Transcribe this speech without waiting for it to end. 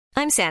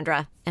I'm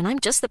Sandra, and I'm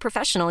just the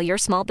professional your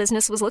small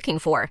business was looking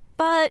for.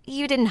 But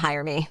you didn't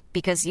hire me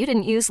because you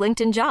didn't use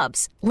LinkedIn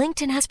Jobs.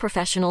 LinkedIn has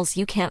professionals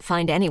you can't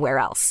find anywhere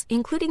else,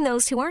 including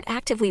those who aren't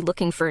actively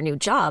looking for a new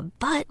job,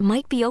 but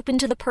might be open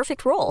to the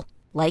perfect role,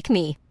 like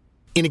me.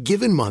 In a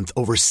given month,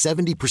 over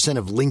 70%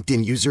 of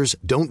LinkedIn users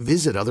don't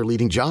visit other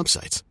leading job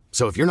sites.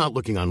 So if you're not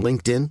looking on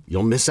LinkedIn,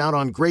 you'll miss out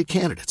on great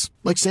candidates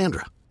like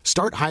Sandra.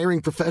 Start hiring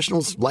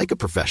professionals like a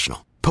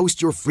professional.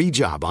 Post your free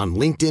job on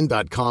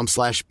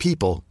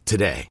linkedin.com/people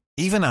today.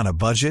 Even on a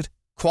budget,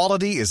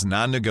 quality is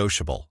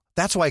non-negotiable.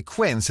 That's why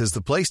Quince is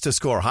the place to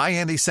score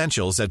high-end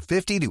essentials at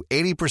 50 to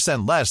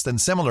 80% less than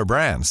similar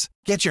brands.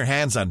 Get your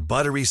hands on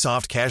buttery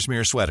soft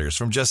cashmere sweaters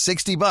from just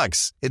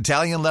 $60,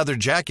 Italian leather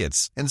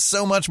jackets, and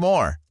so much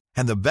more.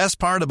 And the best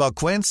part about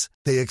Quince,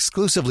 they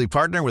exclusively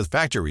partner with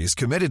factories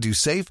committed to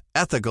safe,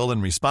 ethical,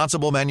 and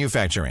responsible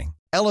manufacturing.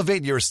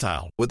 Elevate your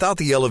style without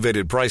the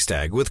elevated price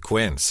tag with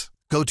Quince.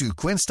 Go to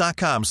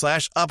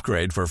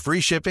quince.com/upgrade for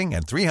free shipping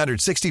and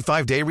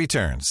 365-day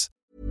returns.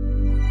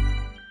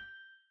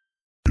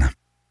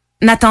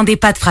 N'attendez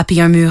pas de frapper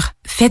un mur.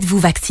 Faites-vous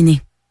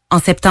vacciner. En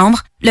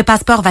septembre, le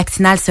passeport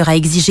vaccinal sera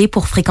exigé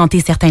pour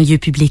fréquenter certains lieux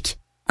publics.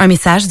 Un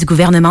message du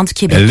gouvernement du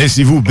Québec.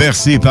 Laissez-vous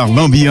bercer par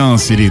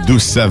l'ambiance et les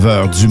douces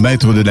saveurs du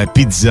maître de la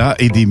pizza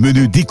et des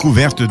menus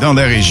découvertes dans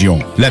la région.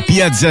 La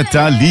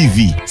Piazzetta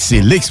Lévis, c'est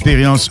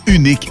l'expérience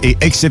unique et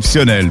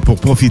exceptionnelle pour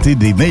profiter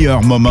des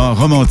meilleurs moments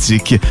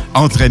romantiques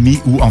entre amis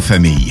ou en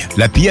famille.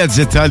 La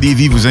Piazzetta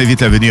Lévis vous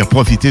invite à venir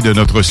profiter de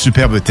notre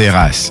superbe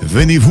terrasse.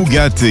 Venez vous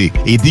gâter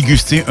et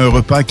déguster un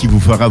repas qui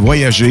vous fera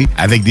voyager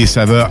avec des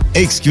saveurs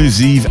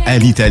exclusives à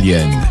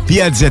l'italienne.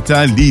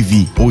 Piazzetta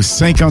Lévis, au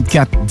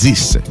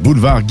 5410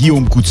 boulevard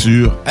Guillaume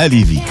Couture à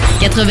Lévis.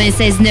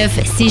 96.9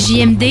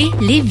 CJMD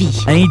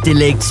Lévis.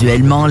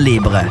 Intellectuellement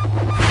libre.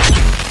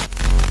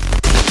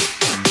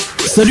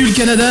 Salut le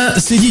Canada,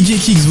 c'est DJ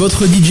Kix,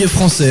 votre DJ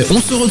français. On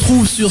se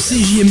retrouve sur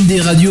CJMD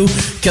Radio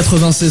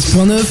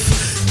 96.9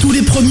 tous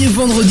les premiers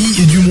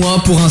vendredis du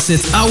mois pour un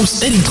set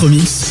House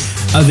Electromix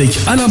avec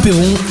Alain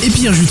Perron et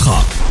Pierre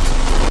Jutras.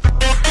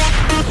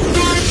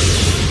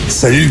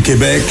 Salut le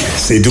Québec,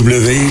 c'est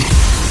W.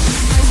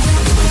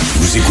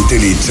 Vous écoutez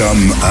les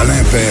chums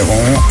Alain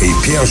Perron et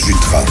Pierre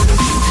Jutras.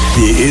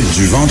 Les hits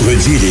du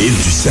vendredi et les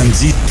hits du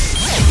samedi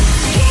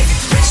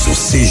sur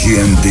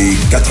CJMD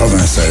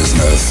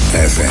 96.9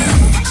 FM.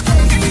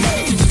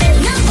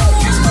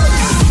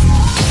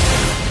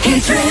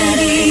 Hit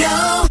Radio.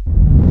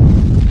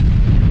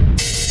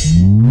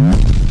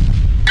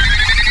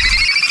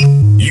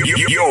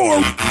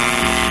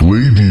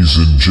 Ladies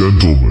and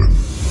gentlemen.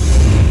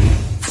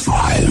 5,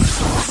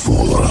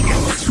 4,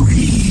 3,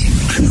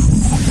 2,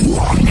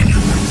 1.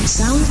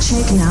 Sound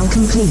check now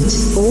complete.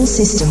 All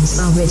systems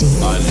are ready.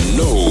 I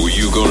know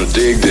you're gonna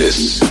dig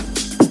this.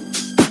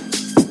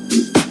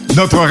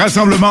 Notre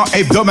rassemblement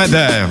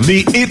hebdomadaire,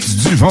 les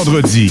hits du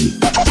vendredi.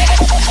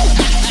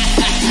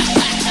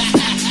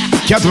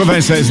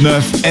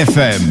 96.9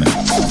 FM.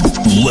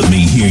 Let me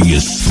hear you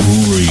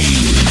scream.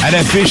 À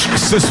l'affiche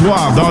ce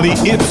soir dans les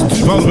hits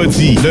du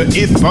vendredi, le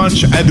Hit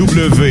Punch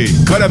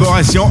AW,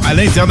 collaboration à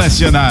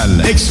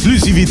l'international,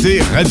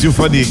 exclusivité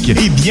radiophonique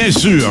et bien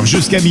sûr,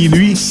 jusqu'à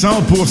minuit,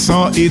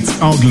 100% hits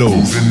anglo.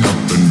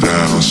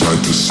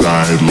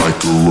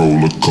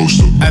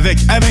 Avec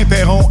Alain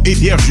Perron et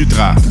Pierre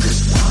Jutras.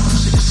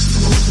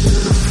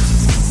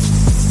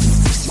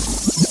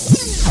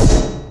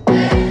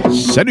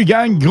 Salut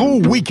gang,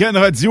 gros week-end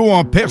radio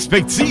en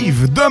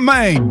perspective.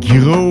 Demain,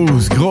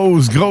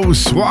 grosse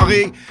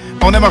soirée.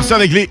 On amorce ça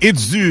avec les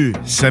hits du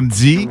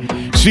samedi,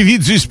 suivi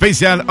du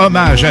spécial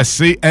hommage à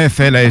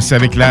CFLS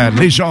avec la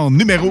légende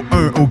numéro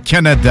 1 au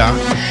Canada.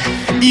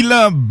 Il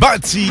a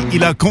bâti,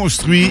 il a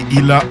construit,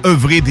 il a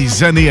œuvré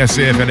des années à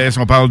CFLS.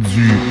 On parle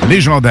du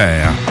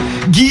légendaire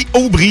Guy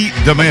Aubry,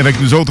 demain avec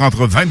nous autres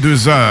entre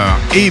 22h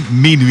et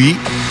minuit.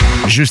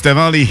 Juste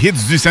avant les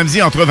hits du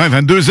samedi entre 20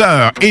 et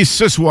 22h. Et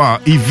ce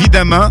soir,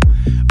 évidemment,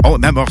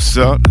 on amorce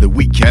ça le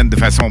week-end de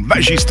façon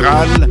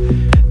magistrale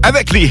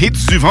avec les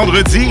hits du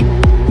vendredi.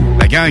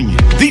 La gang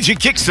DJ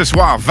Kick ce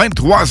soir,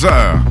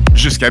 23h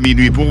jusqu'à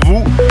minuit pour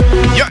vous.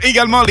 Il y a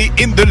également les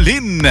In the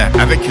Lin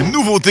avec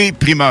nouveauté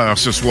primeur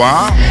ce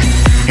soir.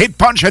 Hit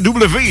Punch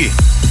AW,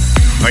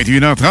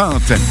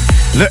 21h30.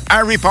 Le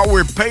Harry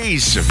Power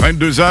Pace,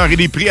 22h et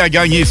des prix à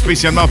gagner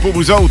spécialement pour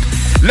vous autres.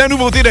 La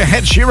nouveauté de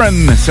Ed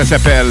Sheeran, ça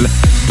s'appelle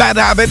Bad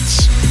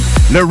Habits.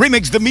 Le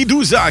remix de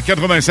Medusa,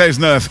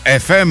 96.9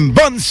 FM.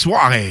 Bonne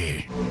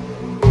soirée!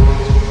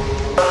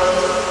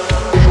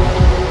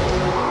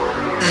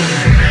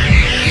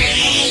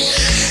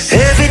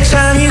 Every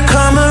time you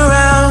come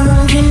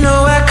around, you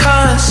know I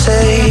can't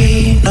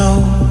say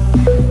no.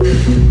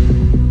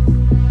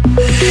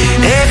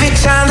 Every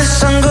time the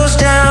sun goes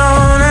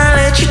down, I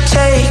let you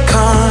take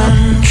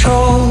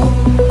control.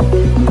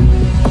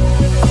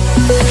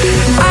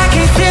 I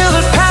can feel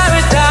the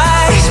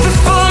paradise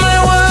before my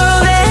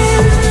world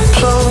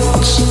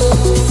implodes.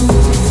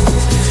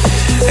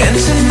 And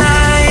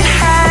tonight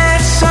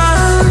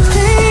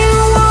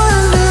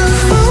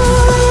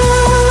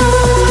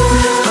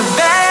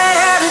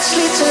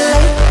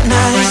late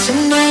nights,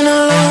 sitting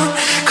alone,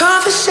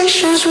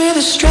 conversations with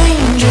a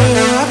stranger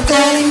I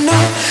barely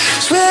know,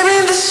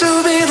 swearing this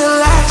will be the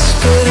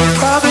last, but it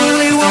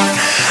probably won't.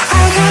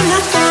 I got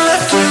nothing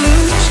left to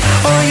lose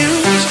or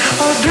use,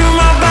 or do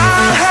my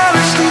bad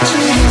habits lead to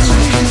you?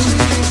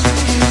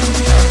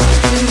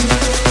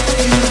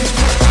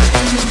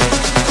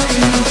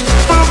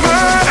 My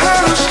bad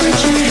habits lead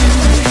to you.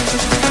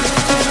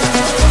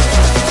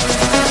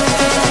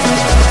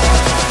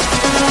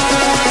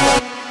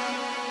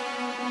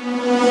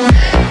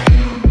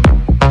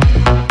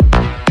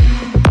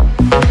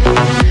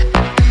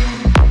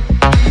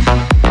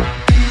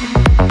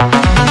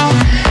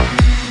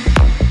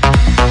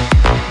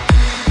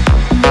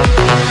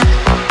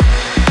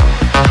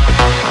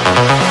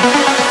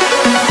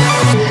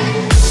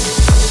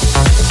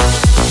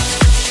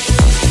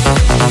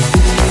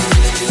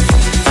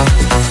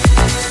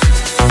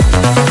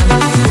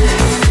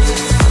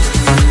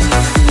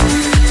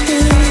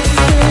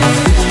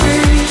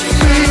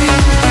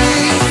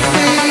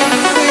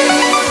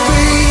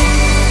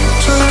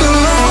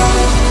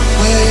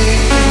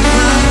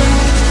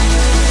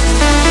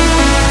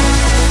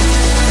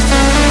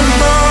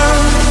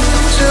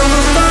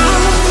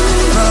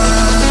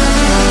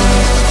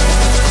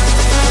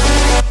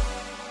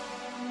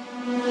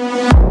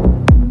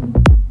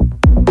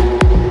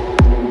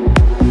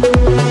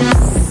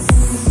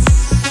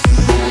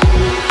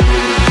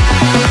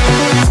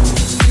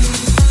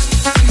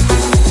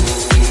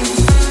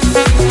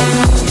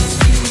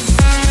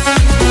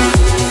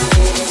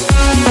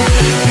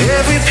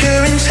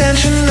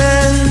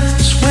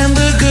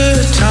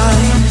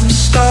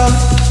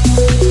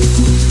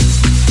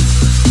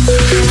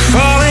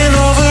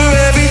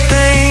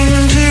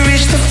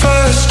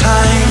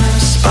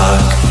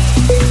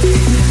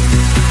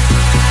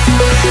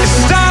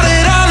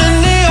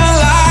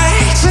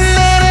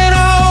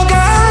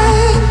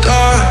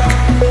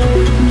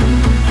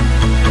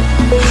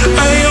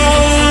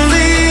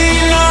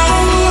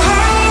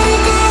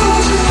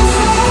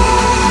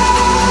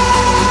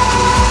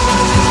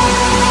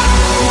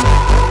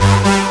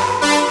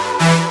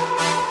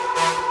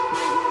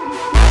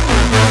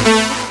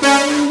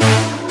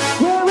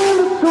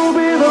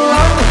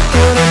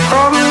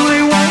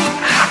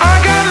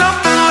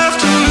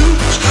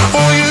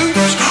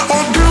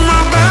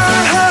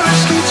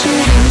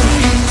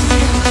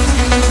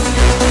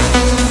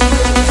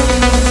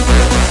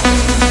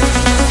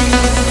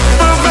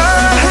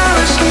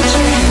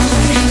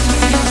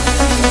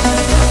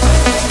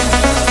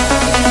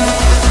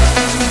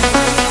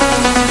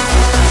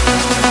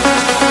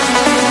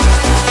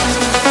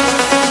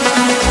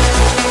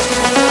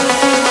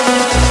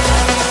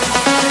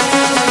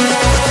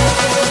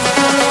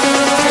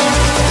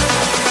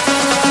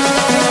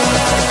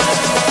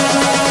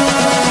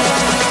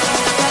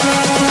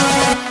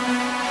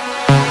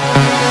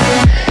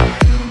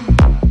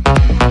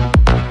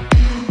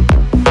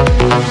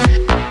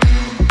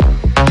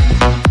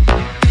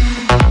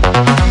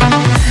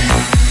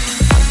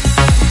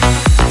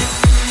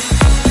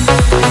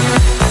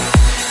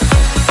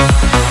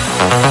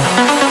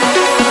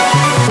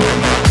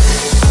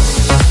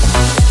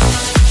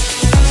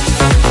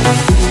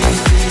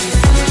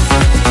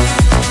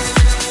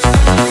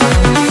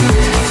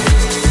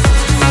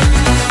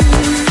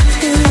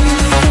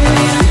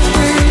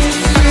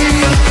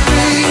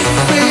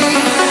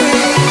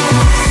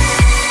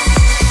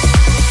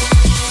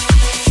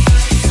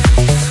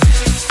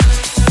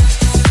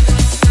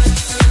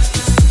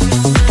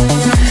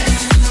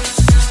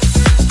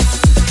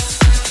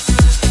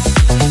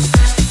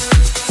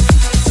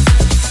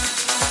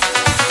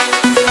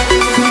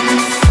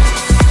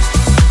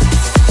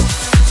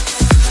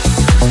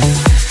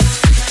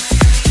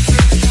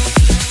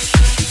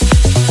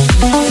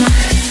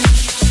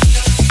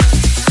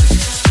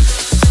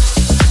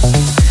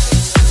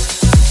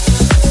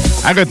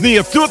 À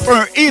retenir, tout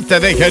un hit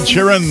avec Ed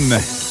Sheeran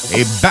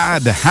et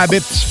Bad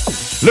Habits.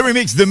 Le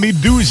remix de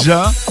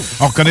Medusa.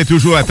 On reconnaît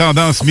toujours la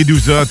tendance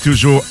Medusa,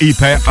 toujours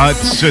hyper hot.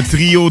 Ce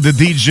trio de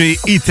DJ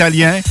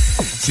italiens,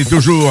 c'est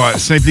toujours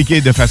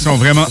s'impliquer de façon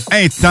vraiment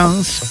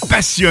intense,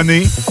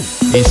 passionnée.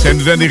 Et ça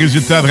nous donne des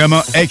résultats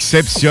vraiment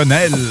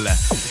exceptionnels.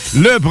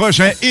 Le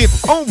prochain hit,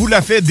 on vous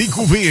l'a fait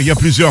découvrir il y a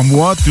plusieurs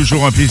mois.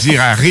 Toujours un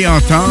plaisir à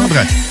réentendre.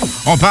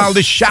 On parle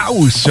de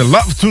Shouse,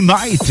 Love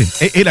Tonight.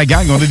 Et la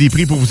gang, on a des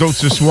prix pour vous autres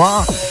ce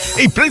soir.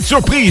 Et plein de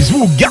surprises.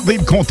 Vous gardez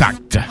le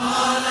contact.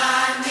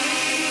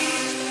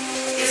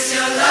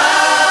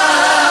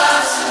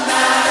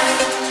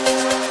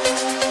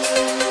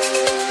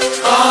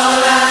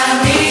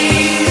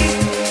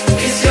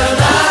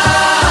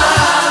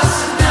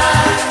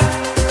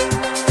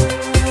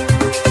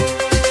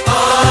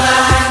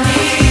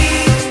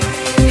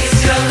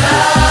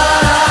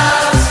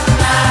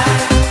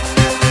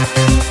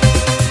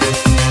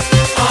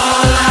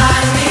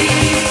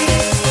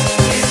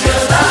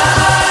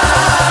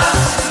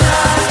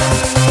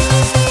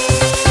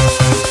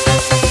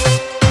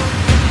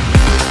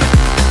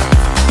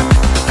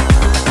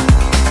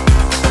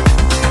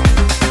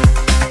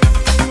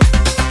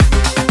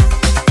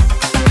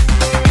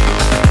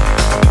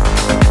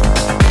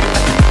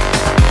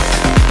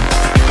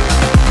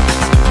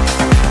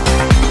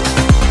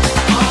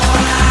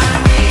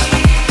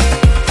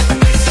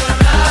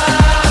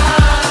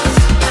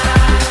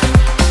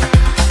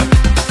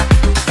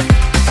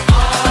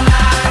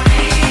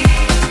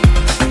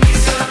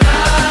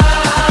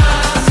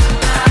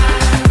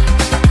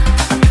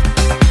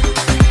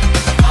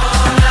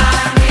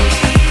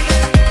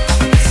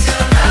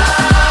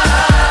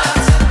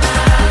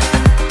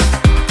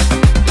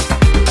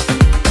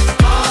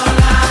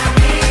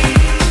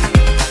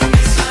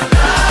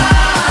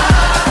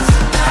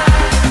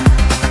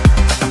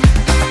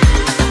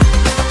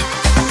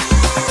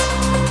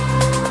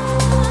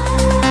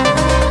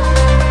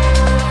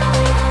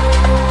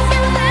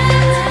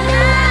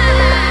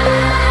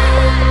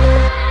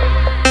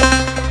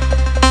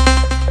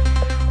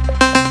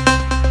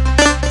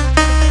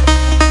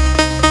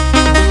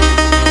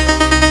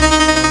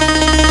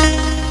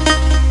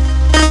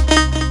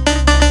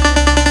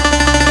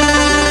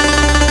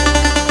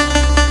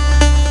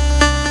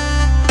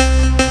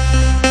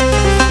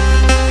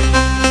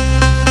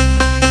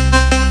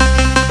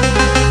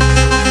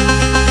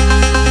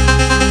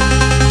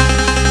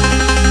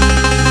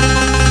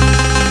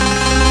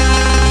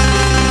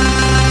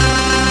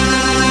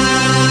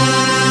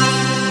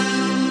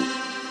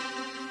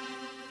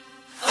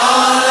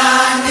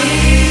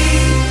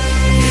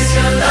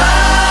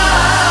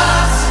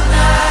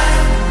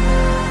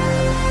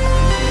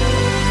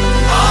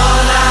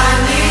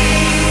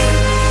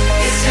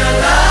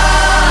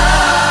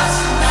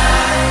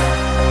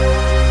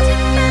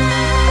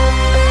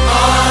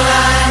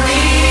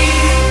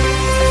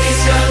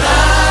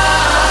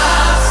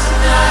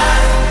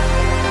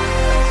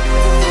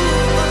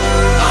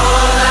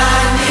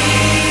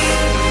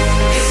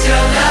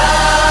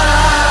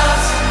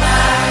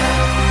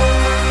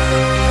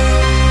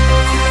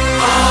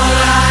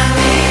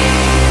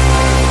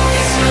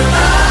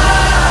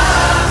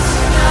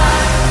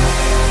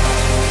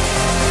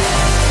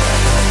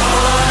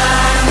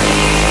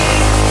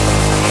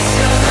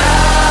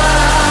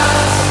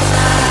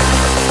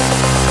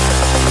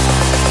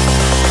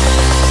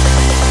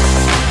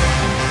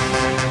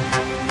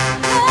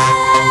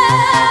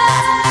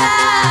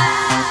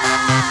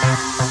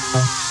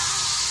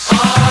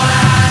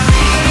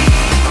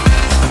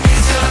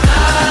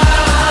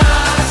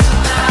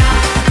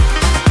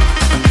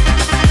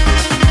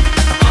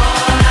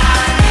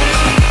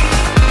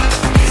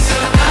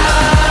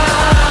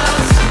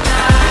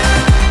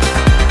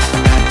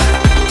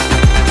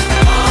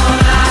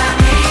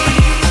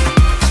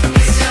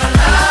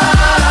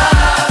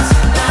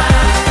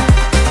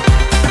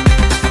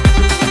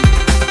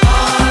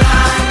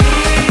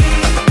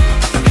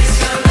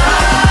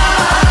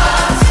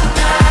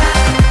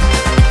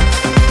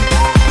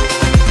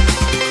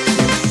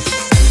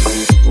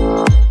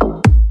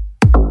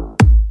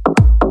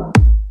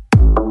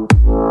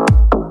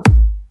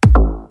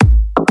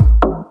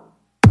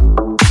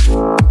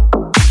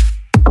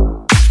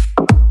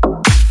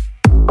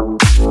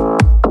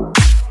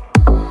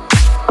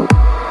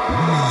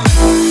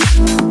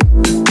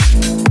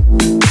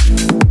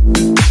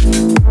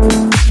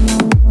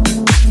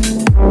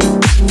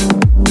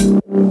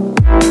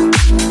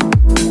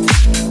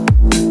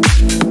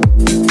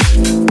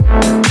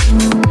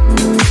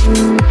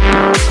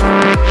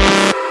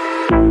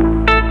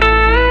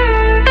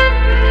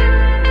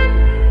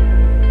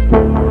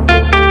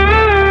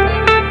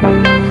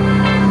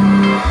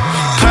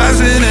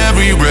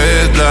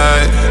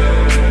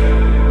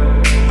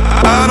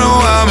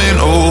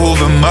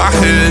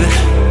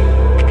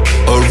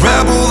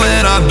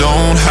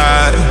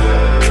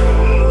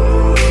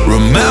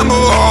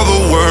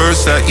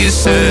 words that you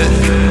said.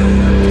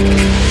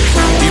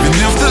 Even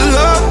if the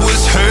love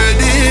was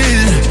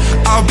hurting,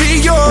 I'll be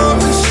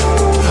yours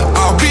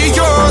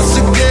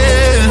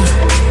again.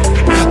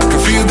 I can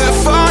feel that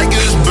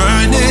fire's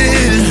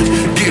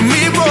burning, give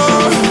me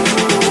more.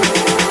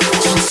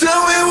 So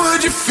tell me,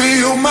 would you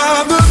feel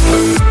my love?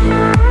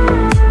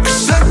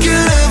 'Cause I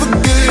can't ever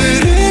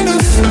get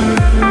enough.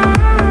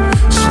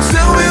 So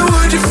tell me,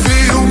 would you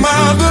feel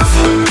my love?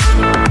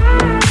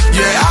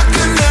 Yeah, I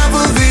can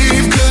never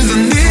leave 'cause I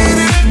need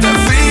it, that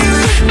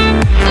feeling.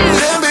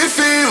 Let me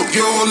feel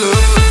your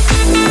love.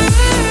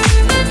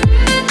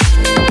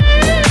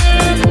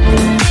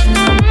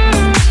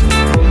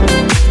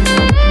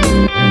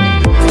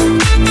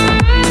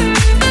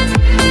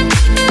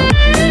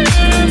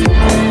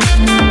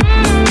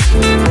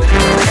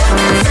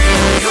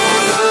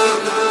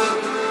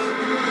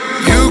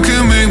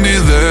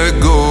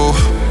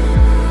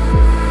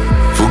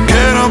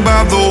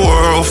 About the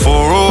world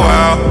for a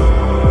while.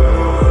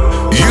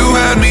 You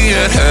had me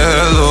at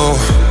hello.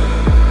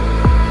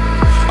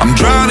 I'm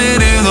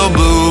drowning in the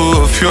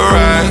blue of your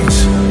eyes.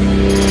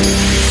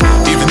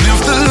 Even if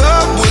the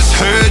love was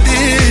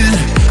hurting,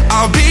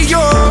 I'll be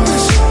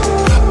yours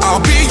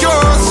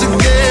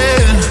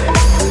again.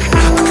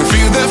 I can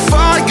feel that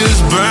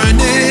fire's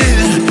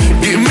burning,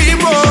 give me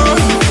more.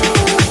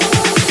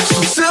 So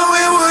tell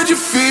me, would you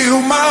feel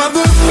my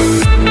love?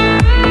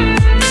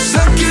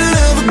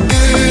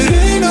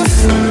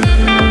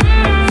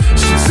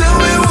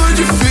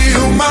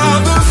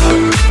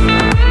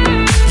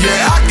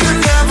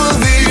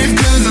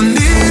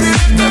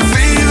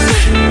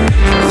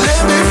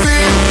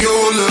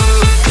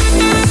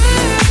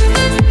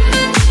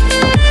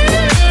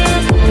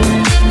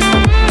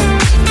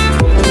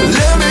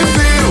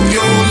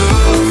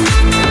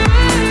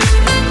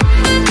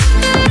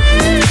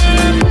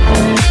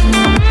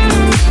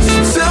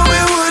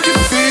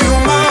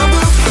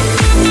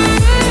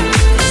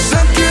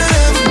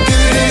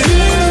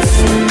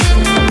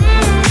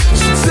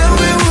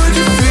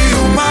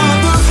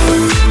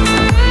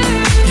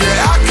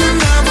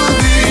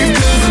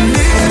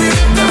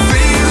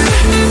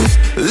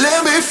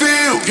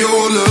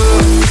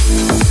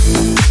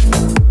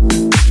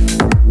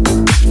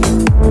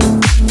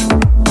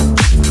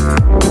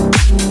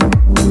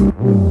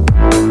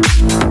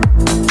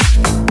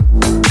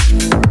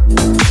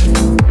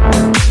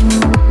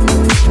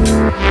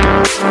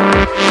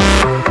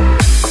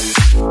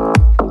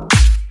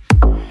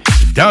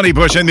 Dans les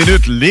prochaines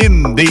minutes,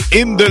 Lynn, des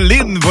hymnes de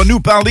Lynn, va nous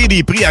parler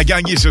des prix à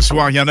gagner ce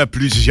soir. Il y en a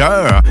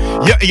plusieurs.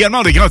 Il y a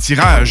également le grand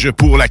tirage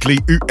pour la clé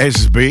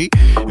USB.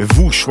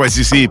 Vous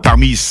choisissez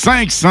parmi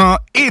 500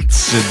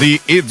 hits,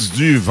 des hits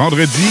du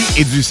vendredi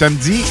et du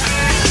samedi.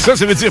 Ça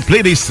veut dire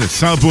playlist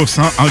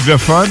 100%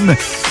 anglophone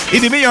et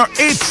des meilleurs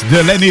hits de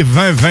l'année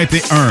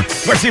 2021.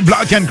 Voici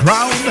Black and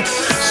Crown,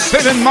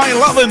 Seven My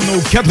Lovin'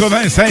 au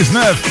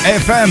 96.9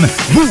 FM.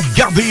 Vous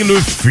gardez le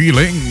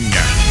feeling.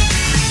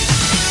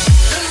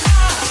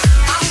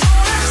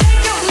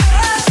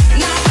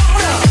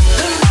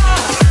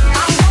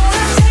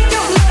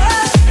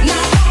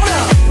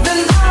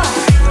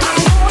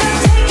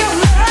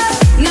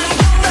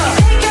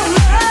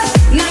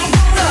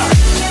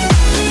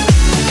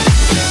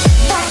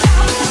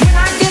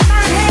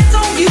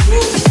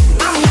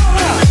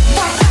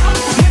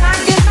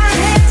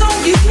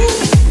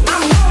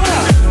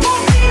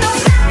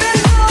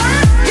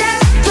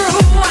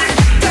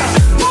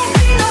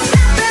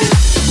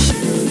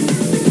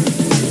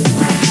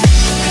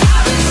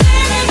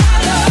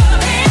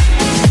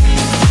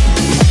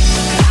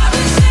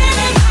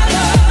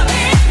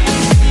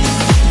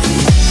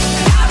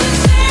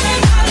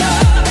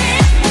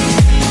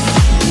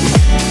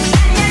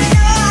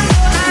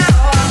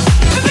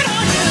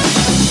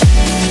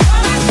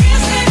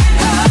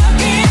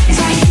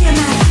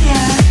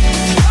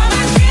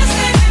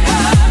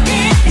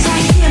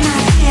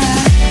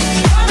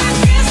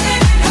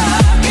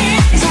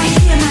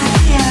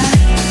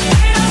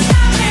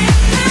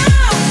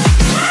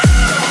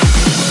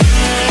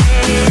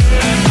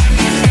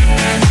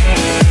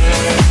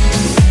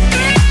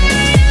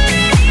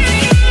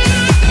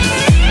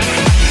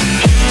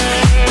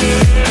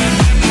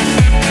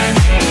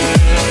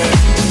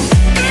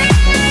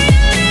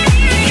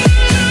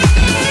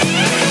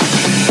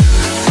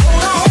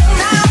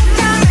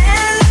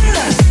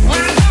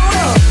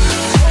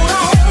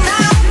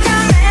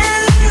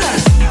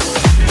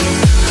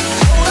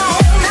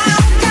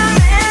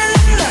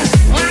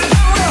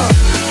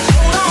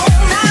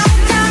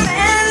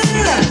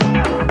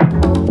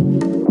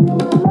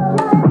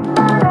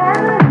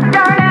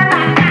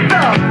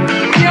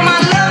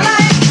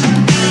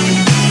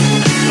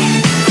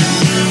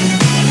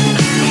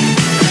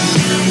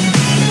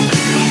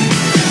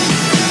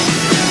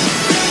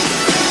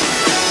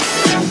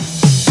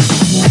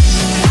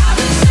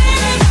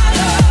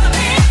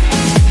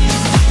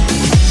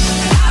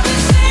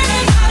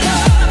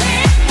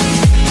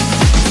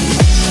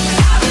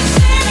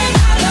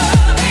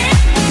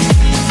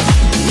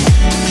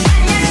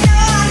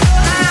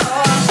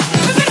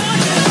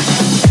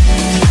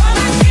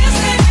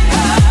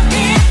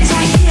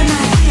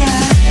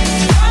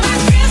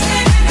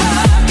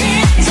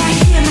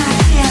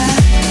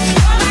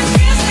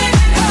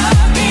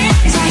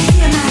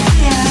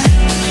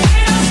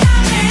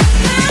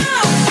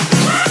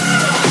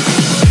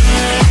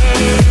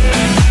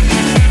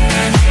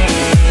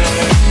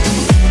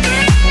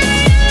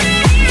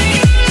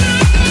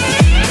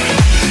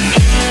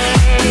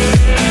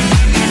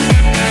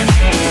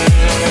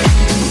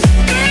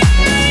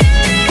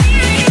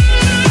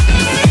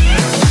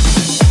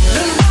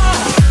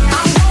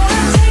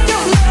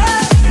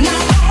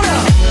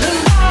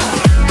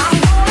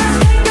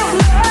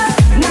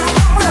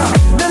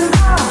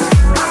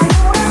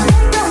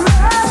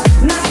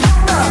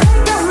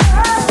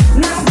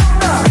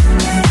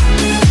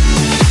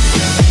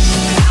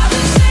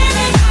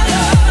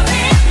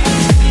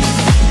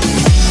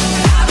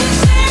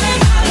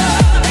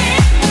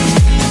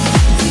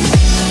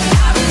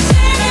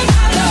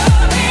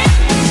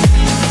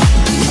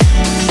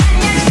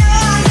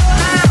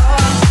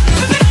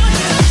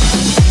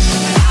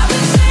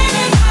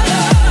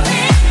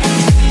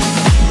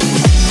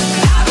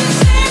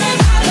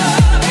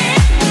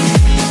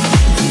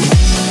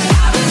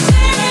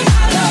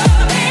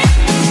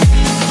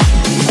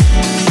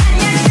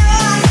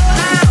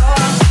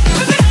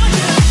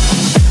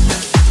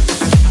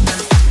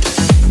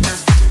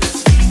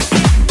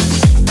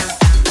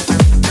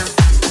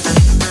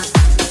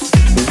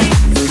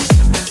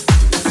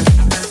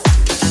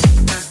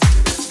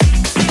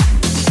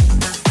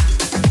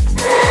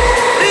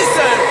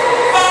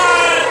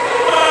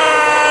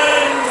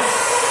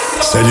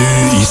 Salut,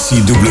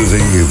 ici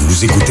W.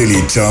 Vous écoutez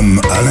les chums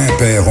Alain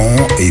Perron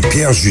et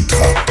Pierre Jutras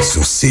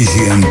sur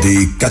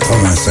CJMD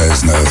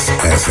 96.9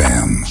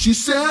 FM. She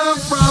said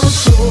from the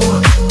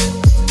shore.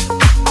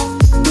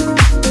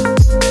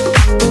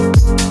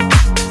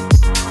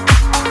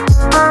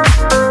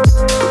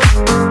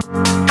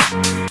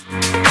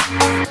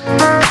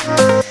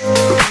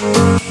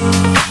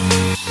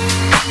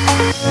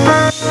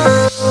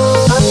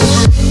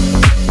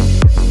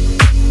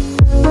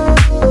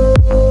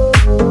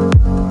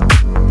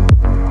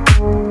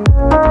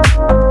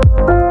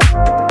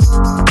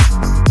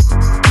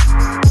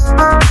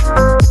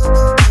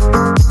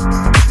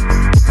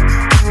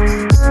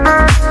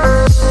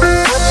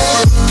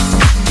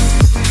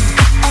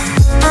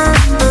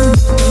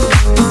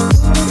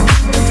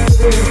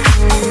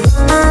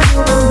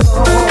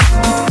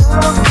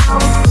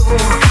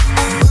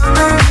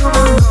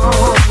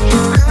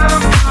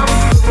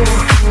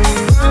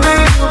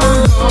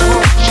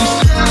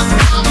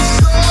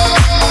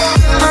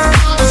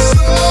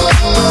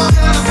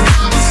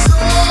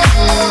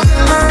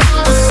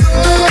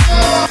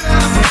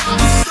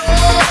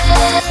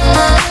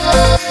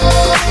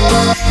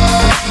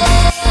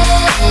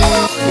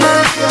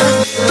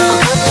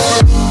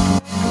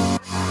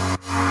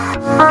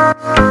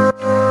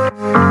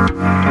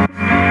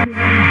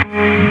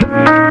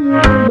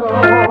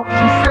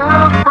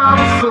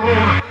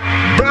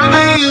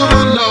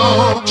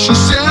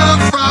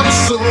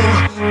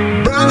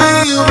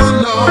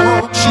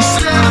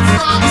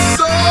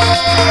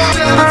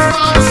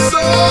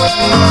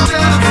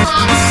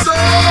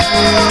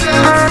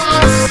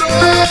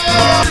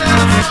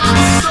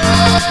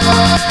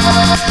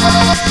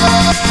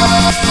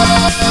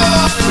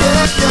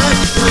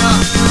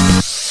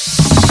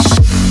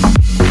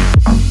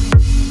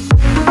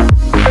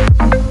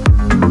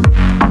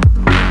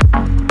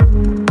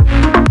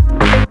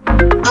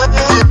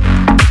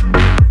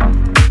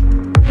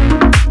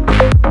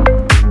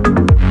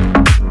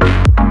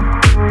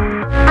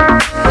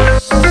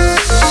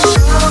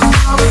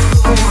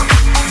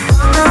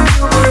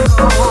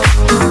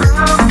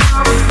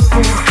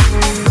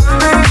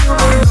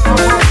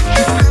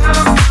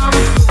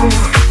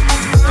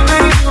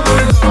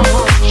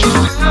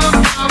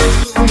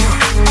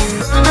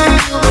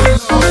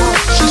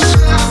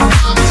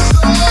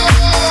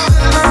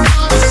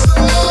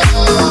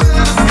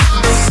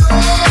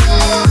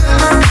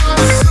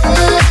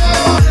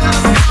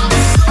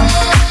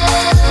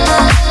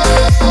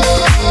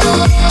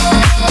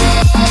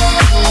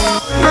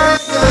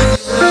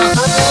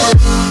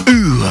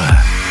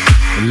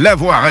 La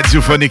voix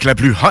radiophonique la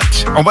plus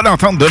hot. On va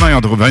l'entendre demain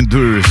entre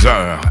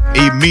 22h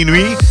et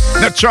minuit.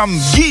 Notre chum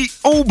Guy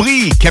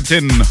Aubry,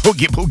 Captain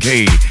Hoogie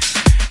Boogie.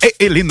 Et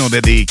Hélène, on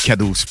a des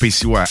cadeaux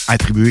spéciaux à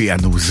attribuer à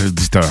nos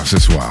auditeurs ce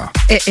soir.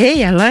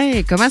 Hey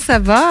Alain, comment ça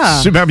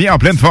va? Super bien, en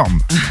pleine forme.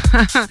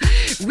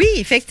 Oui,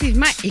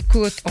 effectivement.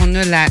 Écoute, on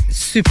a la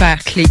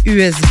super clé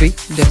USB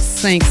de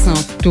 500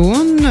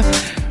 tonnes.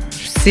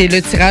 C'est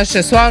le tirage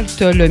ce soir.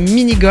 Tu as le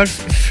mini-golf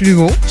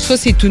fluo. Ça,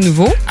 c'est tout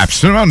nouveau.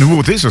 Absolument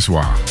nouveauté ce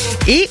soir.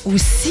 Et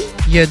aussi,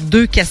 il y a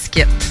 2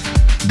 casquettes.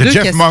 De Jeff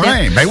casquettes.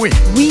 Morin, ben oui.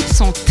 Oui, elles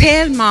sont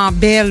tellement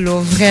belles,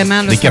 là,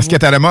 vraiment. Là, des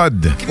casquettes à la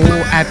mode. Oh,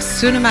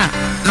 absolument.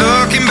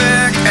 Looking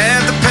back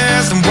at the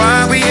past and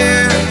why we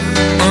here.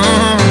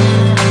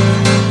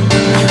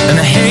 And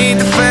I hate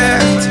the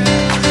fact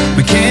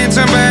we can't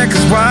turn back,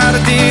 cause what I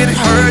did, it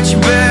hurt you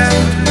bad.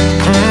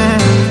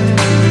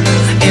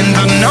 And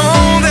I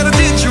know that I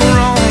did you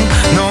wrong,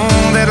 know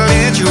that I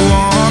led you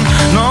on,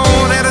 know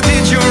that I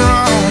did you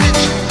wrong.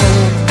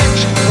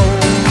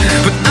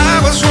 But I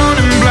was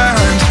running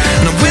blind,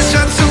 and I wish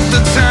I took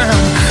the time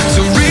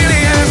to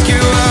really ask you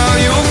how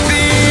you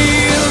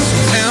feel. So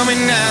tell me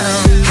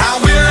now, how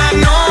will I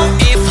know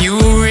if you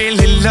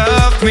really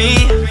love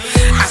me?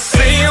 I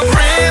say a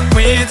prayer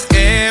with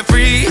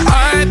every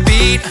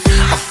heartbeat.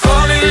 I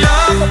fall in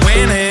love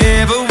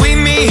whenever we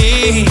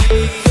meet.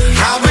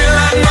 How will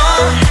I know?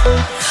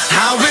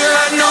 How will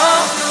I know?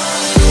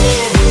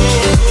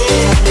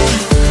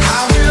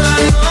 How will I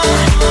know?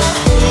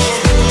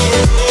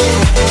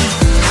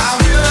 How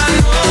will I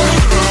know?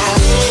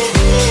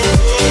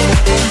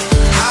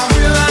 How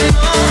will I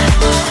know?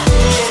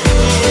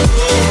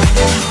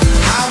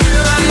 How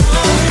will I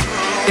know?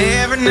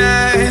 Every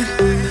night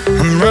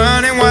I'm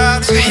running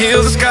wild to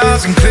heal the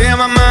scars and clear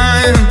my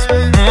mind.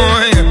 Oh,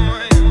 yeah.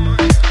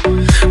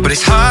 But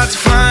it's hard to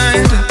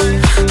find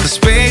the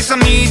space I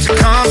need to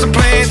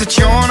contemplate that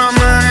you're not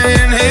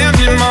mine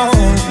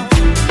anymore.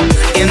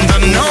 And I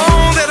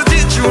know that I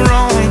did you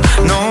wrong,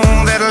 know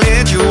that I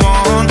led you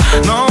on,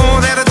 know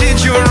that I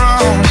did you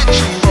wrong.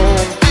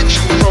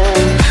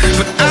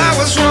 But I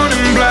was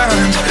running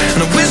blind,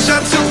 and I wish I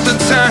took the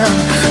time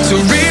to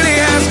really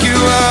ask you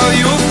how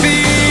you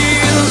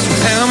feel. So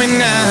tell me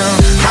now,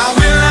 how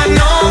will I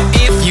know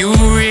if you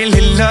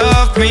really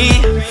love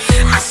me?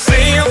 I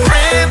say a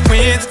prayer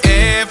with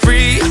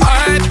every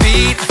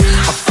heartbeat.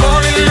 I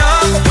fall in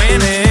love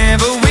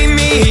whenever we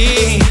meet.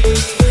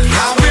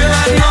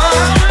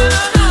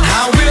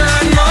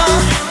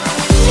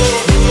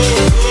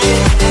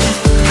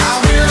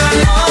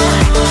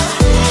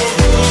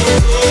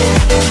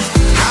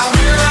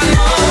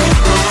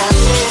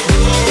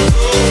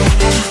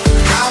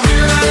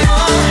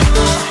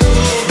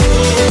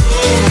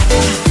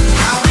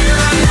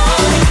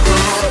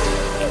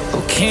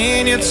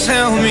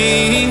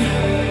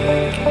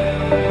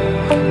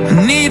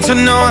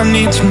 I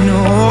need to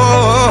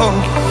know.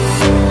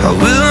 How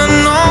will I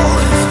know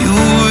if you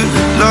would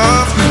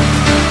love me?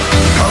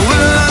 How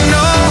will I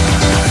know?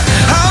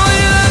 How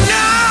will I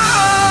know?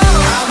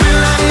 How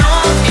will I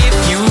know if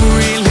you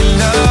really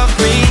love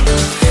me?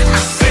 I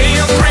say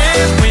a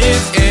prayer with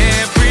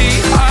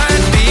every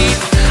heartbeat.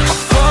 I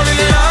fall in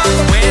love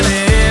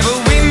whenever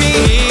we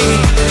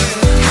meet.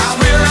 How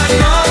will I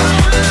know?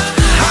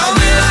 How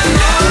will I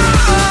know?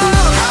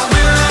 How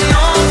will I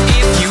know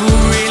if you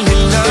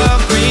really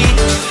love me?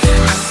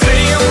 I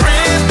say a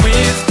prayer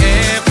with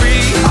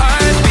every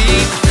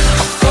heartbeat.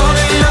 I fall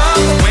in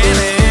love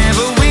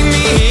whenever we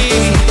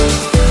meet.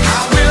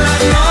 How will I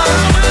know?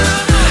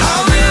 How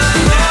will I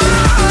know?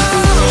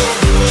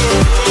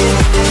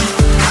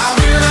 How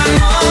will I know? How will I know?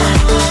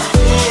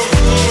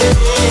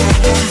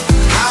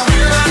 How will I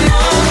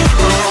know?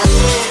 How will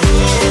I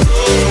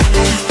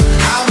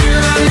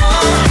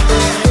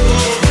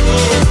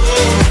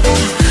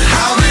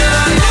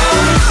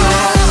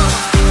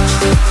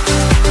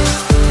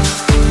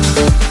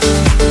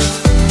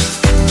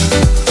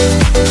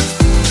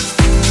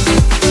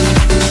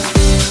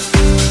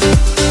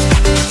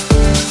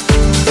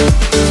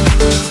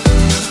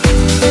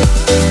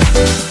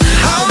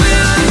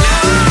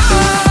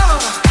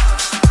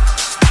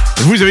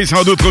Vous avez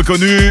sans doute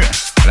reconnu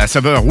la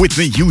saveur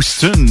Whitney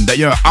Houston.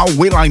 D'ailleurs, How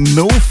Will I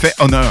Know fait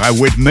honneur à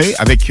Whitney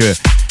avec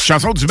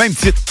chanson du même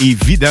titre.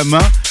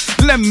 Évidemment,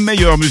 la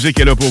meilleure musique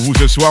est là pour vous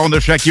ce soir. On a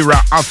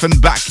Shakira,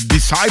 Offenbach,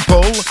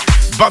 Disciple,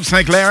 Bob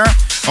Sinclair.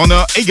 On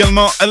a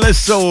également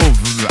Alyssa,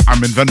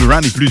 Armin van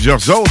Buuren et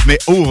plusieurs autres. Mais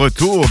au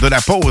retour de la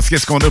pause,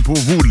 qu'est-ce qu'on a pour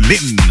vous,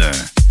 Lynn?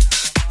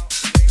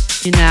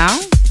 You know?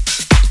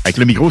 Avec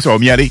le micro, ça va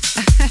mieux aller.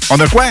 On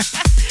a quoi?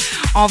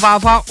 On va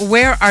avoir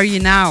Where Are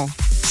You Now?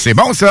 C'est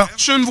bon, ça.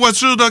 Cherche une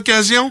voiture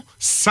d'occasion,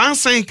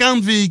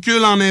 150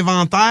 véhicules en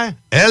inventaire,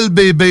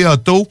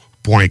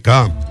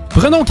 lbbauto.com.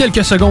 Prenons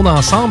quelques secondes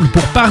ensemble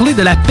pour parler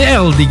de la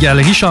perle des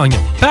galeries Chagnon.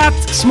 Pat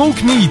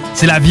Smoke Meat,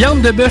 c'est la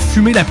viande de bœuf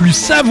fumée la plus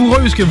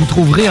savoureuse que vous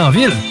trouverez en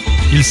ville.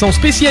 Ils sont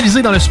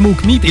spécialisés dans le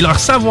smoke meat et leur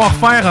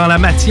savoir-faire en la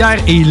matière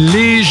est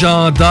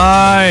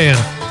légendaire.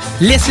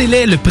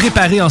 Laissez-les le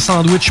préparer en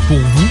sandwich pour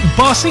vous ou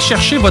passez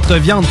chercher votre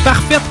viande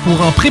parfaite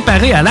pour en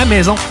préparer à la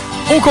maison.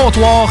 Au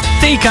comptoir,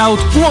 take-out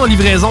ou en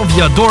livraison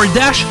via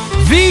DoorDash,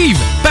 vive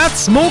Pat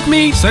Smoke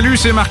Meat! Salut,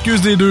 c'est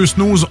Marcus des Deux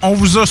Snooze. On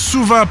vous a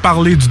souvent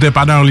parlé du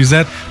dépanneur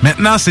Lisette.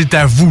 Maintenant, c'est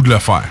à vous de le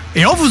faire.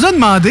 Et on vous a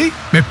demandé,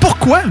 mais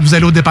pourquoi vous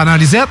allez au dépanneur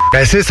Lisette?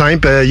 Ben c'est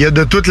simple, il y a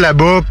de tout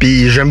là-bas,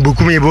 puis j'aime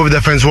beaucoup mes bouffes de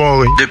fin de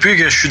soirée. Depuis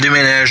que je suis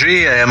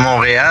déménagé à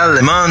Montréal,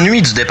 je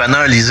m'ennuie du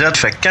dépanneur Lisette.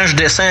 Fait que quand je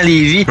descends à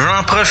Lévis,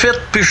 j'en profite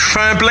puis je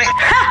fais un plein.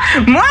 Ha!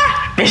 Moi?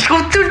 Mais je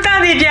trouve tout le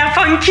temps des bières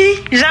funky.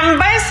 J'aime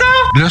bien ça.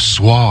 Le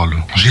soir, là,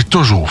 j'ai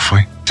toujours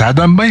faim. Ça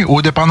donne bien au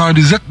dépanneur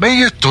Lisette, ben il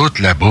y a tout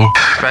là-bas.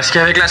 Parce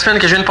qu'avec la semaine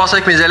que je viens de passer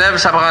avec mes élèves,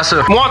 ça prend ça.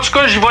 Moi, en tout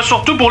cas, j'y vais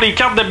surtout pour les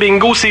cartes de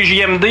bingo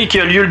CJMD qui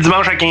a lieu le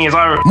dimanche à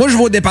 15h. Moi, je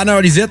vais au dépanneur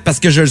Lisette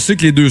parce que je le sais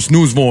que les deux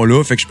snooze vont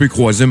là, fait que je peux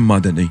croiser à un moment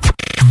donné.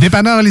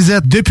 Dépanneur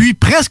Lisette, depuis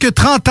presque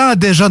 30 ans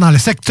déjà dans le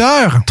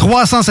secteur,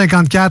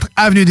 354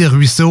 Avenue des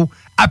Ruisseaux,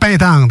 à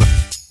Pintendre.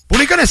 Pour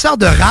les connaisseurs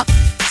de rap,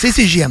 c'est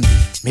CJMD.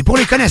 Mais pour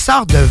les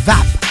connaisseurs de vape,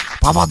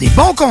 pour avoir des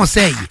bons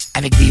conseils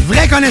avec des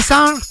vrais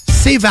connaisseurs,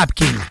 c'est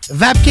Vapking.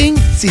 Vapking,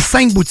 c'est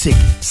 5 boutiques.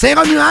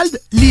 Saint-Romuald,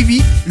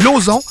 Lévis,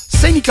 Lauson,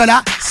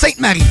 Saint-Nicolas,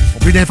 Sainte-Marie. Pour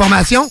plus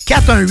d'informations,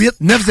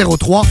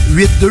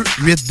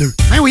 418-903-8282.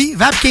 Ben oui,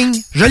 Vapking.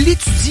 Je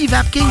l'étudie,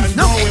 Vapking.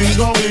 Non,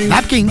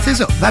 Vapking, c'est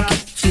ça, Vapking.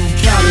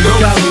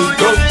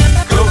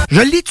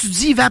 Je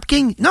l'étudie,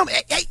 Vapking. Non,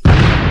 mais... Hey.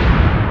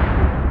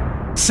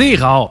 C'est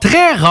rare,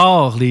 très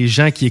rare, les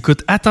gens qui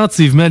écoutent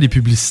attentivement les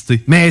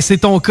publicités. Mais c'est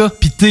ton cas,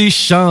 pis t'es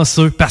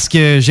chanceux, parce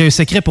que j'ai un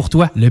secret pour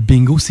toi. Le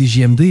bingo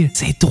CJMD,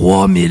 c'est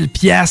 3000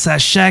 pièces à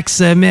chaque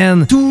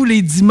semaine, tous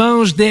les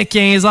dimanches dès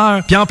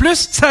 15h. Puis en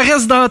plus, ça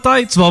reste dans la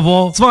tête, tu vas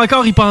voir. Tu vas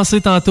encore y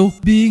penser tantôt.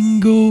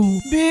 Bingo!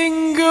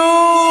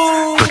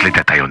 Bingo! Toutes les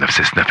détails au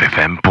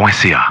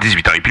 969fm.ca.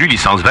 18 ans et plus,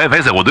 licence 20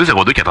 02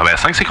 02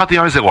 85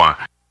 51 01.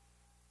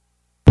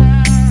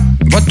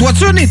 Votre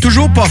toiture n'est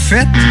toujours pas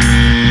faite?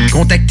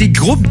 Contactez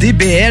Groupe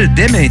DBL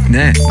dès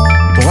maintenant.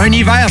 Pour un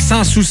hiver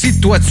sans souci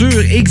de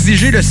toiture,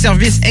 exigez le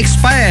service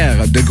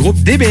expert de Groupe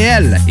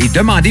DBL et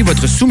demandez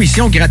votre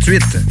soumission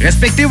gratuite.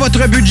 Respectez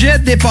votre budget,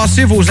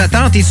 dépassez vos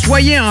attentes et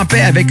soyez en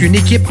paix avec une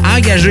équipe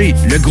engagée.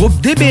 Le Groupe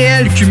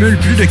DBL cumule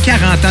plus de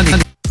 40 ans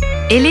d'expérience.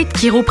 Élite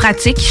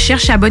Chiropratique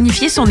cherche à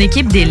bonifier son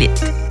équipe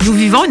d'élite. Nous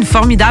vivons une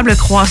formidable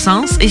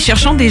croissance et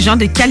cherchons des gens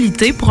de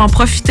qualité pour en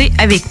profiter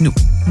avec nous.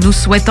 Nous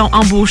souhaitons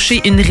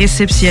embaucher une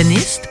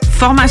réceptionniste,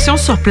 formation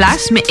sur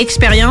place, mais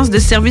expérience de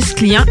service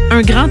client,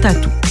 un grand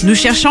atout. Nous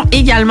cherchons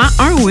également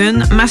un ou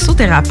une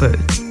massothérapeute.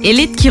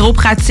 Élite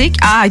Chiropratique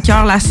a à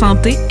cœur la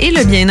santé et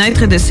le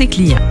bien-être de ses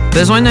clients.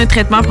 Besoin d'un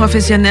traitement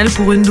professionnel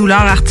pour une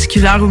douleur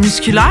articulaire ou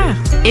musculaire?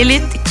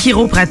 Élite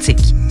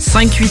Chiropratique.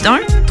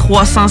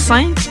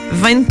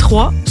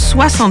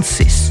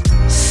 581-305-2366.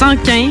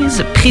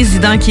 115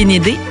 Président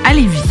Kennedy à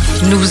Lévis.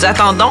 Nous vous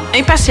attendons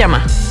impatiemment.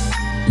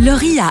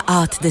 Laurie a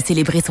hâte de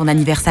célébrer son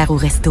anniversaire au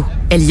resto.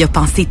 Elle y a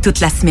pensé toute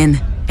la semaine.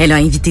 Elle a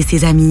invité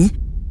ses amis.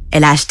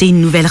 Elle a acheté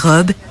une nouvelle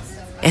robe.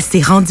 Elle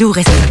s'est rendue au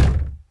resto.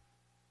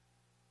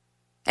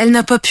 Elle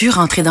n'a pas pu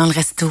rentrer dans le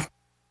resto.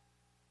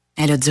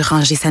 Elle a dû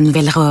ranger sa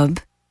nouvelle robe.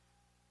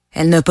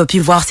 Elle n'a pas pu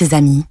voir ses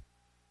amis.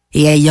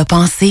 Et elle y a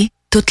pensé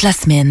toute la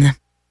semaine.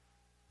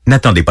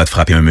 N'attendez pas de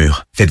frapper un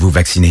mur. Faites-vous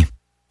vacciner.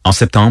 En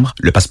septembre,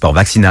 le passeport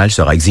vaccinal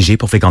sera exigé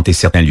pour fréquenter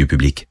certains lieux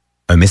publics.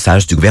 Un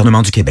message du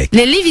gouvernement du Québec.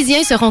 Les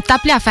Lévisiens seront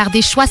appelés à faire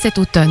des choix cet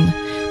automne.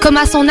 Comme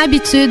à son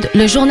habitude,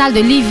 le Journal de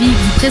Lévis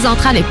vous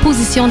présentera les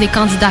positions des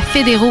candidats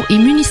fédéraux et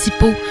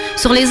municipaux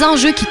sur les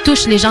enjeux qui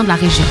touchent les gens de la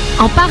région.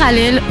 En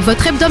parallèle,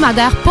 votre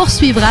hebdomadaire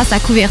poursuivra sa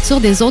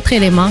couverture des autres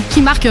éléments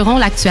qui marqueront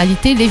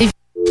l'actualité lévisienne.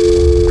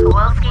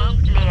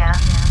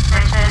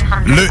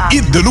 Le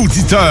hit de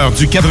l'auditeur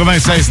du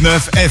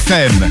 96.9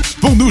 FM.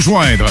 Pour nous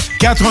joindre,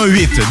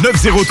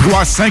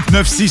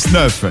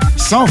 418-903-5969.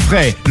 Sans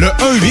frais, le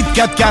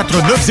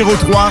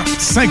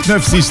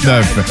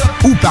 1-844-903-5969.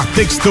 Ou par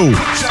texto,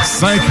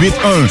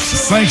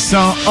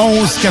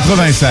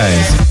 581-511-96.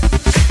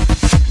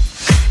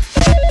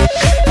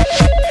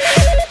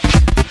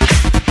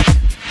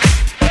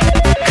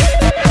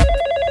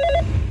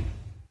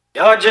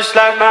 You're just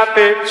like my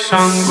favorite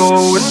song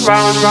going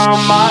round and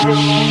round my head.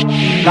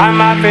 Like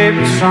my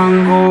favorite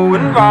song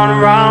going round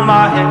and round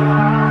my head.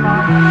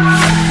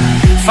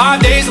 5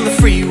 days on the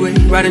freeway,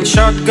 riding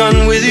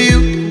shotgun with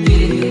you.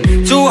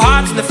 2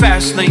 hearts in the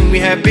fast lane, we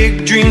had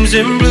big dreams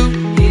in blue.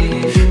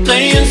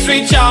 Playing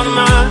sweet child of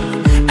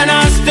mine, and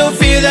I still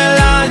feel that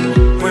line.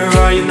 Where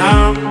are you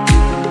now?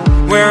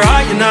 Where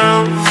are you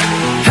now?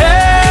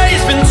 Hey,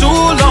 it's been too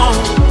long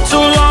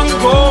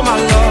ago, my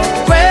love.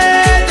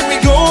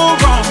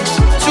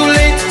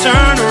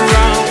 Turn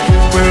around,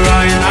 where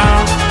are you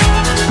now?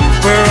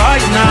 Where are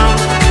you now?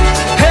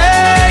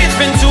 Hey, it's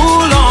been too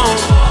long.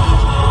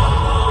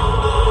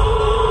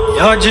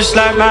 You're just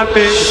like my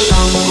favorite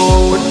song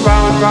going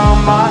round and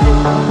round my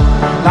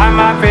head. Like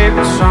my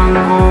favorite song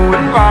going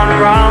round and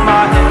round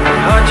my head.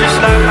 You're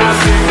just like my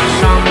favorite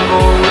song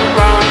going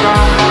round and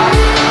round my head.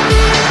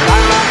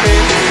 Like my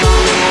favorite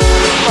song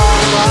going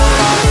round and round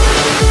my head.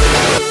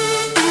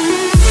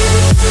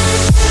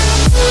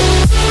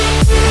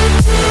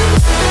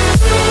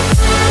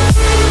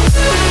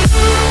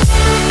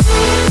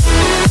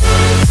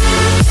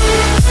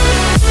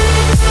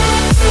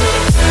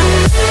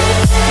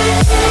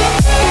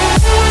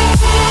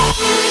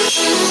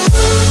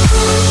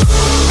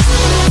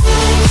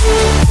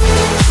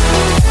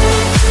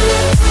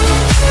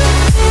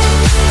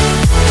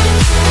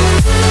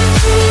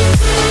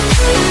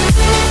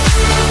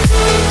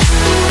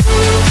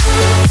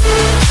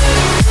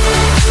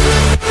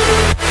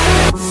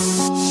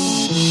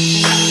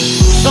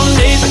 Some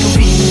days I can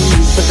feel it,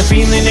 but the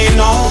feeling ain't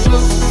all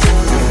blue.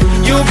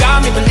 You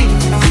got me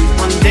believing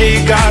one day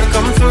you gotta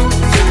come through.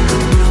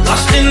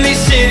 Lost in these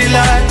city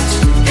lights,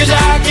 'cause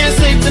I can't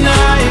sleep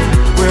tonight.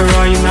 Where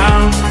are you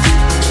now?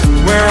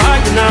 Where are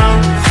you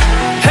now?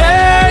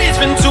 Hey, it's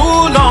been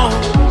too long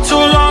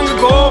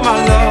ago, my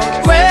love.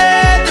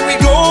 Where did we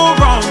go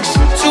wrong?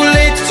 Too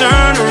late to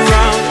turn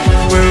around.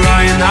 Where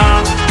are you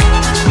now?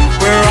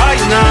 Where are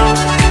you now?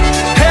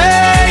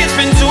 Hey, it's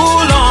been too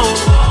long.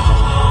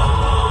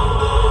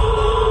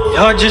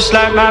 You're just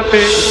like my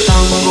favorite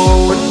song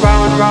going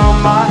round and round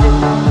my head.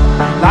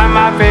 Like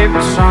my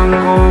favorite song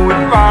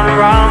going round and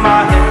round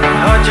my head.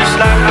 You're just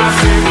like my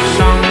favorite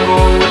song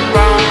going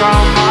round and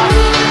round my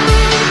head.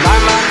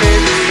 Like my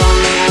favorite song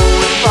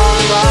going round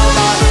and round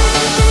my head.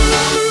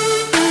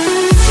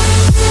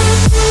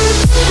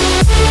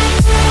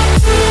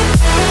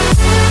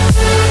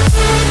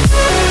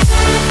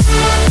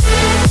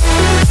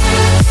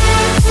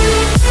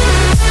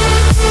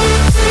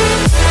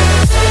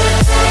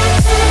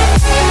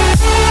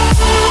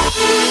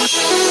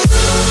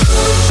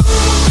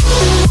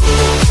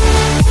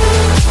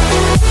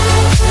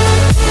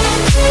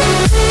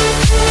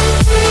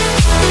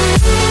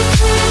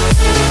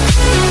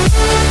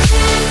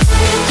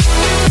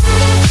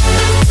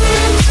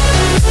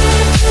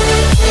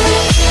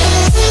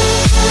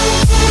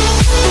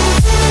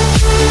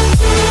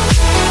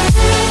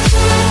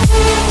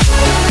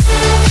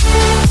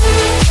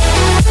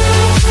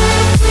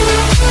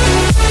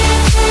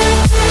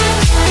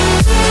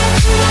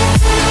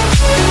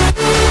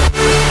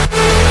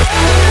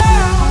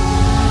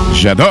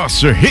 J'adore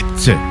ce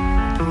hit.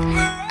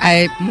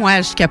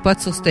 Moi, je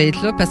capote sur ce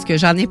hit-là parce que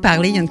j'en ai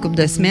parlé il y a une couple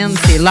de semaines.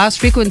 C'est Lost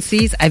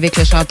Frequencies avec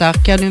le chanteur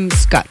Callum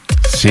Scott.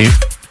 C'est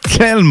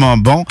tellement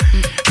bon.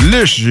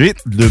 Le hit,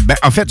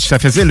 en fait, ça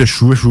faisait le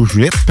choix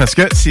parce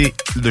que c'est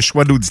le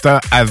choix de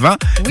l'auditeur avant.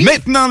 Oui.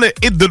 Maintenant, le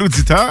hit de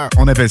l'auditeur,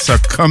 on appelle ça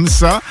comme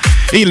ça.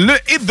 Et le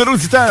hit de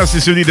l'auditeur,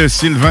 c'est celui de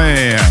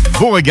Sylvain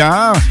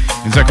Beauregard.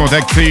 Il nous a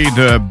contacté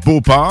de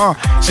Beauport.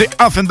 C'est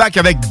Offenbach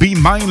avec Be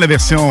Mine, la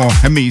version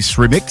Amis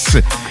Remix.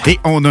 Et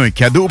on a un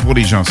cadeau pour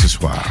les gens ce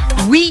soir.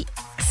 Oui.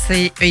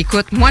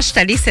 Écoute, moi, je suis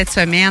allée cette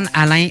semaine,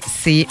 Alain,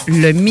 c'est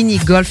le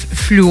mini-golf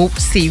fluo.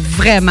 C'est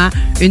vraiment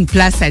une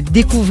place à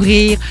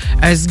découvrir,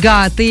 se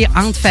gâter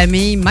entre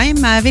familles,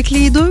 même avec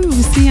les deux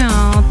aussi,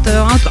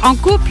 en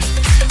couple.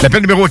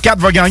 L'appel numéro 4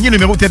 va gagner. Le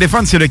numéro de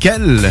téléphone, c'est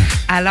lequel?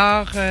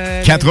 Alors...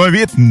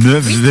 88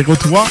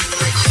 903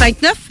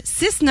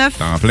 5969.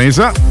 En plein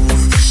ça.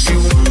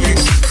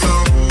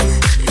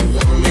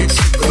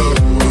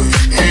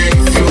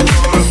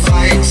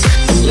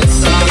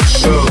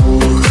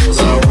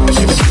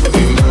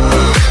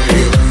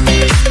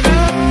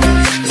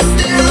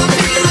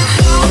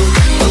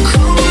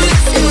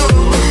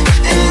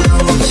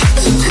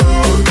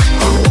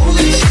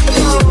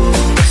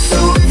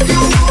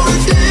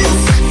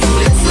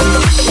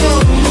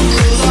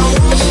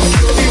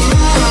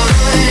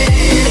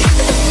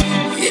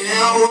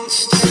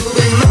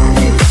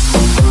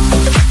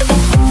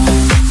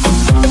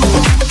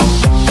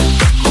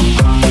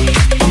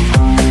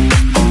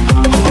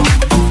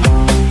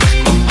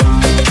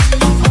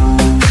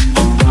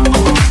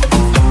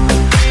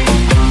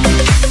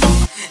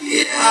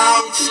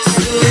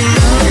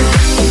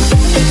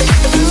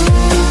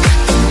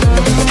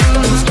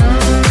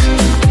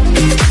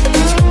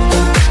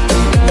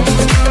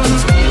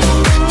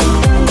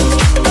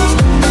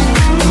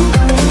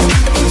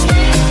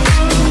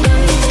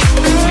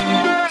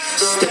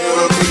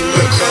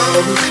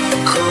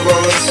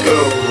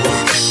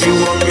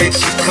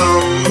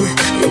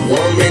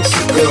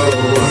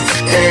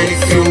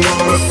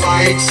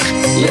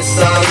 Let's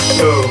start a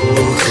show,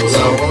 'cause I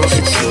want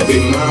you to be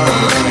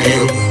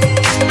mine.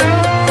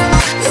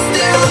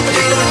 Stay up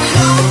in the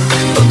club,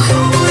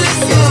 come on,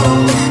 let's go.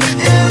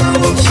 And I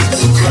want you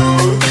to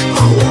come, I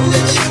won't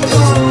let you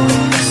go.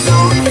 So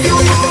if you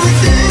wanna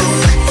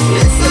dance,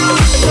 let's start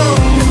a show,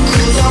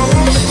 'cause I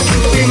want you to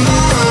be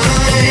mine.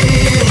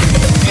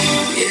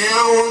 Yeah,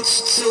 I want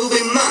you to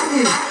be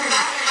mine.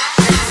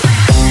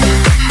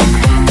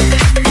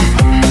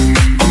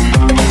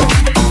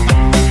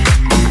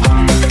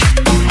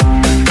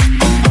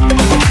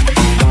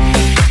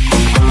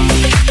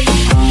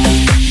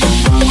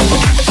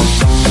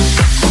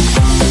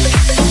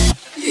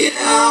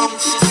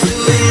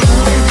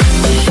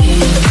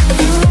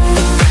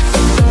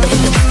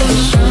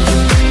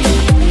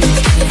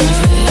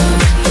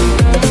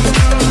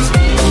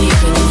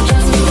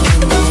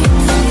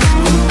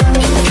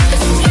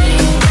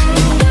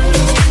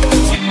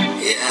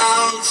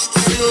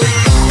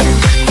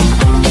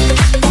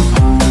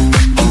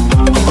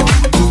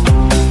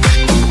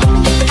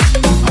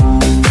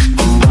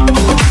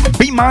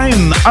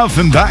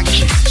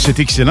 Offenbach, c'est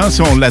excellent,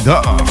 ça on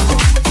l'adore.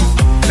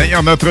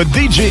 D'ailleurs, notre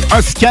DJ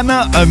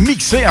Oscana a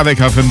mixé avec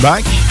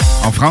Offenbach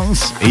en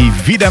France,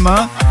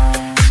 évidemment,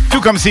 tout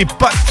comme ses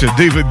potes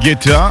David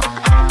Guetta,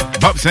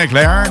 Bob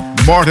Sinclair,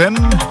 Morton,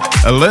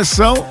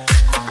 Alesso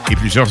et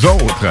plusieurs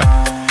autres.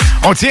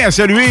 On tient à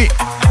saluer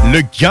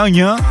le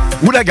gagnant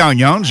ou la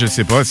gagnante, je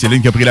sais pas,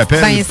 Céline qui a pris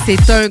l'appel. Ben,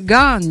 c'est un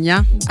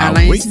gagnant,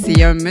 Alain. Oui?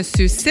 C'est un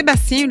monsieur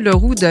Sébastien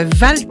Leroux de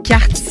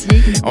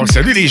Valcartier. On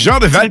salue les gens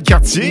de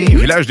Valcartier,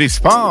 village des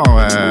sports.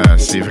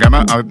 C'est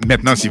vraiment...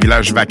 Maintenant, c'est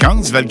village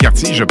vacances,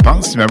 Valcartier, je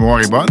pense, si ma mémoire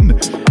est bonne.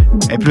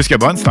 Elle est plus que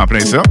bonne, c'est en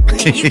plein ça.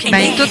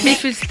 Ben, toutes mes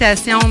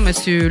félicitations,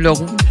 monsieur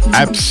Leroux.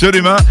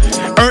 Absolument.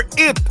 Un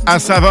hit à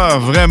saveur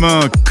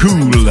vraiment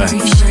cool.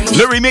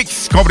 Le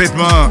remix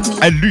complètement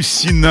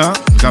hallucinant.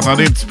 Vous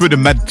entendez un petit peu de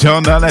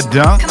Madonna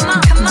là-dedans.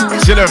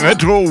 C'est le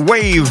Retro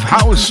Wave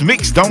House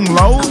Mix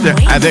Download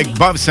avec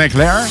Bob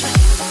Sinclair.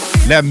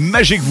 La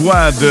magique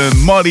voix de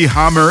Molly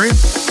Hammer.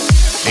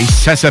 Et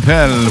ça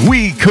s'appelle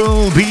We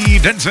Could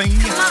Be Dancing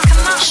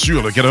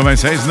sur le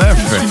 96.9.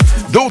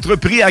 D'autres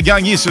prix à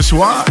gagner ce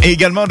soir et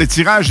également des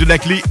tirages de la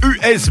clé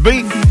USB.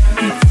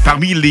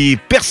 Parmi les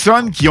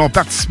personnes qui ont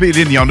participé,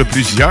 il y en a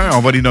plusieurs. On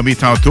va les nommer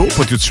tantôt,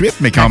 pas tout de suite,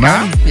 mais quand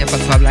même. Il n'y a pas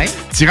de problème.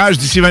 Tirage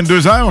d'ici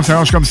 22h, on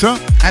s'arrange comme ça?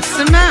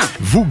 Absolument.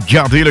 Vous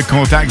gardez le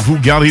contact, vous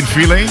gardez le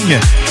feeling.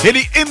 Et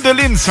les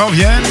Indolines s'en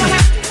viennent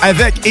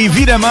avec,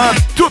 évidemment,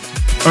 tout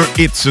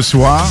un hit ce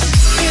soir.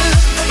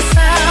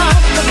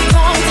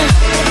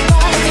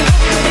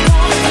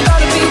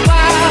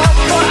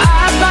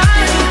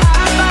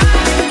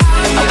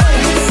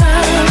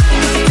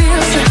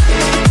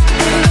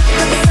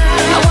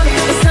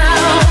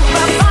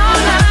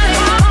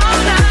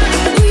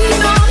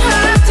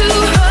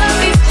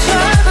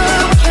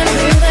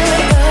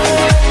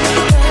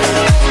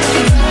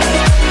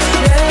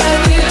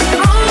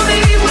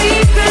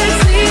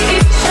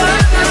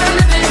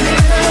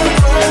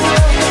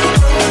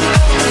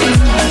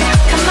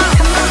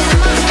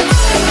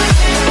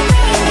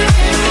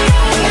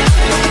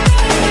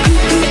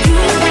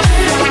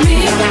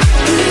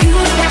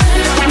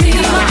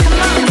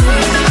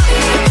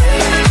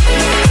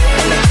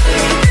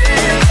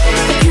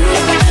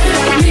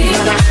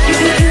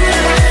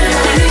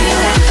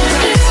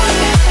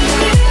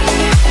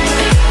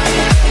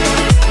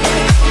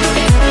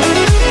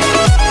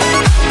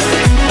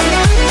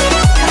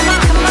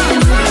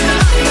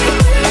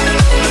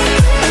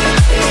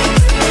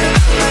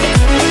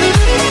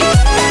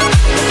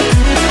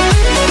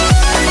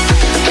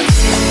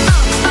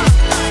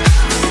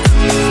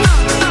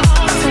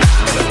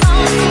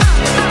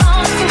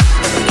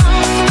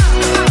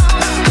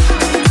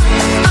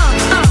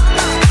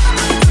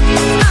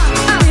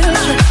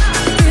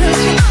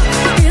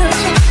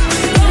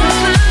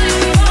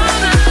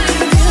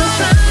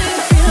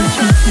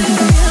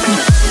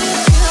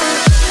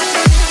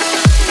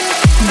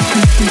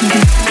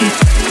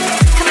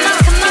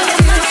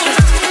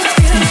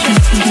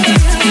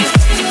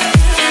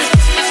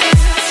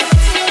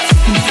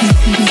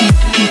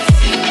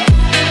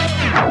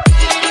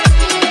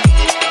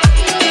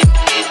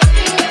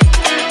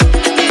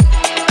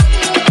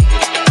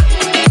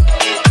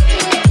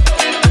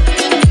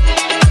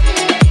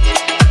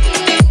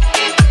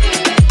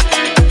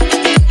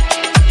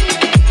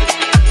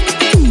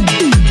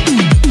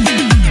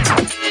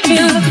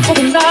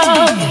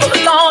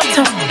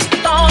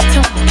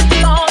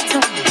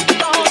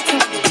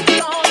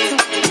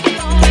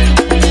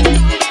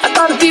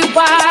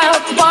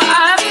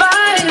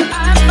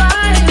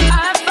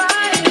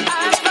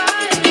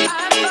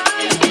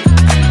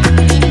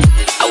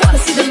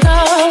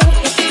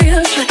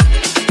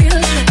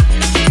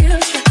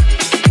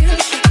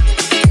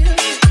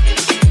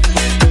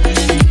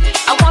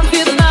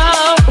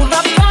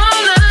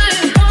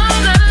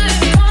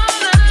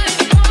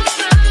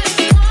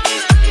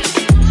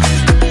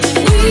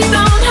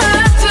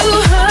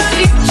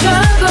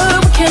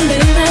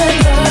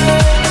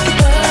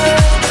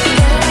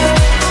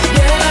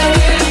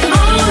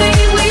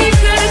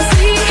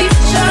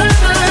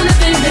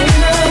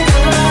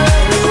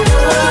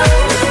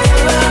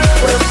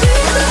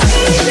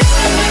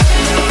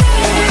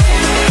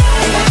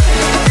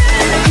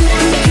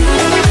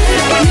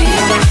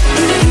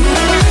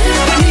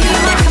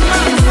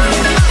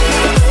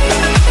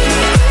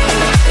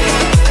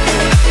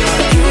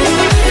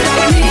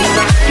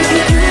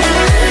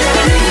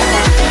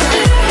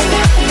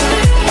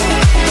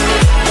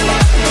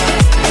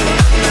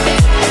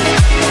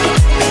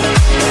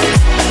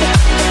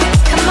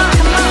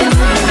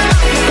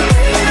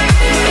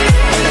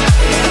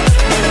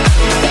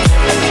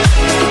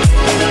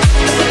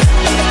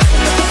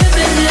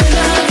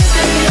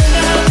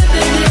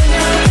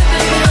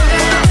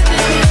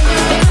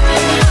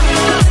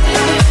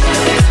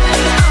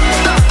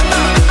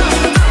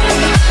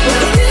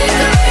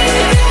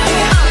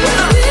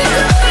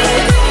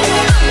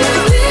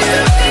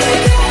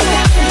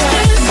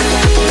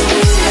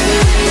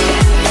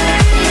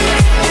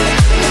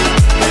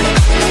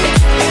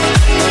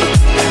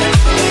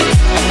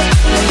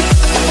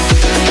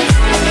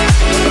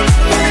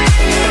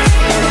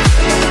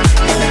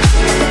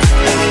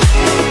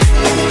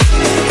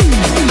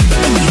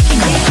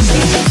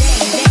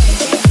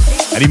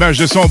 l'image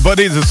de son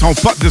body, de son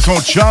pote, de son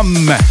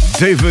chum,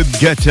 David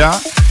Guetta.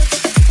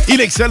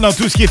 Il excelle dans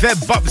tout ce qui est fait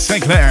Bob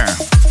Sinclair.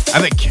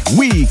 Avec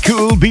We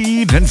Could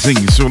Be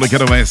Dancing sur le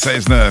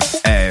 96.9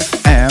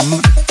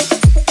 FM.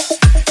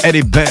 Elle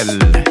est belle,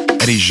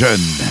 elle est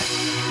jeune,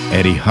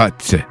 elle est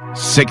hot,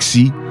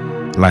 sexy,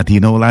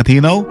 latino.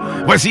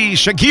 Voici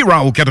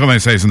Shakira au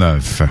 96.9.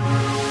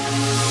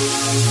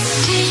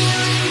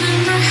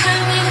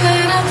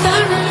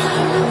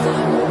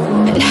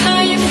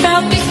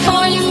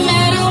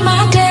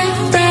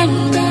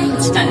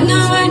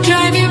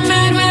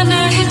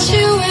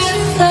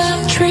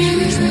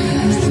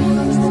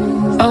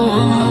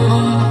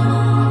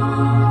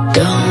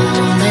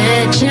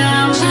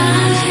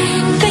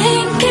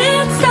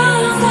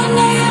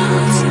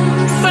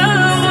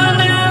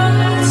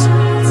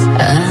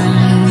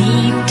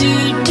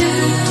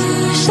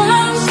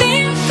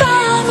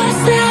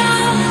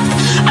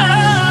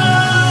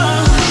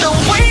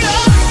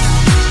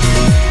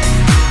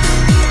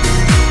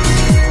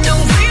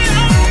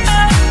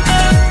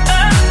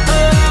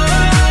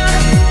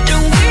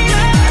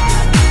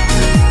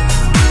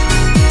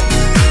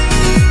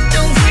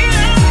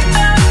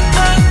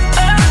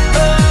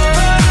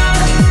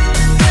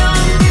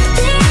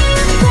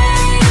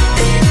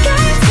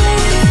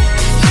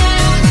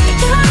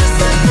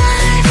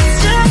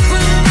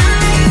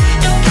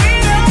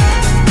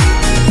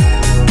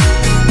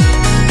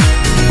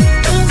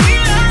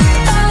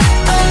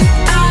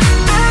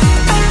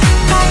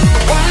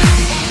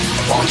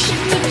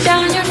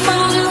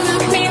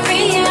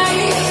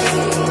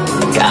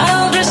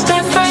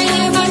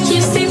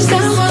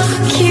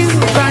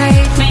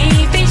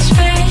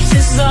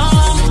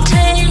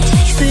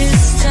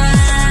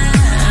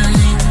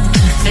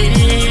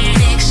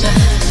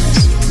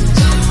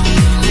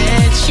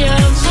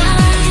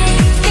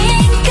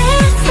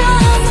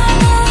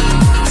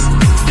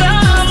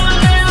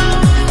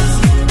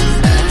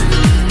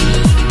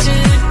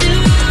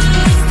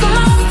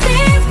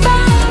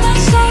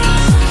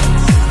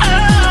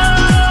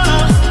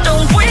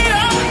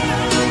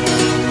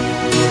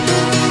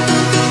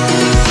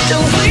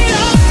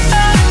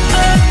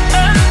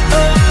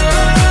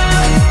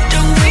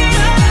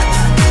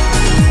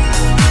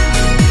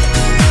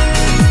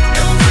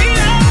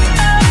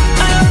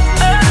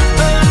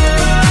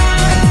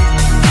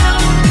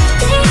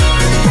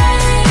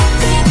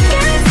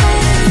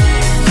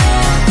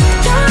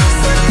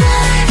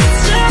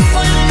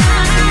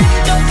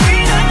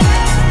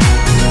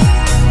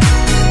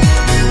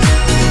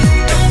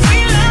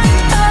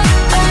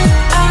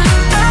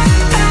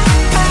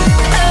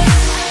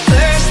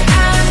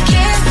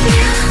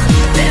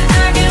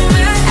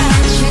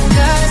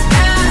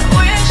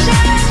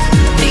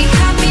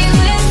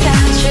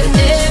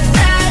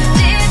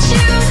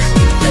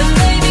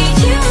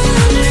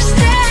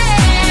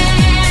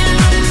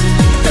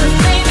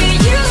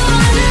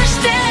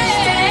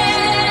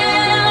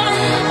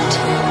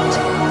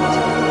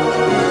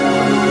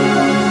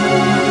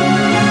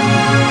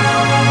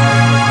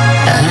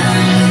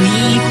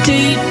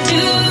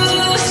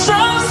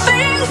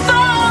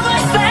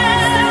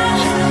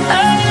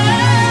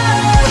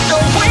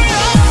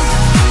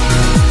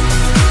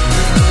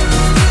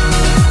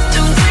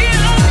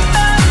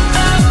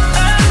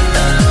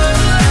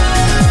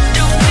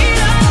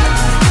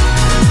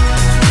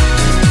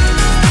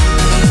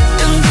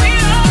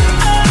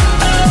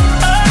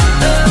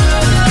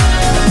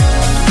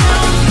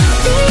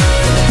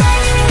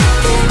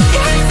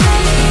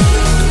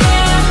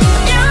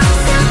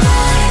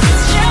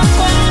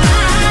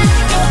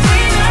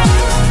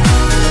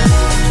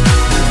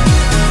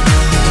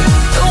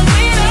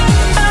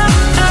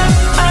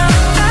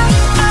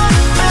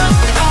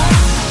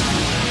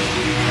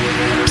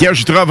 Pierre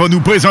Jutras va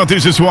nous présenter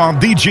ce soir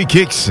DJ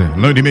Kicks,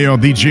 l'un des meilleurs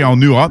DJ en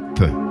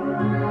Europe,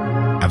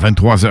 à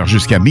 23h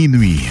jusqu'à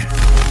minuit.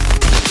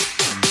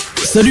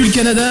 Salut le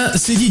Canada,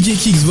 c'est DJ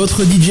Kicks,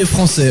 votre DJ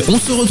français. On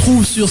se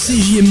retrouve sur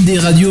CJMD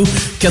Radio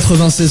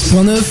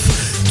 96.9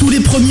 tous les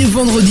premiers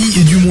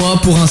vendredis du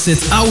mois pour un set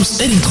House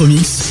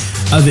Electromix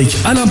avec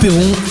Alain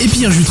Perron et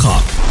Pierre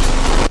Jutras.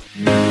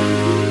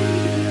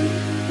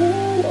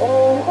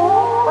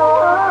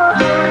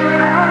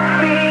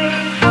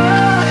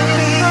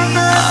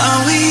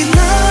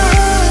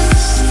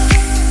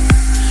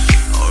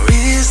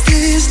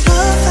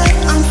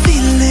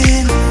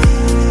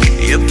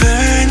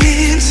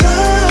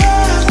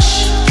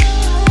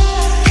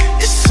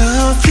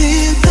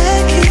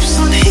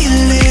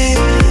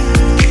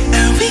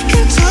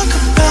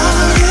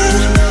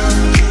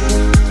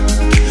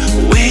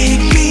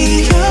 Wake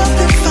me up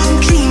if I'm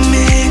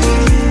dreaming.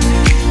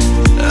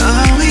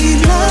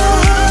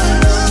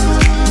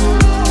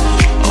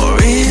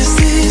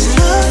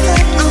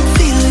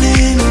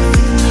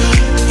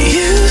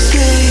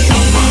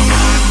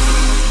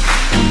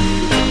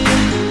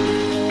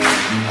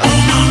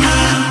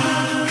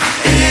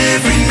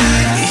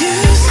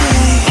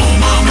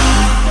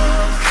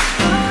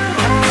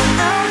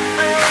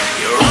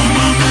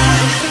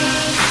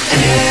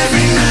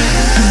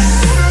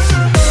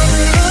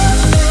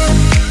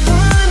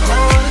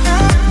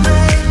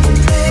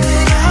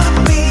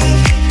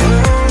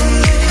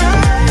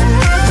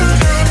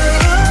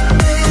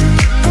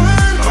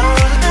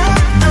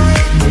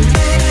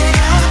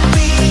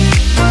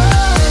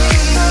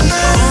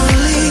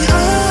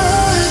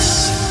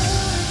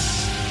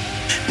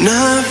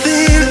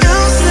 Nothing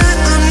else that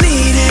I'm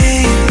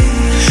needing.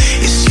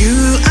 It's you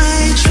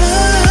I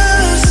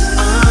trust.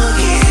 Oh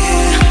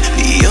yeah,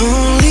 the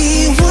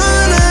only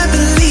one I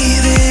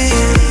believe in.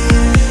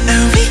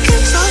 And we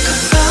can talk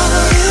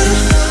about it.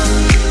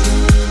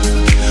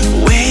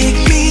 Wake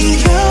me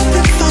up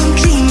if I'm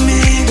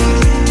dreaming.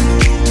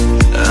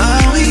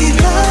 Are we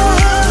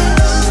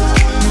lost?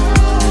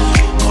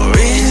 Or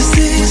is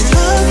this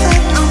love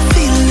that I'm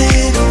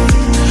feeling?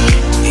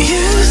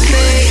 You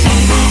say,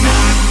 oh mama,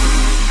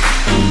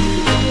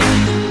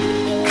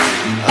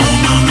 oh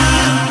mama,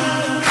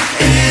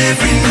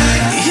 every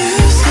night. You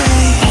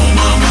say, oh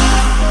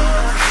mama,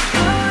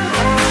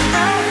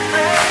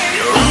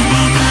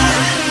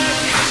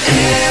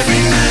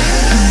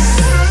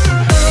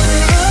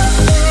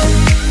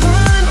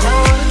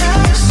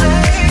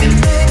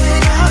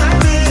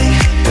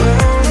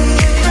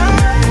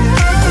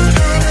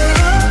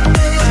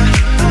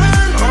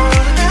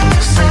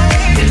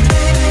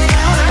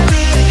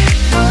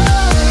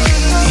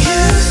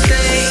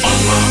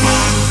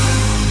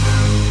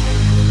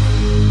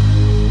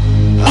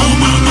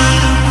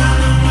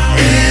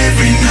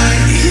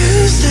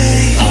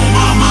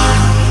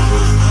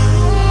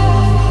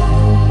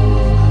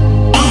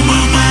 oh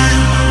mama,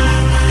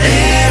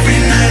 every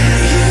night.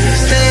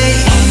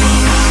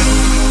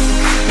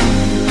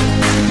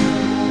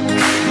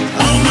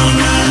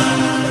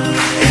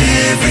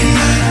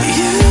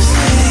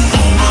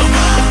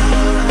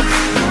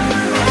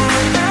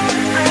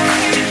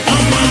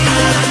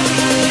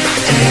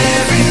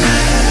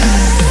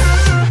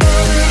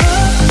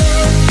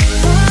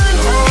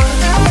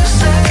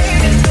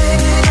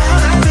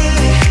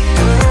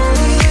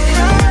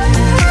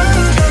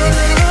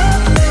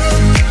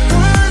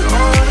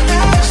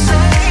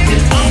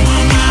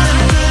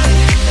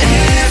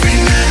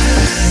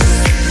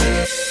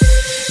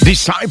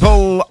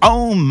 Disciple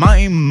on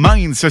My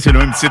Mind. Ça, c'est le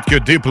même titre que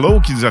Diplo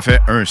qui nous a fait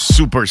un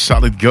Super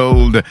Solid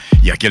Gold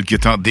il y a quelques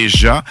temps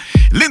déjà.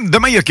 Lynn,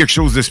 demain, il y a quelque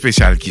chose de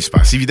spécial qui se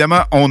passe.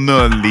 Évidemment, on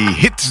a les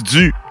hits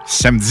du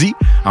samedi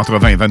entre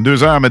 20 et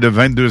 22h, mais de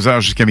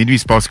 22h jusqu'à minuit, il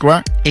se passe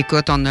quoi?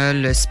 Écoute, on a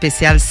le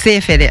spécial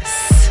CFLS.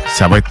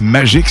 Ça va être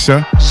magique,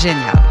 ça.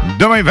 Génial.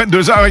 Demain,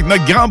 22h, avec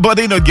notre grand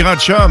body, notre grand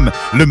chum,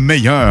 le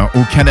meilleur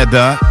au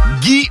Canada,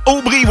 Guy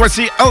Aubry.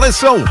 Voici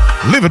LSO,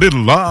 Live a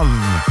Little Love,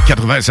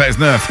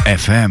 96.9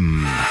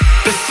 FM.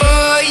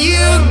 Before you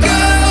go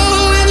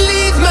and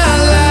leave my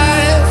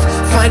life,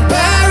 find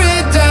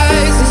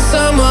paradise in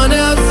someone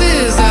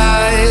else's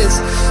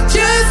eyes.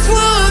 Just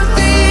one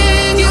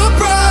thing you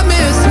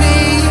promise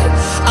me,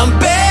 I'm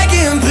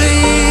begging,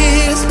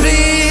 please,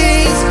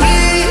 please,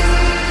 please.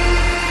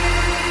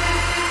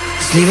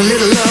 Just leave a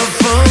little love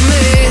for me.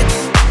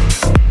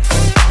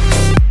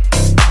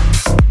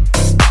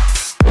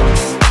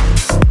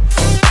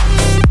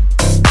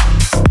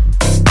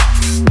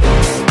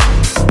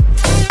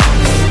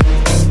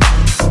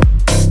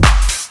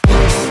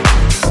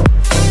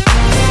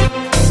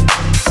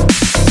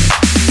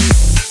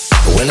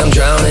 I'm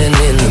drowning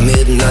in the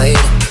midnight,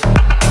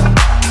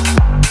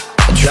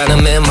 trying to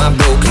mend my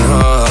broken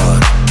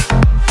heart.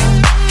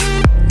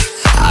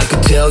 I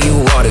could tell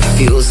you what it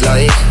feels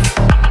like,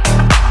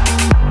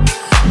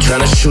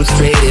 trying to shoot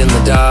straight in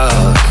the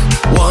dark.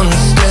 One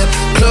step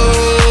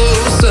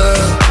closer,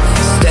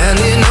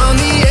 standing on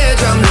the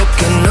edge, I'm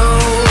looking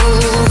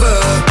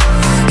over.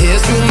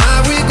 Here's through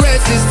my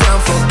regrets, it's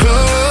time for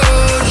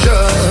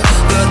closure,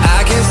 but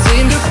I can't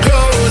seem to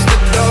close the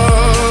door.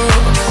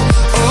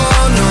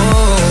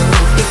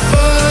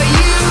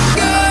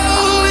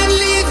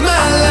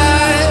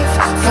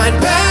 Find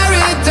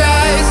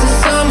paradise in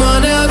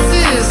someone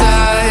else's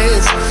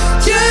eyes.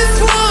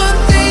 Just one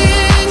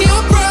thing you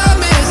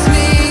promise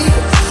me,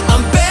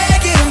 I'm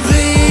begging,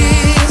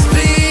 please,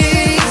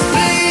 please,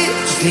 please.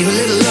 Just leave a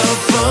little love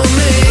for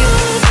me.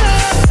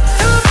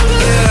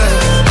 Yeah,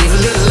 leave a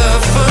little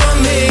love for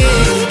me.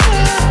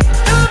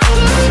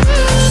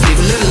 Just leave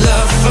a little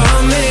love for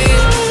me.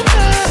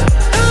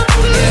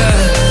 Yeah,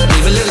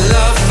 leave a little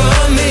love for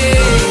me.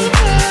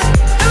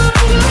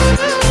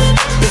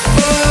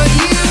 Before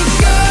you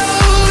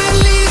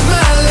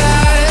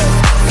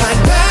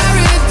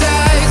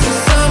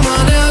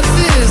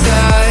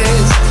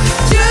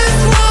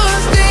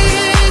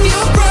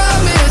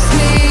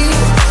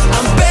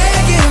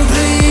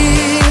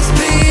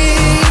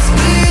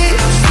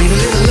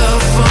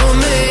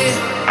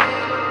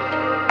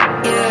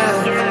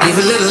leave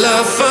a little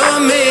love for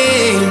me.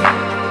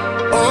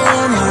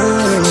 Oh no.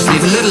 Just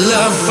leave a little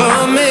love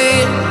for me.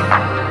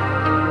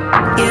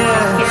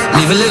 Yeah.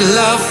 Leave a little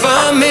love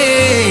for me.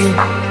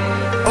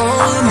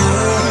 Oh no.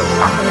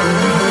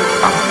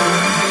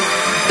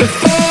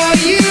 Before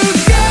you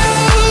go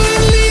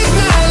and leave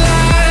my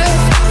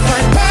life,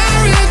 find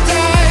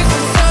paradise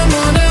in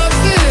someone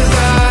else's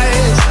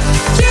eyes.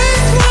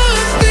 Just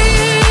one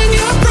thing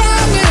you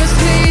promise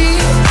me,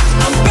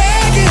 I'm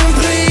begging,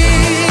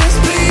 please,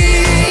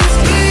 please,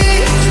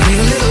 please. Leave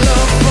a little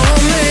love for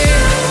me.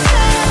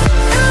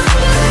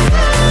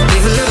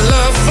 Leave a little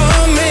love for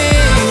me.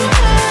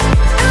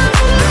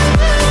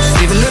 Just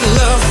leave a little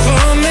love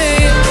for me.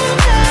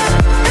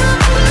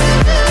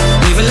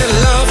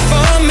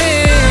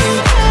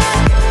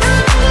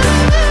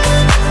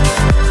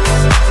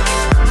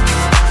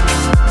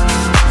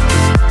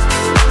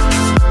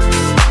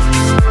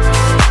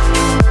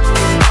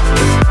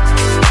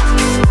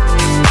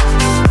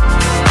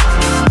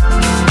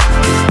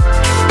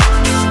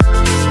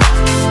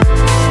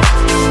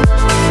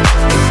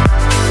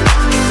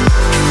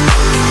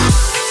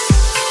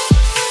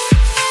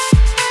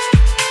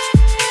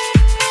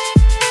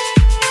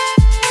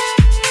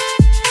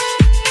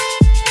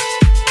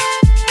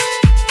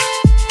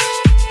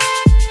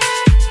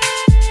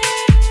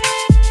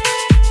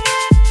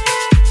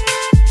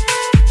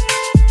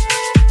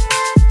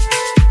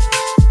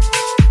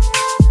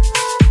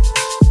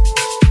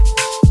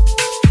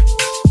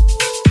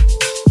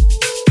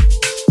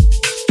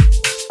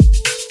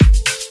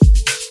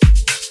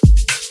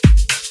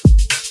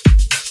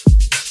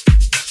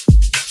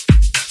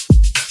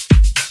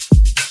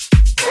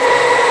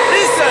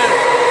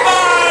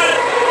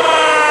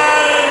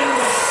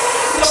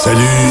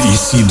 Salut,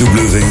 ici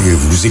W.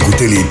 Vous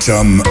écoutez les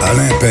chums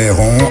Alain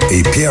Perron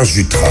et Pierre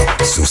Jutras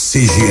sur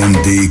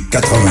CJMD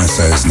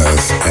 96.9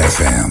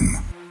 FM.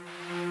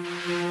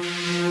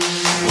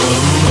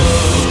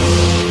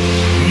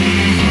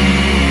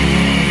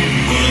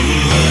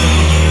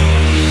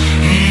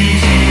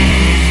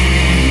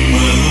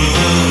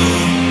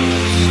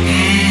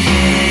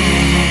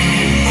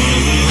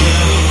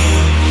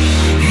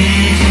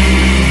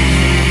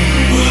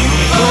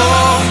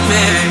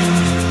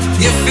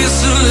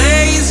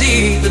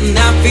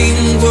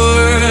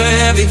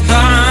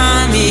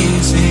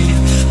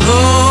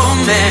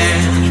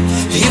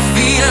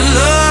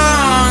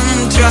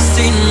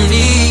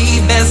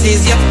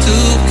 Is yet to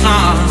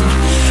come.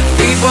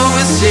 People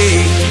will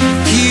say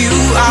you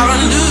are a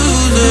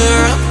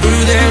loser.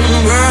 Through them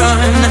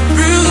run.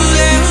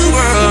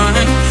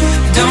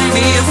 Don't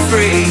be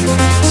afraid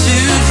to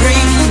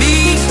dream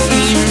big.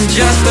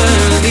 Just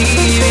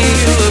believe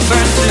you will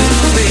burn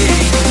too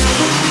big.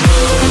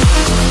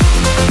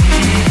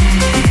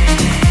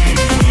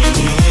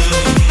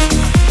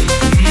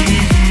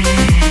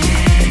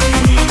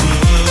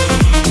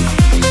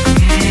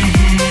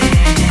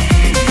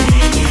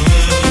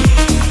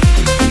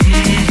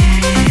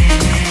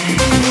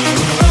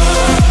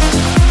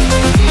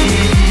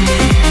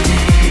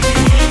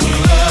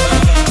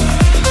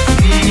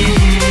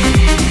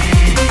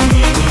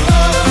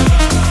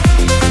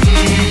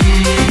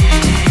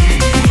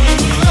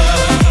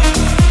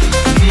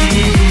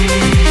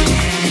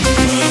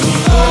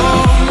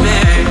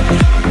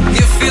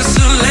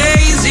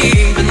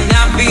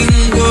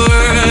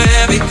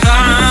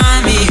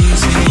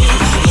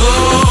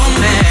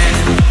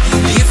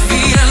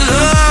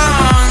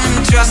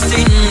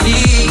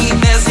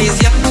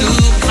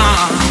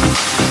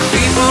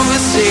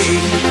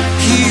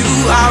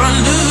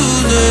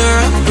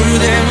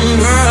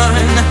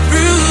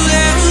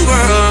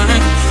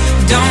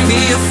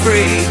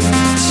 Afraid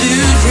to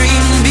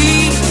dream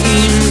big.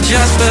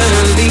 Just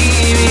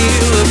believe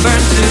you will burn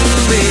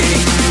too big.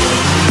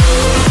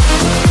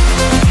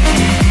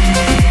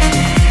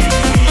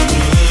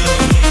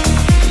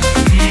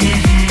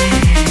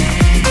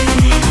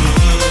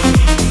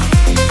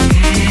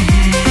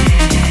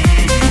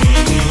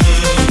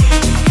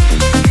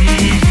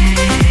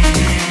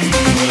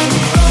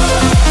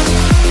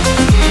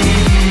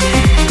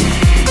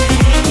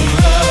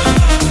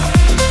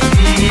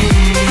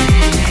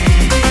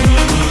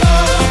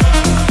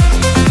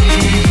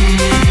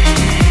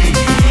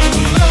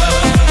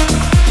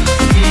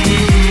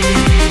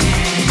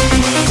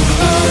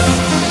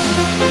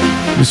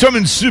 Nous sommes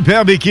une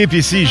superbe équipe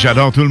ici.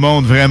 J'adore tout le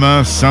monde,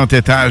 vraiment, sans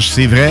étage,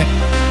 c'est vrai.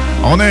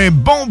 On a un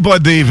bon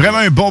body, vraiment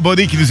un bon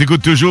body qui nous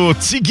écoute toujours.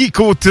 Tiggy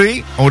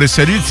Côté, on le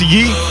salue,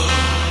 Tiggy.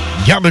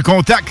 Garde le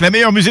contact, la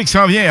meilleure musique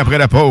s'en vient après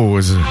la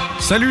pause.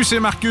 Salut,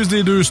 c'est Marcus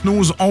des Deux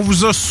Snooze. On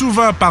vous a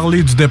souvent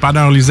parlé du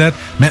dépanneur Lisette.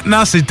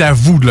 Maintenant, c'est à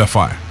vous de le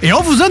faire. Et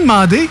on vous a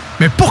demandé,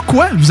 mais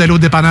pourquoi vous allez au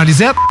dépanneur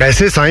Lisette? Ben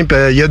c'est simple,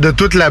 il y a de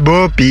tout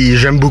là-bas, puis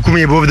j'aime beaucoup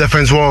mes bouffes de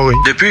fin de soirée.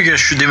 Depuis que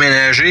je suis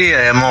déménagé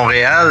à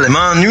Montréal, je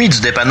m'ennuie du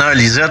dépanneur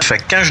Lisette. Fait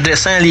que quand je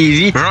descends à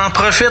Lévis, j'en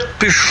profite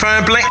puis je fais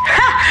un plein.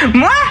 Ha!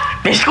 Moi?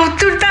 Mais je trouve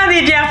tout le temps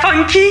des bières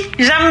funky.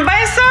 J'aime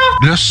bien ça.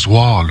 Le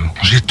soir, là,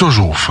 j'ai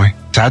toujours faim.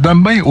 Ça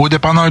donne bien. Au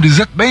dépanneur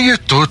Lisette, ben il y a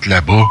tout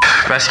là-bas.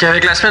 Parce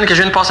qu'avec la semaine que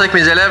je viens de passer avec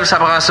mes élèves, ça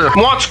prend ça.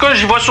 Moi, en tout cas,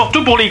 j'y vais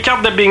surtout pour les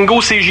cartes de bingo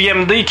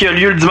CJMD qui a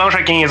lieu le dimanche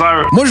à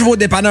 15h. Moi, je vais au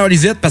dépanneur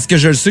Lisette parce que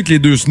je le sais que les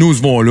deux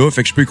snooze vont là,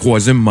 fait que je peux y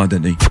croiser à un moment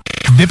donné.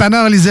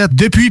 Dépanneur Lisette,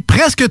 depuis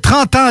presque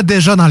 30 ans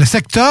déjà dans le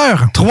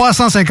secteur,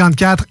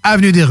 354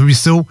 Avenue des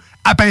Ruisseaux,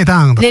 à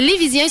Pintendre. Les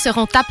Lévisiens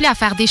seront appelés à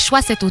faire des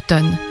choix cet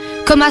automne.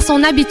 Comme à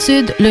son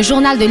habitude, le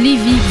Journal de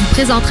Lévis vous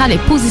présentera les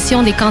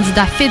positions des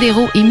candidats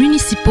fédéraux et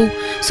municipaux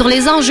sur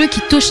les enjeux qui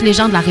touchent les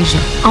gens de la région.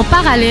 En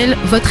parallèle,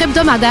 votre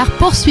hebdomadaire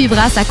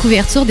poursuivra sa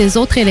couverture des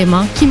autres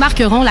éléments qui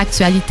marqueront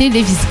l'actualité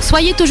lévisienne.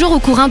 Soyez toujours au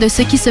courant de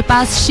ce qui se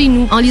passe chez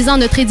nous en lisant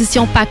notre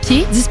édition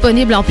papier,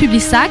 disponible en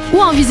Publisac,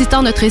 ou en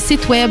visitant notre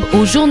site web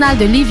au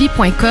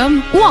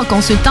journaldelévis.com ou en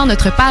consultant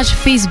notre page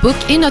Facebook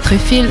et notre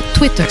fil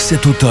Twitter.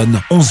 Cet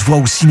automne, on se voit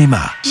au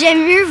cinéma.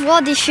 J'aime mieux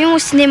voir des films au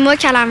cinéma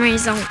qu'à la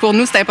maison. Pour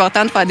nous, c'est important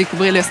de faire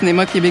découvrir le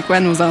cinéma québécois à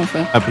nos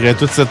enfants. Après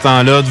tout ce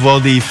temps-là, de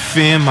voir des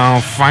films,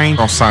 enfin,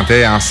 on se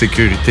sentait en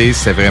sécurité,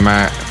 c'est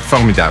vraiment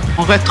formidable.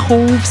 On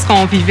retrouve ce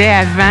qu'on vivait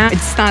avant,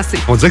 distancé.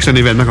 On dirait que c'est un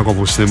événement quand on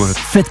va au cinéma.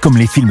 Faites comme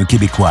les films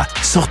québécois.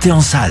 Sortez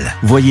en salle.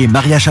 Voyez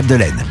Maria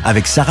Chapdelaine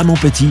avec Sarah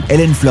Monpetit,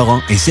 Hélène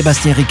Florent et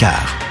Sébastien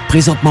Ricard.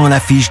 Présentement à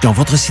l'affiche dans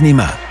votre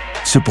cinéma.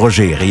 Ce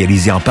projet est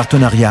réalisé en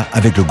partenariat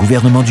avec le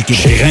gouvernement du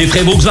Québec. Chez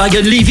Rinfraie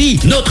Volkswagen Lévis,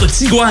 notre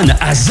Tiguan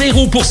à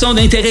 0%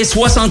 d'intérêt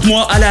 60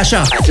 mois à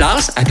l'achat.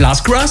 Atlas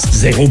Cross,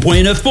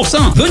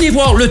 0,9%. Venez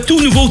voir le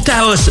tout nouveau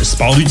Taos,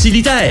 sport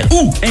utilitaire.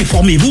 Ou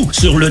informez-vous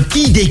sur le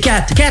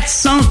ID4,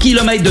 400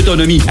 km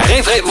d'autonomie.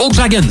 Rinfraie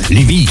Volkswagen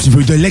Lévis. Tu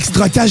veux de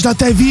l'extra cash dans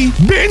ta vie?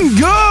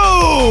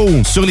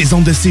 Bingo! Sur les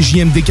ondes de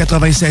CJMD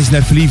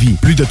 96.9 Lévis,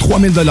 plus de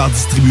 3000 $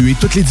 distribués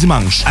tous les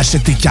dimanches.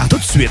 Achète tes cartes tout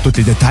de suite. Tous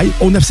les détails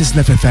au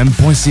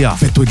 969fm.ca. Canada.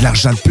 Fais-toi de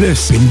l'argent de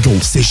plus. Bingo,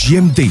 c'est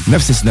JMD.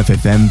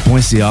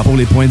 969fm.ca pour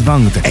les points de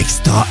vente.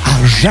 Extra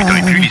argent.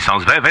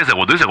 Licence 20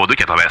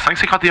 85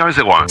 51 01.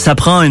 Ça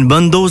prend une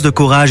bonne dose de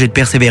courage et de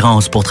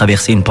persévérance pour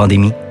traverser une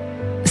pandémie.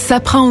 Ça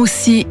prend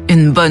aussi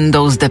une bonne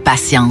dose de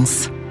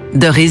patience,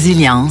 de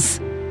résilience,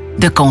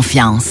 de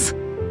confiance,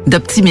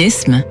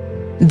 d'optimisme,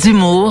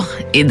 d'humour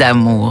et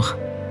d'amour.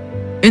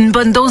 Une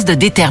bonne dose de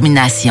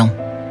détermination,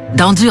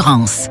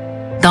 d'endurance,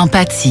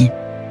 d'empathie,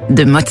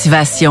 de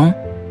motivation,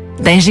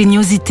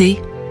 d'ingéniosité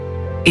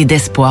et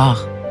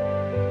d'espoir.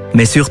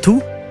 Mais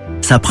surtout,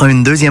 ça prend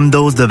une deuxième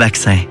dose de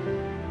vaccin.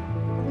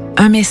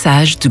 Un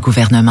message du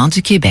gouvernement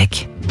du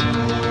Québec.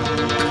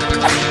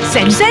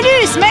 Salut,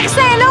 c'est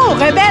Marcelo,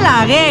 rebelle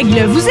en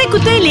règle. Vous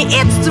écoutez les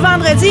hits du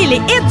vendredi et les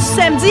hits du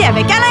samedi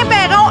avec Alain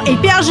Perron et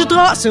Pierre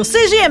Jutras sur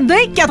CJMD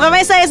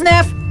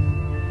 96.9.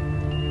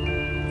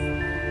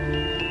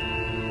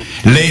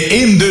 Les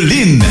hymnes de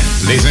Lynn,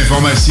 les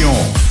informations,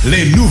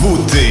 les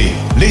nouveautés,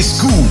 les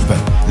scoops,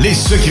 les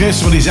secrets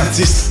sur les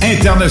artistes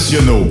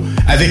internationaux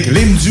avec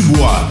Lynn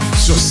Dubois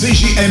sur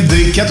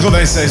CJMD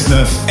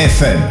 96.9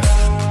 FM.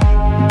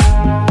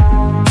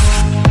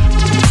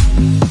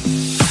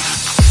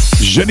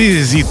 Je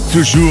les ai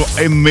toujours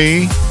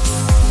aimés.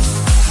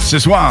 Ce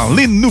soir,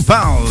 Lynn nous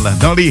parle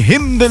dans les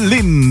hymnes de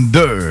Lynn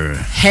 2.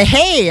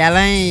 Hey,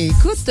 Alain!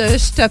 Écoute,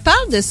 je te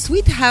parle de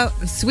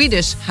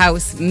Swedish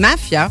House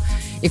Mafia.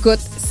 Écoute,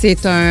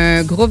 c'est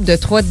un groupe de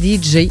 3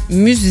 DJ,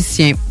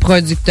 musiciens,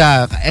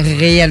 producteurs,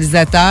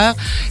 réalisateurs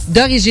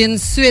d'origine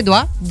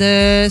suédoise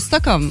de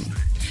Stockholm.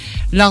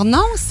 Leur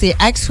nom, c'est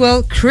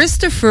Axel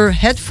Christopher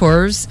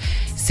Hedfors,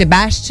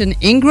 Sebastian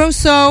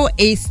Ingrosso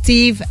et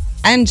Steve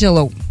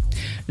Angelo.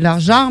 Leur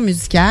genre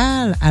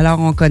musical, alors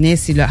on connaît,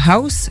 c'est le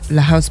house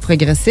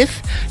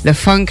progressif, le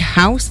funk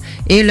house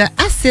et le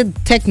acid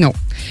techno.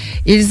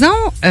 Ils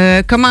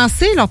ont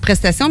commencé leur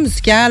prestation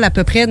musicale à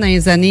peu près dans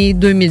les années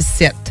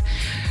 2007.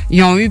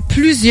 Ils ont eu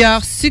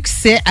plusieurs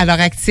succès à leur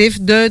actif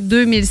de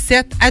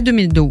 2007 à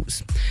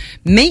 2012.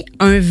 Mais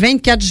un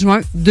 24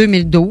 juin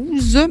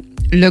 2012,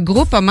 le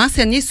groupe a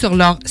mentionné sur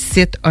leur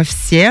site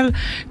officiel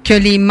que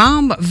les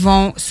membres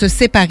vont se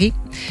séparer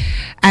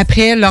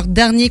après leur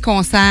dernier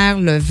concert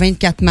le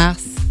 24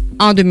 mars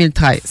en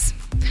 2013.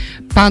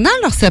 Pendant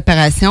leur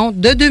séparation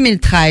de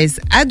 2013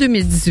 à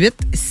 2018,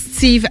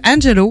 Steve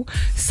Angelo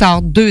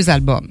sort 2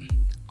 albums.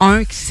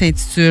 Un qui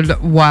s'intitule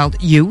Wild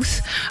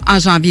Youth en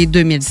janvier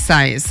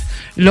 2016.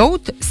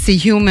 L'autre,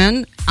 c'est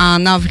Human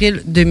en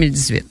avril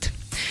 2018.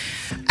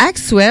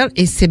 Axel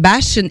et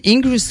Sebastian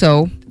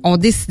Ingrosso ont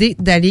décidé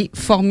d'aller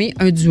former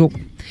un duo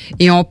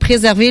et ont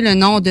préservé le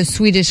nom de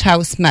Swedish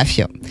House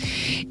Mafia.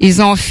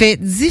 Ils ont fait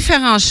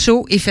différents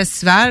shows et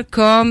festivals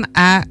comme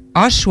à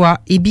Oshawa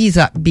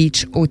Ibiza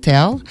Beach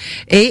Hotel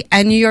et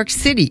à New York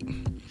City.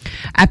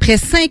 Après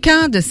 5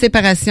 ans de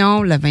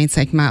séparation, le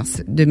 25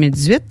 mars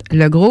 2018,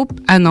 le groupe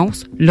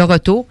annonce le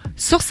retour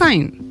sur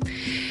scène.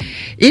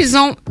 Ils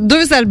ont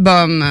 2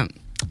 albums,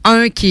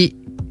 un qui est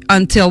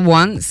Until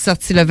One,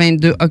 sorti le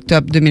 22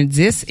 octobre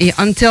 2010, et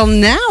Until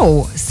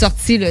Now,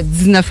 sorti le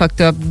 19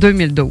 octobre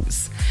 2012.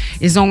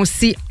 Ils ont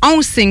aussi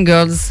 11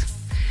 singles,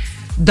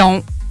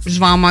 dont je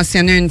vais en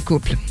mentionner une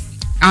couple.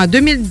 En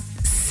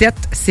 2007,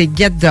 c'est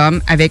Get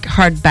Dumb avec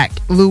Hardback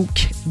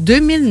Luke.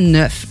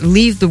 2009,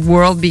 Leave the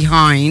World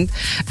Behind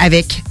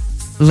avec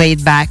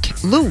Laid Back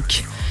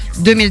Luke.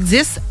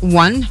 2010,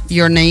 One,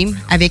 Your Name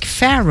avec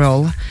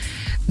Pharrell.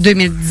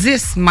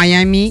 2010,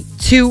 Miami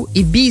 2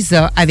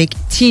 Ibiza avec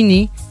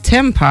Teeny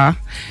Tempa.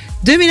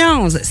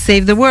 2011,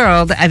 Save the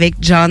World avec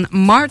John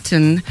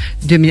Martin.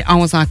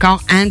 2011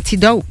 encore,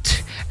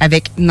 Antidote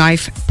avec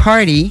Knife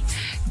Party.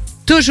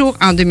 Toujours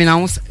en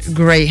 2011,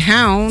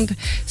 Greyhound.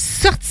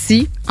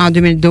 Sorti en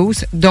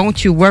 2012, Don't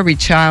You Worry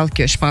Child,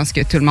 que je pense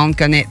que tout le monde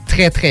connaît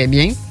très, très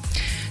bien.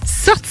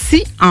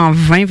 Sorti en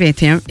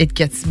 2021, It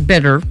Gets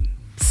Better.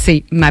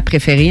 C'est ma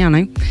préférée,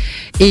 hein?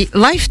 Et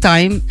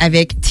Lifetime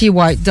avec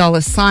T.Y. Dolla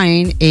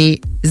 $ign et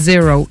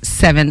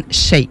 07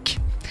 Shake.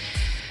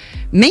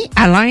 Mais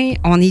Alain,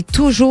 on est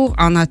toujours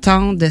en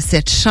attente de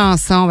cette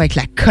chanson avec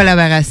la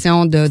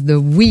collaboration de The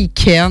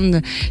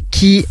Weeknd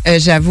qui,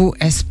 j'avoue,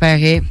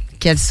 espérait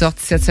qu'elle sorte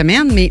cette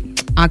semaine, mais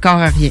encore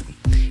rien.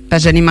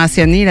 Parce que je l'ai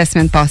mentionné la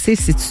semaine passée,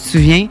 si tu te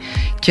souviens,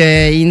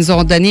 qu'ils nous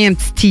ont donné un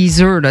petit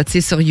teaser là,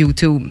 sur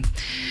YouTube.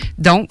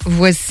 Donc,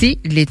 voici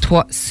les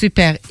 3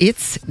 super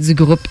hits du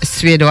groupe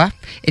suédois.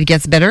 It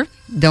Gets Better,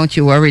 Don't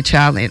You Worry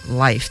Child et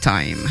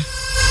Lifetime.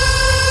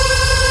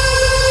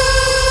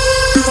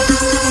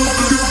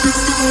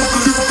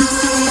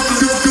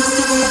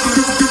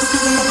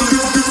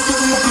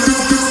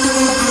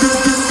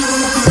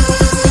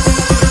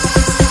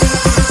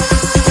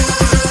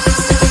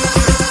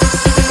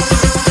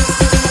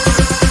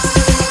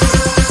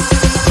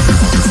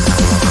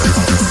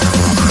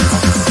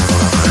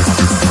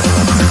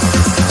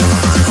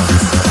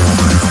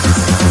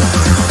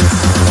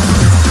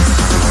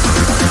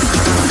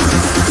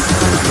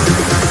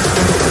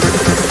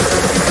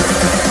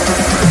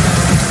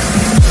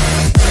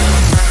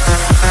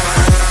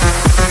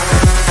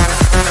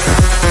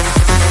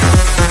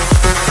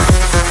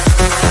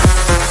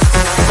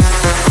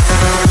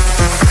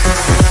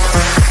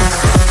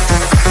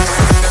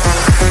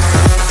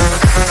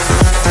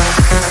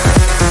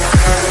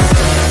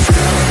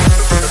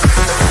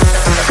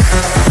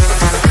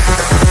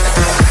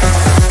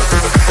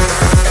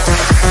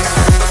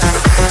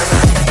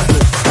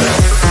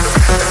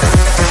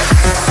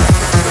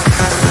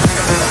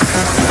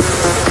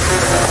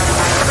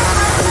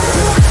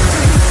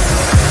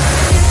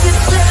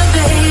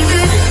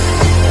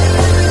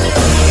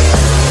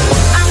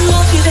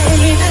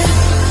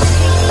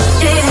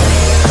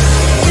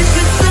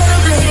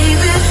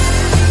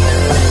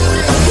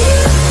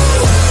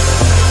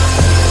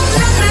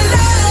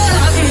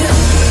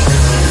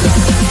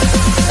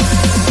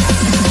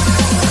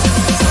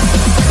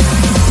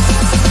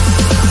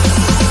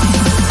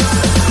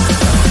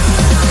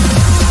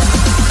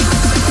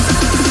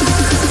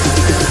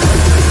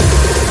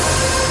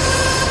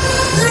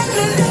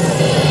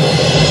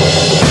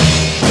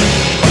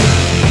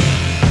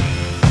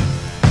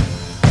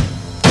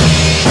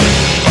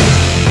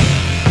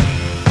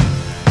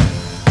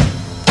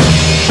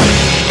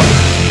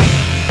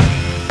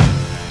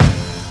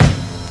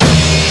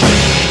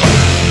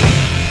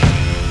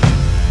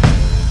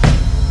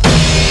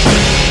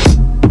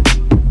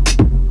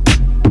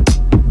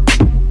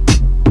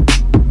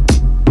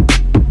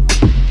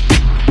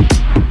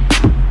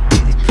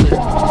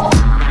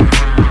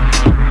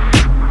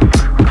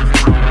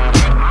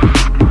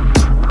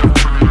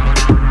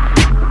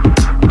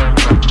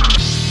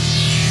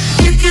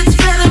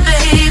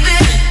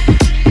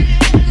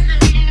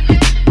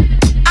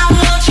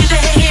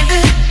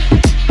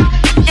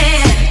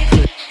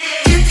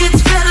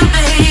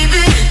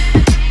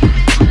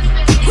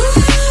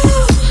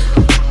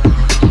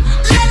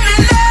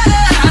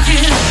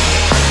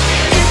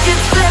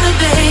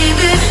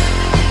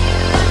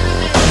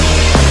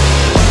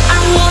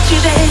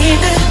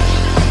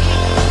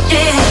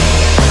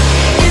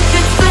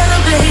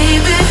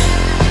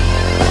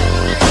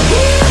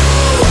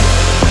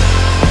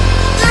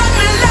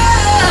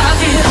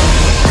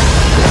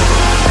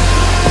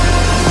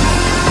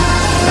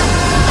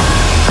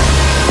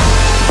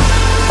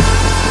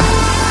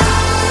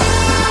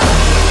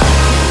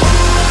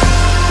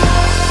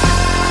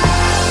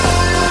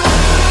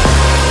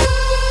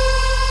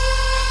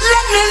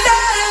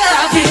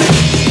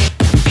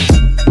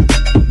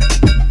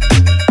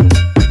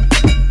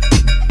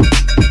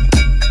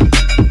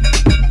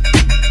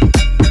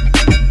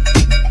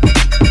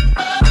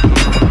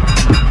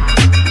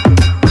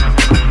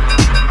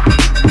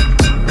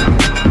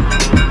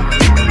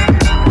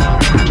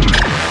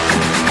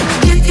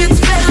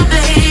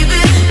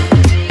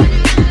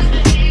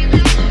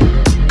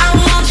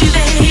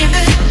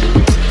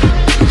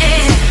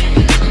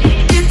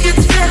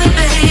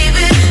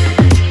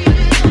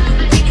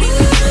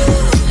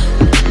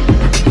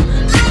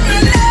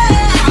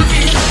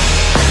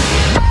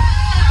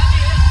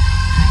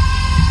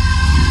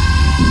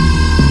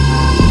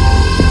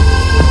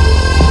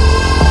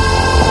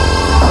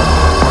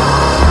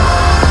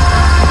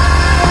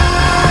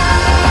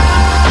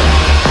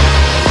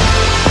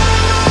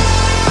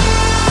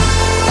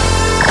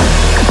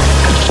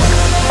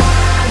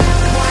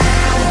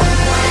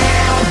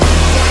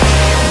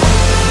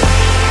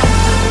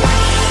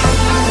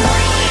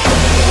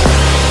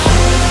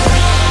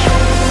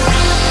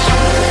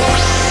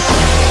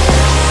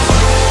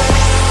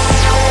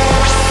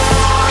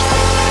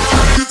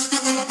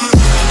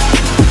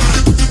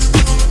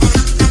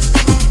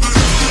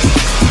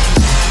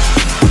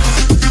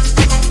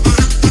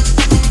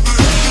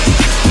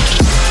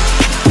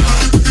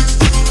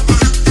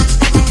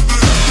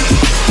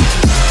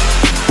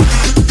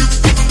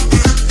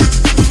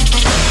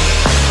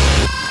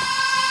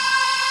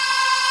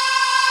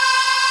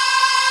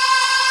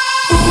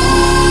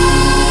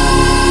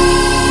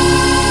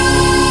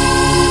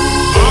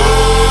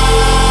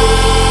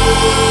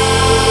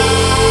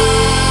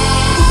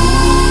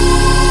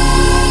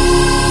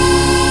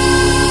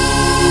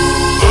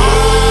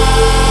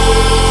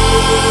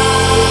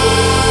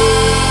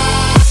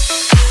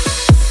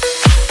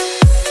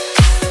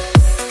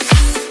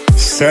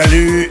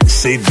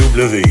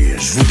 CJMD,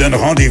 je vous donne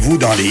rendez-vous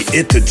dans les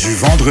hits du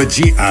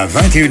vendredi à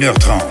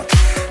 21h30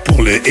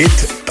 pour le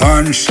hit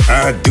Punch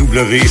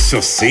AW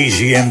sur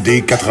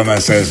CJMD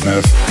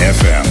 96.9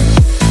 FM.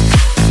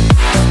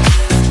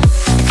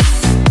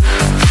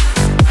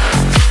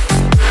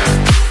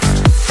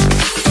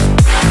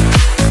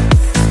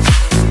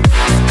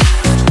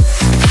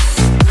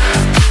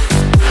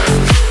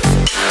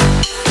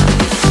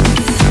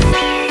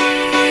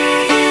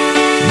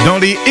 Dans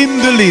les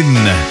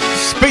Indolines,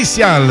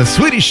 spécial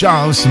Swedish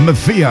House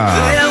Mafia.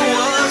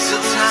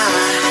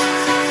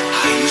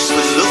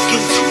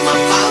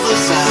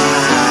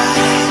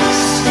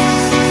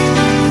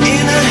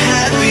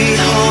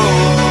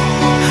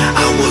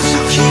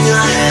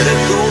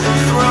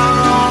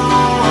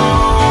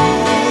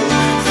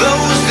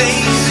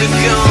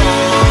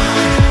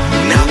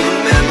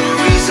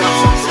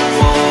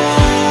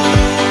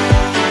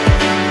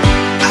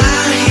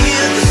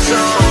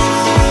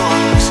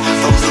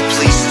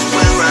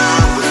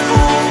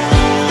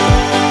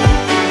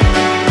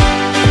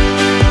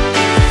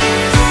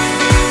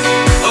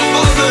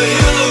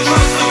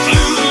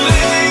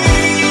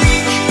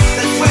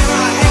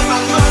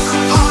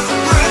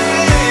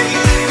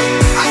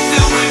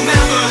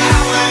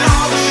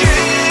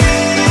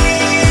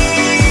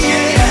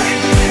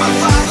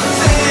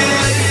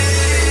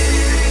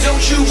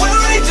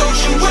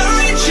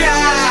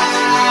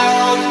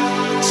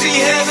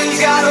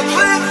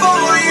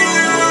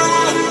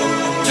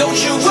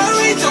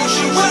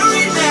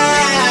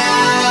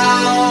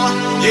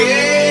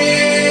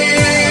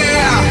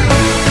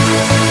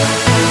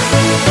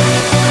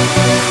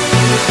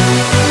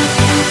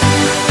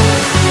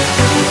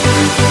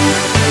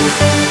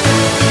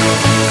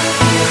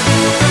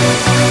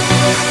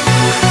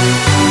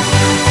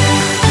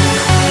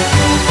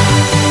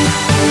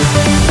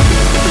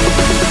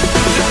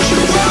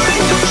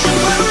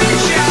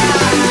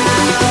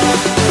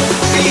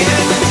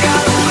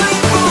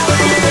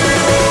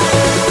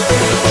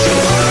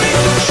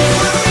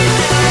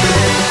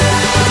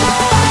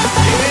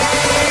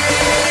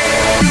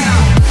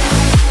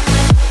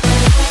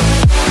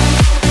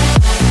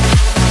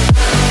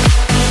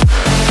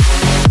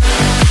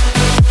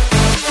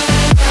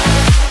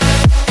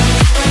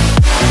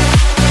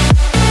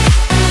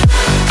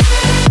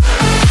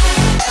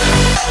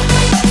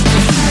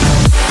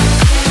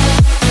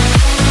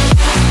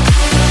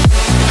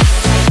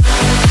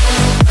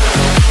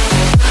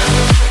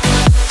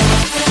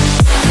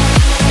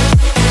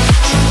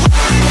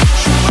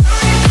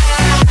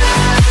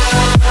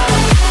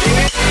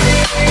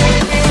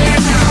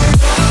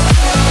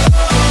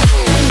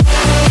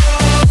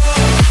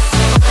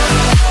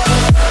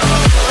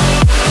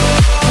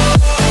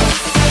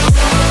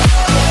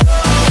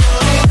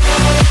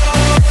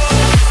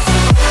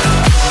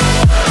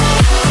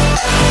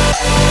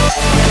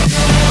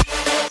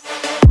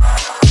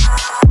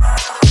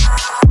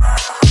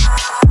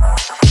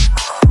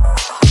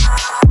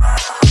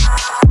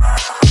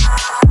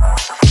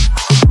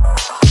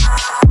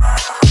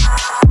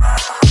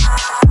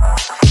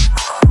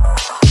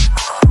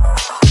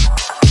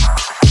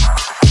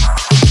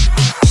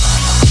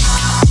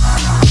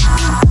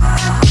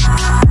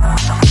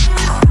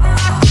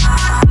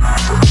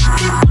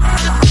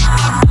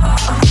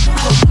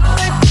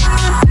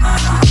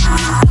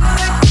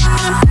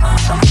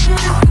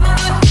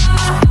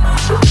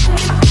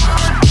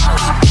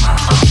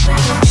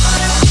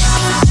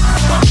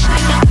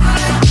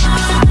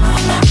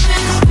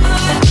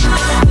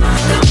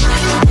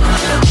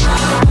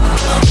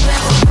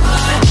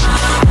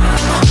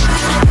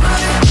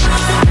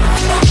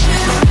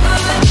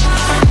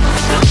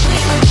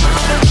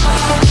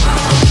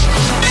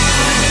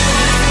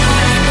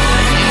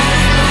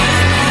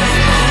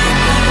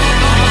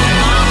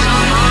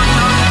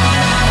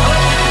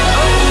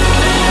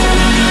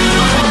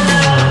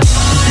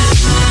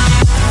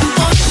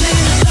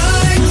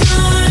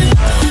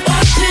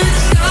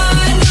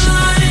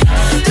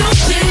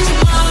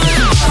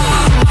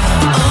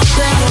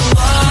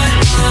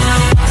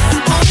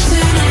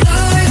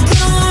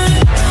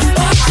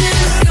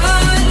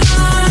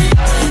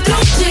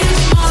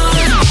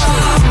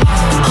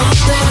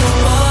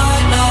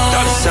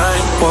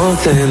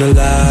 once in a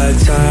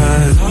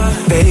lifetime.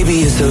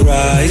 Baby, it's the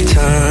right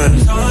time.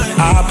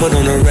 I put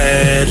on a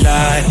red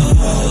light.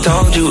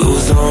 Told you it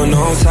was on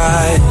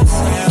side.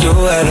 You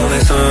had on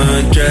that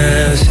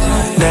sundress.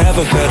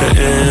 Never felt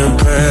to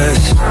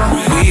impress.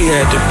 We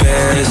had the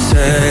best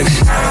sex.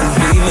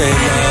 We made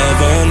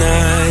love all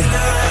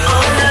night.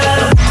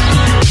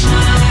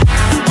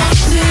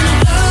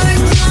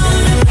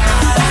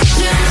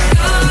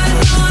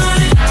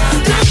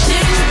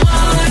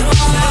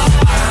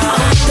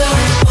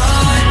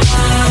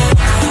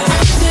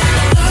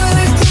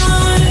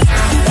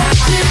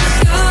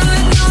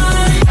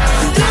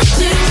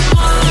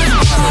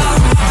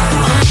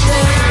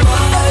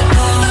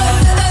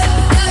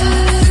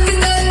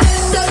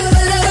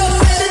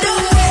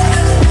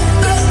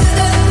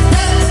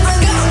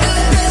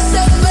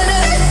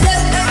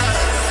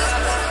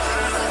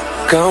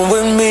 Come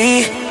with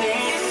me,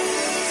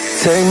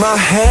 take my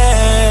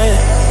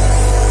hand.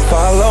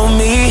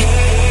 me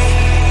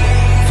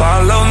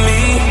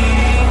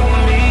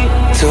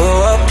to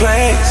a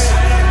place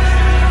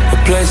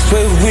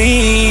where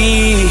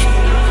we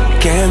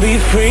can be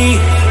free.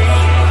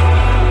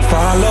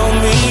 Follow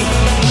me.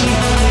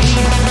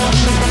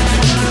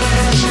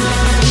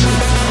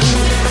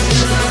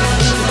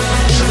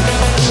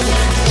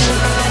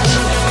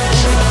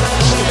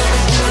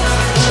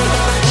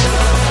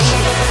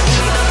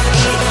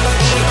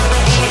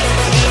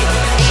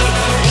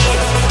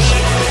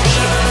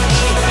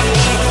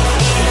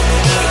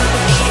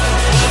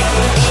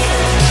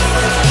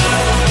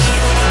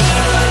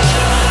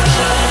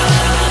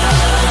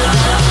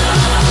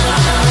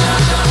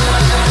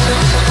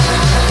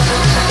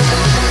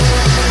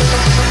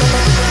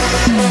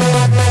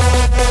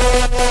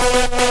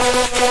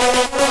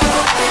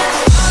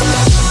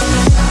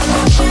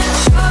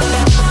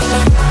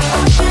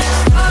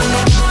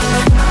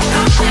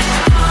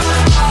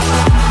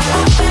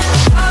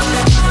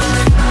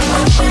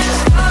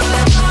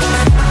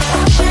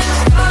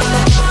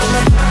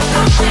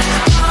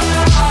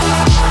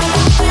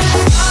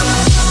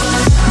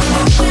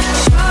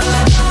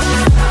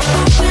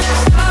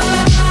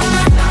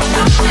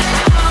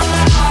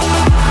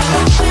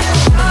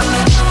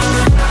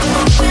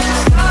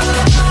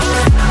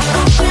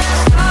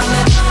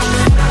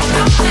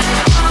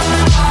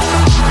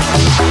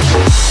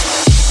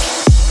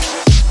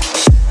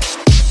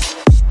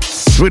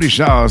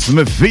 Swedish House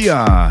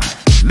Mafia.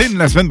 Lynn,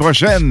 la semaine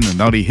prochaine,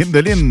 dans les hymnes de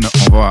Lynn,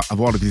 on va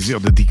avoir le plaisir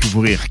de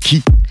découvrir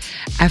qui?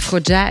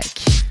 Afrojack.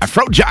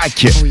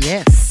 Afrojack! Oh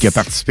yes! Qui a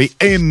participé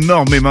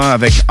énormément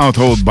avec,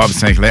 entre autres, Bob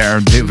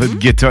Sinclair, David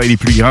Guetta et les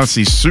plus grands,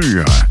 c'est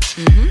sûr.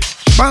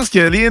 Je pense que,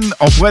 Lynn,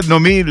 on pourrait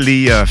nommer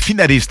les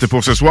finalistes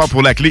pour ce soir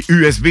pour la clé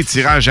USB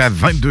tirage à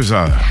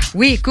 22h.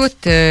 Oui, écoute,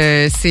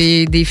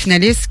 c'est des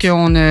finalistes qui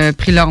ont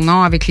pris leur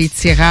nom avec les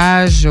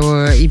tirages.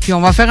 Et puis, on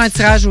va faire un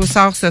tirage au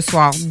sort ce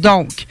soir.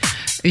 Donc,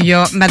 il y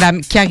a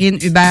Mme Karine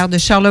Hubert de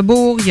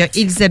Charlebourg, il y a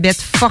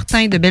Elisabeth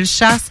Fortin de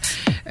Bellechasse,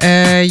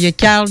 il y a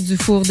Carl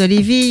Dufour de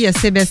Lévis, il y a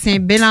Sébastien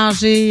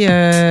Bélanger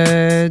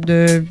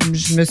de...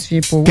 Je me souviens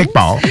pas où. Quelque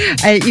part.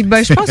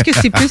 Je pense que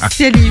c'est plus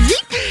à Lévis.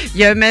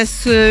 Il y a M.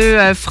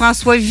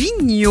 François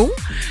Vigneault,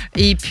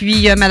 et puis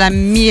il y a Mme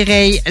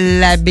Mireille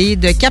Labbé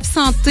de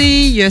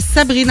Cap-Santé, il y a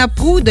Sabrina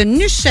Proulx de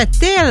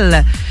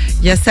Neuchâtel,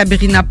 il y a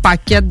Sabrina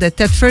Paquette de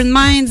Thetford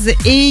Mines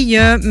et il y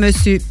a M.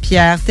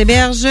 Pierre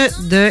Théberge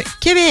de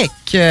Québec.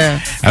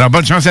 Alors,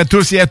 bonne chance à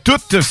tous et à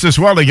toutes ce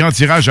soir, le grand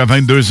tirage à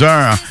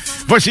 22h.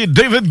 Voici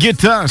David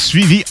Guetta,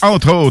 suivi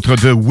entre autres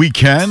de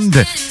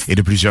Weekend et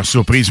de plusieurs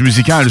surprises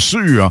musicales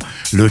sur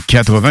le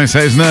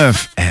 96.9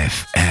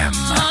 FM.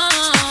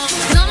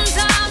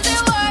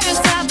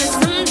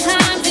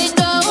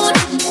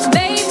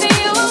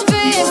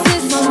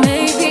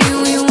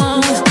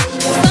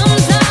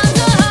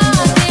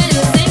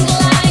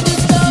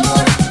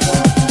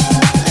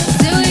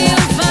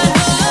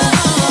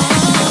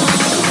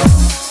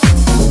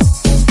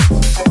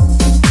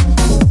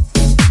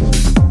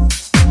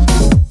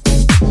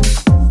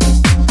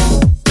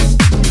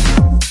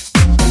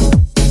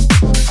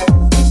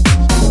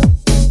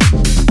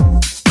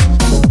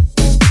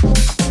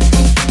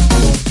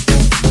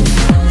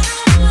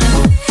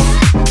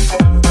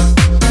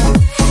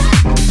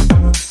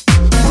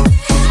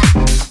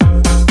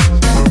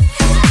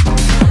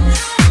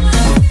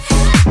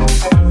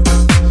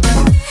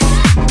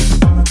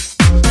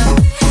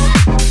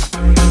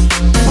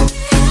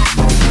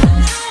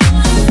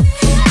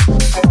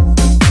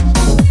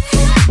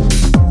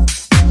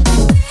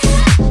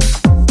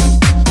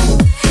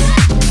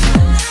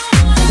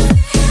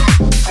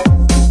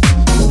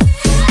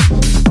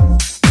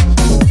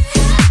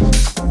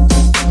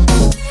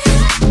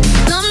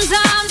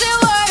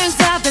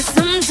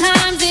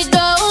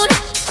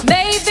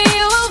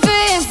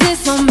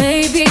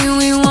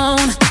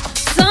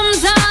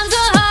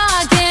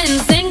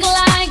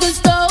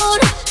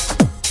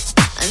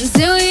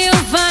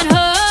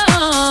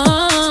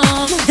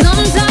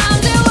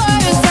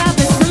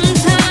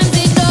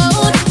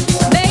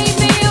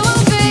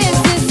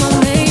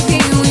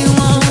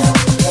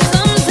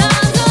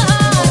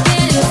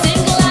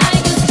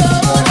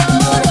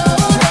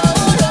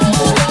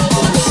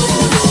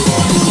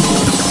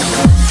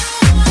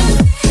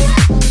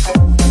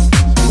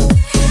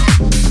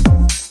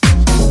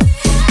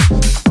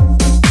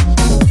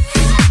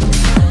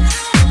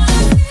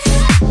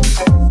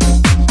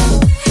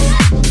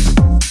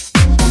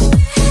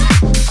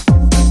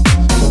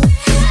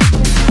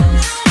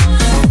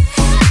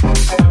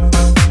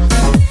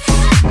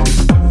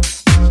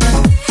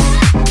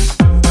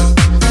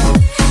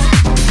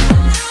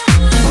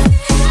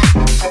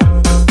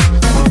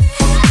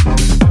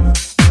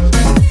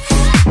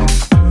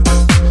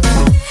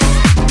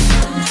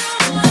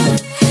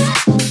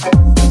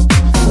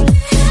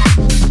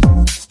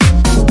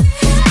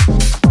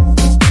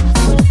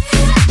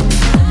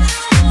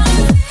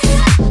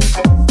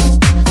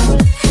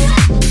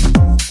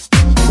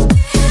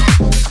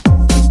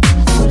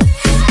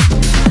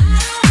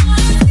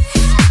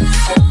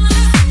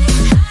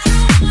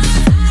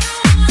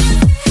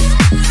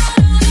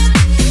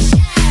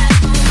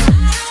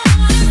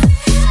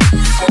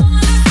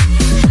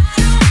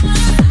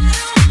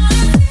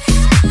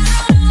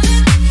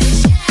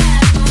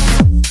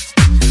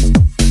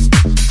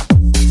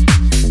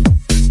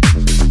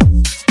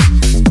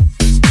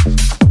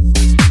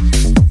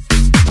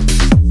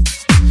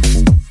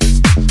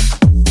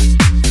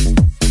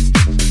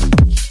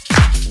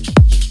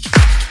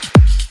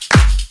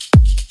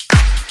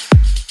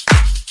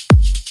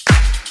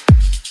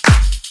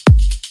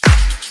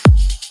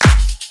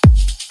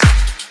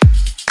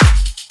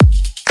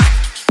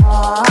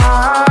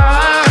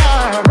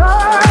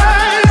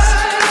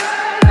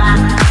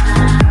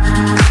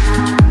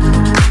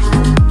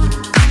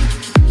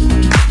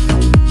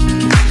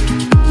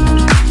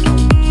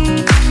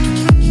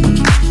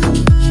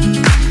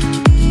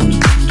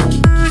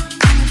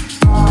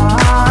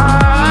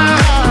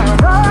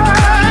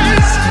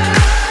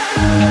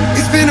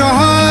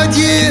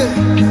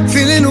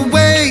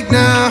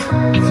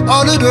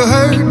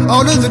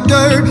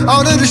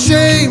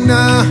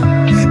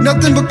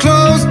 nothing but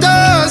closed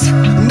doors.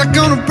 I'm not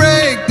gonna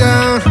break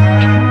down.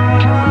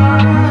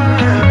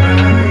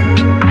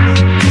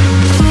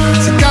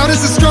 See, doubt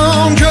is a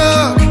strong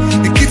drug.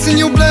 It gets in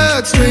your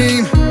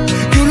bloodstream.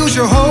 You lose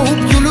your hope,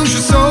 you lose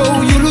your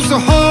soul, you lose the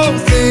whole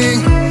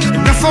thing.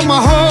 Enough for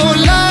my whole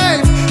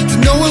life to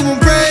know it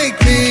won't break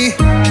me.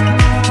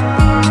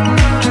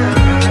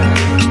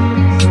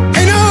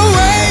 Ain't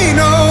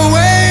no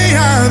way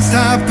I'm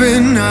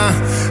stopping now.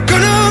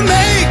 Gonna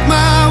make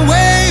my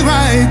way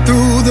right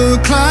through the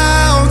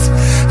clouds.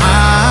 I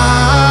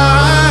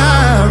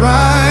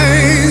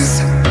rise.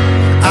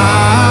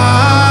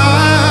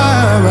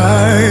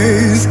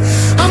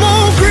 I'm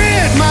gonna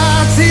grit my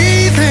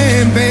teeth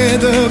and bear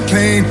the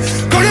pain.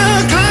 Gonna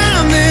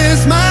climb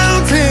this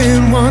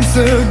mountain once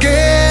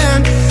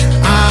again.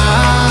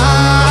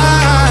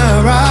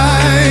 I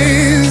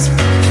rise.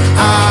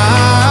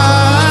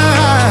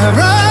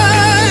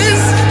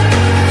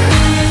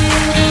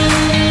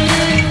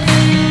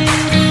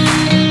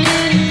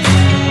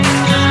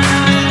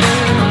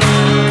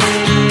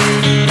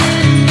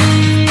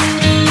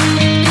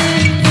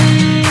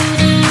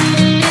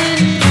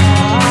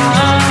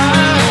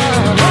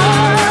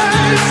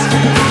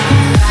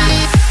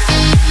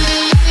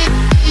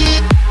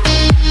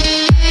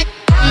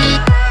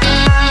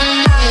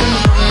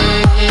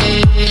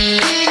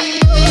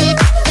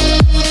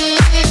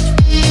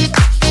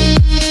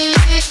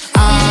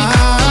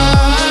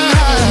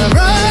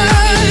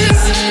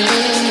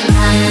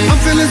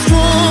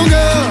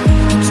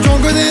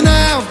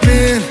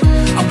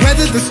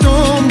 The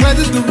storm,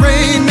 weather the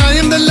rain, I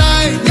am the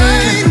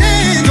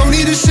lightning. Don't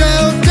need a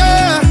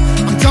shelter,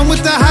 I'm done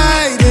with the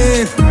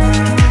hiding.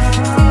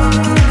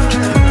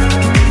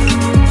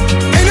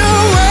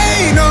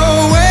 Ain't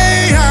no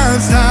way I'm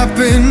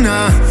stopping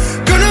now.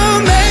 Gonna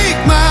make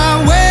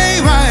my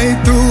way right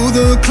through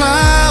the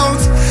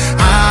clouds.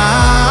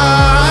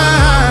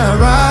 I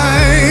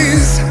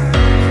rise.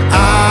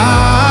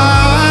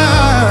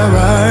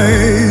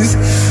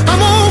 I'm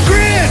gonna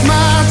grit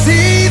my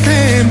teeth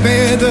and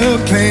bear the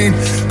pain.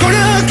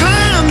 Gonna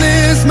climb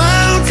this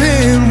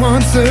mountain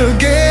once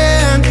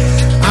again.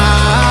 I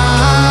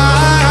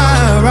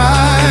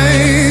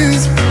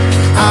rise.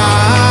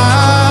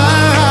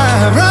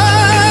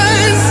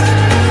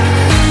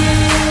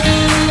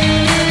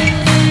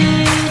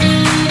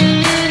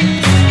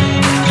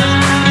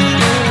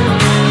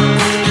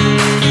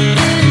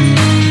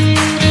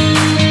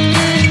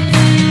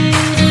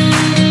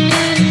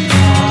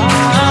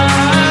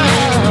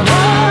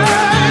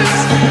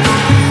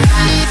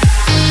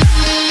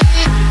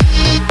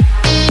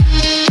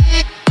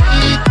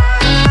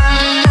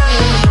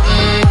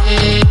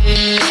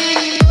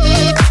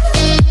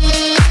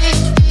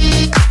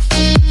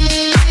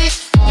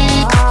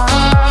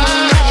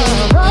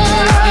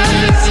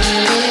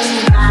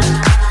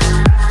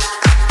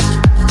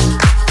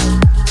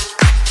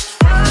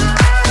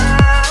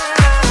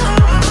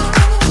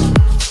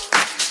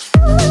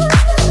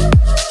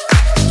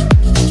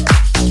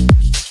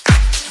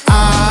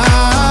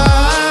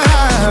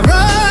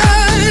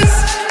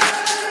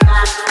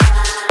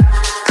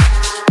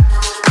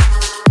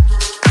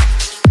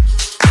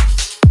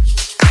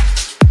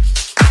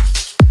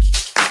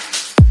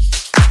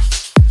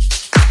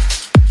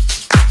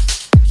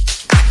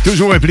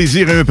 Toujours un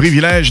plaisir et un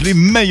privilège. Les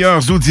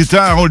meilleurs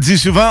auditeurs, on le dit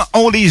souvent,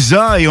 on les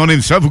a et on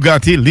aime ça. Vous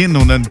gâtez, Lynn,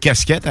 on a une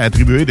casquette à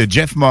attribuer de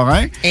Jeff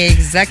Morin.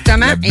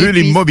 Exactement. La bulle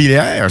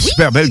immobilière, oui,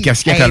 super belle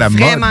casquette à la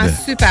mode. Vraiment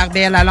super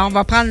belle. Alors, on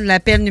va prendre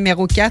l'appel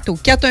numéro 4 au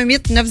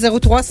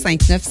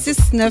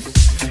 418-903-5969.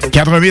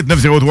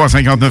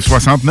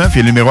 418-903-5969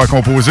 et le numéro à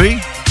composer.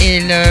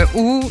 Et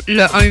ou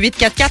le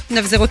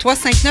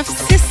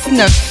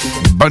 1844-903-5969.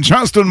 Bonne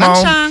chance tout le monde.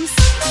 Bonne chance.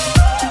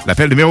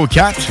 L'appel numéro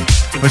 4.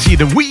 Voici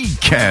The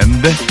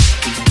Weeknd.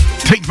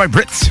 Take My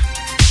Brits.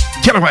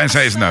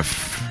 96.9.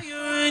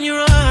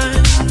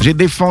 J'ai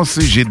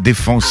défoncé.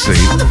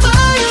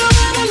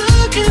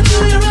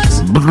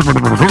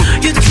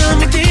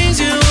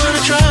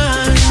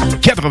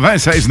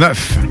 96.9.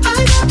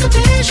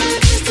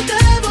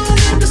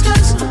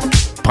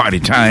 Party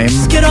time.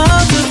 Get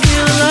off the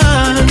feel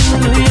alive.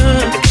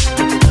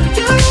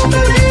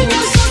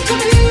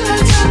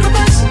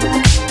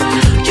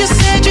 You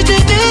said you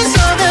did this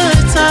all the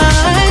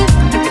time.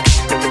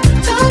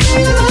 Tell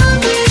me you love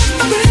me,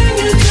 I'll bring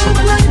you to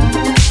the light.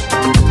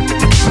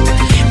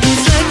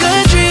 It's like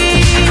a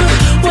dream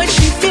when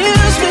she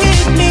feels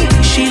with me.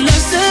 She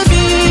loves to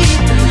be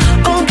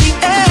on the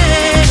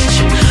edge.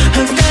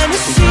 Her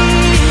fantasy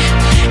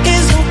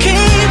is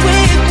okay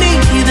with me.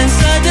 Then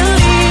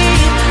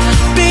suddenly,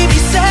 baby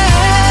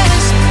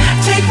says,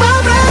 take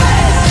my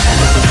breath.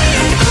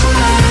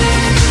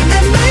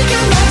 And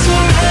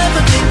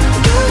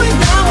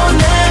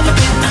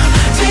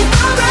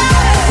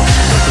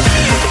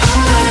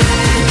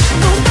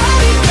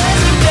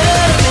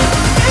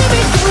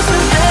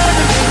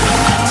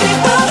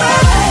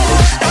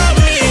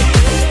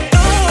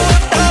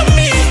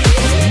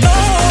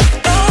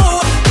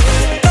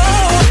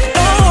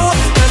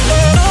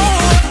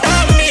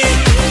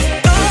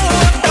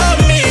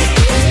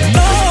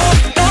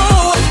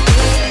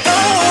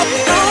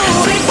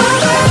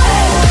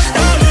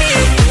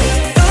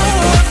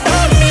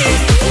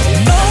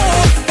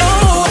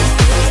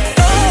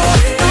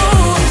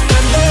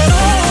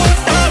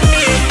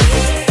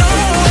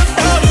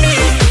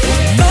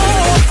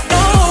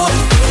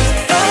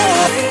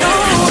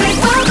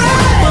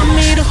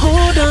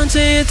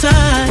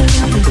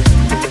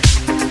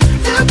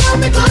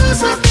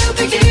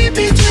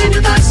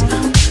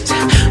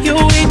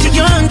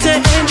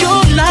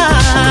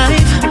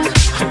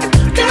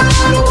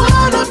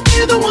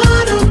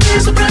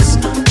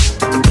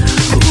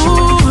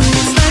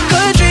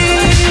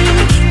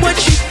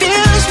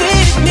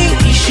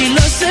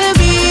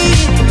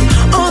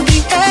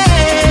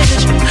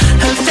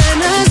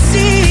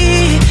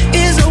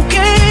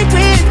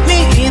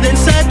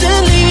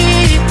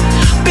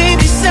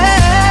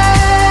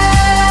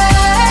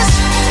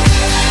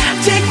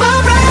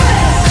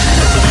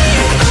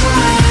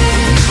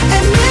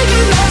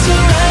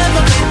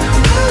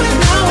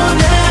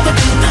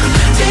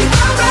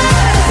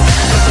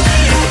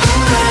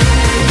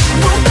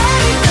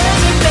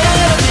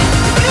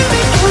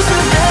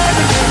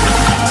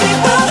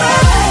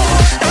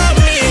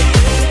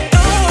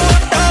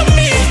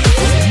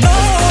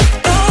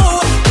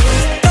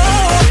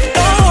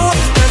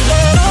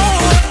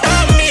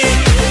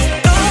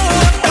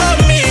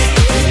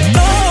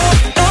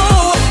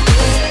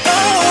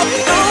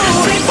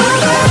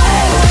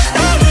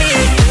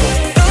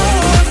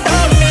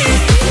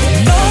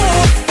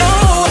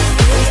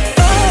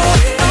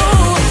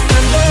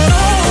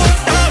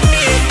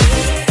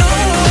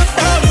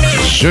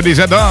Je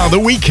les adore. The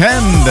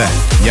Weeknd.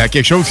 Il y a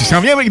quelque chose qui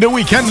s'en vient avec The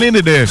Weeknd.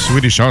 Linda de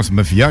Swedish House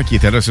Mafia qui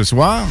était là ce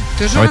soir.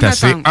 Toujours en attente.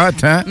 assez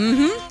hot, hein?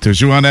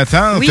 Toujours en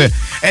attente. Oui.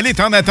 Elle est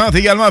en attente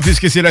également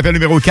puisque c'est l'appel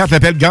numéro 4,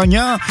 l'appel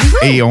gagnant.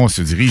 Et on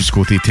se dirige du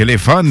côté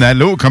téléphone.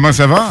 Allô, comment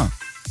ça va?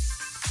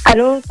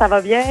 Allô, ça va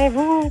bien,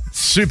 vous?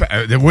 Super.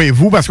 Oui,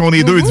 vous, parce qu'on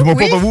est deux. Dis-moi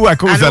pas vous à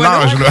cause de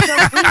l'âge. Là.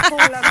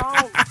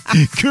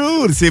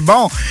 Cool, c'est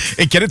bon.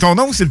 Et quel est ton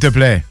nom, s'il te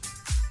plaît?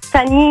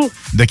 Fanny.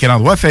 De quel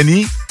endroit,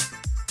 Fanny?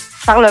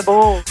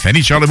 Charlebourg.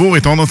 Fanny Charlebourg,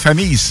 et ton nom de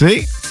famille,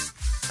 c'est?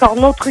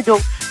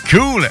 Corneau-Trudeau.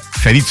 Cool.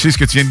 Fanny, tu sais ce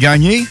que tu viens de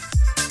gagner?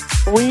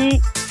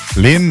 Oui.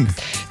 Lynn?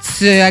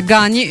 Tu as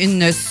gagné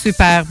une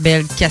super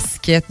belle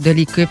casquette de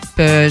l'équipe.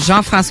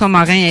 Jean-François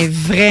Morin est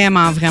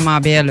vraiment, vraiment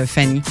belle,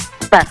 Fanny.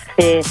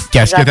 Parfait.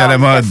 Casquette à la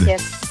mode.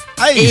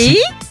 Hey, et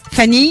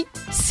Fanny,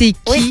 c'est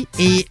qui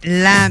est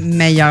la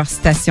meilleure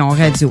station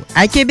radio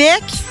à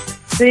Québec?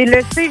 C'est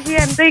le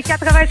CJMD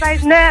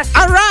 96.9.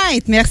 All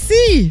right,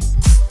 merci.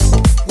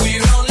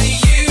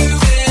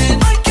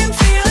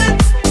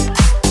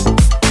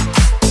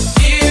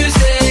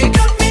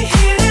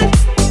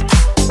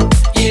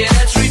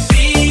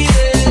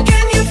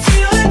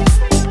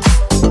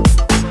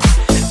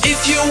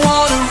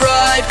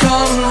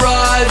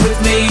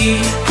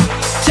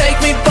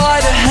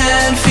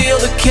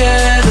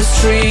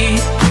 Chemistry,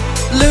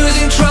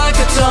 losing track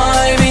of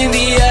time in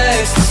the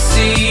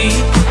ecstasy.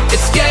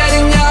 It's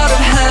getting out of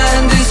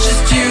hand, it's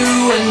just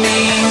you and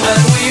me,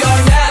 and we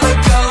are never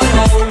going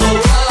home. Oh,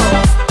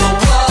 oh,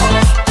 oh,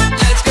 oh.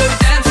 Let's go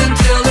dance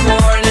until the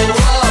morning.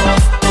 Oh,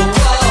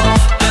 oh,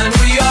 oh. And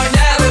we are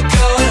never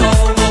going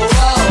home. Oh,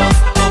 oh,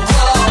 oh,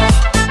 oh.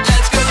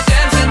 Let's go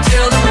dance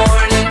until the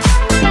morning.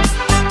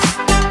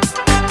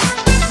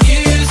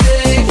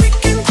 Music, we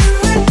can do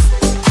it.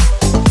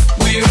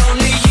 We're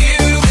only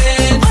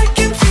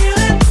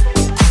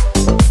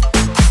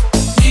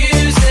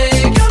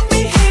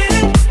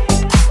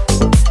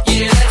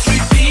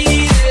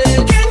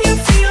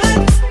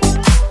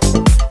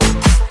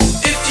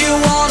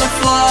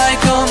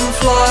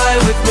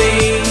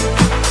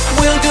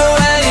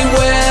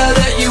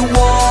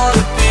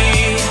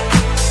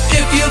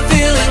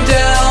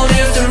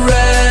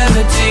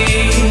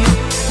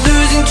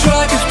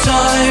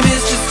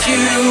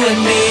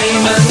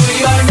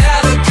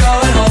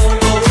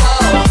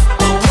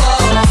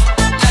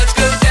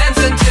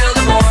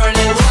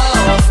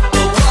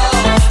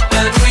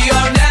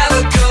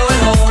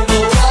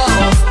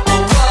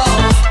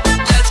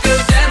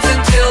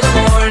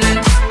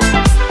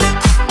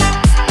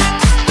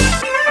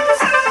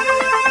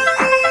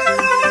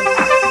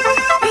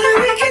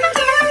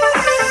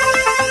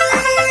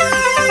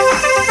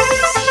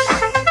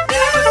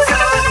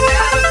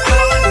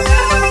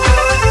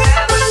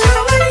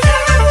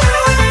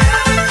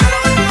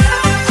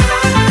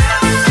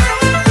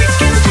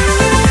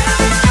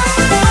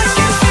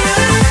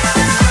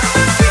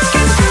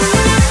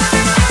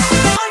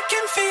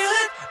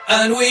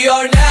and we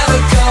are never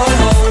going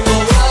home.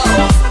 Oh,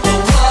 oh,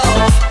 oh,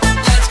 oh.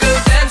 Let's go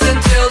dance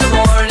until the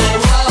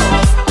morning.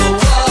 Oh,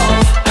 oh,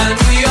 oh. And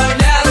we are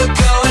never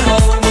going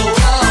home.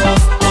 Oh, oh,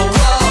 oh,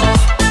 oh.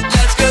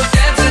 Let's go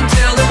dance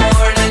until the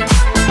morning. Oh,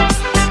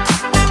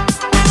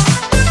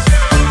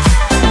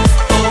 oh, oh, oh. Oh,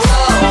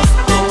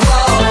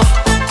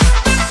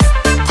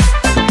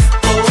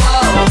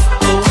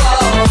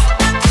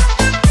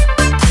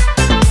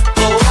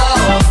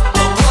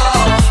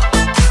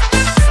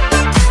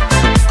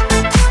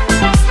 oh,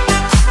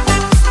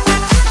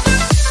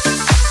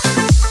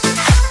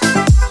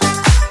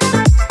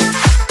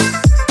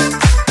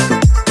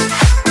 oh,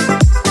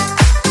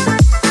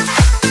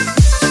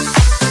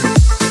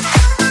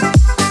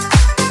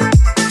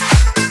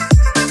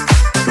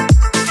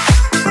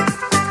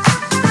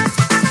 oh. Oh, oh, oh, oh.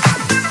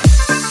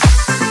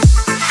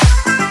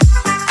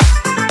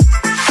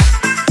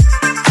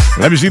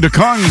 La musique de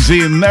Kongs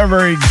et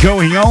Never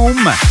Going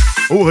Home.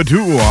 Au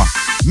retour,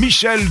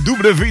 Michel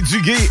W.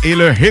 Duguay et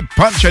le Hit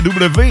Punch à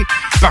W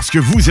parce que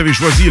vous avez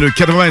choisi le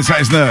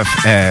 96.9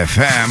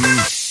 FM.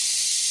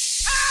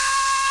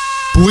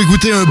 Pour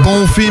écouter un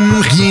bon film,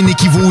 rien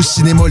n'équivaut au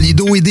cinéma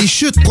Lido et des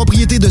Chutes,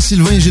 propriété de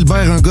Sylvain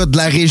Gilbert, un gars de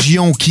la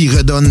région qui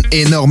redonne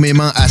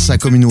énormément à sa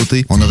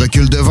communauté. On ne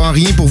recule devant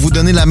rien pour vous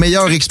donner la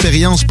meilleure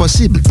expérience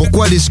possible.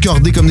 Pourquoi aller se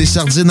corder comme des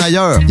sardines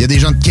ailleurs? Il y a des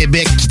gens de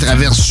Québec qui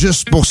traversent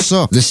juste pour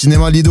ça. Le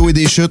cinéma Lido et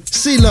des Chutes,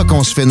 c'est là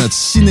qu'on se fait notre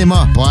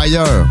cinéma, pas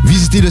ailleurs.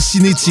 Visitez le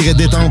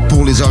ciné-détente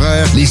pour les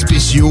horaires, les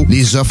spéciaux,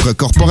 les offres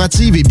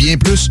corporatives et bien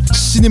plus.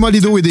 Cinéma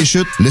Lido et des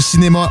Chutes, le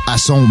cinéma à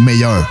son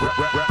meilleur.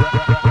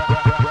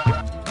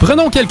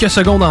 Prenons quelques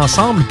secondes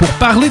ensemble pour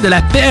parler de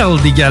la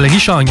perle des galeries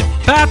Chagnon.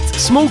 Pat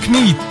Smoke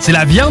Meat, c'est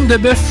la viande de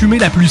bœuf fumée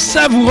la plus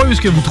savoureuse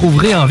que vous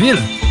trouverez en ville.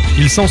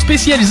 Ils sont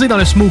spécialisés dans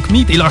le smoke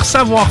meat et leur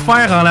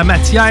savoir-faire en la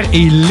matière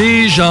est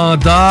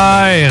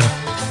légendaire.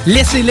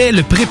 Laissez-les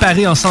le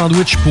préparer en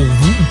sandwich pour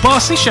vous ou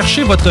passez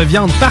chercher votre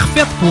viande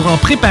parfaite pour en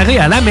préparer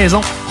à la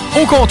maison.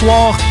 au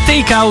comptoir,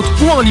 take-out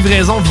ou en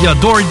livraison via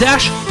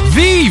DoorDash,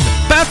 vive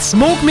Pat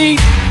Smoke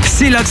Meat!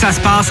 C'est là que ça se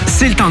passe,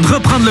 c'est le temps de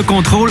reprendre le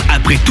contrôle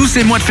après tous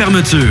ces mois de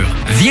fermeture.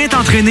 Viens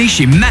t'entraîner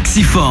chez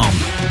Maxiform.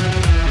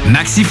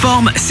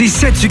 Maxiform, c'est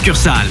 7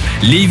 succursales.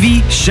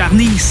 Lévis,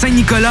 Charny,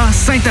 Saint-Nicolas,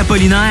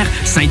 Saint-Apollinaire,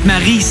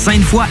 Sainte-Marie,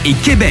 Sainte-Foy et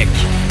Québec.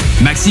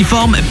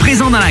 Maxiform,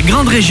 présent dans la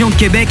grande région de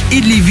Québec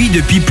et de Lévis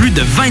depuis plus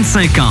de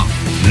 25 ans.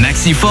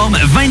 Maxiform,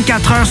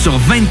 24 heures sur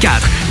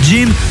 24.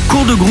 Gym,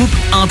 cours de groupe,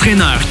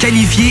 entraîneur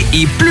qualifié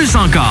et plus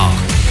encore.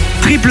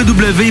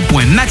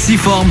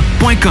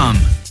 www.maxiform.com.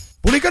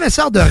 Pour les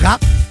connaisseurs de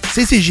rap,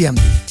 c'est CJMD.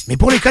 Mais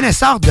pour les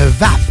connaisseurs de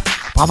vape,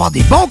 pour avoir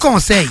des bons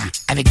conseils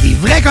avec des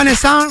vrais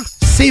connaisseurs,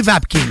 c'est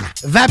Vapking.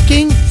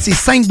 Vapking, c'est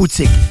 5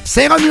 boutiques.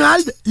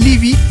 Saint-Romuald,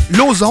 Lévis,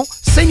 Lauson,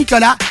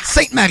 Saint-Nicolas,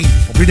 Sainte-Marie.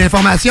 Pour plus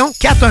d'informations,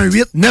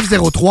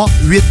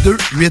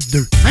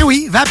 418-903-8282. Ben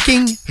oui,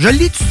 Vapking. Je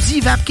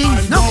l'étudie, Vapking.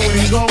 Non,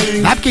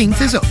 Vapking,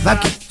 c'est ça,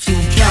 Vapking.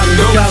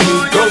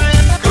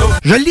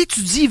 Je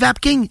l'étudie,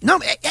 Vapking. Non,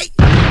 mais... Hey.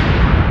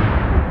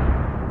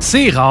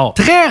 C'est rare,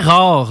 très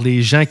rare,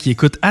 les gens qui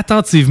écoutent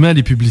attentivement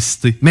les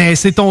publicités. Mais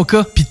c'est ton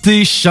cas, pis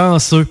t'es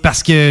chanceux.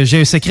 Parce que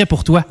j'ai un secret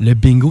pour toi. Le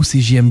bingo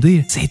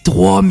CJMD, c'est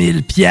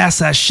 3000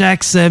 piastres à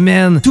chaque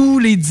semaine. Tous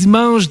les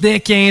dimanches dès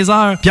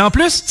 15h. Puis en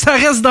plus, ça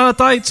reste dans la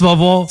tête, tu vas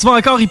voir. Tu vas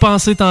encore y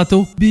penser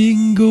tantôt.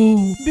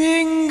 Bingo!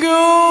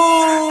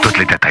 Bingo! Toutes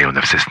les détails au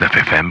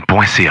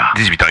 969fm.ca.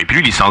 18 ans et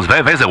plus, licence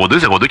 20 20 02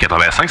 02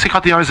 85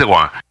 51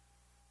 01.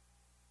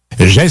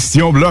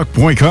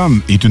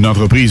 GestionBloc.com est une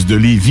entreprise de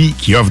Lévis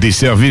qui offre des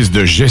services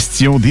de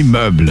gestion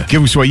d'immeubles. Que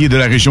vous soyez de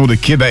la région de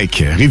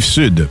Québec,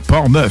 Rive-Sud,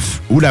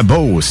 Port-Neuf ou la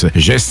Beauce,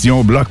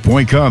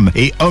 GestionBloc.com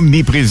est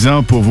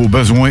omniprésent pour vos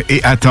besoins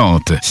et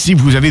attentes. Si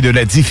vous avez de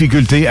la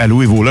difficulté à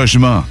louer vos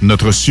logements,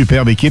 notre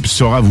superbe équipe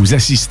saura vous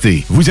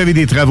assister. Vous avez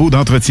des travaux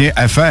d'entretien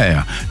à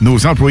faire,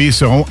 nos employés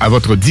seront à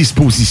votre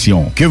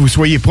disposition. Que vous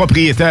soyez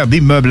propriétaire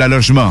d'immeubles à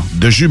logement,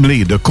 de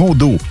jumelés, de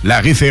condos,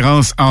 la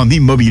référence en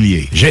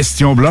immobilier.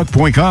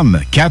 GestionBloc.com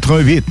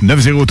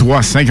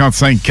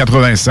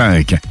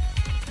 418-903-5585.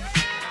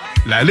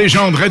 La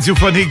légende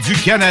radiophonique du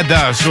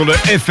Canada sur le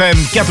FM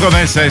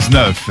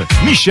 96.9.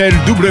 Michel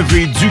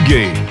W.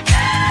 Duguay.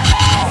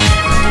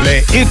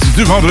 Les hits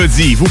du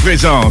vendredi vous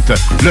présentent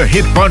le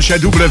Hit Punch à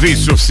W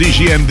sur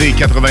CJMD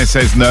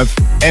 96.9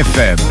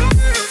 FM.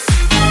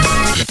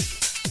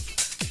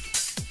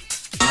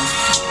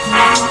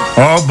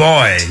 Oh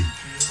boy!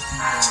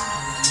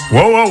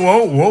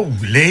 Wow!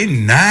 Les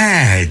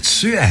nerfs!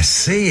 Es-tu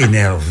assez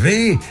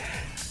énervé?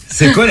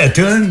 C'est quoi la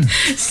toune?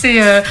 C'est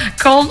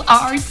Cold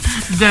Heart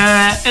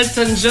de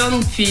Elton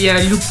John puis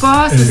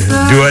Lupa, c'est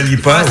ça? Dua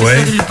Lipa, ouais. ouais.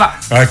 C'est Lupa.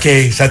 OK.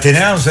 Ça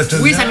t'énerve, cette toune?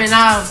 Oui, ça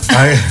m'énerve.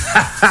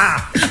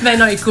 Ben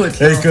non, écoute.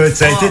 Écoute,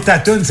 ça a été ta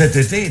toune cet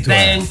été, toi?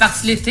 Ben, une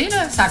partie de l'été,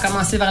 là. Ça a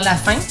commencé vers la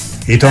fin.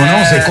 Et ton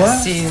nom, c'est quoi?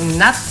 C'est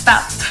Nat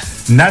Pat.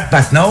 Nat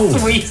Patnaud.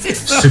 Oui, c'est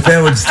ça.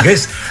 Super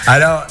auditrice.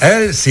 Alors,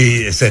 elle,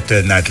 cette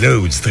Nat-là,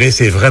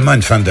 auditrice, est vraiment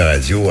une fan de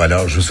radio.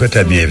 Alors, je vous souhaite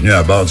la bienvenue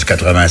à bord du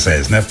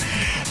 96.9.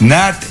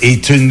 Nat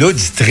est une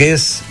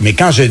auditrice, mais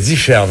quand je dis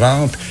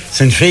fervente,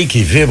 c'est une fille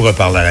qui vibre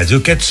par la radio.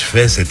 Qu'as-tu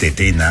fait cet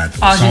été, Nat,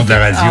 au son de la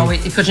radio? Ah oui,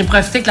 écoute, j'ai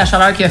profité de la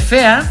chaleur qu'il a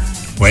fait, hein?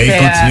 Oui,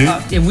 continue.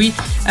 Oui,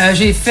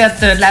 j'ai fait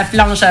de la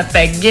planche à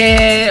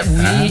pagaie.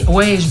 Oui,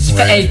 oui,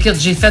 écoute,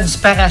 j'ai fait du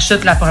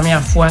parachute la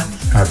première fois.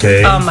 OK.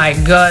 Oh my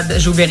God,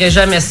 j'oublierai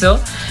jamais ça.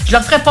 Je le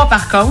referai pas,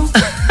 par contre.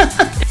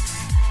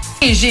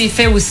 Et j'ai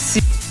fait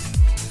aussi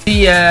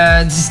du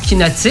ski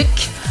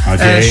nautique.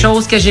 Okay.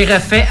 Chose que j'ai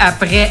refait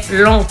après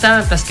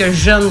longtemps parce que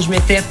jeune, je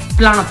m'étais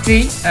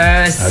plantée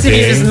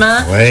sérieusement.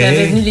 Ouais.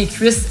 J'avais venu les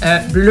cuisses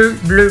bleues.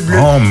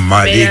 Oh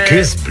my, les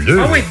cuisses bleues?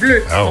 Ah oui,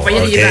 bleues. Oh, on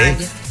voyait les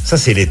vagues. Ça,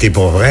 c'est l'été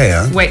pour vrai,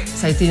 hein? Oui,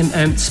 ça a été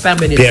un super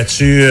bel été. Puis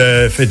as-tu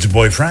fait du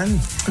boyfriend?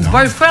 Du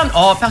boyfriend?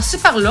 Oh, par-ci,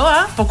 par-là,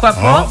 hein? Pourquoi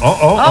pas?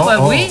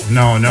 Oui.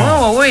 Non.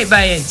 Oui,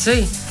 ben, tu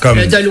sais,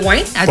 comme de loin,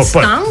 à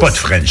distance. Pas de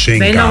Frenching,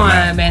 ben quand non,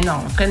 même. Ben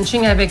non,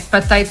 Frenching avec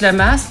peut-être le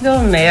masque, là,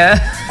 mais...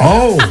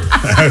 Oh!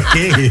 OK.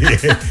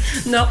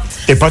 Non.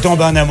 T'es pas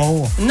tombé en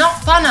amour? Non,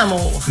 pas en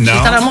amour. Non.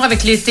 J'étais en amour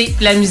avec l'été,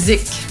 la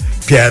musique.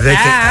 Puis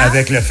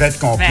avec le fait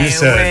qu'on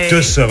puisse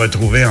tous se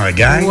retrouver en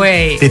gang.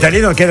 Oui. T'es allé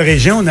dans quelle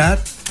région, Nat?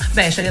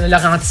 Ben, je suis allée à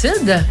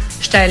Laurentides.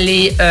 Je suis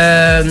allée,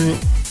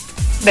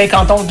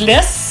 canton de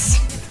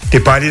l'Est. T'es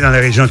pas allé dans la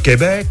région de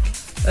Québec?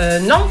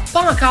 Non,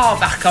 pas encore,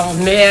 par contre.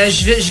 Mais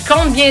je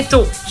compte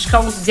bientôt. Je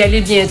compte d'y aller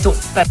bientôt.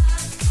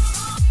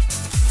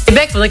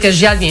 Québec, il faudrait que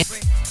j'y aille bien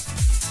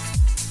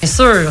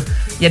sûr.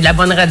 Il y a de la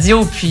bonne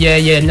radio, puis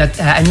il y a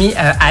notre ami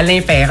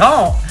Alain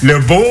Perron. Le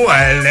beau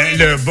Alain,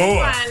 le beau.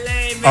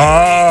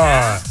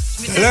 Ah!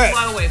 Je me disais,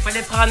 il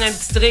fallait prendre un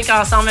petit drink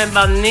ensemble, un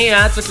bon nez,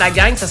 hein, toute la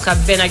gang, ça sera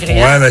bien agréable.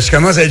 Ouais, mais je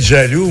commence à être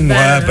jaloux, moi,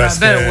 parce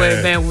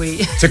que... Ben oui.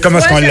 Tu sais comment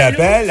est-ce qu'on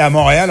l'appelle? À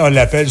Montréal, on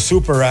l'appelle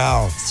Super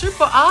Al.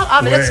 Super Al?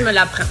 Ah, mais là, tu me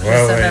l'apprends. Je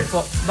ne savais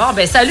pas. Bon,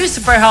 ben salut,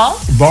 Super Al.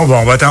 Bon,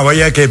 on va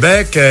t'envoyer à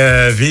Québec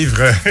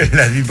vivre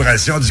la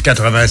vibration du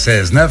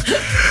 96.9.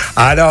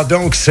 Alors,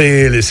 donc,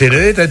 c'est le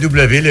hit à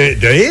W,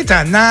 le hit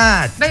à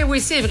Nat. Ben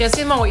oui, c'est vrai,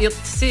 c'est mon hit,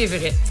 c'est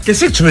vrai.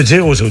 Qu'est-ce que tu veux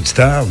dire aux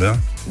auditeurs, là?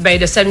 Ben,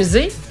 de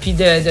s'amuser, puis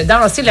de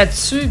danser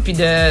là-dessus, puis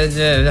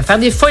de faire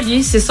des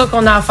folies. C'est ça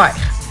qu'on a à faire.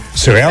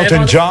 Sur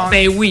Elton John?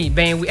 Ben oui.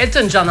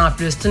 Elton John en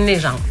plus, c'est une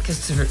légende.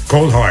 Qu'est-ce que tu veux?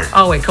 Cold Heart.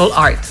 Ah oui, Cold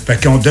Heart.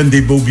 Fait qu'on donne des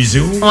beaux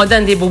bisous. On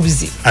donne des beaux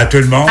bisous. À tout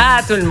le monde?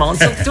 À tout le monde,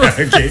 surtout.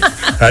 OK.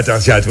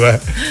 Attention à toi.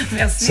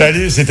 Merci.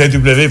 Salut, c'était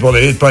W pour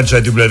le Hit Punch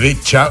à W.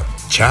 Ciao,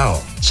 ciao.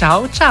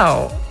 Ciao,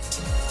 ciao.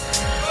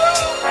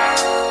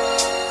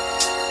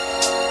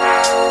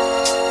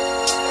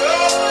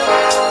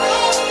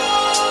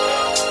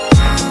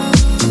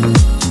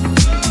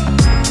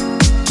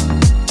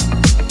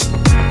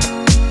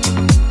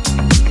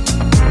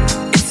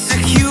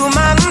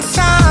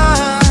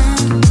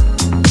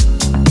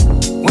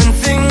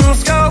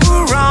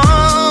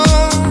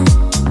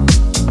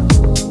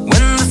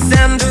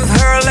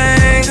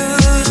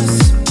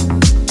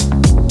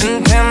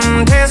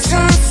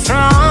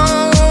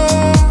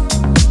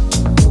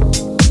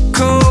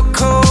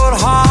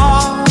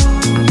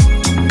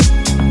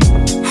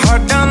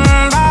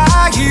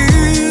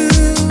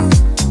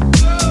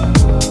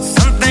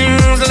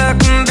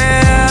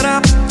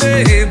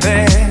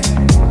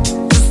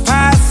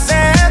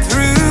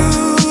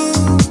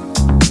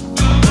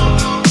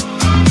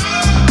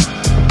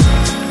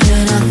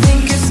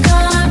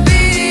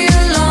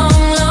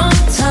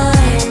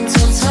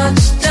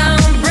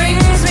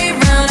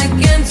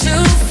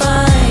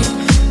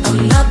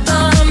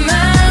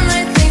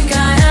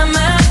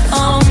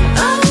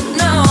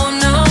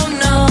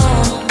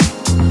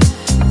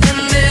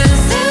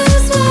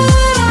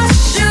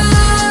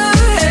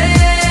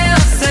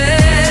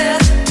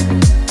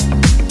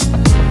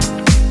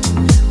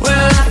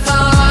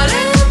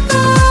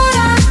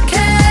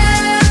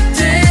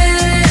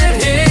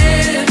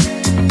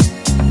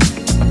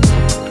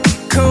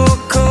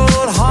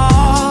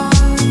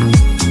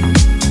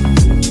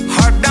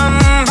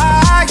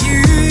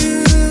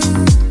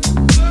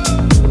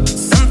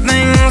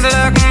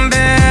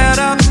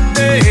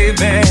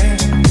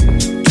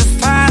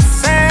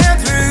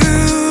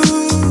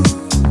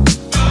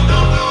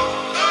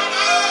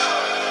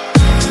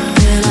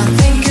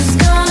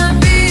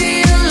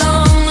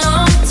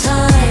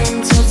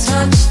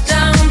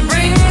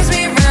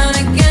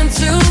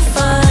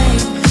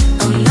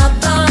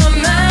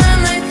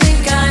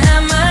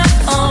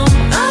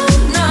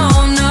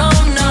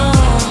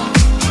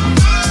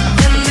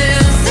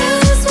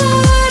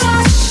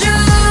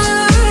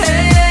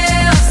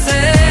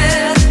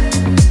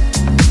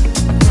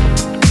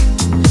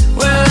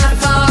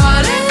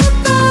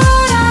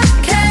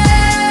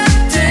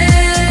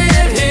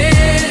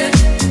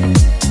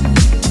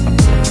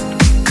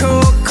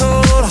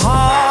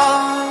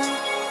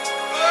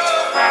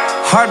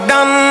 Hard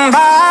done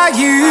by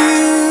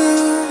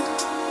you.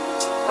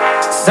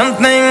 Some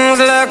things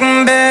look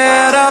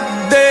better,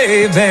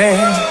 baby,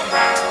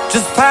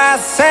 just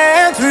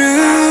passing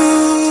through.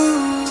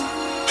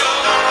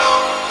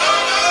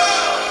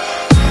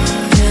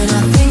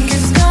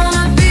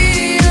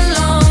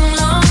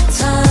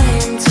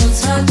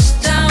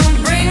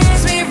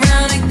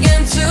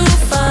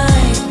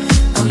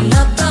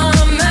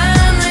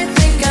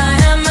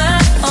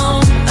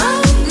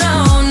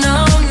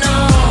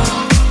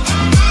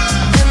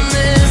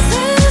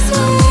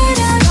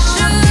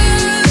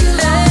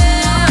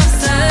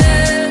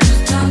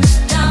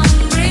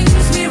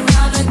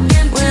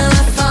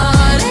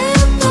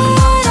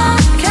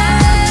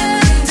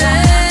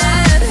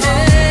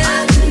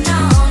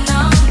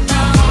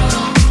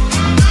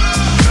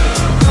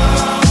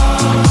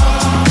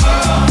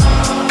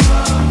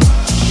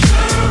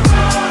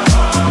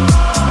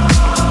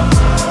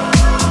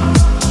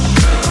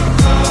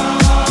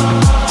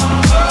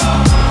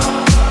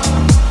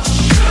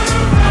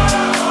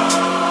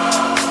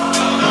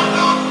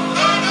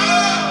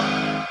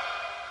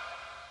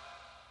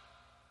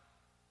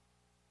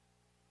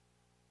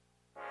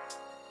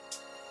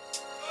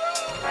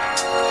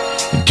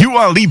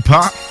 Dua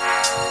Lipa,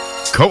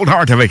 Cold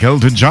Heart avec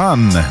Elton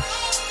John.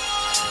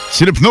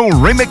 C'est le Pneu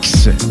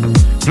Remix.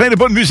 Plein de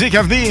bonne musique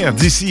à venir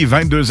d'ici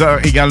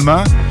 22h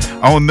également.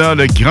 On a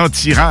le grand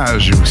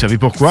tirage. Vous savez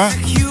pourquoi?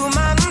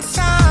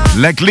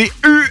 La clé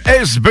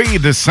USB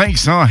de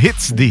 500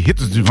 hits, des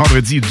hits du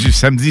vendredi et du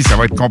samedi. Ça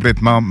va être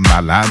complètement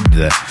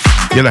malade.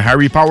 Il y a le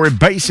Harry Power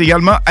Bass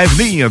également à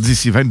venir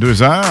d'ici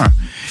 22h.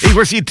 Et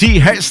voici T.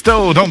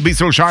 Hesto, Don't Be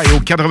So Shy au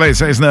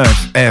 96.9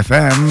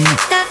 FM.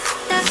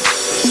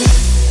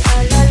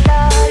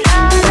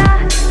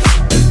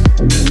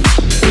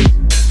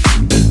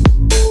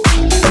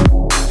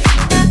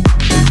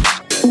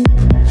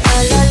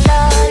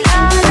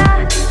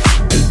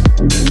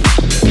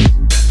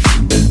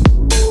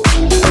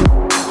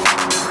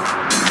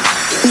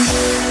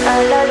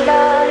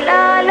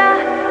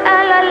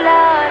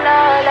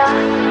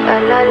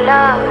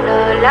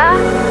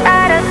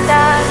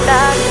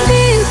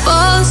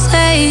 People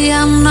say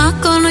I'm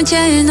not gonna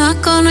change,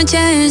 not gonna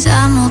change.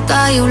 I know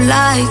that you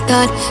like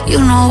that. You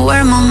know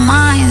where my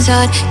mind's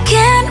at.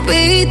 Can't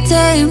be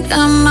tamed.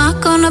 I'm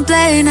not gonna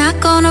play, not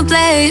gonna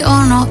play.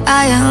 Oh no,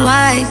 I ain't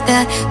like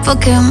that.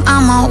 Fuck him,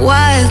 I'm a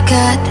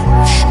wildcat.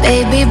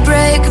 Baby,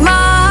 break my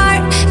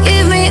heart.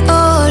 Give me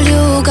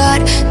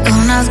got.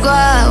 Don't ask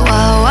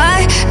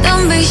why.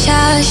 Don't be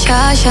shy.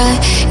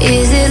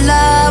 Is it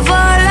love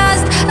or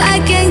lust? I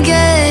can't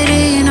get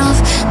enough.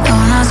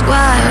 Don't ask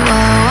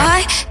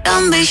why.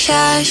 Don't be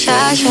shy.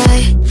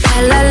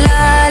 La la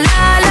la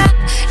la la.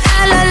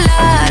 La la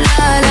la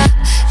la.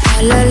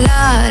 La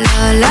la la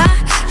la.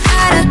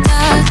 Da da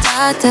da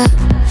da.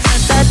 Da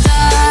da da.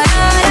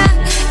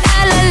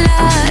 La la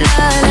la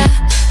la.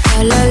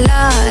 La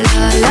la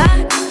la la.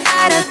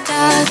 Da da da.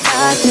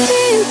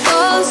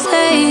 People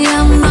say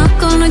I'm not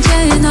gonna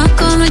change.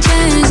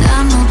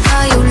 I know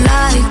how you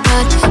like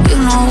that. You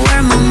know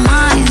where my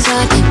mind's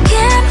at.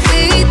 Can't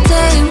be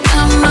tamed.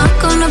 I'm not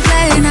gonna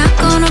play.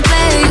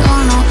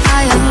 Oh no,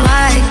 I am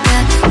like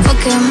that.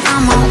 Fuck him,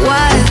 I'm a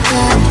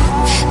wildcat.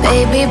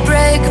 Baby,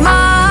 break my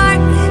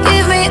heart.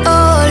 Give me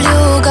all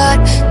you got.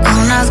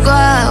 Don't ask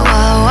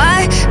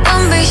why.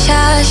 Don't be shy.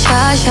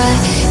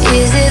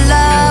 Is it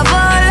love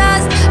or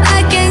lust? I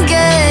can't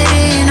get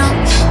enough.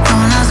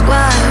 Don't ask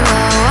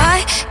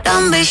why.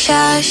 Don't be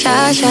shy.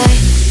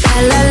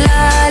 La la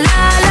la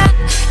la la.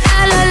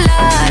 La la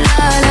la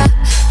la.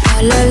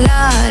 La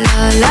la la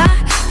la.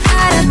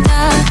 Da da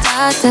da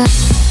da.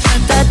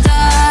 Da da da.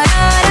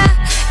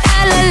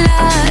 La la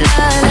la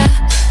la.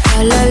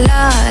 La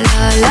la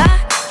la la.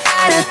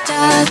 Da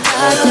da da.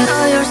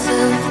 Know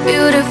yourself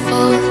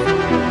beautiful.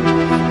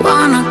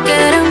 Wanna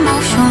get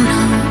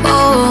emotional.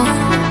 Oh.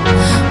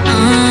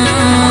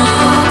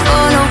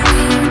 Follow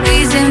me,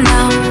 reason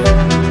now.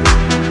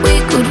 We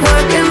could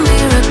work a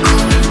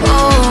miracle.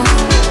 Oh.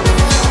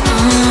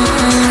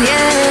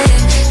 Yeah.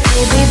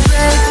 Baby,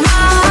 break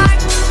my heart.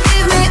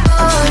 Give me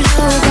all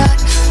you got.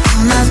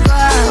 Don't ask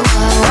why.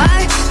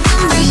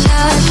 Don't be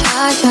shy.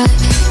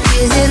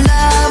 Is it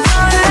love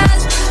or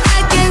lust? I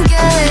can't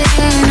get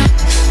enough.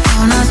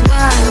 Don't ask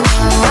why.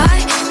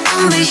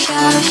 Don't be shy.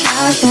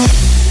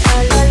 La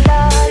la la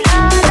la.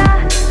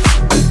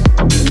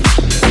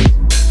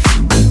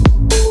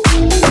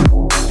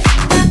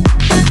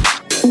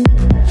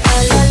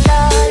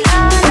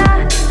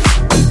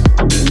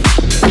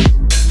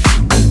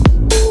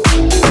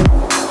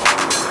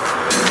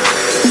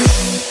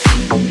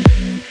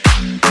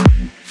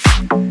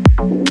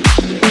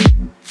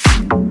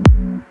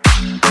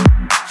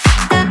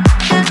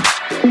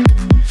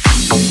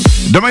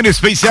 Demain, le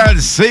spécial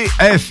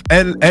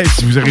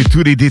CFLS. Vous aurez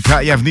tous les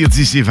détails à venir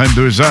d'ici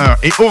 22h.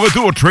 Et au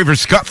retour, Trevor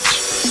Scott.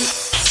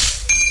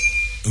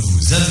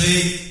 Vous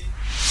avez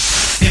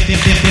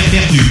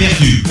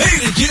perdu. Hey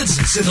les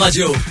kids, cette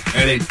radio,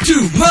 elle est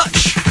too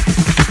much.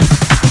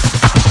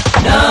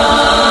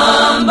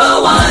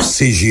 Number one.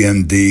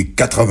 CJMD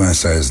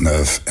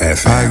 96.9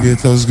 FM. I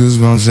get those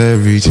goosebumps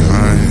every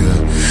time,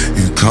 yeah.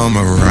 You come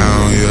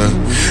around, yeah.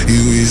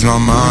 You ease my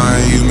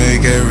mind, you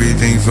make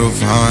everything feel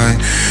fine.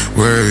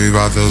 Worry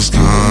about those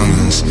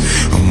comments,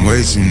 I'm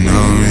way too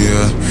numb,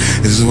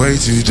 yeah. It's way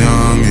too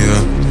dumb,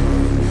 yeah.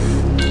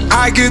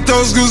 I get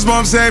those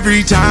goosebumps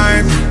every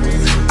time.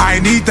 I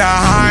need the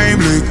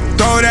Heimlich,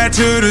 throw that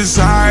to the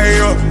side,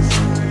 yeah.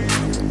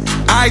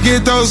 I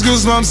get those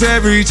goosebumps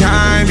every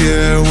time,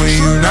 yeah. When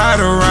you're not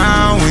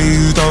around, when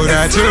you throw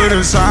that to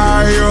the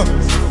side, yeah.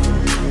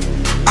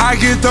 I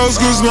get those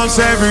goosebumps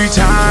every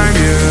time,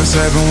 yeah.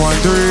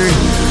 713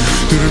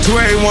 through the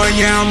 281,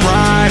 yeah, I'm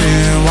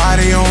riding. Why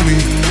they on me?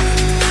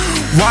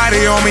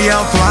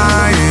 I'm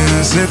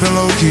flying, sipping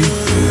low key.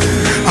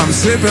 I'm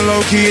sipping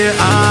low key at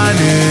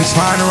Onyx,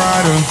 find a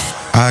rider.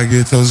 I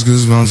get those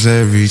goosebumps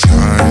every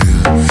time,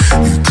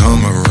 yeah. You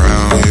come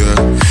around, yeah.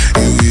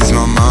 You ease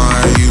my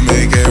mind, you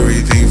make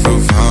everything feel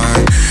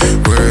fine.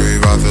 Worry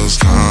about those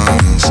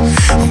comments,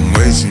 I'm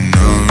way too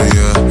numb,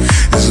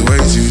 yeah. It's way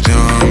too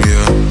dumb,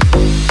 yeah.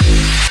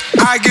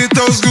 I get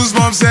those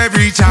goosebumps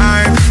every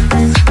time.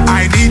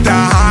 I need the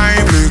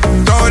Heimlich,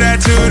 throw that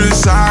to the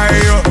side,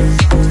 yeah.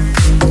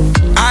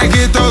 I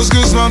get those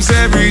goosebumps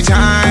every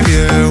time,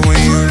 yeah. When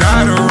you're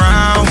not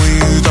around, when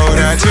you throw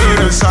that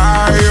to the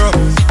side, yeah.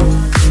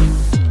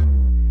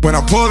 When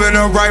I'm pulling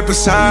up right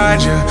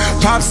beside you,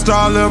 pop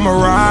star Lil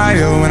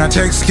Mariah. When I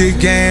text kick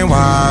game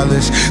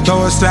wireless,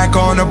 throw a stack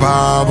on the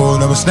Bible.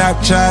 Never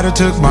Snapchat or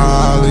took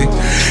Molly.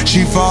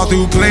 She fall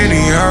through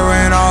plenty, her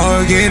and all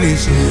her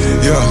guineas.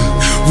 Yeah,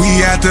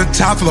 we at the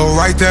top floor,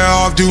 right there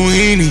off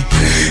Duini.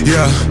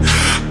 Yeah,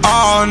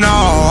 oh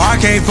no, I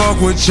can't fuck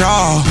with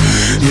y'all.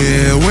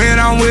 Yeah, when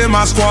I'm with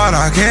my squad,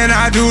 I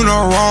cannot do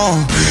no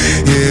wrong.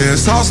 Yeah,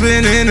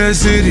 saucepan in the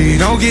city,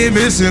 don't get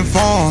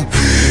misinformed.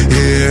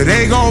 Yeah,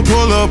 they gon'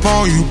 pull up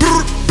on you.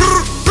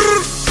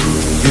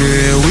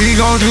 Yeah, we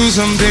gon' do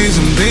some things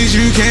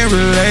you can't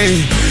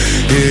relate.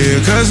 Yeah,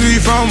 cause we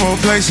from a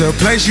place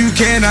you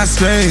cannot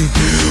stay.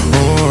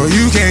 Or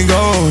you can't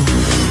go,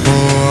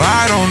 or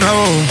I don't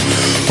know.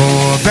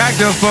 Or back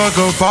the fuck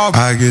up off.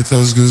 I get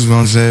those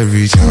goosebumps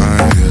every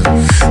time,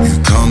 yeah. You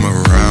come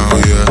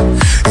around, yeah.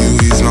 You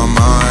ease my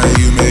mind,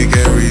 you make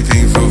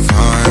everything feel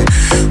fine.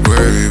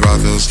 Worry about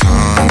those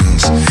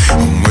comments,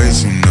 I'm way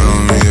too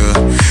numb,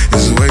 yeah.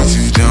 It's way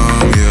too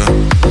dumb, yeah.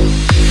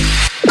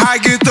 I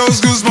get those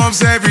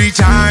goosebumps every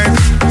time.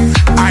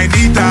 I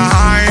need the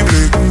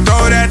Heimlich,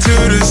 throw that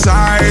to the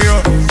side,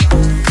 yeah.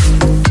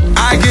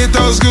 I get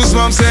those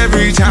goosebumps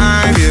every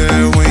time,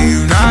 yeah. When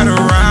you're not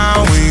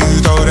around, when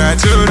you throw that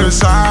to the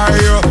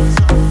side, yeah.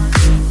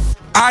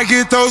 I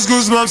get those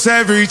goosebumps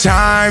every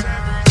time.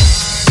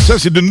 Ça,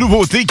 c'est de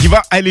nouveauté qui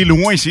va aller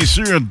loin, c'est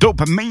sûr.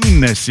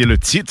 Dopamine, c'est le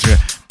titre.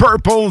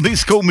 Purple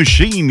Disco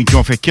Machine, qui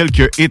ont fait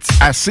quelques hits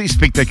assez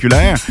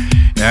spectaculaires.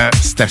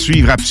 C'est à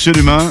suivre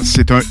absolument.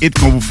 C'est un hit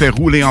qu'on vous fait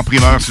rouler en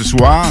primeur ce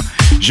soir.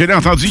 Je l'ai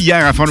entendu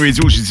hier à Fun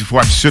Radio. J'ai dit, il faut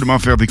absolument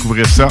faire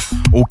découvrir ça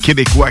aux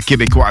Québécois,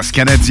 Québécoises,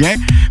 Canadiens.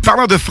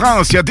 Parlant de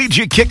France, il y a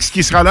DJ Kix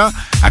qui sera là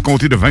à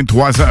compter de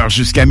 23h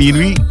jusqu'à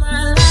minuit.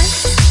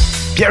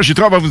 Pierre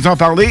Jutras va vous en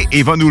parler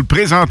et va nous le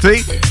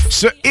présenter.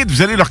 Ce hit,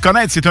 vous allez le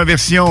reconnaître, c'est une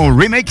version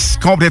remix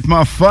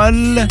complètement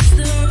folle.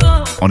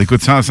 On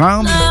écoute ça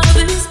ensemble.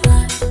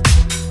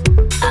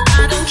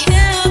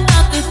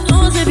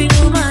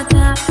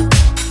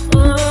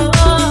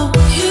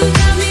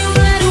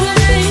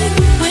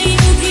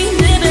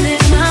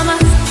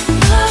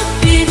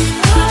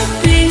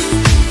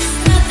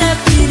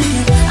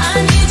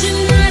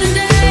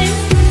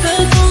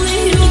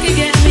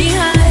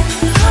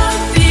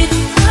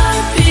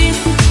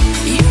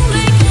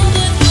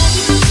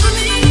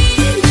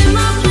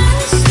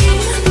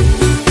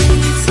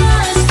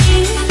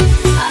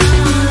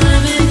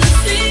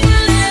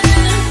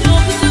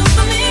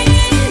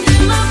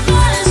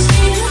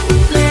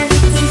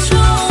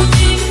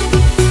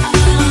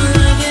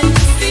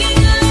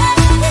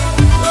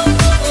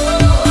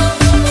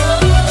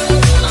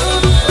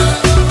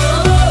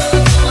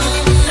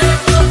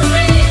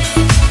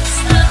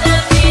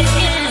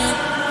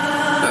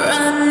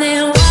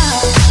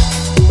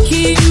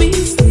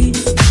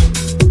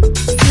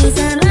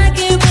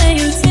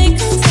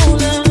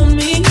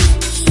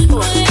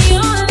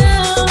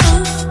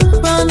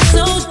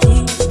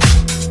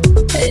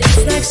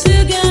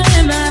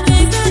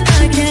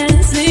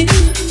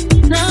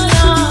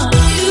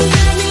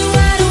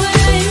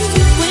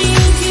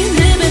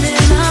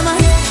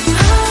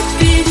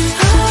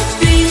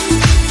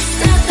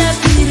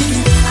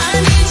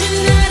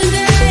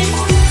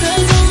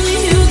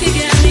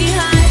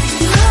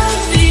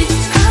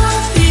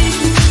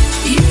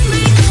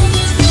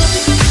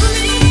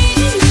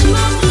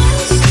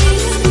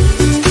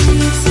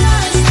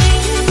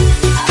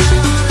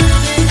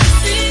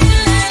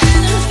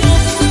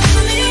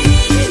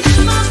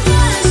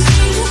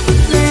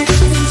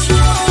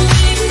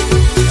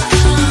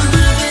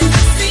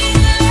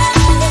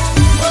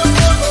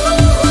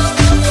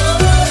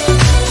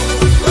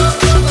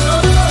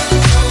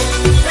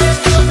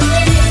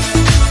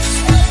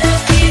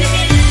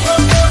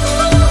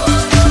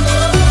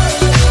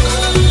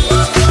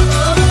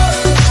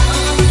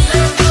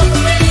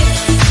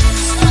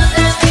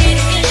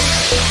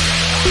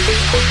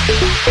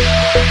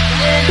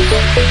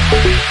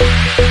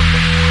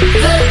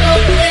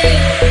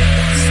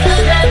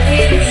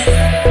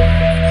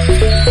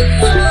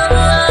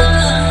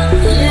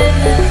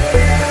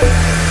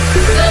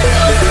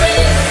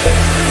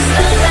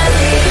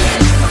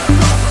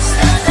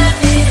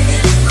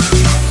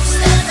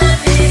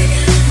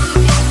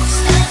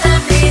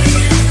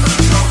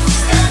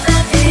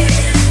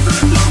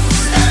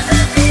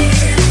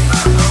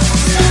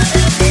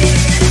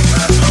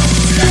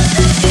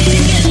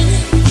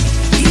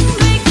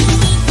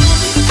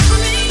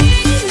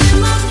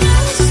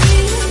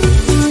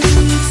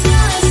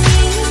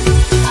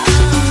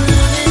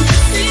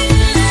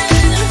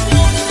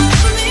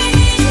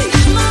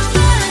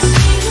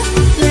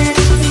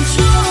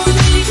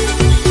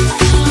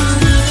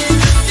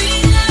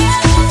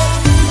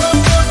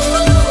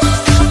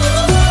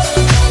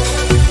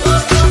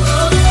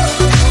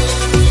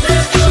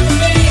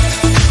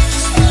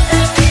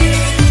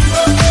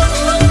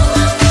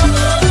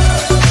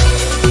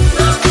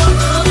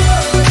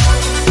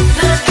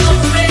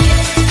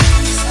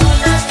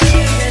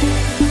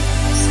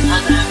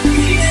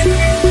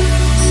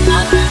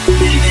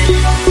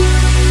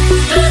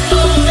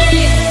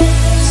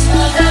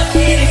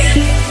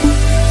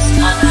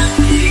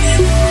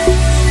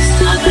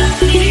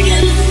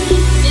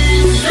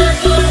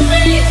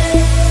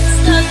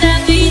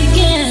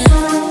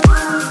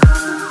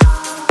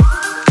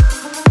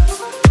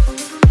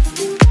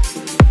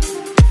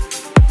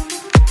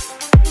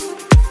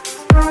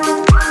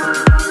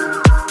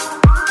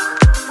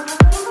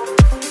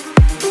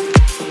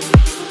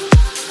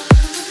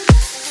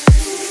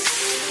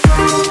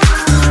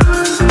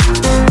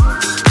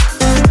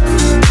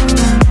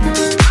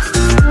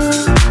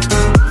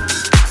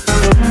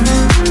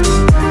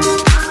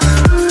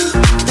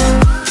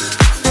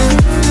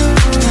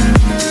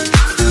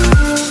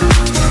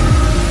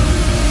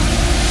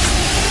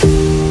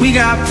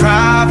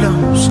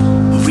 problems,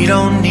 but we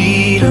don't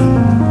need them.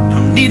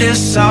 Don't need to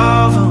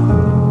solve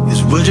them,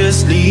 'cause we'll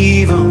just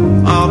leave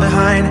them all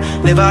behind.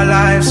 Live our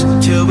lives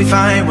till we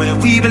find where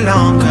we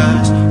belong,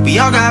 'cause we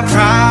all got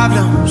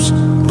problems,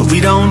 but we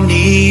don't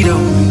need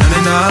them. No,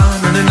 no,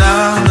 no, no, no,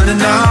 no, no,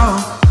 no.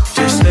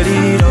 Just let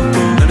it all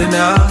go. No, no,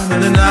 no,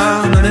 no, no,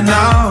 no, no,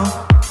 no.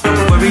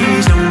 No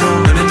worries no more.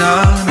 No, no, no,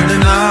 no,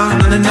 no,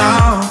 no, no, no.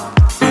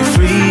 We're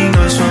free,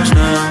 no songs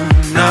now.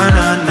 No,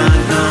 no, no,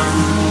 no.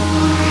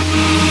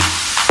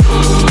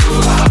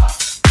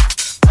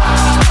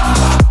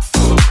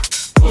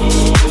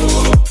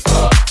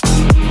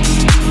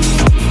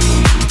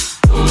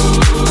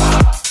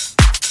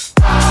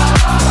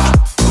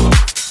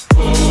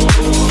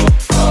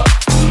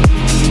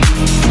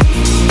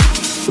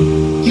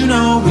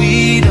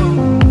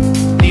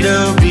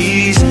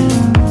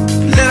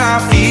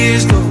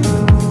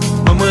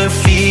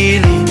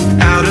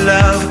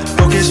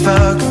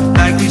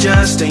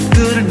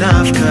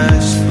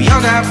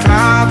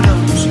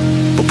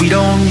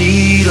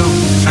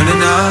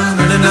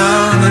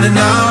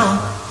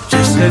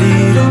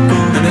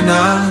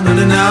 na na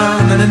na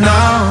na na na na.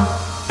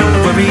 No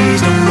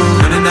worries no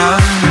more. Na na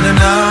na na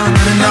na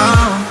na na.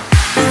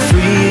 We're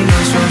free, no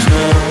stress,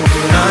 no.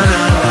 Na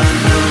na na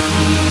na.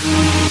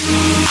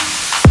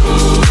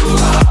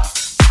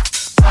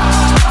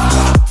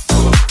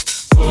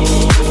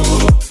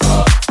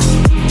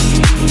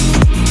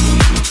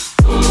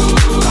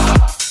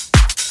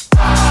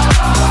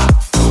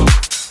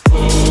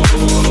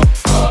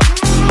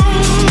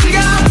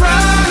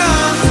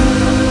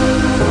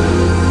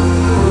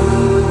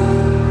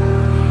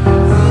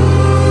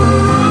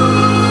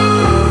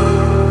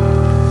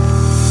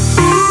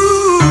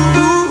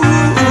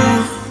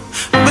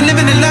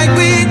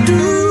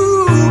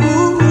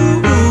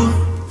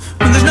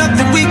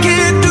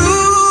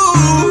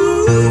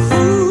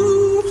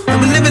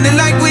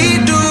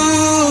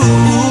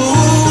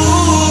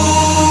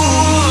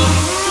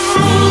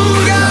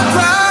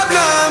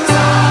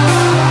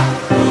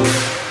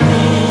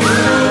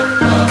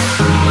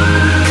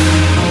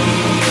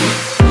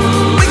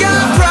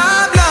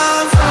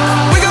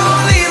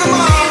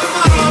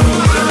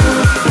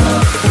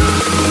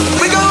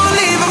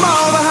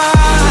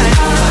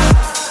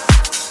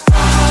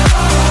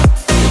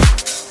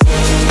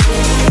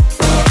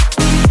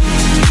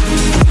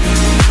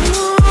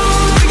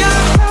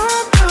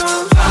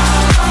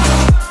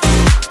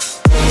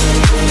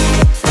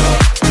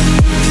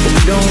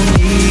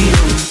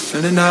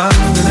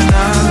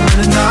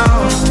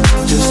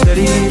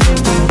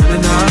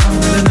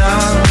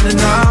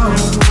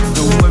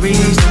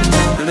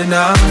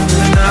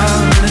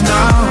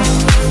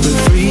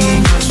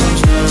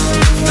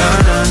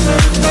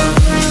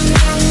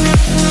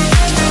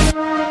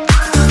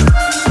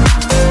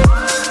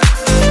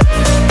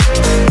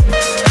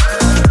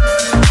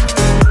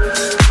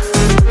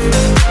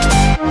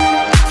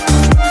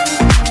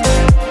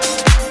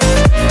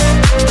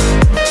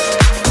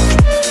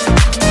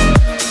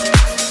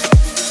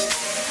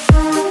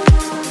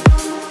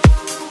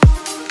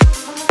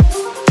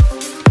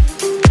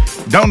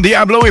 Don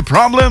Diablo et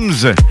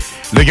Problems.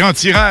 Le grand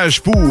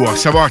tirage pour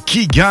savoir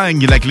qui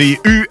gagne la clé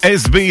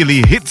USB, les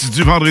hits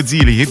du vendredi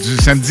et les hits du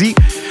samedi.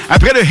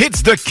 Après le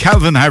hits de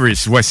Calvin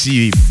Harris,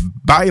 voici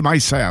By My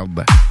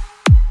Side.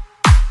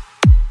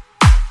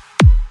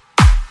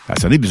 Ça a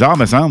sonné bizarre,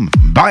 me semble.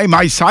 By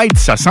My Side,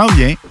 ça sent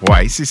bien.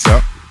 Ouais, c'est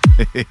ça.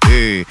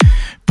 Puis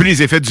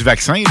les effets du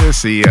vaccin, là,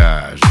 c'est...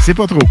 je sais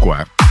pas trop quoi.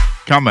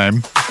 Quand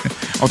même.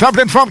 On est en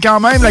pleine forme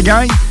quand même, la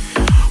gang.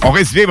 On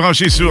reste bien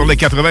branché sur les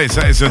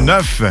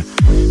 96.9.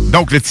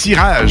 Donc, le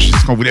tirage, c'est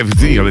ce qu'on voulait vous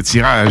dire, le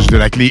tirage de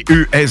la clé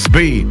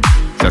USB.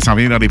 Ça s'en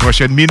vient dans les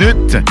prochaines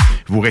minutes.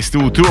 Vous restez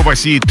autour.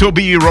 Voici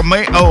Toby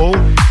Romeo.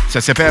 Ça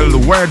s'appelle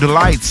Where the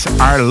Lights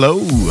Are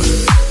Low.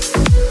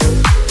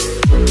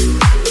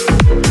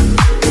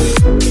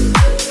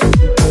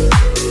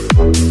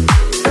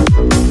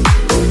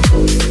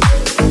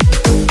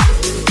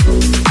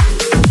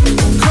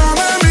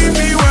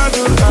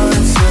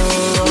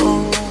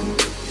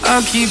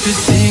 I'll keep it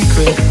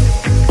secret.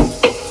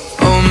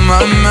 Oh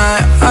my,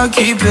 I'll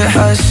keep it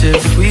hush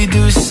if we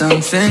do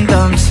something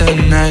dumb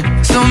tonight.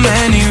 So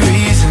many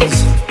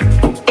reasons.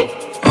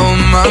 Oh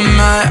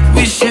my,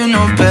 we should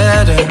know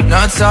better.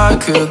 Not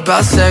talk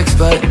about sex,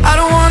 but I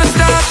don't wanna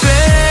stop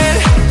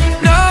it.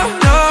 No,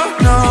 no,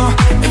 no.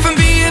 If I'm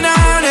being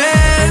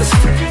honest,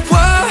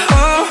 whoa.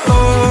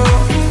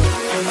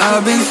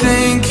 I've been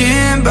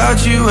thinking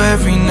about you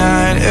every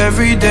night,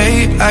 every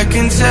day. I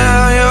can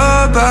tell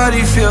your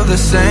body feel the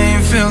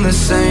same, feel the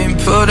same.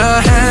 Put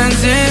our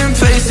hands in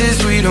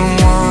places we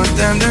don't want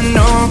them to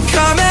know.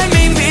 Come and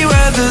meet me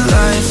where the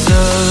lights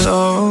are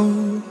low.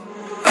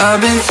 I've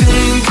been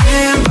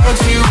thinking about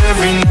you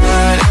every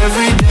night,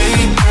 every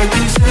day. I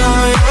can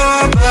tell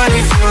your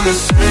body feel the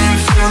same,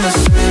 feel the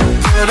same.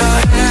 Put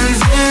our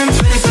hands in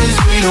places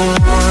we don't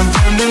want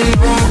them to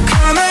know.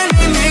 Come and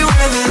meet me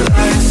where the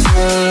lights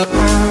are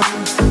low.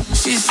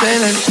 She say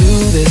let's do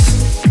this.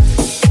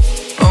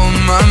 Oh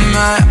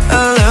my,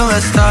 a little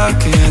less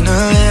talking, a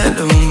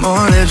little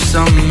more lips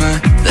on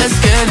mine. Let's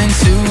get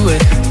into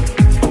it.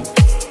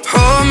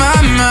 Oh my,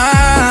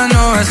 I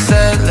know I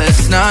said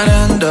let's not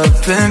end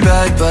up in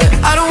bed, but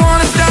I don't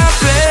wanna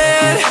stop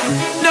it.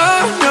 No,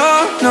 no,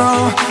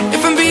 no.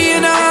 If I'm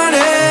being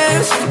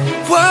honest,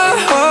 whoa.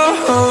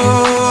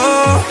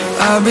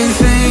 I've been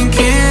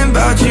thinking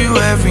about you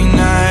every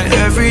night,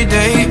 every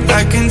day.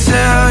 I can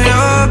tell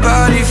your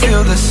body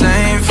feel the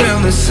same, feel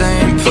the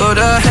same. Put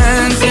our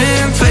hands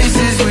in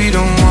places we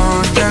don't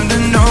want them to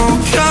know.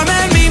 Come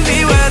and meet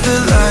me where the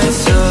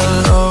lights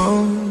are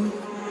low.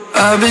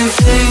 I've been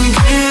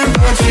thinking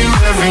about you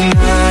every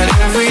night,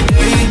 every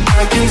day.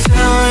 I can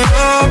tell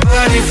your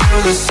body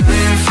feel the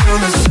same, feel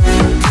the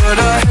same. Put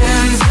our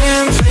hands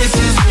in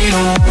places we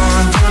don't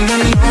want them to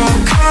know.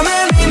 Come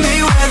and meet me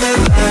where the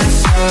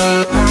lights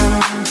are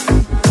low.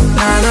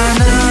 Na na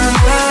na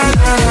na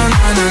na na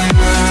na na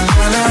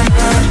na.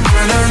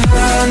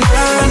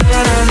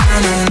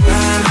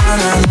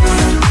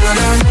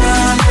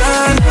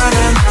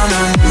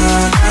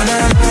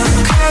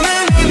 Come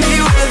and meet me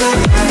where the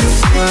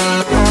lights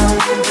are low.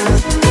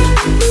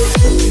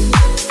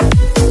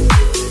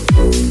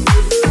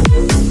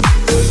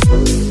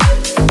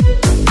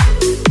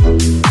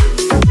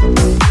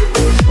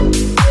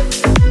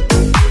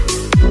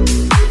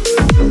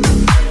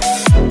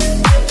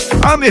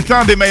 On est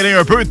en démêler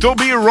un peu.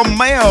 Toby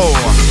Romeo,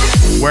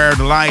 Where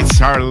the Lights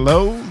Are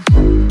Low,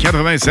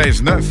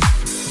 96.9.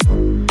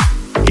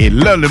 Et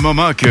là, le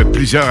moment que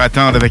plusieurs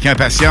attendent avec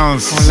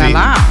impatience, c'est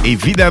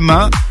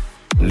évidemment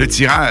le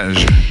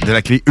tirage de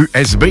la clé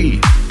USB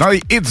dans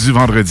les hits du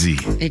vendredi.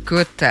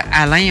 Écoute,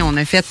 Alain, on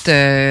a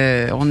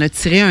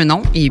tiré un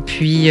nom et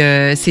puis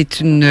c'est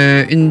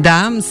une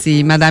dame,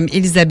 c'est Madame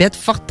Elisabeth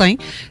Fortin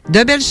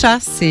de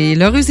Bellechasse. C'est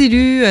l'heureuse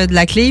élue de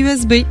la clé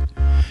USB.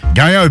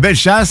 Gagnant un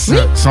Bellechasse, oui.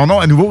 Son nom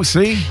à nouveau,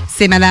 c'est?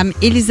 C'est Mme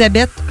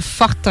Elisabeth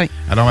Fortin.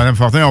 Alors, Mme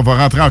Fortin, on va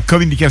rentrer en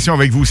communication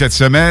avec vous cette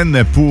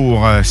semaine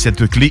pour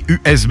cette clé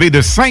USB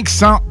de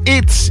 500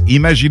 hits.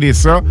 Imaginez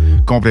ça,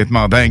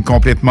 complètement dingue,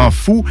 complètement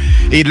fou.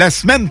 Et la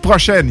semaine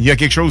prochaine, il y a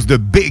quelque chose de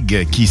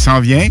big qui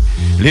s'en vient.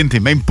 Lynn, t'es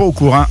même pas au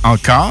courant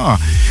encore.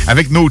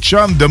 Avec nos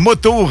chums de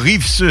Moto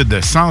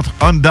Rive-Sud, Centre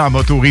Honda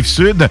Moto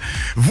Rive-Sud,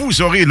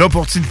 vous aurez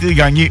l'opportunité de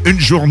gagner une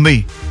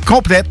journée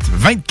complète,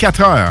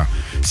 24 heures.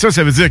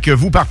 Ça veut dire que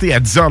vous partez à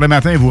 10 h le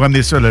matin et vous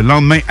ramenez ça le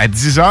lendemain à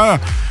 10 h.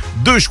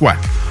 Deux choix.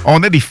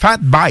 On a des fat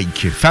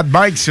bikes. Fat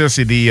bikes, ça,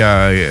 c'est des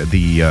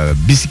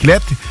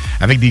bicyclettes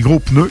avec des gros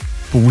pneus,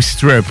 pour vous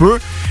situer un peu.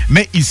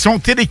 Mais ils sont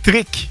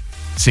électriques.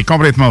 C'est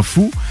complètement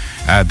fou.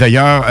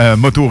 D'ailleurs,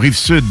 Moto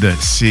Rive-Sud,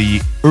 c'est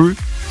eux.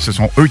 Ce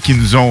sont eux qui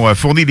nous ont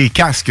fourni les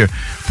casques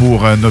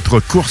pour notre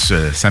course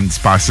samedi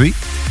passé.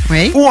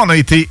 Oui. Où on a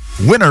été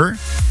winner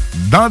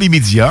dans les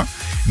médias.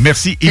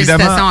 Merci, évidemment.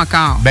 Félicitations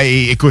encore. Ben,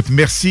 écoute,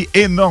 merci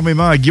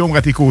énormément à Guillaume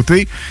à tes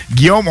côtés.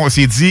 Guillaume, on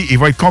s'est dit, il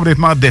va être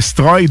complètement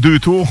destroy. 2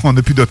 tours, on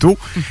n'a plus d'auto.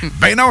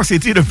 Ben non,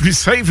 c'était le plus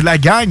safe. La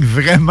gang,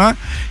 vraiment,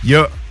 il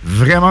a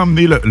vraiment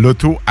mené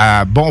l'auto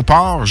à bon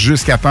port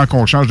jusqu'à temps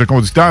qu'on change de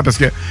conducteur parce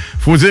que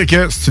faut dire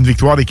que c'est une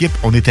victoire d'équipe.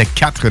 On était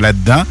 4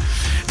 là-dedans.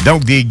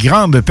 Donc, des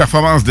grandes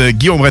performances de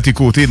Guillaume à tes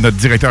côtés, notre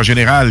directeur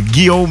général,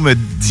 Guillaume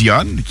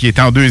Dionne, qui est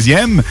en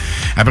deuxième.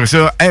 Après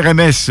ça,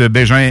 RMS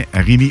Bégin,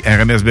 Rémi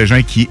RMS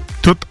Bégin, qui est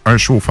tout un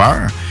chauffeur.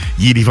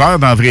 Il est livreur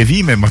dans la vraie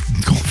vie, mais m'a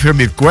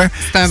confirmé de quoi.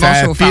 C'est un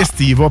bon chauffeur. Piste,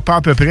 il va pas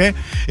à peu près.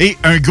 Et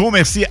un gros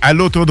merci à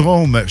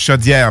l'Autodrome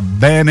Chaudière,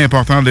 bien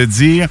important de le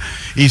dire.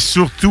 Et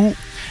surtout,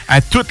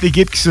 à toute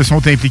l'équipe qui se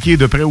sont impliquées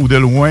de près ou de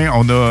loin.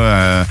 On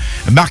a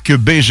Marc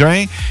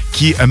Bégin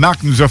qui, Marc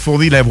nous a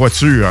fourni la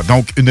voiture.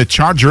 Donc, une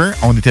Charger.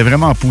 On était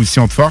vraiment en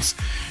position de force.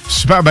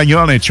 Super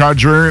bagnole, un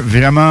Charger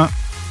vraiment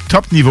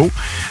top niveau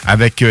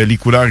avec les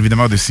couleurs,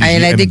 évidemment, de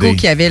CJMD. La déco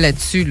qu'il y avait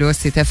là-dessus, là,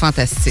 c'était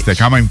fantastique. C'était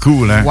quand même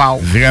cool, hein? Wow.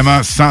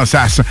 Vraiment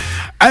sensation.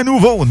 À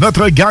nouveau,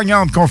 notre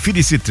gagnante qu'on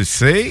félicite,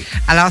 c'est...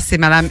 Alors, c'est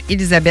Mme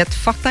Elisabeth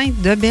Fortin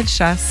de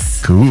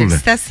Bellechasse. Cool.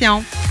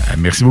 Félicitations.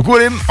 Merci beaucoup,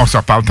 Lynn. On se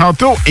reparle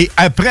tantôt. Et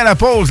après la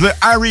pause, le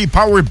Harry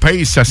Power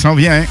Pace, ça s'en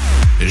vient.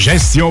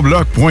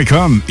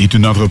 GestionBloc.com est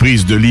une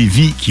entreprise de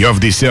Lévis qui offre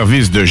des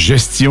services de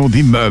gestion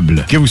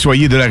d'immeubles. Que vous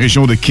soyez de la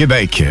région de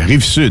Québec,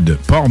 Rive-Sud,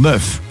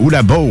 Port-Neuf ou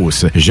la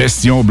Beauce,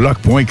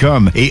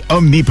 GestionBloc.com est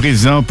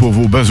omniprésent pour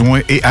vos besoins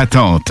et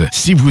attentes.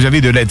 Si vous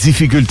avez de la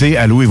difficulté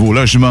à louer vos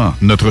logements,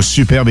 notre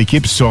superbe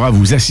équipe saura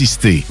vous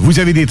assister. Vous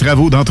avez des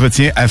travaux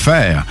d'entretien à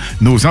faire,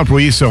 nos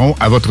employés seront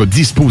à votre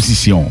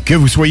disposition. Que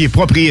vous soyez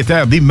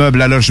propriétaire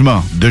d'immeubles à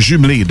logement, de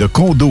jumelés, de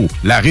condos,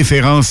 la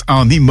référence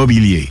en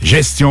immobilier.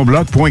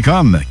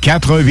 GestionBloc.com,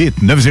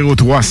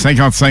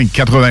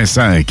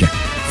 418-903-5585.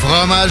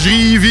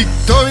 Fromagerie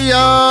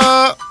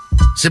Victoria!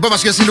 C'est pas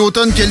parce que c'est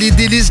l'automne que les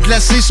délices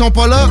glacées sont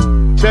pas là.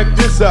 Check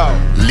this out.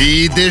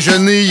 Les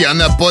déjeuners, y en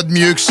a pas de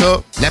mieux que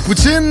ça. La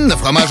poutine, le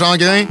fromage en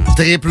grains,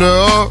 triple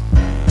A.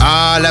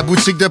 Ah, la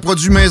boutique de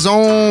produits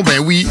maison, ben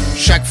oui,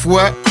 chaque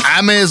fois,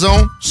 à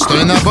maison, c'est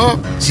un abat.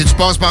 Si tu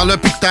passes par là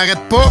pis que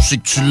t'arrêtes pas, c'est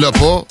que tu l'as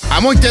pas. À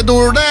moins que t'aies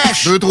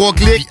DoorDash, 2-3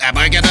 clics, pis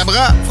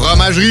abracadabra,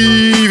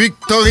 Fromagerie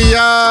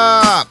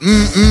Victoria.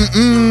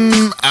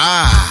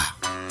 Ah!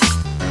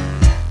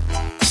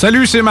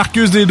 Salut, c'est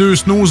Marcus des Deux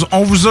Snooze.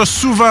 On vous a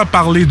souvent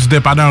parlé du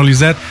dépanneur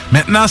Lisette.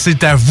 Maintenant,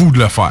 c'est à vous de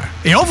le faire.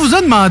 Et on vous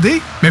a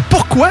demandé, mais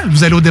pourquoi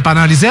vous allez au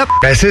dépanneur Lisette?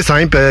 Ben c'est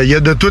simple, il y a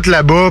de tout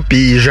là-bas,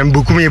 puis j'aime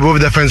beaucoup mes bouffes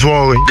de fin de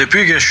soirée.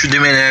 Depuis que je suis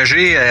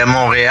déménagé à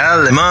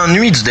Montréal, je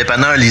m'ennuie du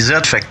dépanneur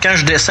Lisette. Fait que quand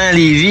je descends à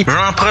Lévis,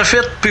 j'en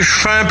profite puis je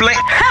fais un plein.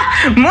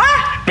 Ha! Moi?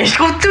 Mais je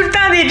trouve tout le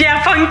temps des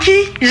bières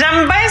funky.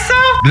 J'aime bien ça.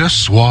 Le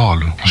soir,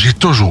 là, j'ai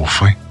toujours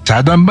faim.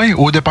 Ça donne bien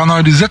au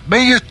dépanneur Lisette, ben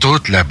il y a tout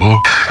là-bas.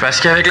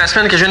 Parce qu'avec la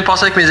semaine que je viens de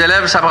passer avec mes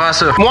élèves, ça prend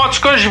ça. Moi, en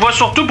tout cas, j'y vais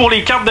surtout pour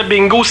les cartes de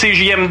bingo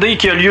CJMD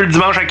qui a lieu le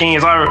dimanche à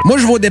 15h. Moi,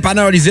 je vais au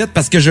dépanneur Lisette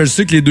parce que je le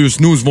sais que les deux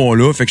snooze vont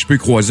là, fait que je peux y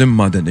croiser à un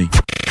moment donné.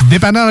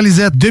 Dépanneur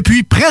Lisette,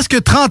 depuis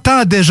presque 30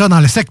 ans déjà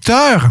dans le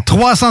secteur,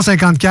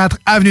 354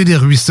 Avenue des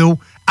Ruisseaux,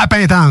 à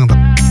Pintendre.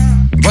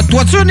 Votre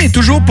toiture n'est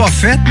toujours pas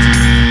faite?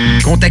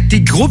 Contactez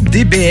Groupe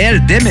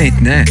DBL dès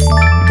maintenant.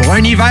 Pour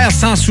un hiver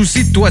sans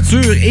souci de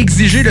toiture,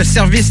 exigez le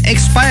service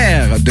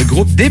expert de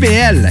Groupe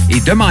DBL et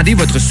demandez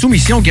votre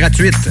soumission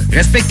gratuite.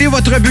 Respectez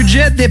votre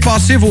budget,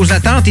 dépassez vos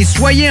attentes et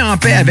soyez en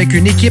paix avec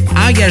une équipe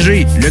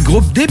engagée. Le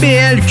Groupe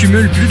DBL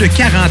cumule plus de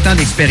 40 ans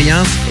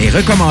d'expérience, est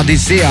recommandé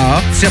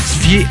CAA,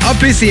 certifié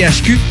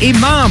APCHQ et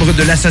membre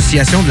de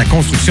l'Association de la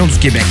construction du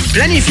Québec.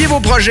 Planifiez vos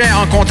projets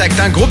en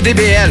contactant Groupe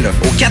DBL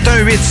au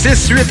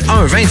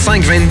 418-681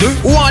 2522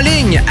 ou en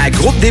ligne à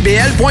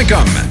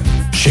groupedbl.com.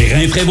 Chez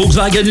Rinfraie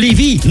Volkswagen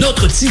Lévy,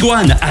 notre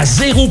Tiguan à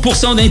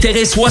 0%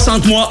 d'intérêt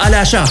 60 mois à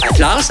l'achat.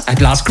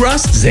 Atlas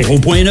Cross,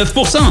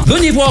 0,9%.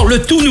 Venez voir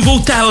le tout nouveau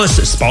Taos,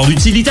 sport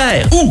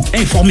utilitaire. Ou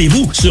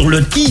informez-vous sur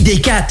le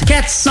ID4,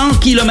 400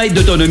 km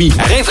d'autonomie.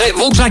 Rinfraie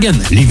Volkswagen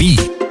Lévy.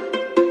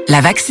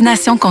 La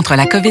vaccination contre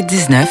la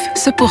COVID-19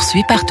 se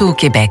poursuit partout au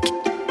Québec.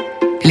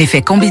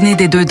 L'effet combiné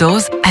des 2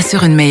 doses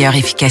assure une meilleure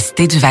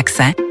efficacité du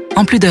vaccin,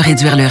 en plus de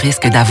réduire le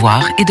risque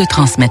d'avoir et de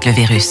transmettre le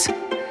virus.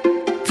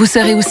 Vous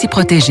serez aussi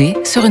protégé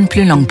sur une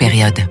plus longue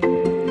période.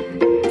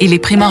 Il est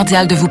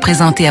primordial de vous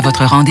présenter à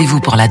votre rendez-vous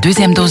pour la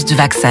 2e dose du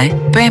vaccin,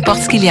 peu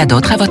importe ce qu'il y a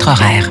d'autre à votre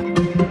horaire.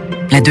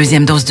 La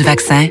 2e dose du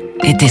vaccin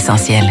est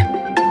essentielle.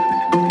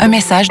 Un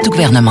message du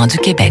gouvernement du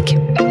Québec.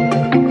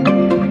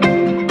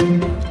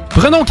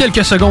 Prenons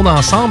quelques secondes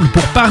ensemble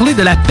pour parler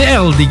de la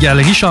perle des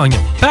galeries Chagnon.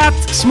 Pat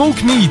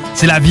Smoke Meat,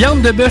 c'est la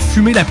viande de bœuf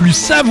fumée la plus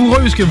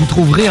savoureuse que vous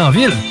trouverez en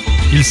ville.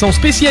 Ils sont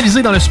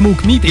spécialisés dans le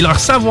smoke meat et leur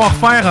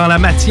savoir-faire en la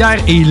matière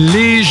est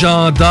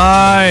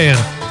légendaire.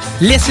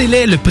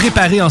 Laissez-les le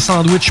préparer en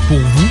sandwich pour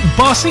vous ou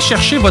passez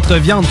chercher votre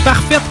viande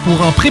parfaite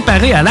pour en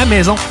préparer à la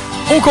maison,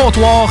 au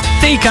comptoir,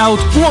 take-out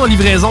ou en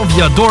livraison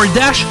via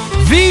DoorDash.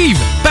 Vive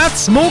Pat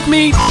Smoke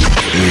Meat!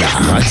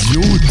 La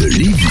radio de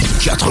Lévis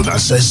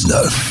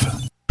 96.9.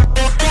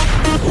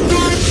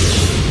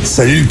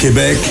 Salut le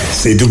Québec,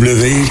 c'est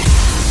W.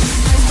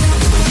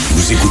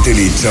 Vous écoutez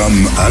les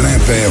chums Alain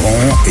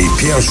Perron et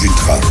Pierre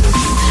Jutras.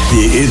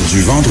 Les hits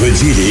du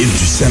vendredi et les hits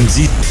du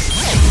samedi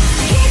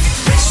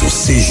sur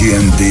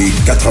CJMD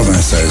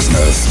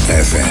 96.9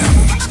 FM.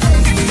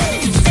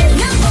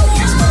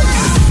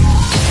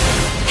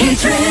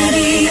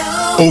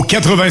 Au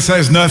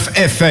 96.9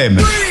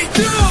 FM.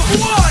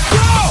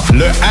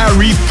 Le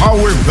Harry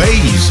Power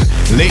Base.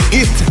 Les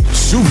hits,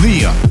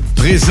 souvenirs,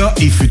 présents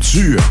et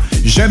futurs.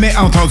 Jamais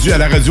entendus à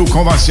la radio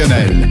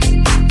conventionnelle.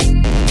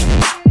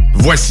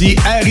 Voici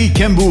Harry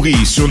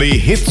Kembouri sur les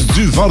hits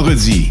du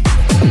vendredi.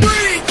 3,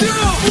 2, 1, go!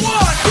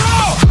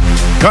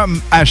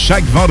 Comme à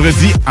chaque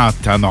vendredi en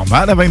temps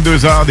normal à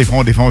 22h. Des fois,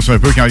 on défonce un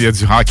peu quand il y a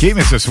du hockey,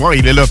 mais ce soir,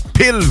 il est là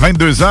pile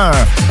 22h.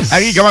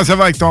 Harry, comment ça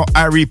va avec ton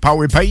Harry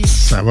Power Pace?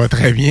 Ça va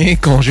très bien.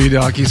 Congé de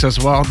hockey ce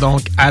soir,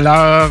 donc à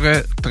l'heure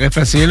très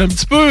facile. Un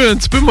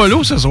petit peu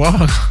mollo ce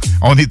soir.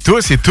 On est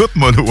tous et toutes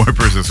mollo un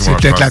peu ce soir.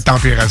 C'est peut-être la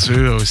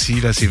température aussi.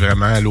 Là, c'est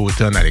vraiment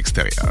l'automne à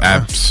l'extérieur.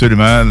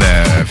 Absolument.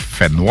 Le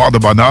fait noir de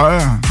bonheur.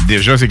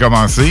 Déjà, c'est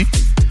commencé.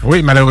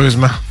 Oui,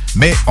 malheureusement.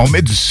 Mais on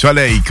met du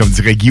soleil, comme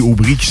dirait Guy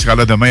Aubry, qui sera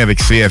là demain avec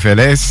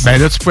CFLS. Ben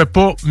là, tu pouvais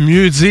pas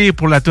mieux dire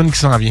pour la toune qui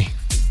s'en vient.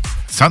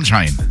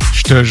 Sunshine.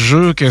 Je te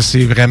jure que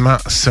c'est vraiment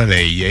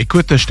soleil.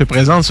 Écoute, je te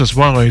présente ce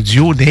soir un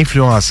duo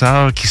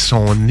d'influenceurs qui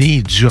sont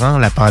nés durant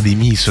la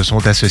pandémie. Ils se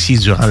sont associés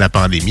durant la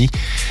pandémie.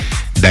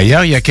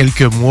 D'ailleurs, il y a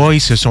quelques mois,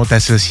 ils se sont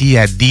associés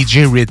à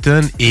DJ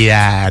Ritten et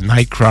à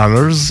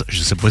Nightcrawlers.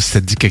 Je sais pas si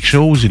ça te dit quelque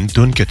chose, une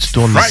tune que tu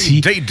tournes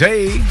ici.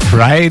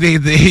 Friday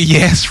Day,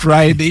 yes,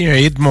 Friday, un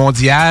hit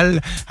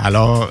mondial.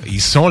 Alors,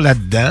 ils sont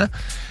là-dedans.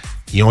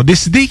 Ils ont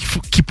décidé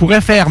qu'ils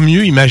pourraient faire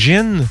mieux,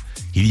 imagine.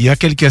 Il y a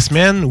quelques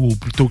semaines, ou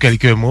plutôt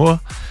quelques mois,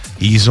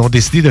 ils ont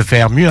décidé de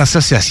faire mieux en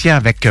s'associant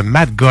avec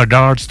Matt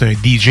Goddard, c'est un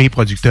DJ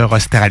producteur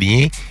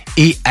australien,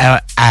 et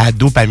à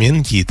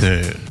Dopamine, qui est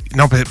un...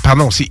 Non,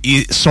 pardon,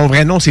 son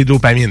vrai nom, c'est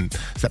Dopamine.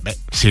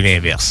 C'est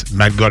l'inverse.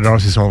 Matt Goddard,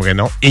 c'est son vrai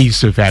nom, et il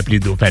se fait appeler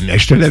Dopamine.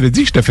 Je te l'avais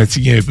dit que je te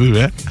fatiguais un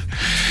peu, hein?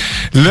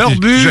 Leur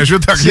but...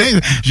 J'ajoute rien,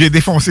 j'ai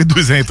défoncé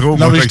 2 intros.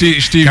 Non, mais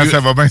je t'ai quand vu...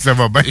 ça va bien, ça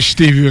va bien. Je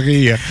t'ai vu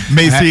rire.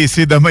 Mais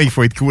c'est demain, il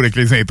faut être cool avec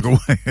les intros.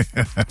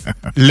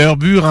 Leur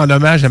but, rend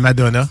hommage à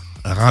Madonna,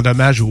 rend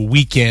hommage au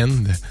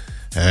Weeknd.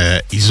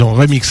 Ils ont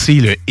remixé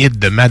le hit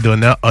de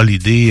Madonna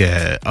Holiday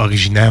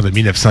originaire de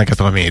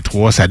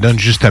 1983. Ça donne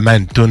justement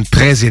une tune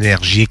très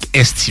énergique,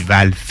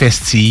 estivale,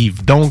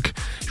 festive. Donc,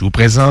 je vous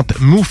présente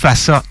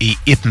Mufasa et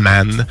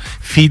Hitman,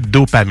 feat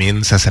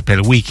Dopamine. Ça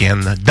s'appelle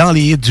Weekend dans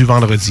les hits du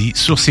vendredi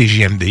sur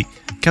CJMD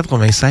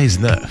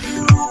 96.9.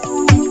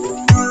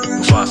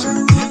 Mufasa,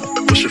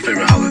 what's your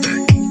favorite holiday?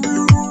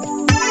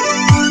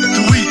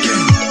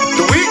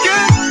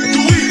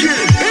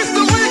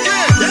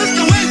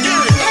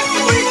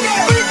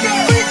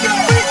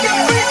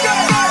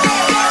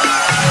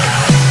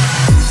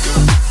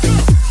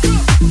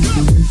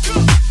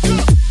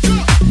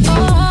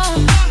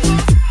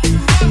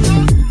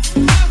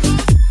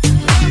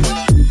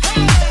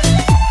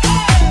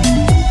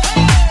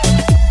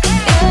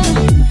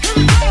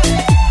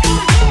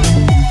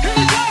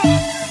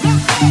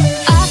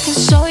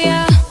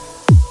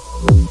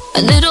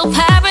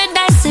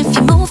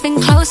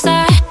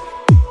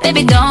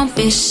 Baby, don't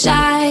be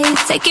shy.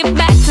 Take it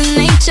back to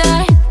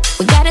nature.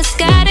 We got a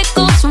sky that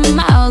goes for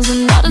miles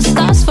and all the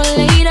stars for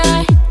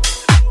later.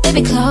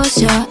 Baby, close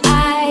your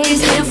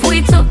eyes. If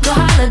we took a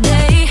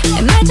holiday,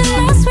 imagine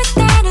us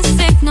without a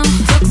signal.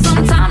 Took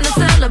some time to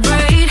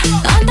celebrate.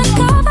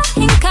 Undercover,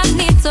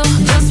 incognito.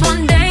 Just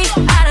one day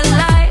out of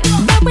life.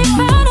 But we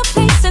found a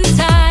place and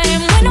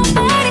time where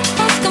nobody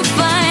else can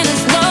find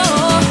us. No,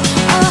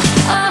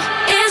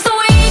 it's the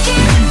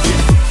weekend.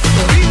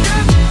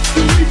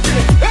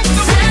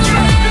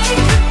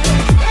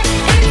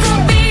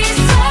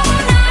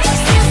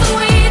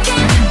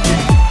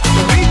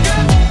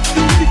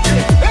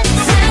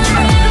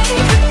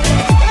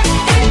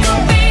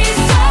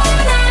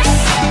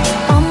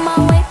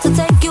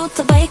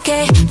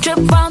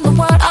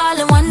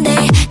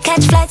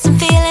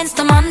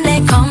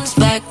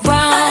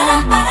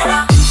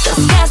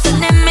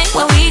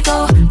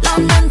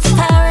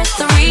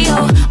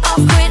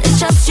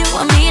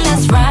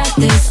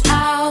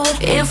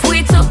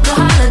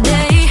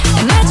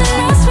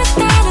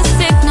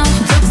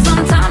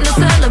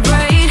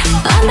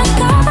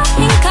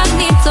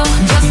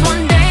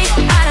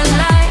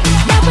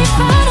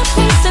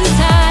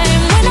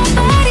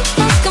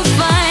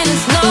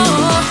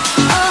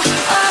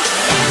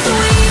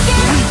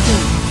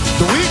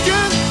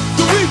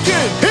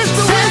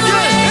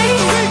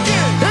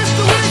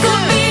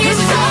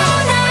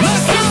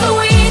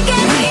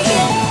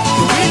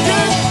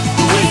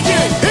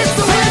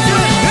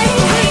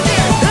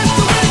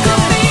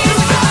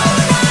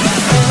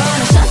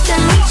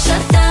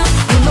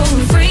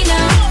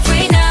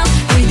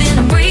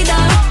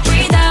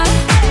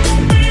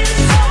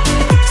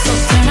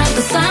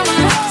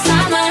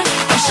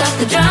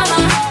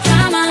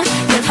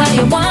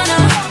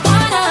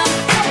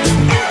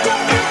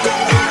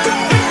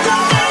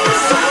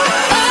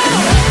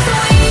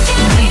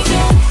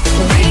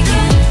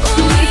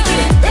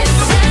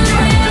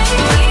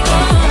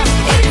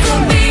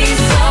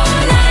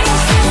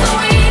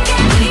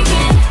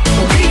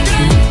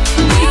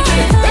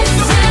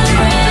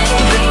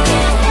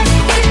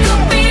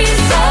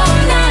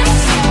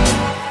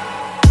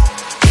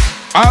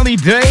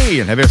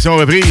 Holiday, la version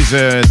reprise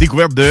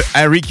découverte de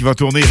Harry qui va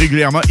tourner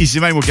régulièrement ici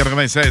même au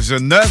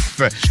 96.9.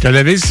 Je te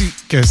l'avais dit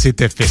que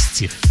c'était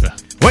festif.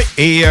 Oui,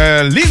 et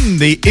Lynn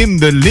des Hymnes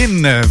de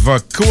Lynn va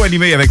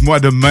co-animer avec moi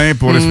demain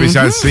pour le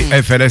spécial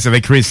CFLS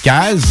avec Chris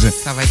Caz.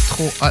 Ça va être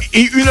trop hot.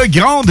 Et une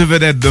grande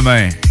vedette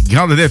demain.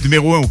 Grande vedette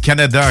numéro 1 au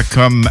Canada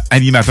comme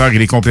animateur.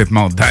 Il est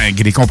complètement dingue,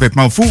 il est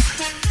complètement fou.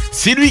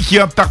 C'est lui qui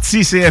a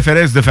parti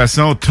CFLS de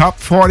façon top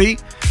 40.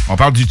 On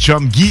parle du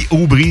chum Guy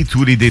Aubry,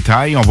 tous les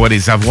détails. On va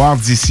les avoir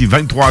d'ici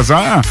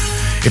 23h.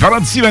 Et pendant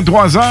d'ici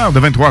 23h, de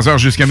 23h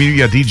jusqu'à minuit, il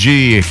y a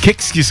DJ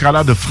Kix qui sera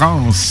là de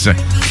France.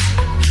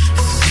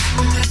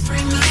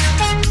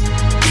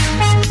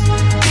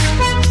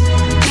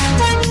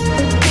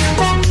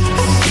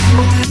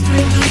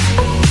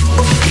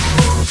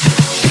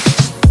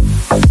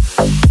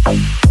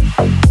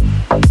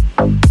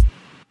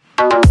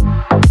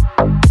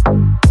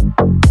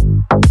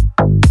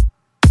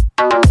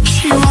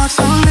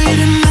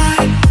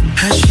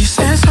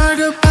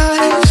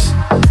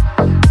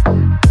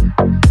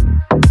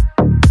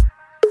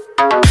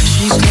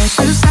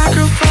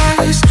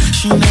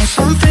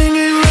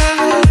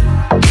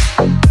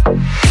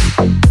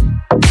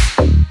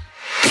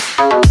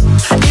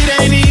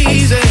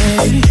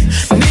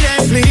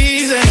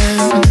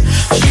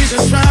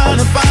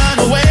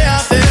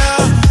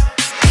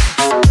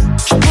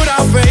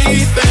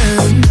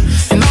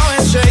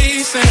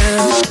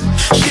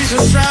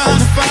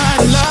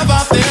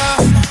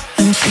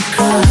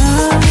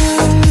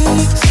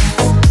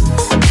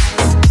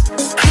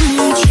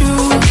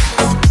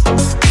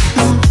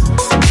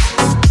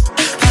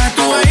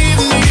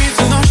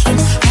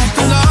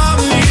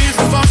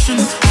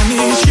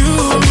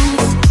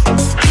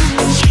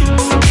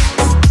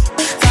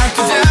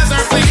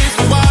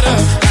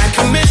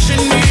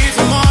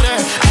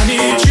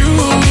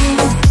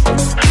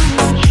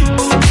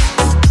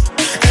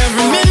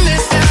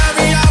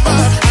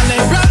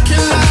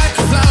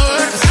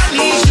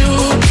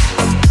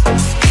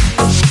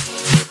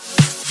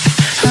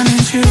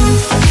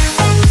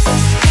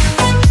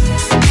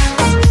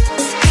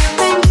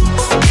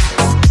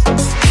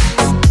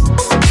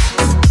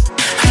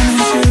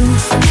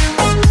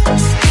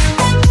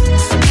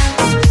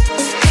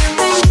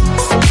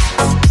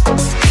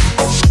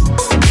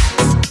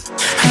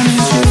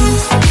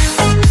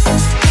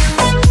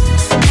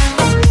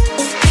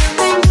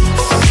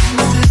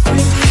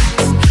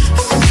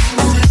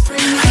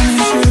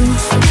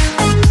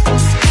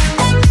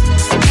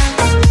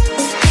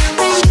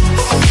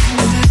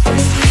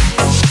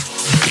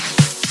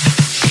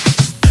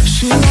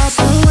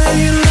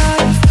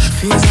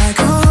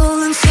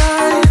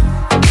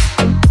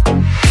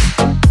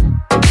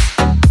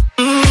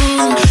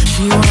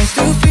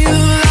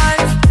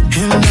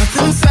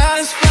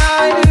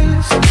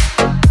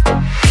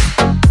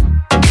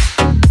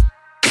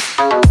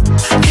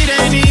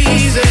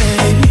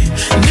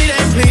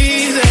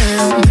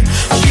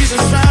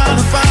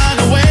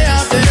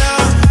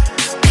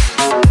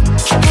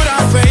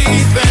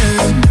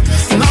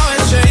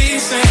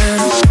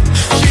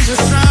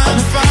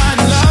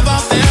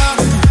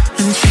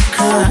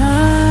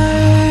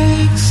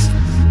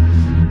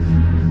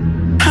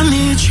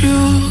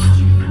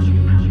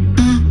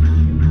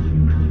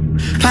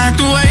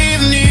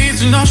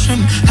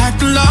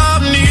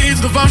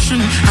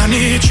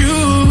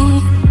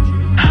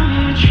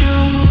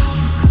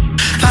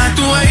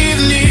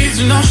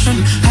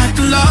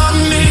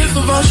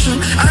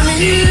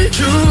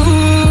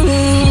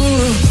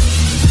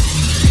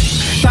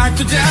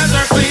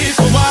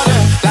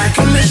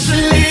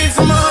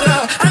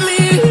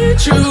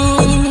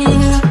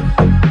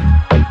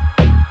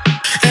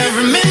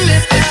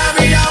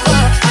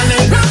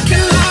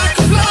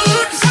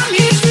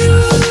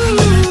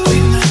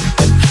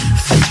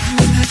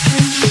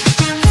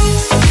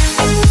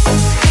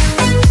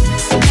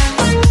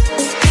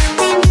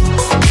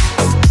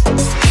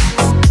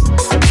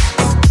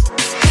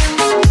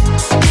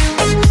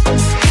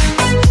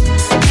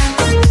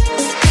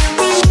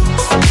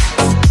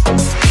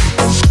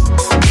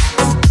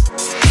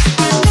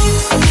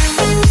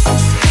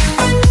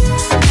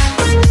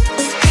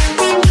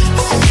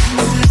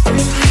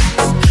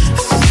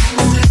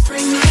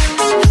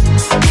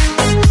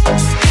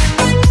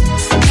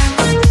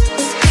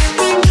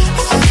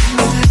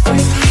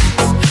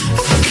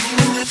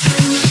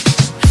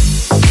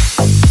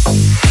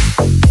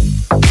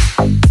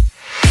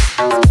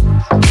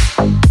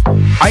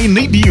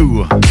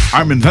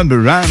 Armin van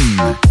Buuren.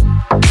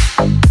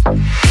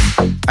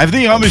 À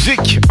venir en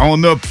musique,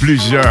 on a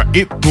plusieurs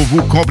hits pour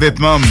vous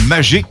complètement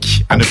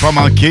magiques à ne pas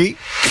manquer.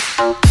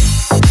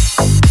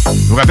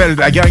 Je vous rappelle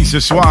la gang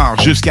ce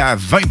soir jusqu'à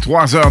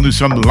 23h, nous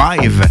sommes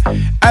live.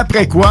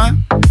 Après quoi,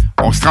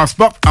 on se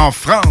transporte en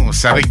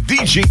France avec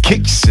DJ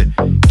Kix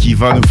qui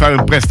va nous faire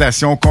une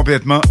prestation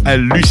complètement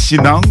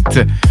hallucinante.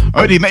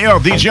 Un des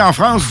meilleurs DJ en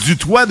France du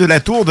toit de la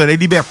Tour de la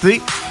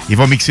Liberté. Il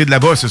va mixer de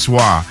là-bas ce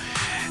soir.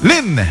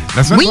 Lynn,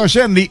 la semaine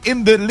prochaine, les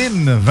Hymnes de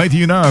Lynn,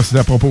 21h,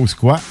 ça propose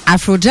quoi?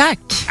 Afrojack.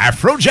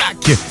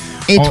 Afrojack.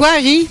 Et toi,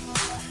 Harry?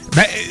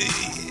 Ben,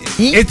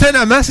 Merci.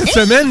 Étonnamment, cette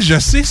semaine, je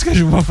sais ce que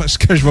je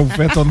vais vous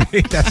faire tourner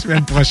la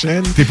semaine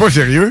prochaine. T'es pas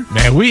sérieux?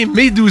 Ben oui,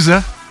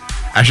 Medusa.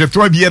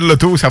 Achète-toi un billet de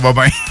l'auto, ça va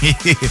bien.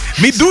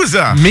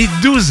 Medusa.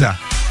 Medusa.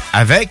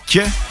 Avec...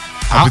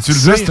 peux-tu le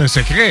dire? C'est un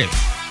secret.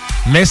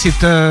 Mais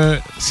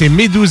c'est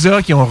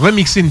Medusa qui ont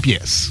remixé une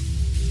pièce.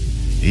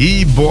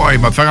 Hey boy,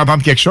 il va te faire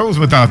entendre quelque chose,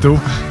 moi, tantôt.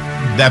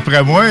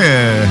 D'après moi...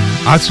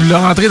 tu l'as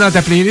rentré dans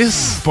ta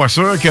playlist? Pas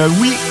sûr que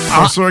oui,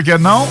 pas sûr que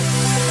non.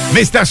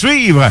 Mais c'est à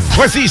suivre.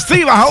 Voici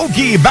Steve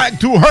Aoki, Back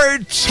to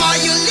Hurt. Are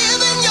you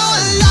living your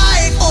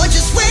life or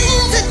just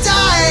waiting to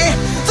die?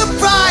 The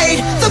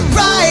bride, the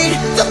bride,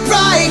 the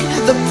bride,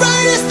 the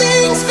brightest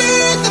things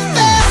fade the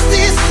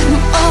fastest in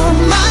all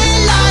my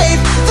life.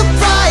 The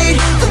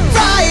bride, the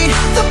bride,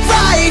 the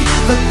bride,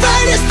 the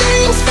brightest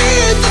things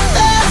fade the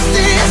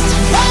fastest.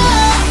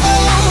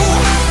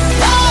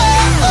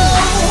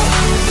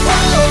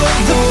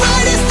 The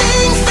brightest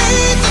things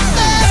fade the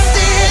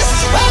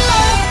fastest.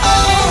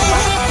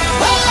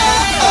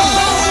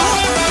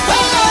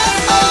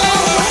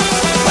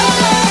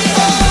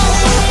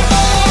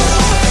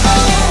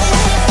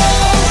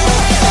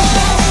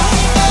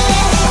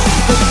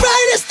 The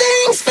brightest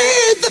things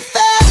fade the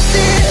fastest.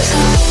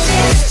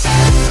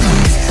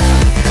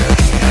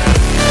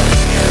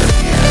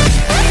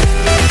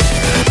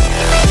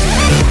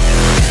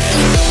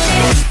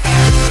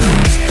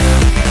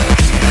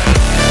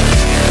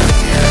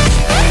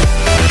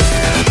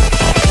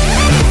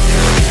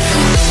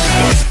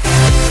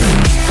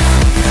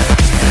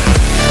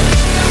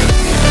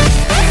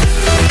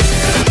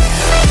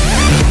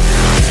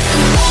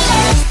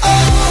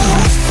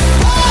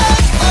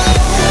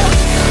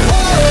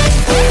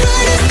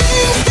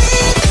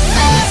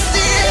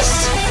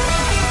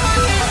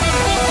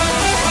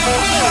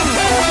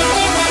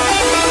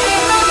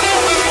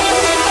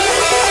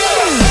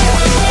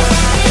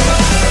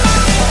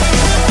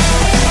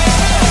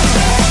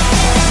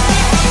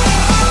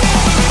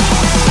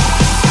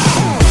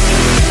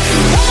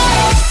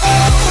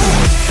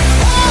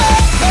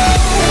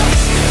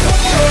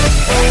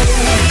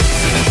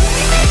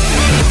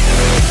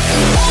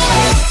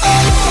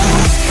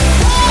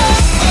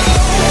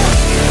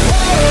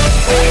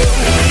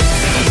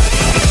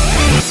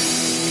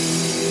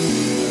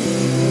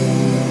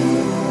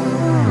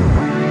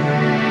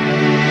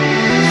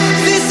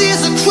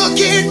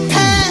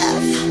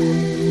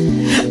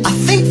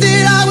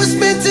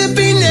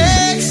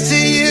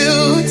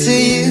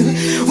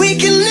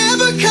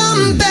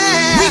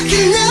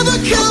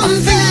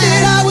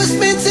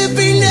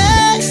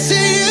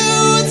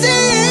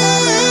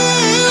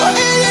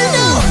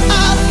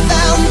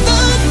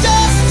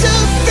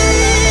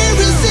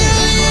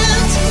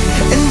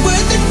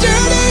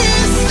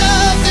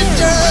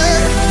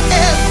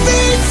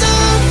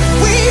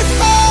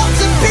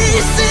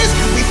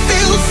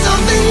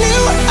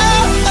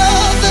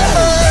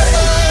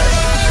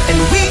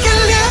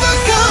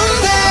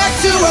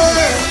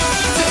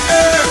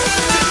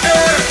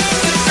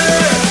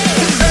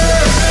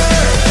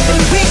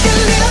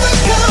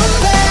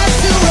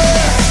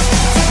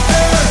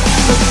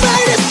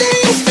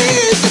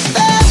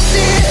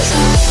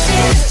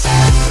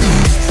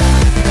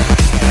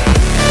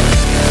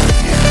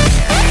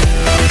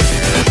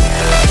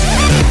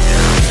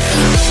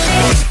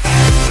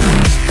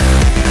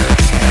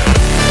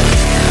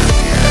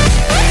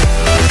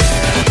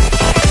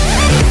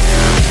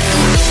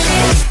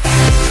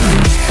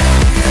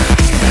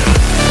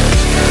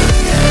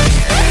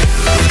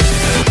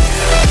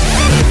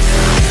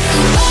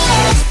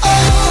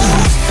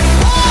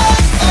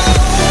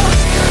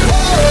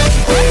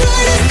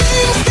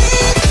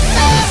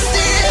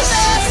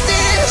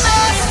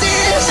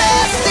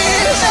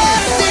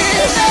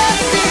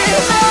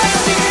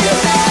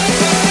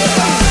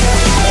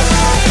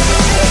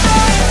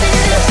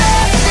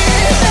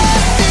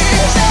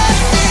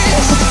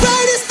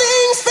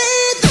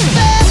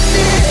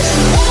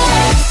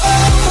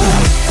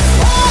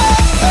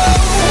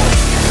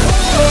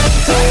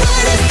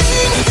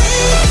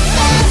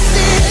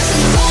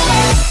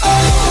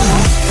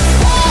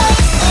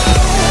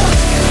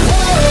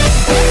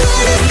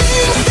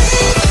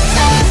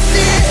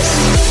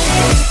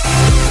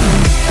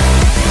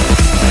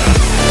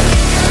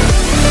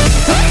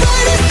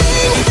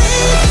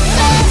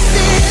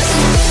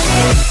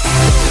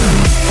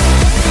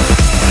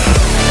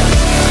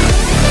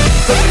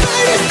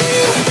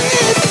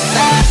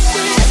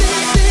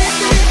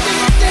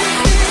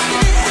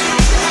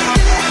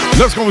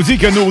 Lorsqu'on vous dit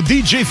que nos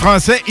DJ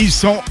français, ils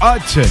sont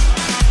hot,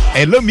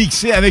 elle a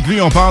mixé avec lui.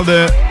 On parle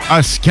de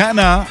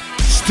Oscana,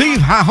 Steve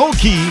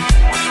Aoki,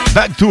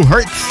 Back to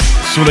Hurt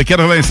sur le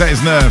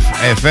 96.9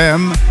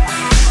 FM.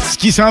 Ce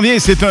qui s'en vient,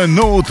 c'est un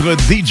autre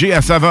DJ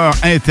à saveur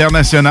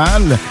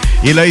internationale.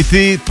 Il a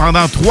été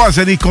pendant 3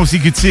 années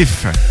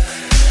consécutives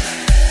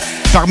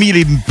parmi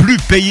les plus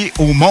payés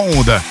au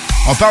monde.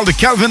 On parle de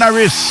Calvin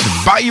Harris,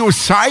 By Your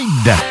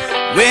Side.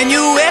 When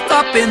you wake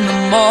up in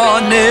the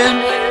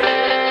morning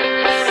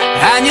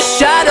and you're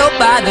shadowed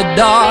by the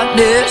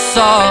darkness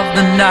of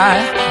the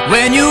night.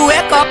 When you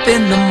wake up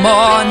in the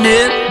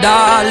morning,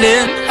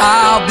 darling,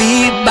 I'll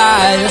be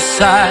by your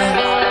side.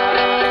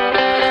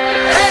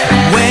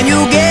 When you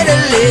get a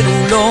little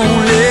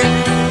lonely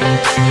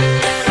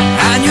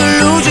and you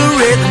lose your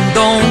rhythm,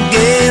 don't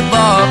give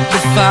up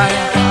the fight.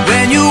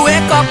 When you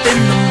wake up in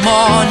the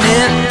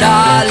morning,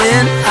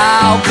 darling,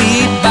 I'll be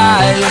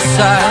by your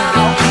side.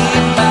 I'll be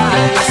by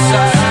your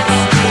side.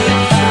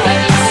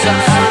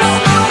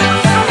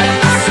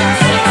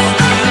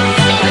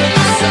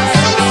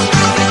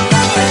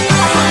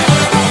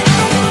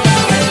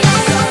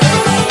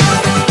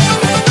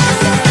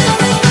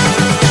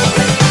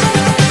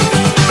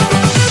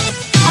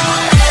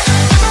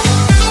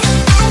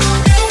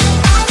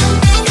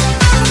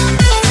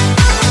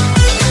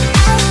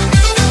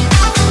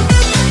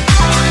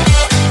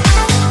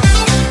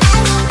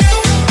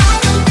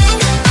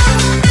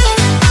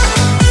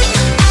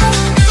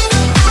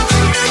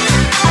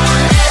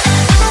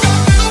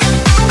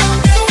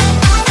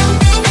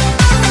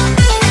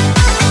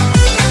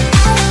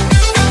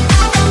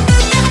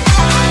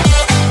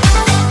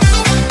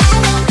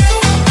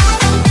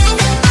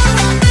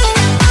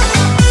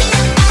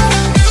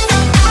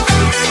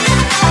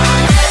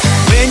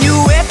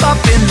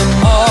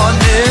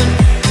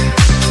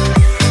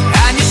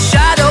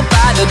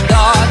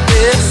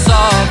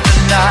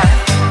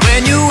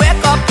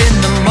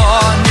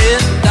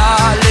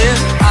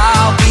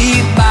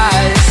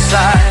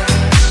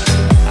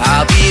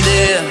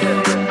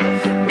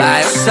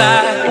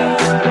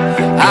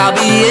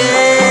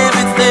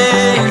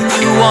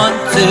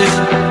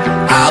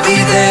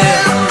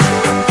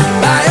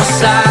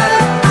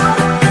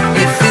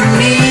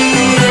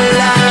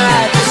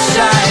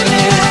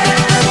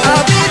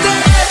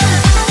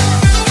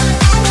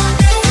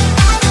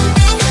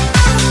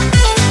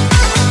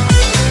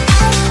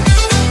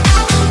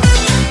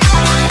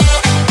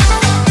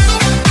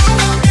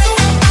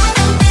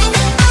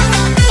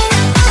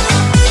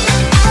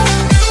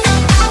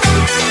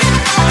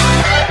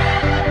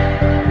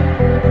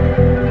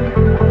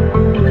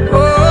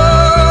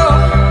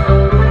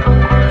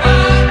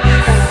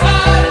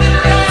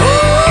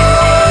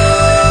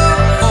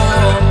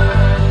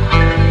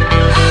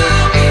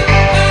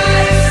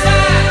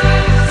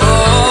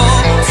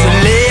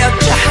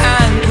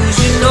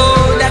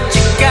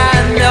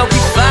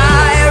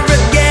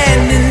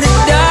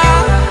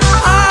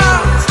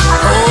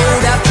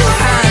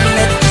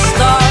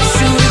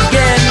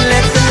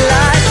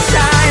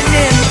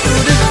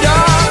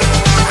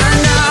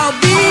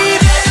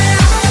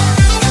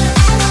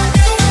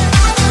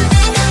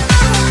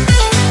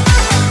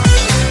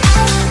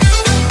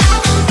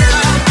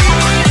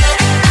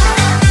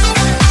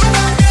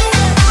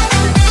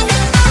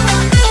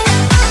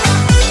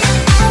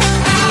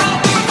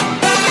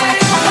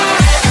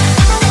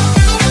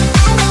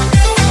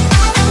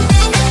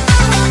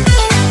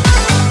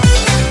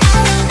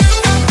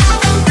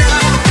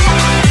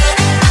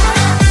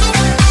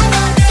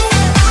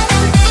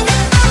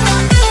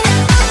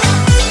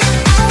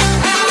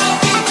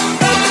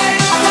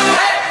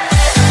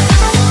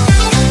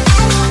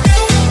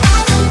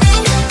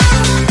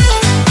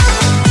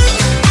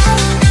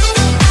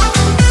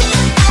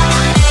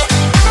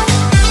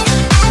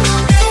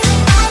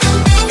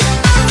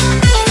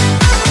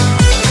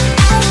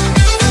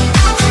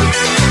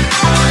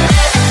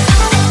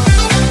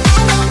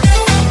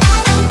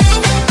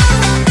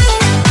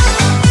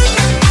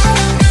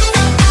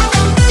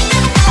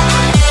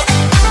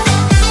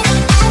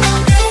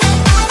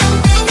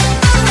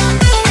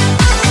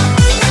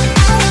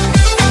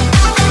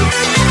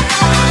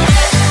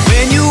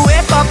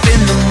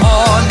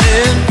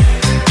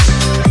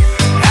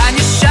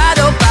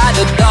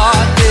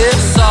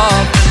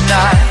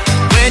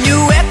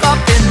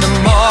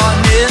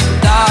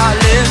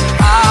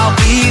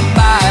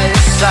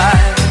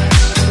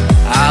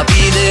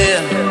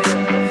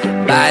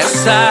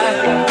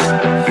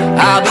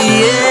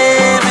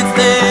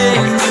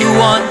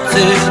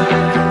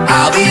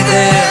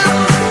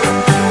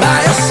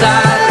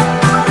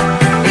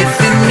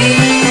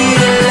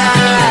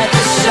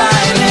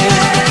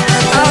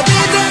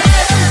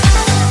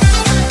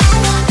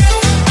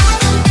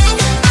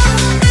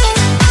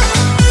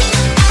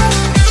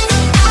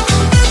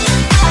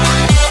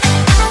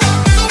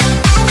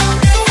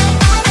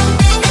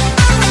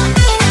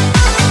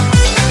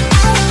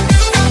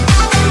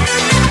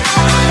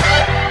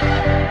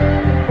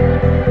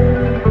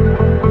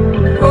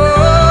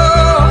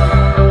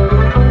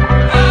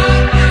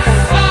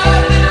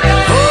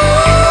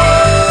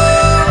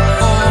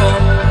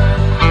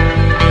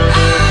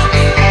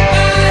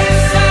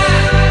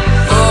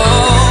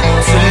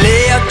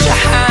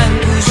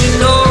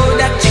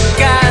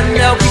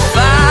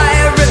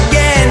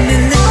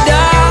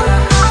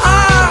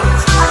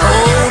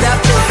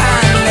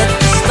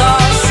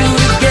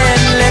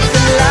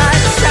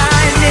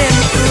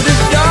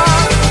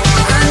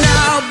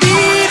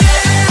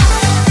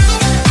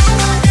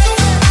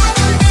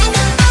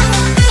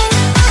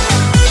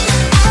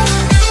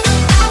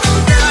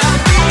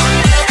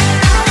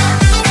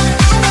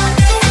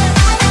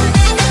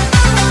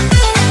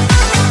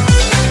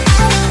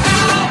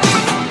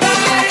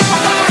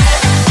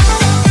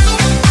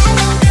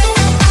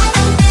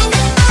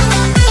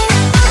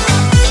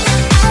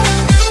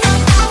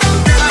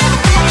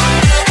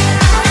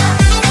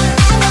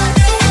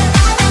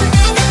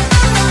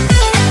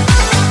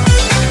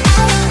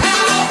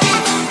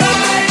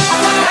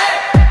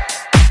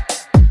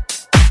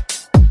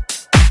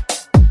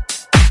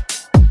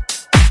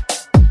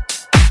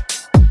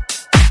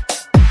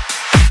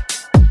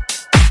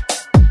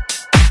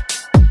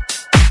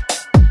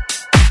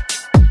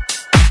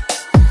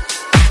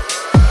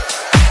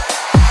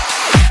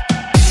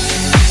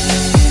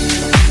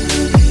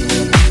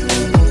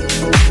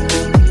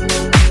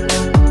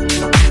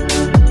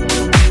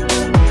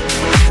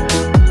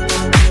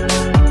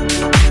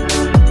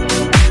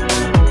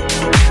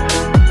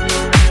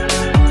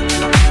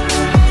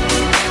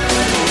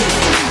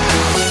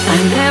 I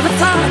never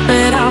thought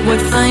that I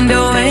would find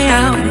a way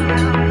out.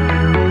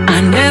 I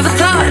never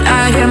thought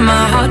I'd hear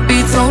my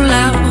heartbeat so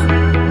loud.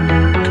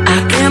 I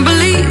can't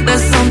believe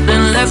there's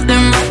something left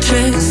in my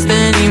chest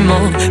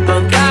anymore.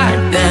 But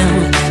goddamn,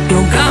 you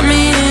got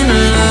me in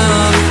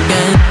love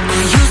again.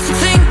 I used to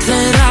think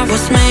that I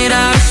was made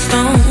out of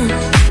stone.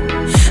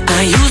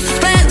 I used to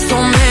spend so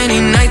many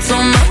nights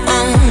on my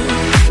own.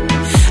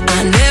 I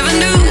never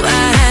knew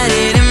I had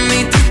it in me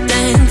to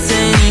dance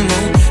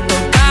anymore.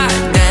 But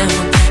goddamn,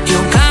 you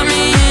got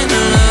me in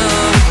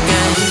love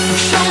again.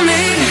 Show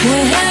me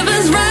that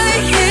heaven's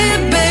right here,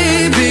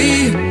 baby.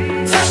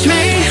 Touch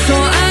me so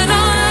I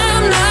know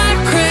I'm not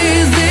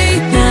crazy.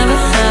 Never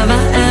have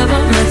I ever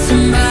met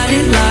somebody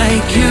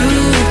like you.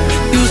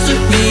 Used to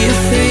be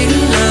afraid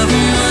of love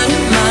and what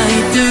it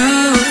might do.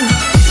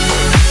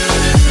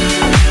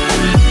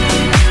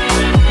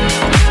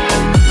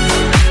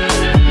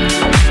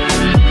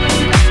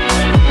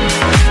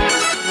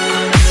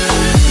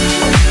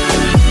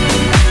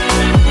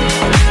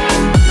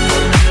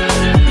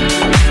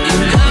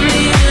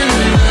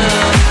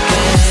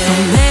 So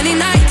many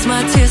nights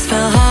my tears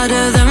fell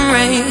harder than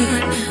rain.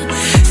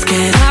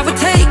 Scared I would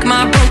take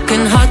my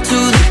broken heart to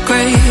the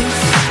grave.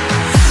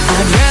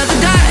 I'd rather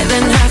die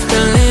than have to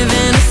live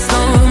in a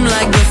storm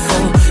like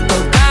before.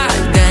 But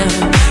goddamn,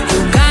 you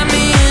got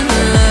me in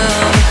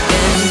love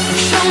again.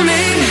 Show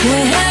me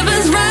that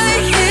heaven's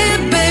right here,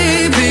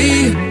 baby.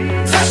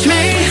 Touch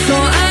me so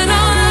I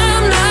know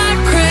I'm not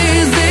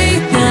crazy.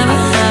 Never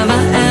have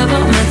I ever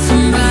met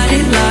somebody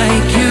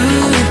like you.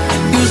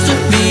 Used to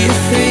be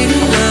afraid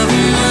of love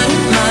and what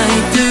it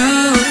might do.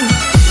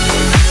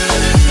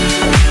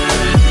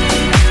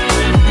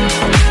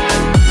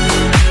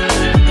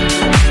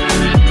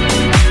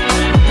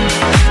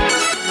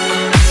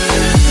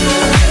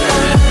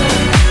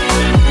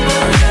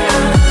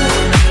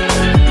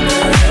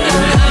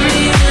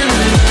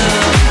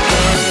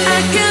 I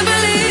can't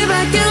believe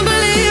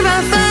I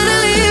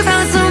finally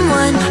found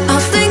someone.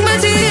 I'll sink my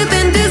teeth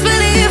in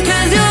disbelief,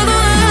 'cause you're the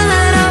one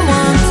that I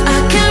want. I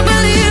can't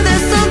believe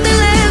there's something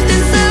left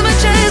inside my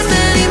chest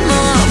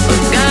anymore.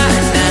 But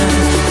goddamn,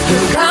 you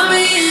got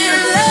me in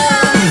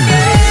love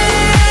again.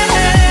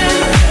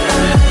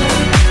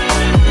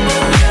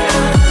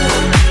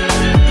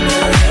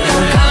 You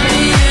got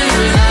me in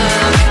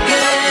love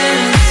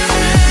again.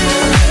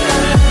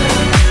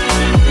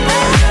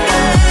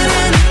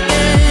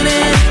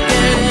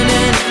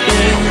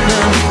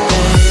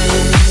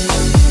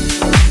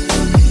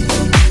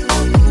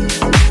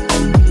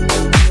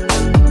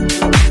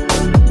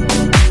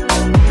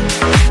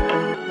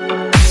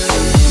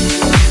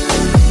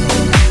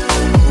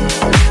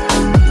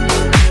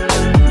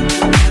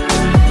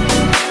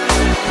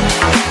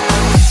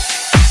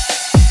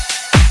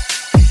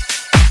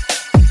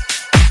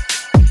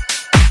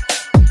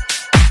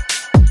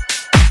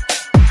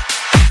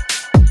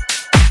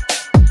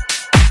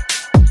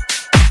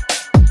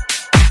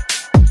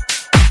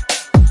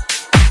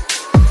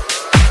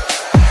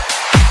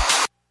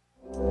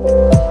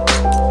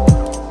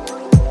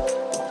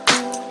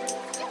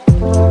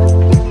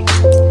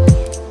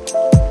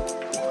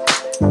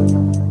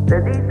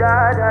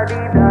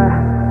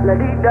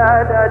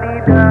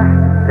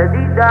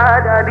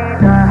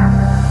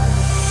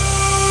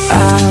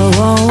 I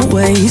won't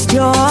waste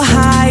your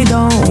high,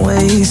 don't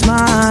waste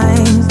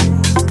mine.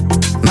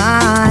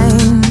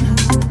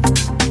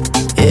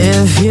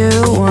 If you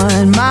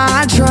want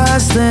my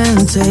trust,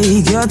 then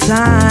take your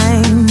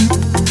time.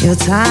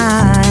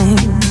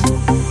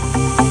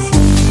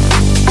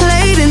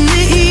 Late in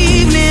the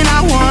evening,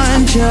 I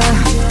want you.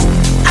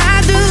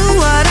 I do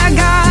what I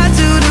got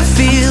to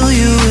feel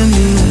you and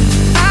me.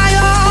 I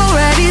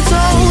already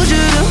told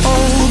you to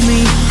hold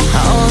me.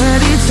 I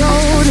already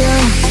told you.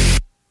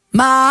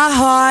 My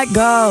heart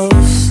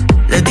goes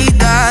la di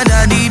da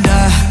da di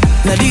da,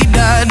 la di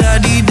da da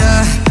di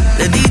da,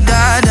 la di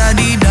da da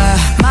di da.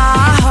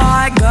 My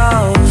heart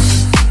goes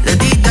la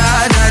di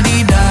da da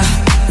di da,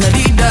 la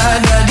di da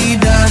da di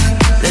da,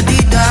 la di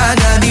da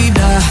da di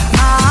da.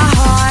 My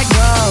heart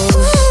goes.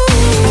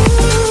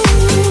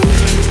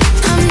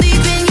 I'm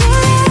deep in your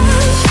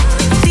love,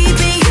 deep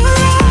in your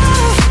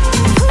love.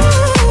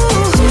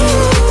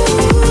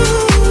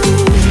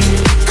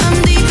 I'm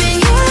deep in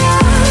your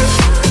love,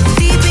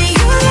 deep in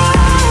your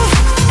love.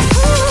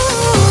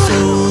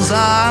 Rules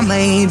are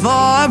made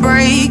for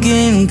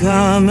breaking.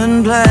 Come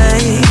and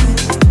play,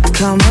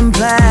 come and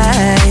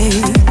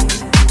play.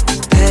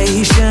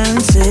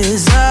 Patience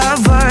is a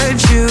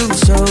virtue,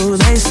 so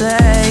they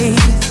say,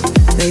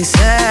 they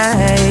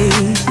say.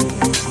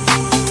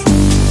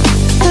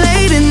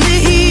 Late in the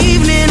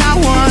evening, I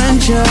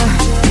want you.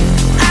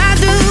 I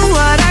do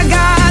what I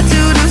got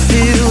to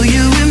feel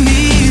you and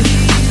me.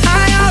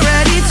 I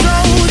already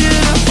told you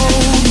to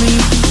hold me.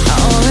 I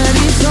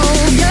already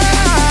told you.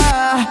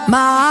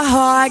 My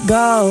heart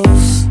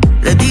goes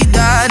la di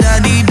da da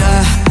di da,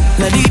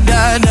 la di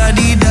da da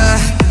di da,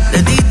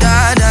 la di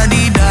da da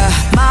di da.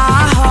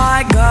 My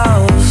heart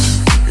goes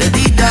la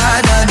di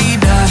da da di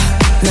da,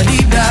 la di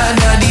da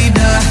da di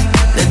da,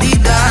 la di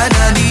da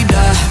da di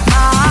da.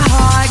 My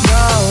heart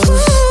goes.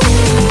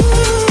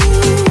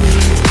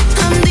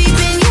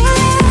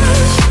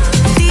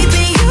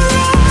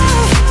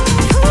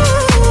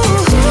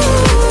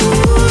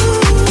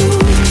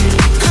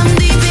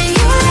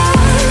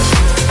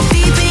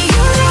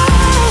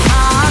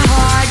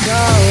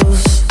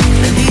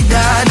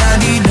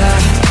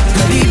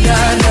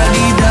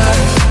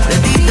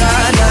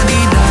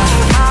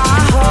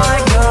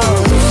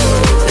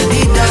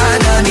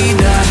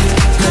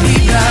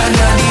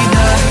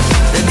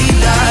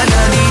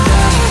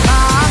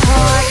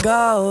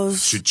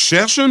 Tu te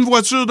cherches une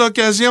voiture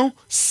d'occasion?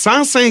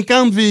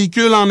 150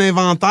 véhicules en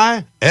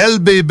inventaire?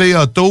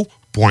 LBBauto.com.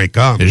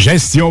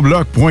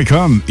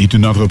 GestionBloc.com est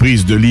une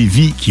entreprise de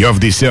Lévis qui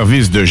offre des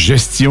services de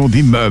gestion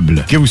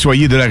d'immeubles. Que vous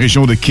soyez de la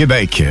région de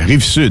Québec,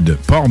 Rive-Sud,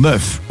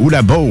 Port-Neuf ou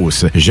la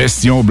Beauce,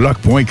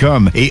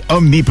 GestionBloc.com est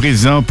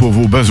omniprésent pour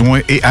vos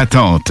besoins et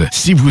attentes.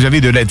 Si vous avez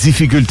de la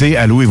difficulté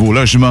à louer vos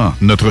logements,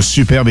 notre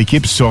superbe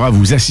équipe saura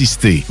vous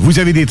assister. Vous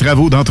avez des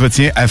travaux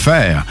d'entretien à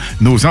faire,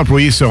 nos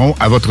employés seront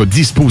à votre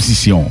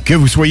disposition. Que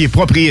vous soyez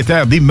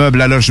propriétaire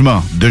d'immeubles à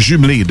logement, de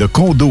jumelés, de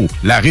condos,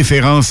 la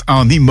référence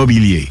en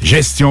immobilier.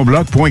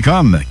 GestionBloc.com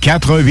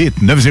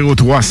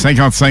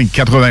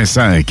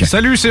 418-903-5585.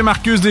 Salut, c'est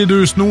Marcus des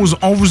Deux Snooze.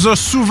 On vous a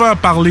souvent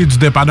parlé du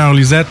dépanneur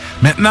Lisette.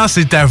 Maintenant,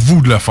 c'est à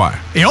vous de le faire.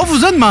 Et on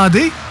vous a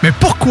demandé, mais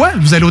pourquoi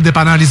vous allez au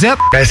dépanneur Lisette?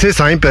 Ben c'est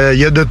simple, il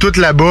y a de tout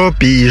là-bas,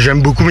 puis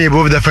j'aime beaucoup mes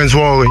bouffes de fin de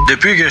soirée.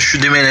 Depuis que je suis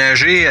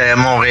déménagé à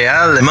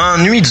Montréal, je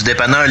m'ennuie du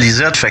dépanneur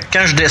Lisette. Fait que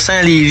quand je descends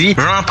à Lévis,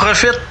 j'en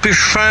profite puis je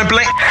fais un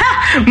plein.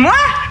 Ha! Moi?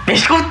 Mais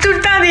je trouve tout le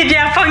temps des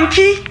bières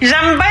funky.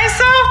 J'aime bien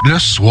ça. Le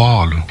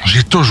soir, là,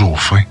 j'ai toujours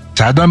faim.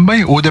 Ça donne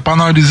bien au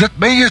dépanneur Lisette,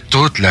 ben il y a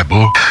tout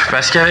là-bas.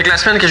 Parce qu'avec la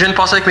semaine que je viens de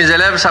passer avec mes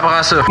élèves, ça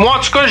prend ça. Moi,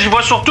 en tout cas, j'y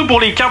vais surtout pour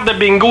les cartes de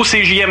bingo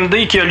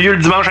CJMD qui a lieu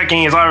le dimanche à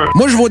 15h.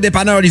 Moi, je vais au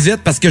dépanneur Lisette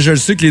parce que je le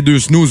sais que les deux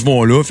snooze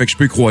vont là, fait que je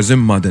peux croiser à un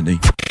moment donné.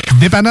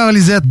 Dépanneur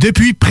Lisette,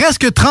 depuis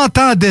presque 30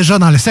 ans déjà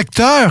dans le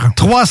secteur,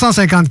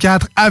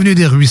 354 Avenue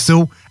des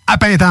Ruisseaux, à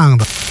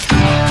Pintendre.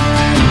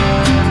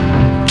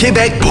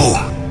 Québec beau.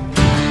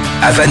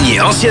 À Vanier,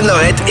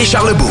 Ancienne-Lorette et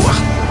Charlebourg.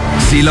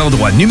 C'est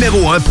l'endroit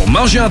numéro 1 pour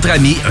manger entre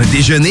amis, un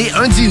déjeuner,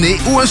 un dîner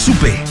ou un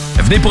souper.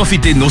 Venez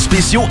profiter de nos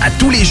spéciaux à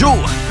tous les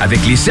jours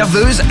avec les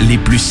serveuses les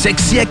plus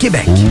sexy à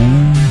Québec. Oh yeah.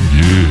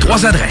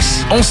 3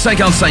 adresses.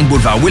 1155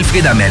 boulevard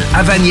Wilfrid Hamel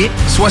à Vanier,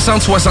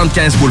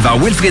 6075 boulevard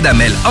Wilfrid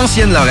Hamel,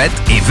 Ancienne-Lorette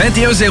et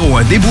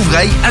 2101 des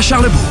Bouvrailles à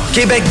Charlebourg.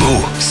 Québec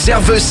beau,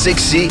 serveuse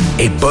sexy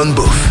et bonne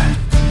bouffe.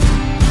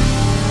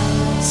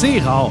 C'est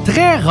rare,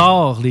 très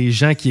rare, les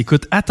gens qui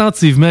écoutent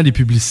attentivement les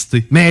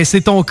publicités. Mais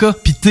c'est ton cas,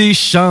 pis t'es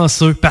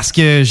chanceux. Parce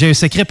que j'ai un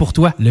secret pour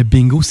toi. Le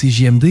bingo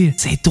CJMD,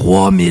 c'est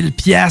 3000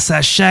 pièces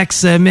à chaque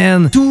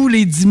semaine. Tous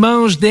les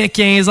dimanches dès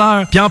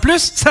 15h. Puis en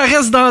plus, ça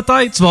reste dans la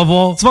tête, tu vas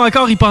voir. Tu vas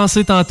encore y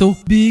penser tantôt.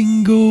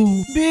 Bingo!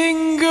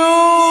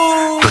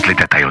 Bingo! Toutes les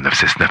détails au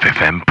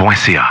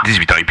 969fm.ca.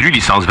 18 ans et plus,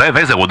 licence 20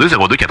 02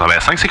 02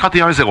 85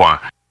 51 01.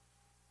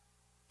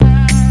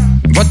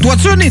 Votre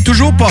toiture n'est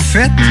toujours pas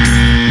faite?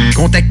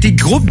 Contactez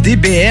Groupe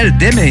DBL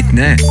dès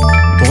maintenant.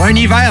 Pour un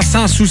hiver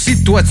sans souci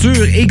de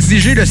toiture,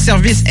 exigez le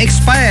service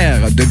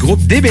expert de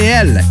Groupe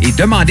DBL et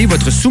demandez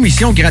votre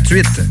soumission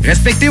gratuite.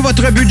 Respectez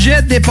votre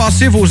budget,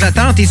 dépassez vos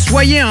attentes et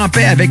soyez en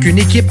paix avec une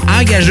équipe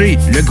engagée.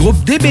 Le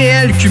Groupe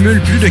DBL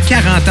cumule plus de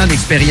 40 ans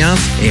d'expérience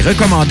et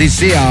recommandé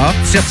CAA,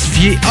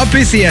 certifié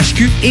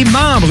APCHQ et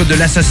membre de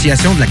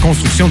l'Association de la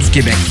construction du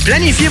Québec.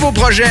 Planifiez vos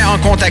projets en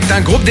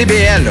contactant Groupe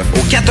DBL au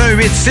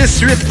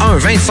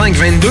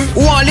 418-681-2522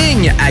 ou en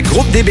ligne à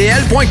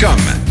groupedbl.com.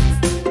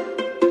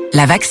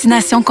 La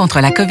vaccination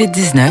contre la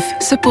COVID-19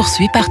 se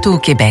poursuit partout au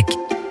Québec.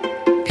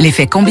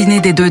 L'effet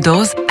combiné des 2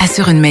 doses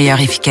assure une meilleure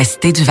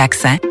efficacité du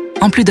vaccin,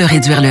 en plus de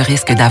réduire le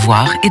risque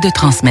d'avoir et de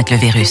transmettre le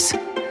virus.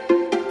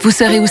 Vous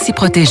serez aussi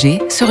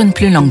protégé sur une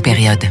plus longue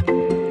période.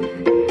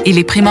 Il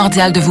est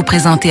primordial de vous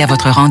présenter à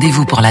votre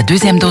rendez-vous pour la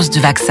 2e dose du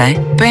vaccin,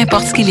 peu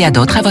importe ce qu'il y a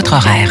d'autre à votre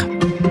horaire.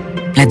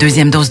 La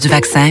 2e dose du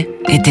vaccin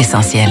est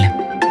essentielle.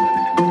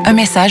 Un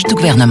message du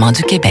gouvernement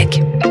du Québec.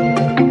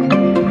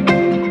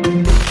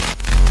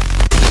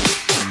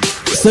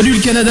 Salut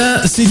le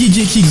Canada, c'est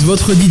DJ Kix,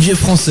 votre DJ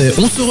français.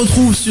 On se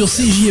retrouve sur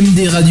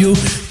CJMD Radio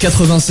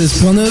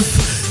 96.9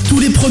 tous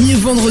les premiers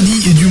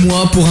vendredis du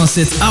mois pour un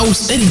set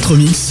House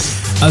Electromix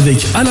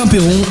avec Alain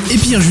Perron et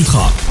Pierre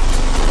Jutras.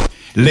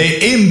 Les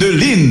hymnes de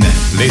Lynn,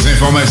 les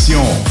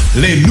informations,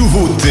 les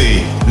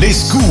nouveautés, les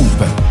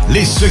scoops,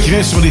 les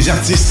secrets sur les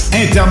artistes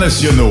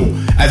internationaux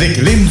avec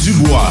Lynn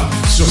Dubois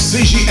sur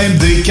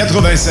CJMD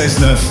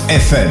 96.9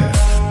 FM.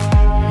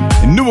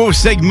 Nouveau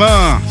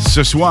segment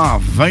ce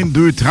soir,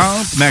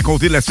 22h30, mais à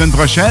compter de la semaine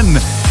prochaine,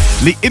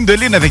 les hymnes de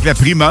Lynn avec la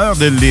primeur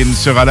de Lynn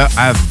sera là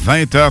à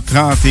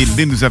 20h30 et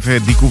Lynn nous a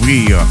fait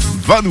découvrir,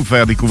 va nous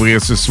faire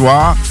découvrir ce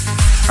soir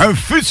un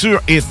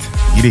futur hit.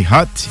 Il est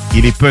hot,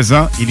 il est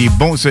pesant, il est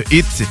bon ce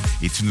hit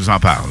et tu nous en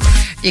parles.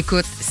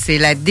 Écoute, c'est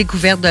la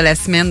découverte de la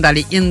semaine dans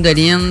les hymnes de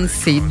Lynn.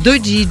 C'est 2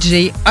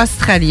 DJ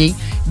australiens,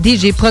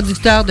 DJ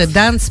producteurs de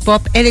dance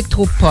pop,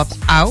 électro-pop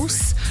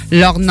house.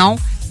 Leur nom,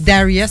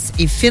 Darius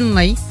et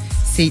Finlay.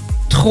 C'est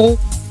trop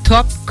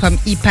top comme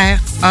hyper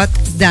hot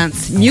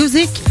dance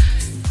music.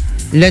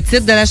 Le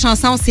titre de la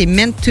chanson, c'est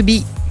Meant to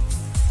Be.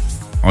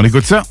 On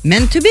écoute ça?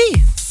 Meant to Be.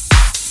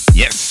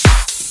 Yes!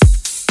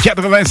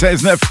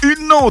 96.9,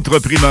 une autre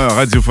primeur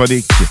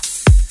radiophonique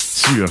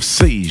sur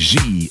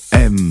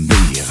CJMD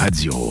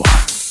Radio.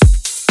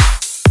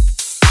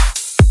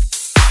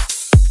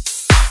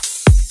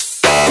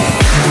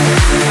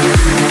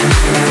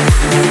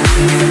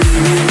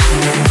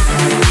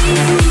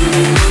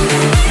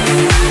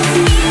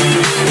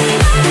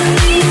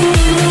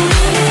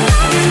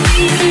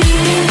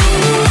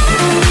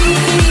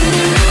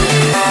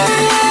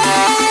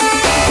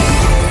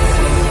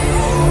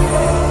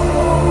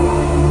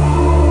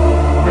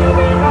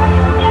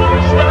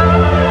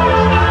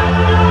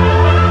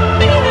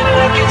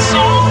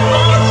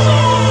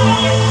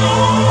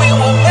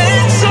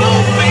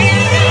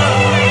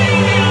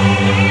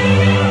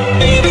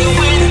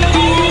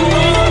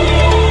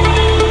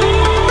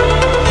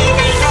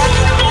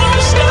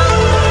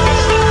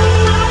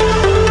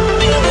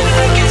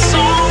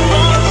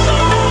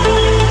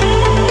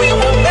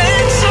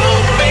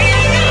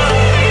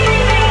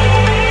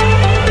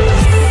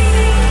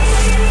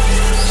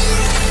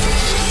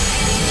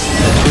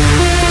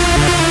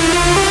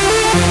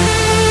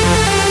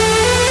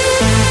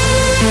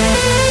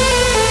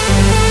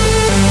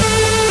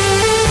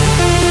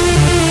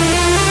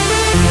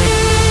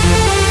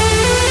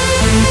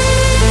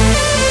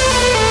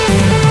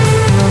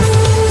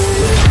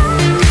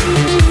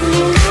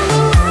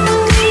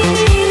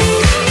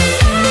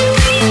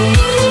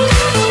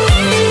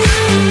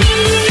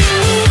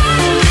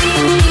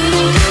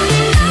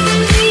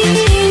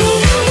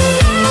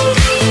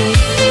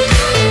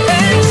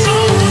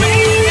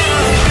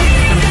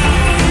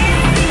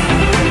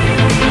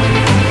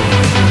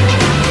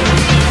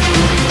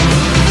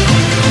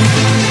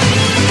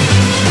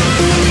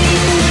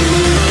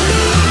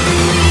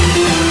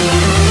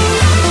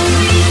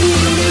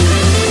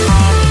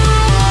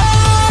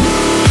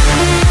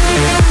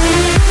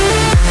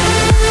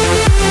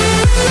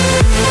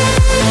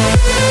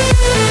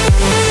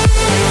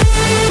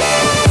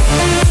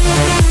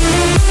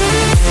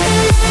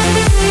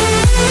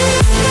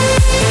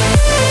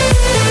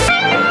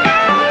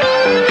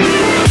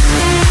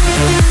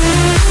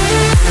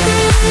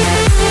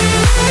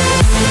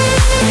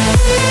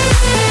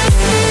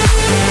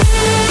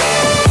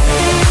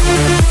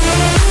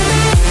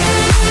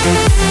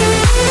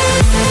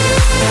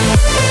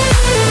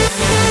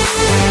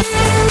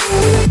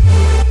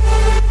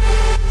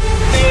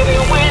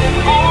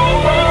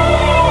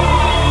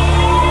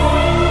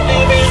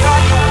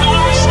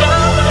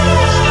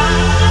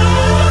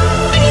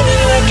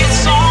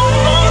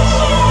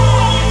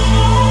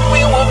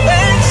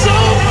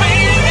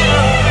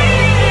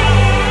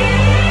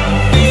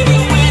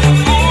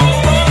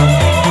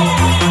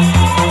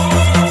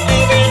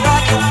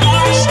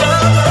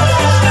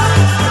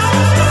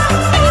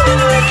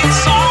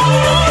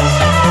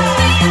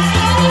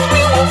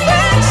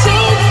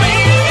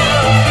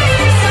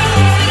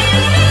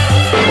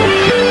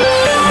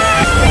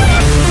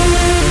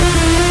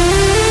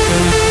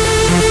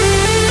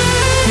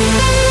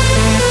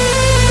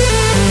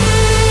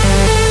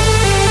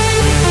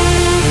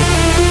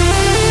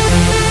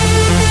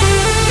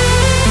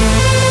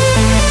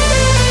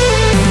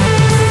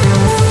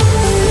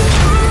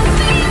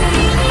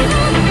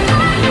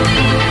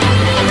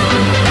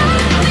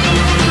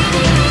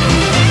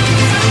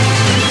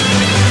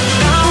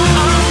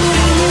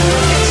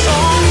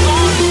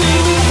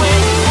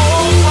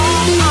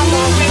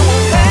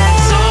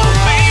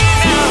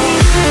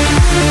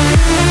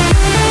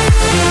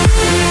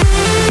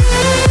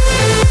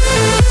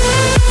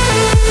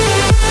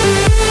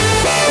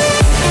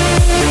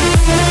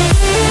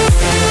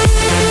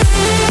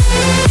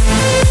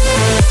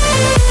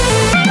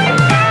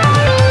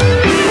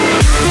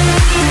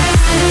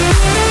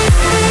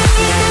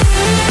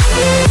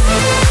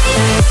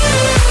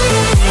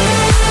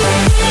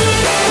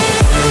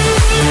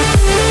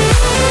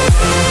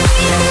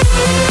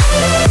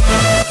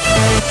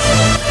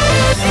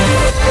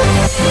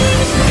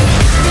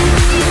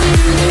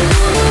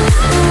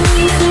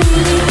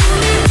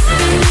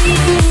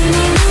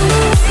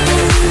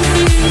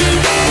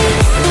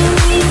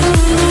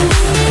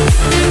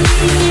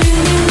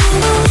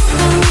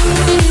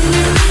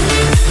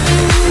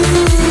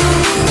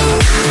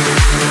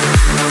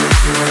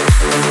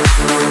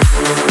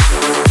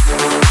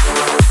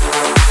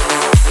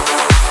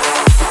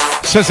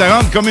 Ça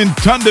rentre comme une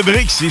tonne de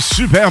briques. C'est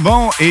super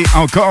bon. Et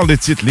encore le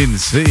titre,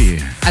 Lindsay.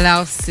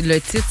 Alors, le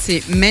titre,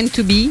 c'est Meant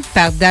to Be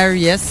par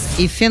Darius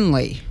et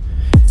Finlay.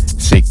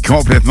 C'est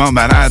complètement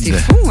malade. C'est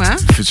fou, hein?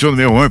 Futur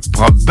numéro 1,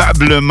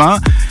 probablement.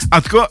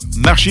 En tout cas,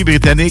 marché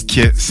britannique,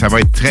 ça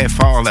va être très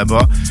fort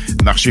là-bas.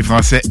 Marché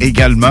français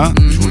également,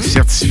 je vous le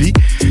certifie.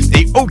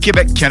 Et au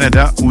Québec,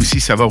 Canada aussi,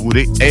 ça va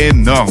rouler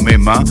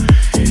énormément.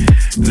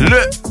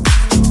 Le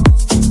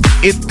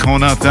hit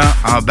qu'on entend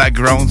en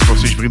background, c'est pour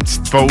ça que j'ai pris une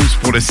petite pause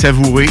pour le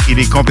savourer. Il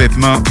est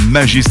complètement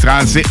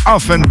magistral. C'est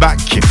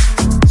Offenbach.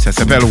 Ça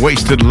s'appelle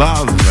Wasted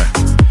Love.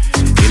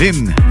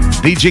 Lynn,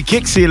 DJ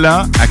Kicks est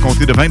là à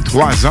compter de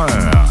 23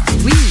 heures.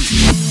 Oui.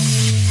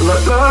 La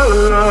la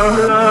la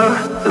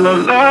la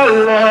la la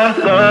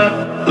la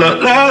la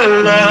la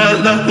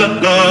la la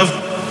love.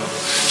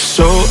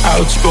 So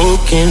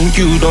outspoken,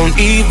 you don't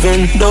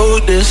even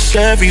notice.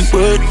 Every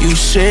word you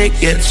say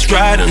gets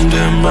right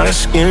under my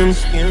skin.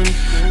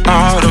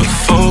 Out of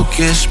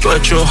focus,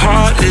 but your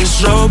heart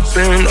is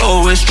open.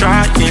 Always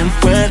trying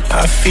when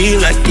I feel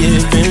like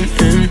giving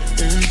in.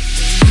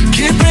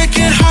 Keep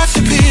breaking hearts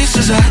to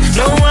pieces. I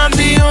know I'm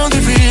the only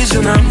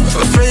reason. I'm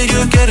afraid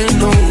you're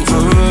getting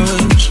over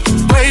us.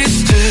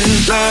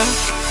 Wasted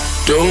love,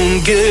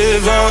 don't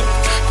give up.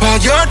 While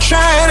you're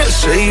trying to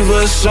save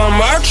us, I'm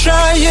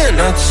trying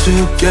not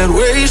to get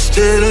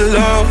wasted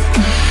love.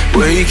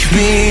 Wake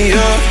me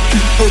up,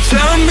 oh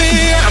tell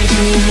me I'm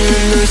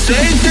dreaming and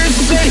say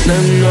this ain't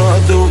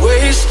another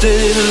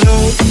wasted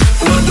love.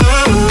 La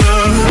la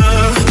la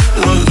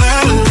la la la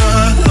la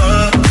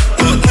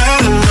la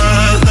la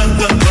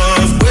la la.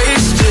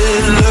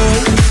 Wasted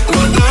love.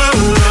 La la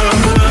la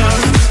la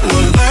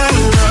la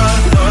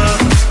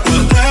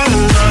la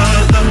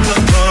la la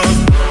la.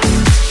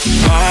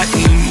 My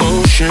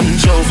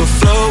emotions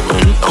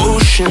overflowing,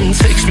 ocean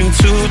takes me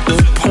to the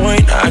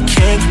point I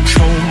can't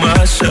control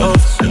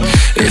myself.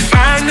 If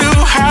I knew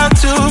how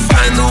to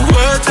find the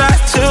words I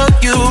tell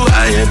you,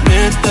 I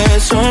admit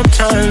that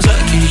sometimes I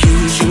can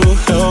use your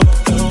help.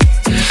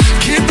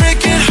 Keep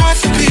breaking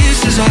hearts to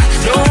pieces. I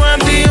know I'm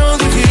the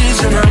only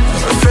reason. I'm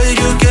afraid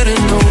you're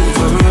getting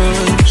over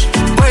us.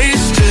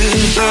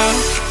 Wasted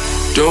love,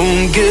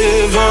 don't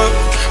give up.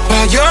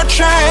 While you're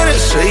trying to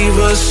save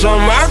us,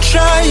 I'm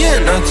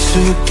trying not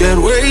to get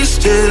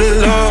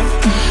wasted love.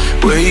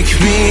 Wake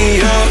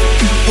me up,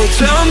 oh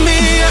tell me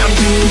I'm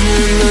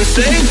dreaming and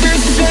say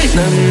this ain't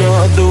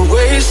another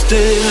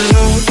wasted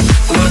love.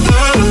 La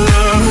la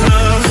la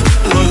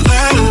la la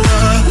la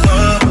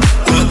la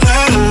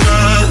la la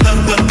la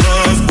la la.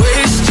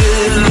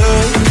 Wasted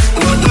love.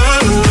 La la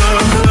la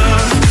la la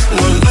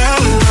la la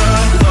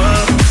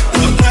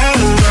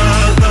la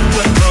la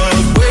la.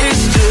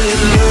 Wasted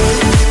love.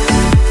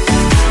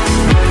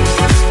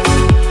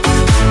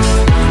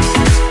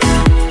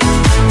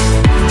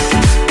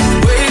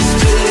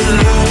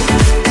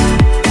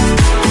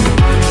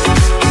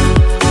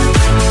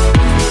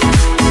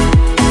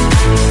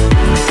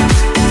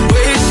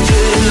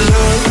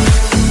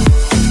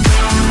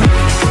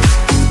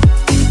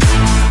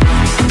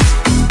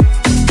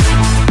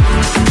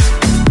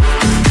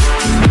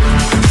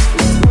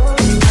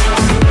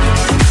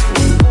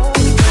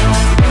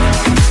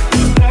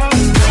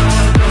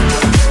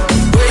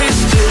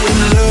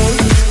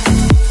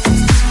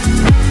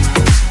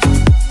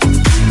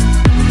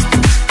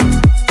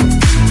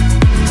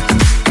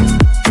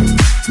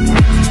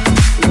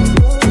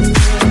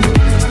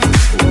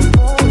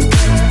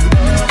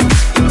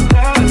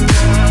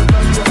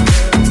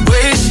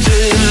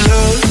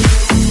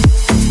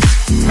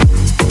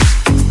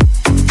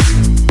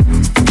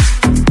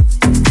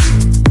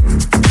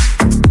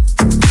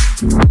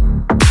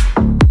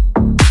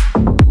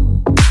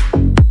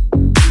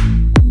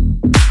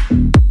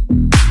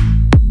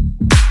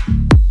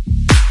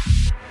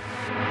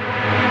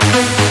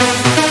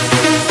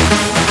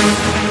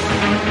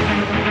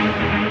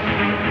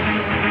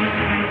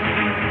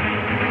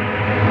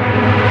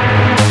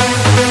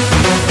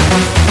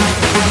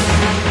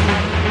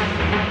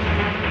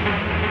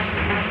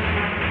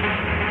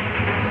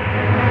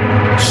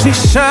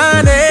 She's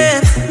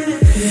shining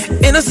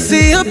in a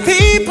sea of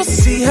people,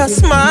 see her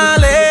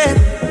smiling.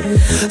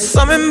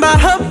 Something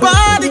about her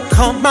body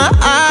caught my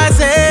eyes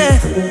and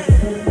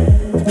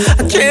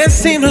I can't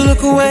seem to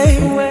look away.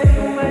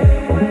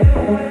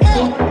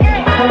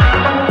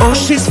 Oh,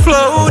 she's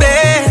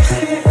floating,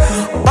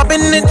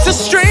 bumping into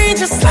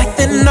strangers like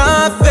they're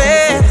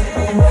nothing,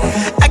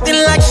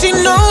 acting like she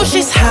knows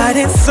she's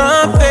hiding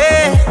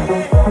something.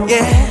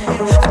 Yeah,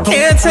 I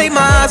can't take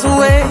my eyes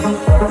away,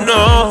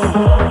 no.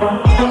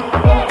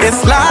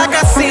 It's like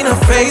I've seen her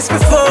face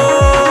before.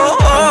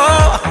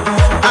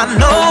 I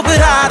know,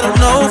 but I don't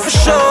know for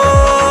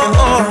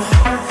sure.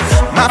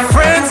 My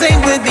friends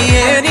ain't with me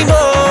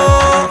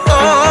anymore.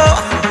 Oh,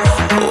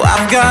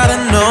 I've gotta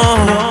know.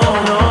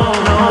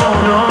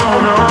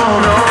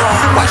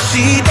 Why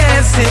she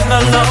dancing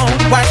alone?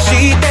 Why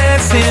she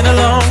dancing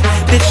alone?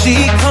 Did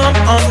she come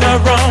on her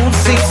own?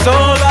 Seems so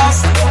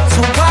lost.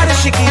 So why does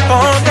she keep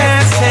on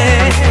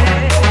dancing?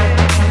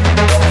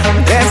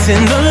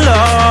 Dancing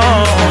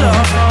alone.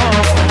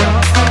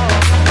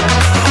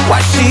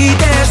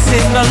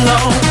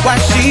 alone? Why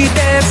she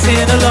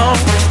dancing alone?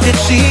 Did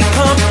she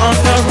come on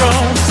her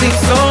own? Seems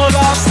so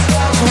lost,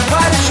 so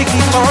why does she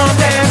keep on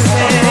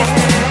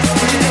dancing?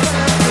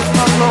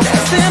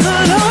 Dancing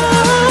alone.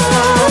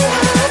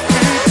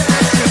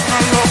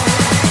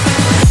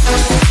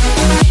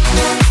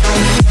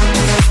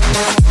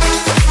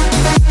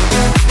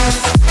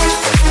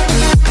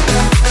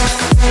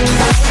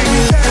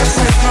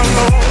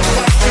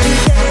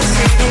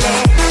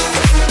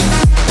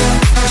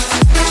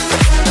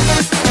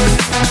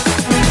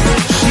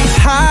 She's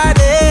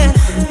hiding.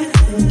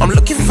 I'm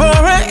looking for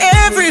her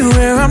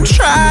everywhere. I'm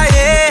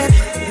trying.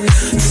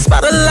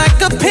 Spot her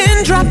like a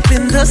pin drop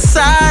in the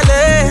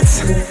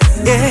silence.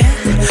 Yeah,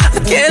 I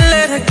can't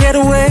let her get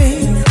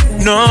away.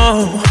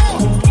 No,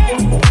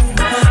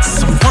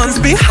 someone's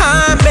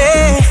behind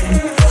me.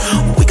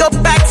 We go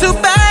back to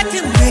back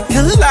and we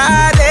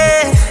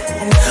collided.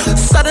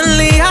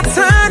 Suddenly I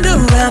turned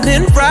around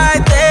and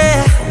right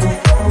there,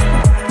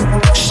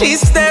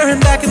 she's staring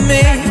back at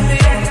me.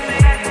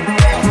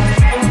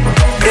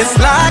 It's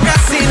like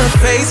I've seen her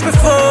face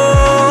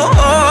before.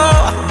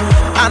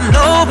 I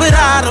know, but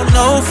I don't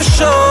know for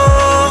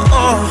sure.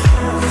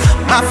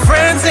 My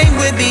friends ain't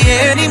with me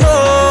anymore.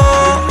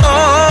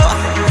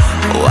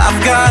 Oh,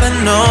 I've gotta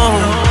know.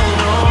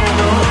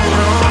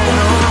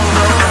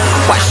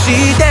 Why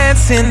she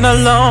dancing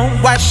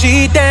alone? Why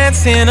she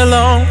dancing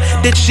alone?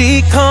 Did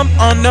she come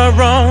on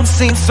her own?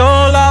 Seems so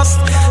lost,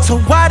 so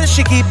why does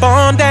she keep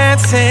on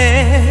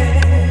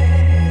dancing?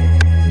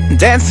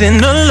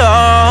 Dancing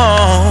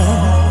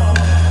alone.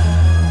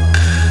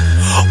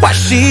 Why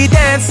she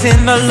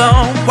dancing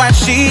alone? Why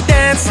she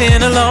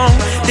dancing alone?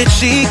 Did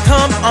she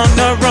come on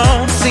her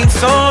own? Seems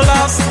so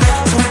lost,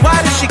 so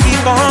why does she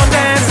keep on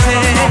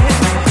dancing?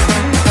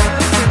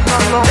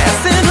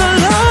 Dancing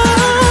alone.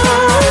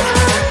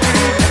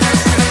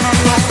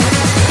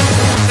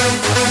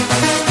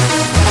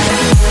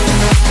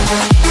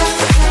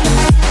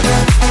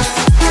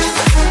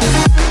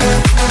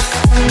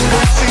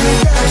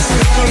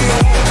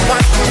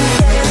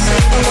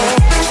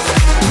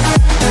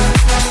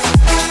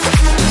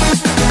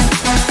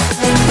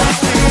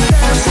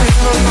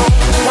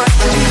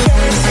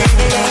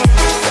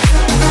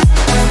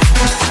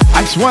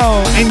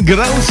 Axwell and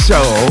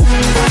Grosso.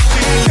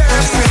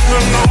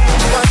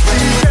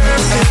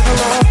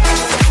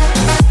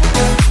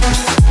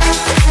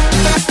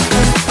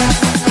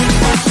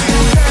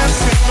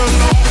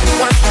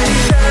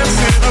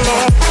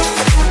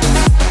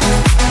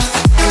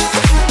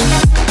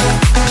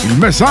 Il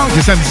me semble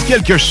que ça me dit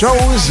quelque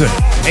chose.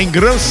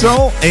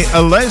 Ingrosso et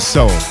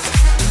Alesso.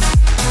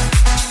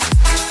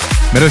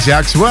 Mais là, c'est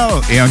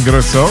Axwell et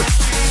Ingrosso.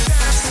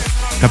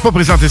 T'as pas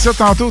présenté ça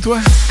tantôt, toi?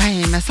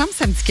 Hey, il me semble que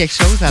ça me dit quelque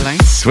chose, Alain.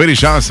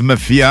 Swedish House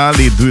Mafia,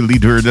 les deux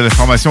leaders de la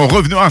formation,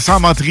 revenus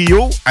ensemble en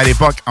trio, à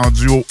l'époque en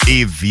duo,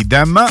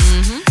 évidemment.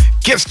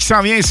 Qu'est-ce qui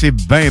s'en vient? C'est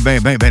bien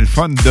le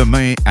fun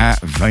demain à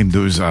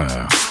 22h.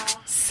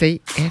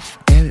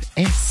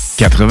 CFLS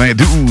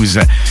 92,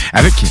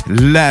 avec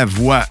La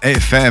Voix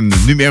FM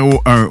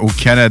numéro 1 au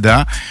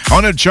Canada. On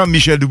a le chum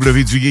Michel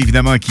W. Duguay,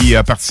 évidemment, qui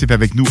participe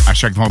avec nous à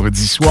chaque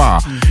vendredi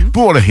soir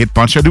pour le Hit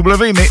Punch à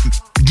W, mais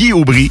Guy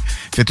Aubry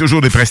fait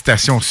toujours des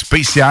prestations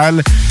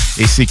spéciales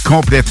et c'est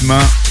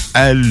complètement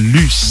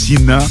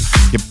hallucinant.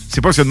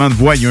 C'est pas seulement une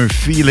voix, il y a un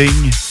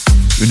feeling,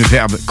 une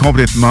verbe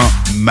complètement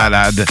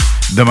malade.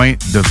 Demain,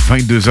 de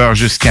 22h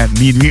jusqu'à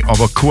minuit, on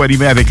va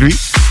co-animer avec lui.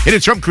 Et le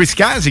chum Chris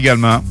Caz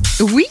également.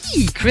 Oui,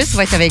 Chris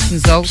va être avec nous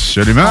autres.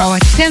 Absolument. On va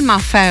tellement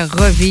faire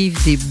revivre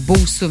des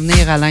beaux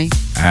souvenirs, Alain.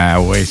 Ah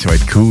oui, ça va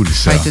être cool, ça.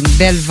 Ça va être une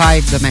belle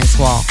vibe demain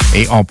soir.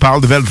 Et on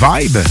parle de belle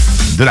vibe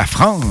de la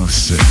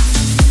France.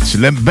 Tu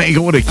l'aimes bien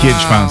gros, le kid,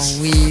 je pense.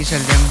 Oui, je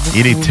l'aime beaucoup.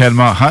 Il est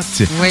tellement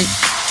hot. Oui.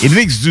 Il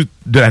mixe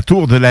de la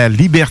Tour de la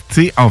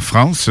Liberté en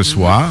France ce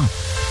soir.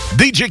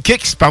 DJ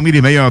Kicks, parmi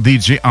les meilleurs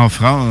DJ en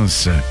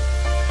France.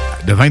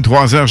 De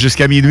 23h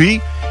jusqu'à minuit.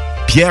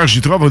 Pierre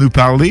Jutras va nous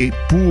parler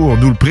pour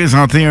nous le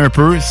présenter un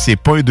peu. C'est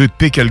pas un 2 de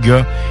pique, le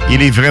gars.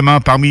 Il est vraiment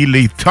parmi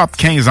les top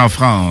 15 en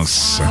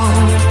France.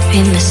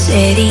 In the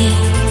city,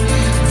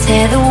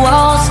 tear the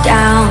walls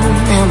down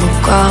and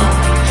we'll go.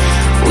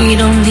 We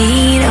don't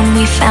need them,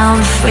 we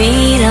found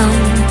freedom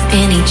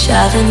in each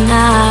other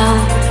now.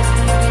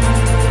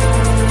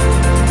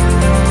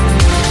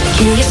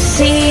 Can you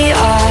see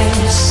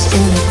us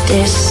in the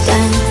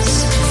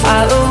distance,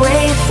 far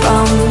away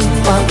from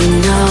what we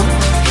know?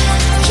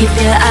 Keep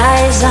your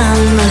eyes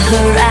on the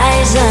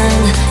horizon,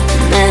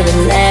 never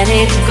let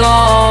it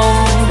go,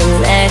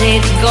 don't let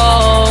it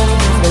go,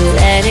 don't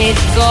let it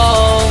go,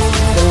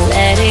 don't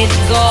let it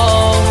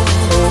go,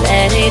 don't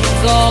let it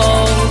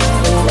go,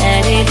 don't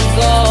let it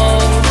go,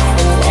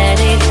 don't let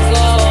it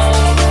go,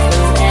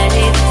 don't let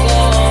it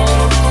go,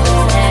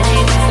 don't let it go, let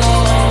it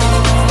go.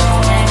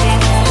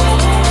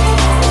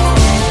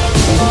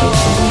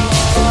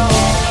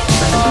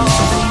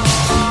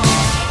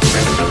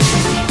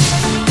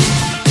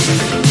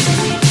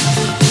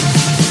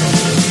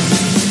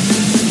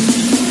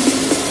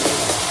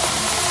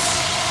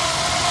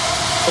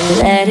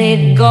 Let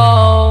it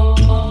go.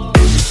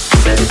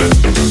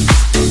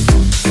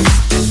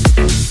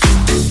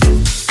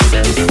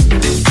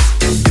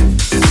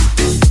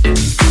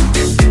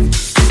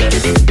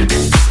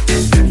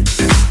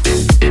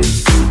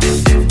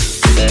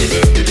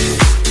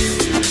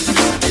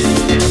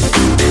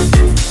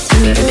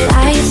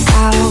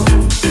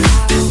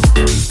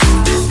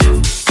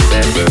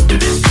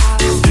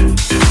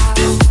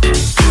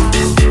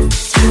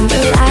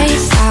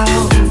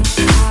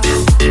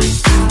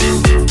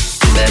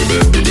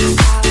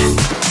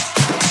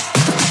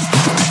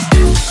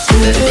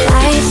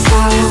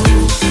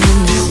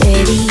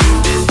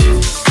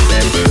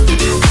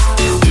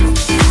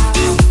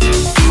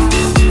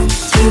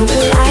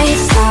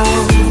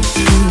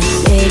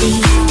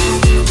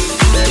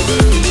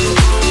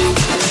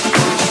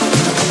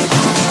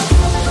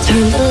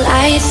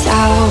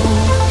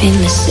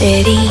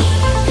 city.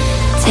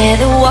 Tear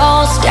the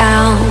walls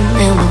down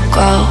and we'll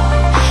go.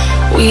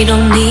 We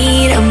don't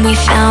need them, we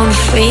found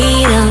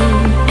freedom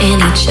in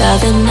each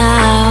other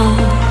now.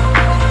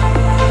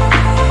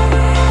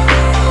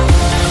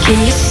 Can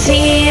you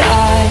see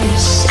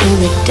us in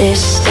the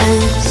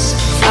distance?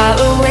 Far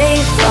away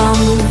from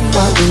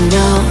what we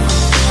know.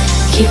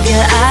 Keep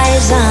your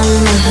eyes on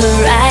the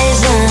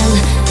horizon.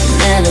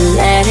 Never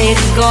let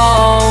it go.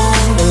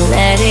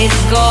 Let it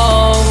go.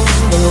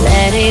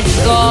 Let it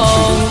go.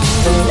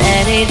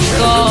 Let it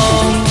go.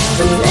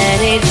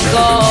 Let it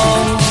go.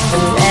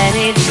 Let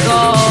it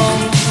go.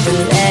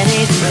 Let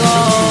it go.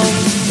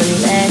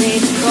 Let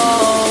it go.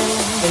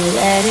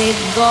 Let it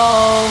go.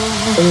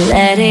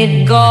 Let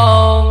it go.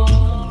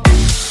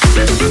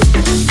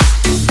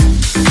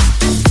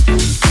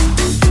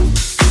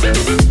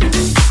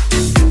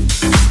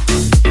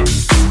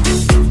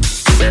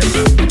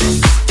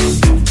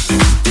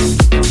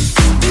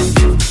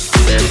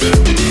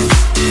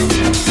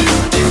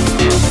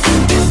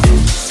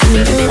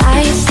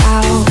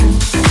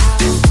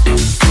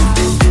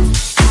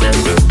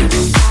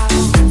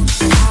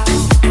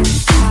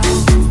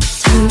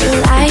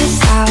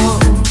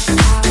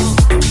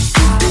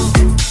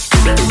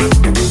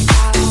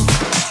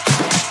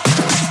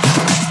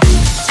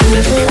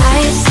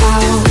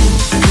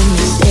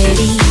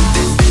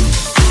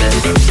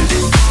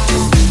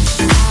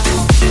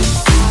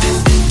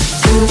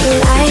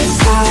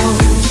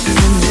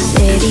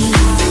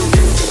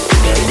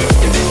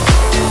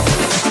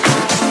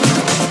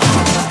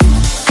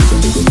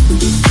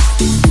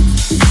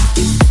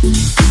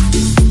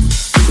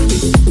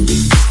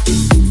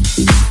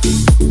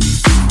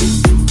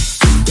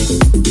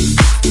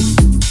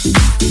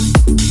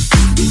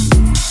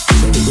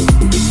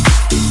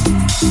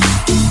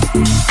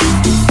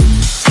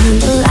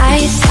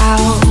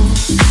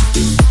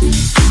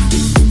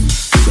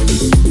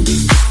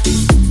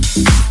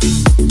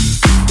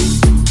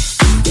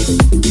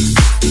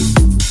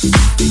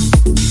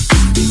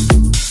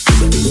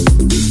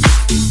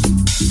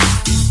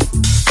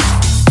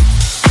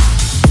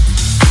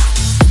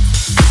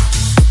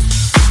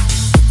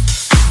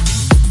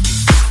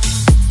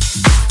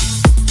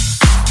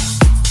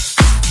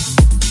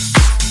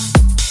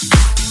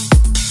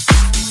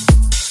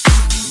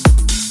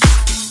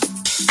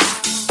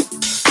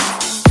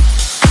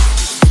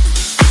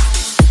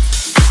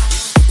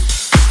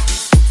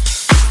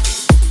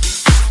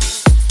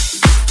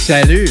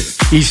 Salut,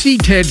 ici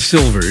Ted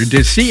Silver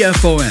de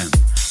CFOM.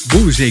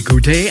 Vous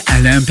écoutez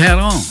Alain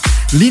Perron,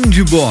 Lynn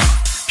Dubois,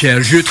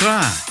 Pierre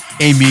Jutras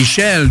et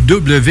Michel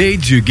W.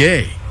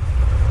 Duguay.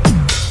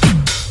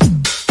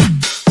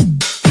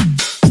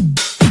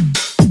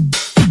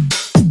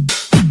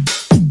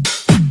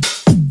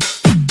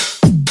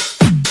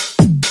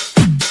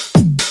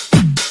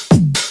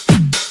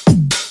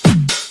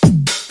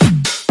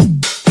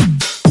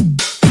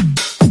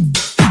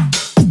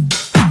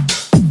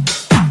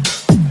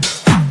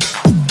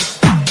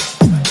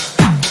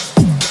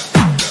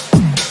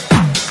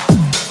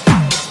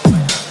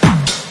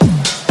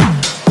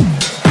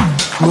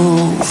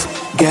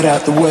 Get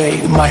out the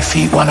way, my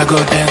feet wanna go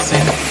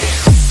dancing.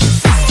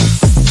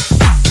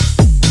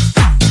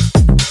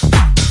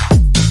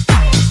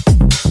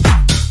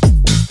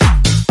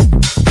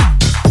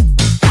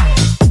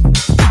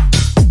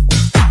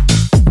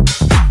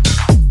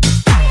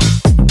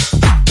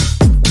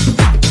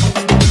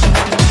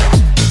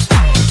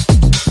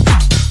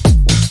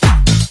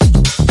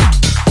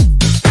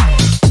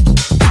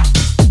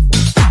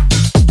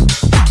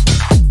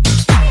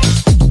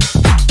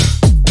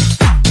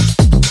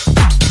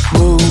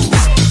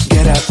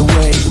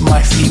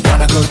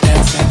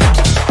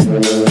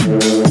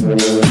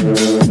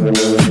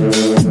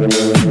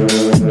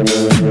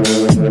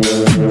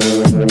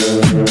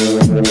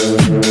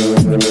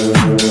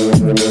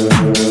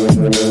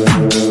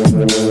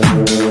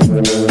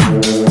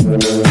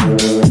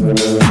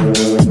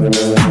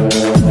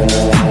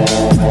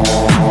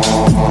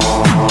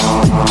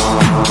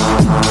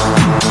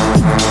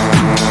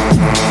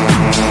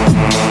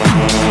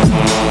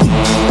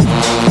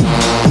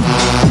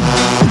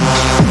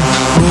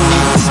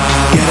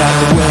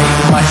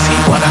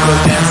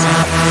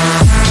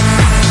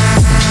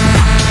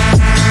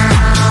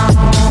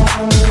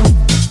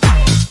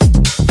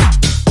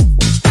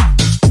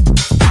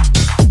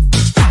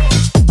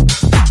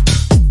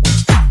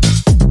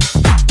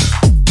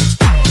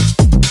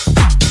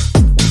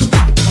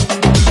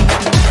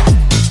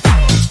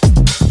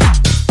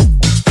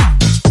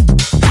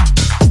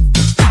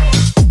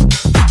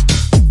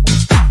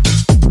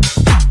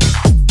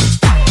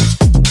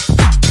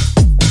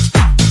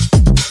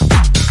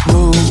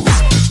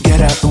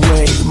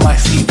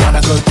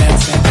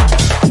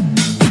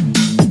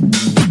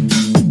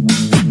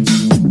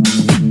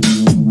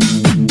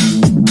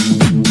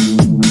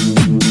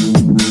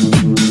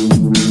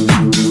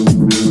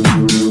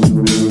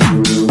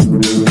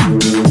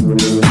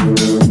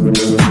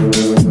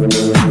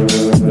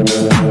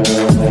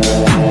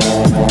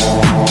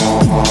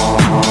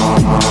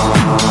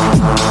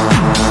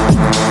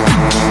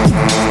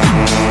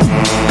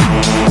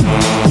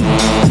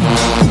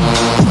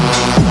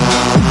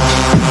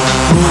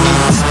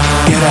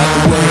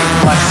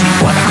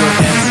 wanna go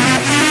dancing.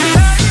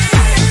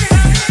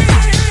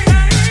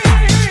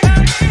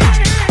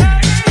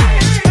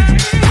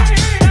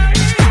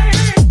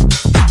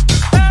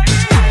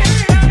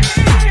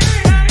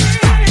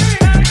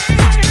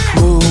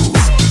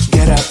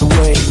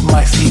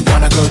 My feet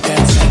wanna go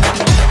dancing.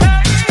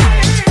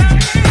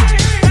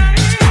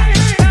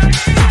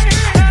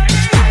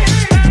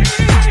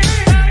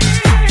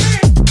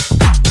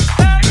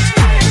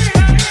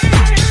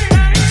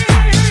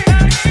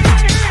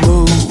 Move,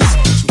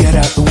 get out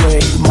the way.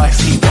 My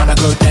feet wanna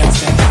go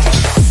dancing.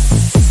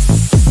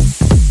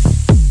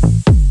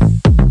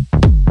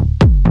 My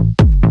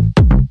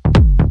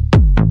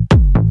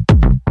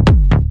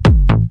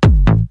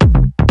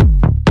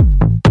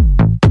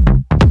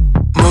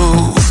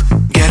feet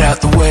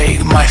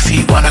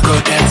wanna go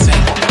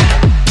dancing.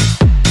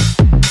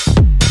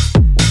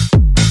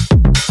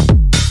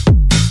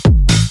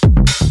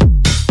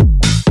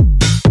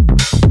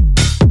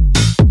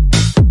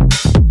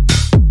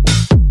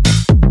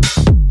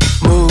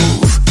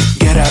 Move,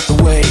 get out the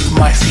way.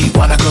 My feet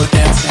wanna go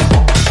dancing.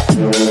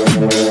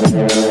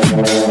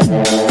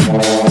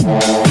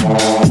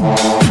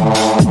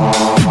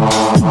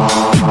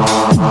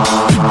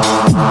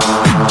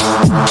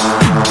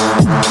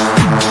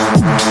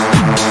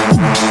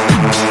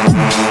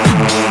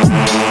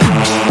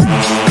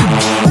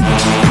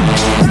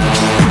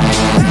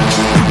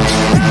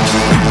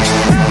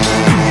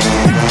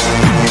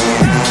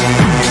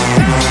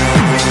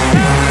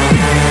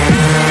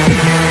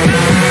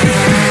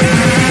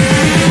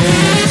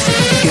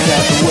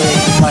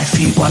 My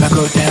feet wanna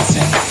go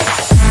dancing.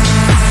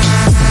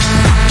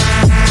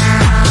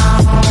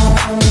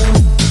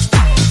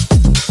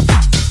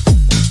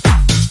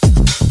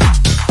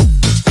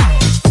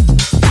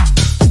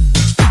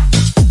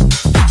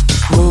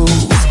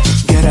 Move,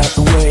 get out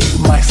the way.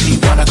 My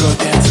feet wanna go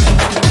dancing.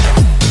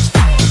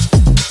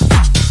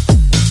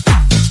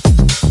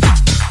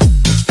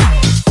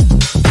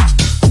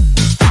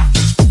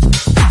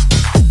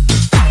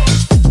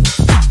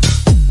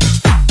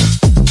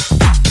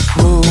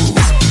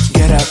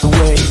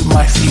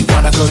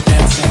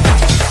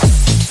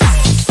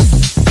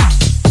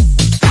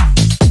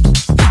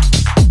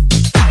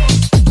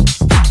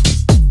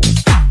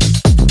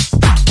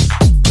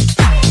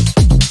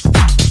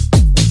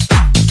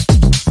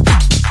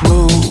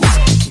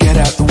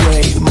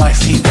 My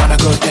feet wanna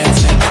go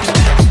dancing.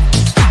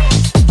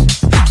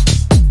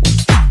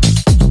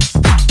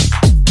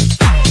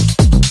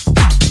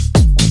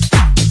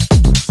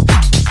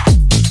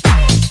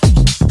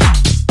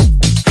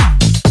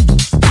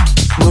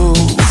 Move,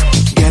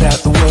 get out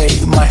the way. My feet wanna go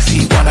dancing. My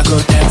feet wanna go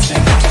dancing.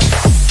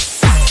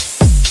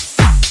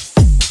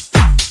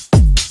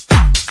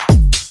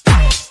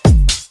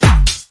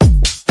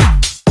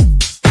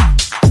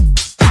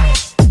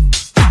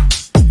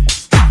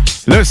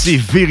 Là, c'est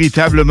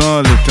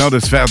véritablement le temps de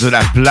se faire de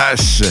la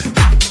place.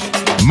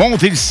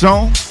 Montez le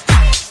son,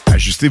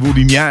 ajustez vos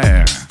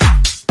lumières.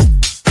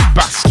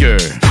 Parce que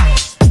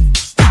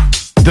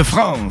de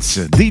France,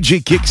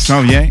 DJ Kick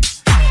s'en vient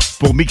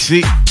pour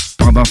mixer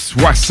pendant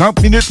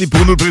 60 minutes et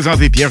pour nous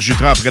présenter Pierre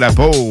Jutras après la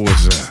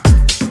pause.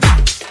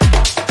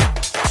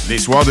 Les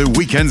soirs de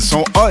week-end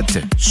sont hot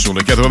sur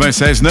le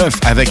 96.9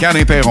 avec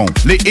Alain Perron.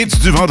 Les hits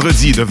du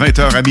vendredi de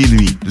 20h à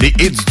minuit. Les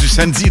hits du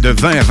samedi de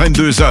 20 à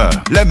 22h.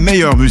 La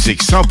meilleure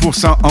musique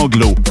 100%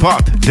 anglo,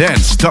 pop,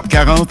 dance, top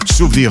 40,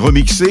 souvenirs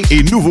remixés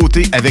et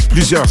nouveautés avec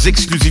plusieurs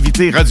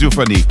exclusivités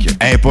radiophoniques.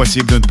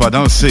 Impossible de ne pas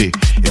danser.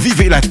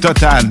 Vivez la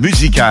totale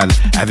musicale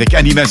avec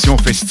animation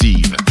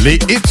festive. Les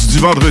hits du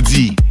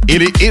vendredi et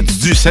les hits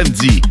du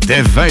samedi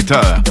dès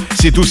 20h.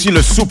 C'est aussi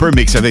le Super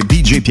Mix avec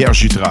DJ Pierre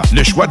Jutras,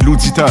 le choix de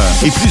l'auditeur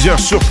et plusieurs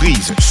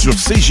surprises sur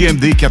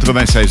CJMD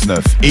 96.9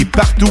 et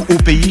partout au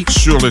pays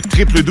sur le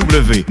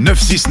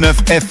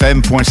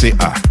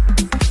www.969fm.ca.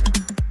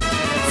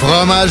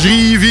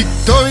 Fromagerie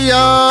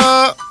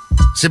Victoria!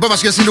 C'est pas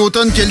parce que c'est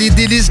l'automne que les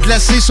délices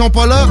glacées sont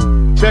pas là?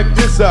 Check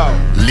this out!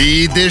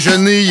 Les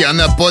déjeuners, y en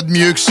a pas de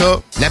mieux que ça.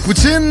 La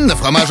poutine, le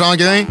fromage en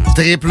grains,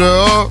 triple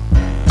A.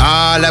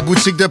 Ah, la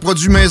boutique de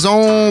produits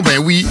maison, ben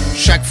oui,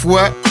 chaque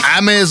fois,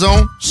 à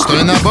maison, c'est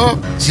un abat.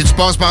 Si tu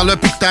passes par là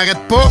pis que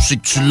t'arrêtes pas, c'est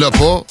que tu l'as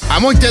pas. À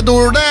moins que t'aies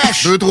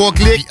DoorDash, 2-3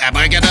 clics, pis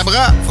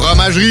abracadabra,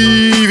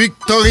 Fromagerie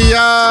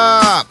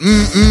Victoria!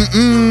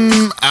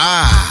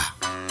 Ah!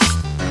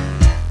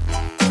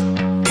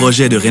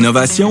 Projet de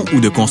rénovation ou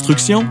de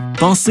construction?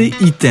 Pensez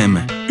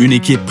ITEM. Une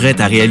équipe prête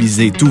à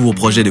réaliser tous vos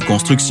projets de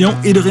construction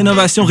et de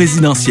rénovation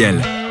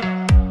résidentielle.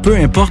 Peu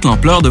importe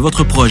l'ampleur de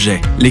votre projet,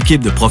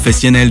 l'équipe de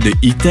professionnels de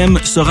ITEM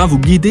saura vous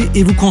guider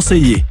et vous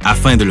conseiller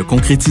afin de le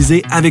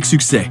concrétiser avec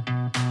succès.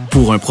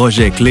 Pour un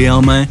projet clé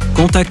en main,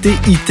 contactez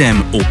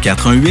ITEM au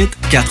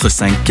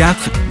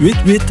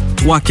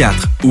 454-8834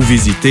 ou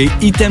visitez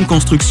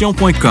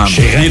itemconstruction.com.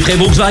 Chez Rinfraie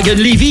Volkswagen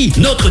Lévy,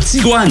 notre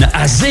Tiguan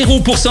à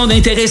 0%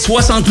 d'intérêt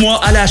 60 mois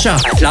à l'achat.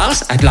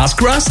 Atlas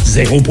Cross,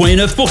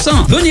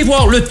 0,9%. Venez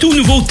voir le tout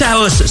nouveau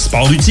Taos,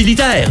 sport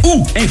utilitaire.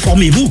 Ou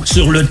informez-vous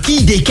sur le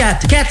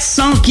ID4,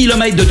 400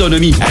 km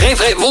d'autonomie.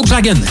 Rinfraie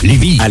Volkswagen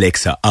Lévy.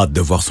 Alex a hâte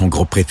de voir son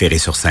groupe préféré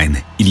sur scène.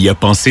 Il y a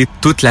pensé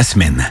toute la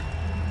semaine.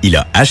 Il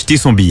a acheté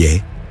son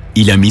billet,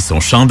 il a mis son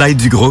chandail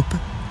du groupe,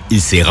 il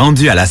s'est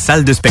rendu à la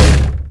salle de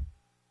spectacle.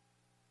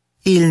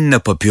 Il n'a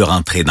pas pu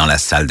rentrer dans la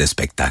salle de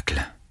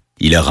spectacle.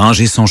 Il a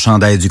rangé son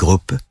chandail du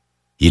groupe,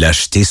 il a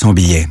acheté son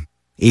billet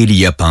et il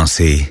y a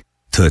pensé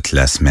toute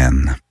la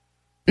semaine.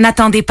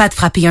 N'attendez pas de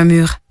frapper un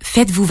mur.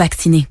 Faites-vous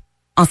vacciner.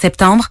 En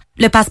septembre,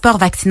 le passeport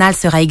vaccinal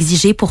sera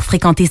exigé pour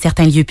fréquenter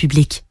certains lieux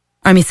publics.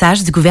 Un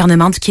message du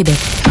gouvernement du Québec.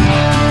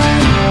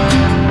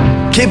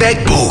 Québec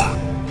beau.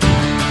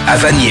 À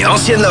Vanier,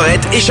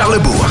 Ancienne-Lorette et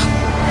Charlebourg.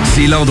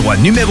 C'est l'endroit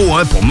numéro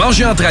 1 pour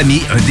manger entre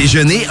amis, un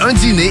déjeuner, un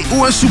dîner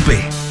ou un souper.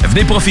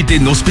 Venez profiter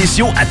de nos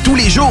spéciaux à tous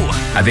les jours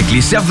avec les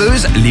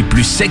serveuses les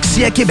plus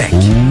sexy à Québec.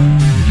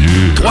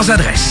 3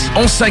 adresses.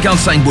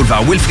 1155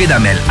 boulevard Wilfrid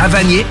Hamel à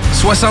Vanier,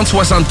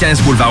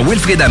 6075 boulevard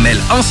Wilfrid Hamel,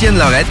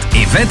 Ancienne-Lorette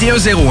et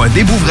 2101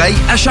 des Bouvrailles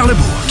à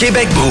Charlebourg.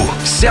 Québec beau,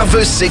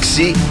 serveuse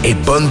sexy et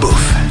bonne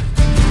bouffe.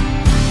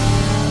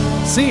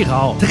 C'est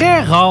rare,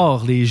 très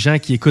rare, les gens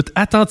qui écoutent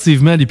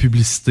attentivement les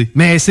publicités.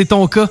 Mais c'est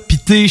ton cas, pis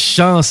t'es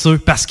chanceux,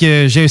 parce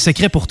que j'ai un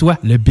secret pour toi.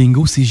 Le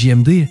bingo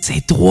CJMD,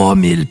 c'est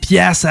 3000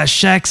 pièces à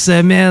chaque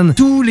semaine,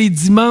 tous les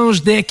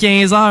dimanches dès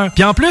 15h.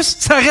 Puis en plus,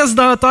 ça reste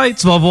dans la tête,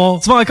 tu vas voir.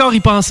 Tu vas encore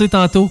y penser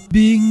tantôt.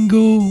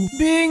 Bingo!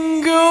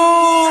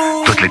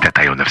 Bingo! Toutes les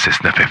détails au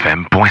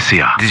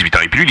 969fm.ca. 18 ans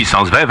et plus,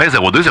 licence 20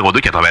 02 02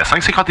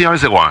 85 51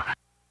 01.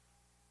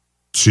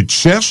 Tu te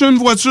cherches une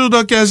voiture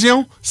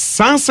d'occasion?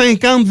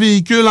 150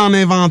 véhicules en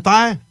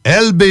inventaire?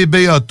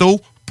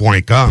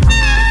 lbbauto.com.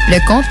 Le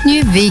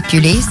contenu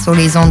véhiculé sur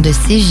les ondes de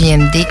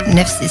CJMD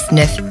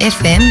 969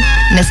 FM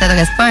ne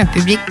s'adresse pas à un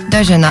public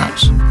d'un jeune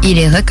âge. Il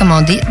est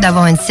recommandé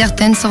d'avoir une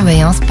certaine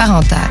surveillance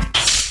parentale.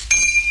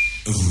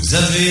 Vous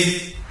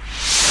avez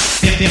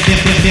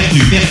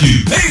perdu.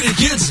 Hey les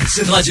kids,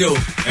 cette radio,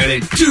 elle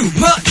est too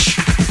much.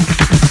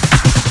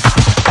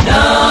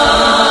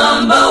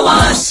 Number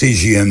one.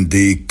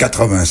 CJMD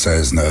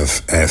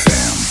 96.9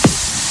 FM.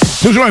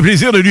 Toujours un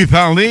plaisir de lui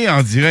parler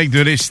en direct de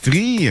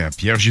l'Estrie.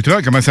 Pierre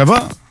Jutra, comment ça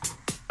va?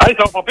 Hey,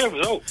 ça va pas bien, vous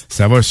autres?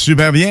 Ça va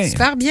super bien.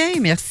 Super bien,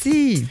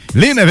 merci.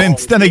 Lynn avait une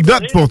petite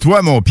anecdote pour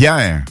toi, mon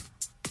Pierre.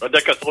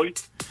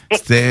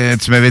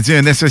 Tu m'avais dit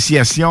une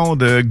association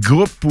de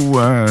groupe ou...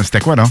 c'était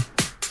quoi, non?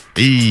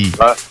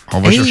 On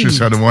va chercher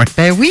ça de moi.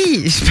 Ben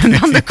oui, je me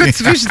demande de quoi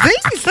tu veux que je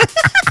dise.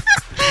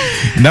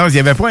 Non, il n'y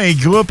avait pas un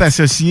groupe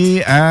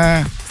associé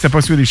à... C'était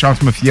pas celui des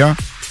Chances Mafia?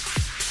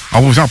 On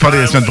va vous en parler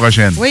la semaine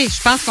prochaine. Oui,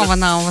 je pense qu'on va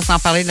s'en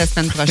parler la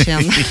semaine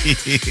prochaine.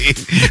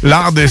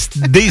 L'art de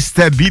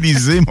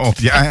déstabiliser, mon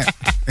Pierre.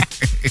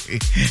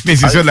 Mais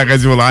c'est ça de la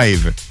radio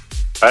live.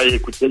 Hey,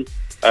 écoutez,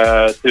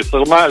 c'est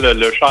sûrement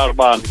le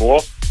changement de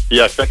mois qui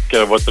affecte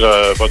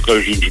votre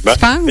jugement. Je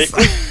pense.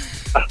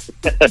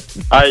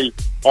 Hey,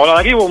 on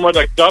arrive au mois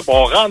d'octobre,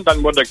 on rentre dans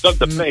le mois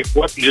d'octobre de plein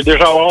fois, puis j'ai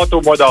déjà honte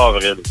au mois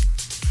d'avril.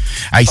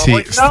 Hey,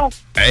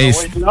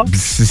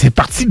 c'est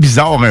parti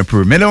bizarre un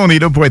peu, mais là, on est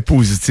là pour être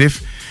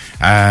positif.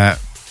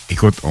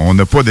 Écoute, on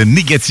n'a pas de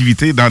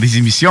négativité dans les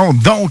émissions,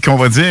 donc on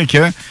va dire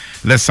que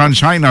le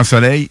sunshine en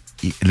soleil,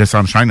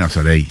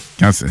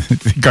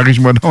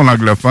 corrige-moi donc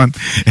l'anglophone.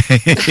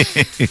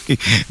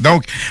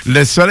 Donc,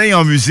 le soleil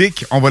en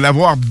musique, on va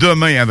l'avoir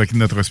demain avec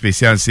notre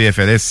spécial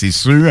CFLS, c'est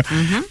sûr,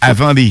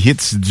 avant les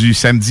hits du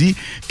samedi.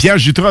 Pierre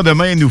Jutra,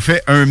 demain, nous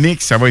fait un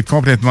mix, ça va être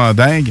complètement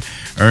dingue,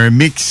 un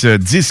mix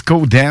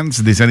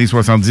disco-dance des années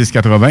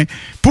 70-80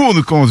 pour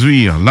nous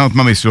conduire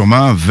lentement mais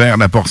sûrement vers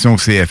la portion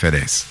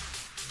CFLS.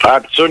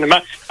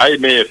 Absolument. Hey,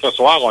 mais ce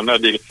soir, on a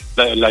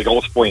la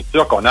grosse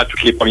pointure qu'on a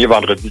tous les premiers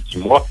vendredis du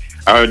mois.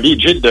 Un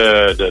DJ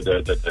de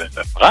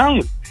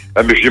France.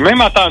 J'ai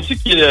même entendu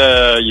qu'il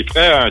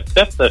ferait un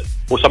test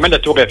au sommet de la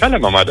Tour Eiffel à un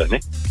moment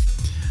donné.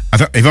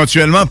 Attends,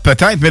 éventuellement,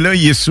 peut-être, mais là,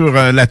 il est sur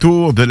la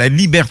Tour de la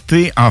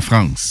Liberté en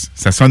France.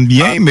 Ça sonne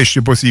bien, mais je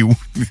sais pas c'est où.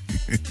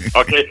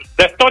 OK.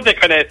 Testons des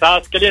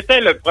connaissances. Quel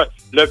était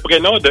le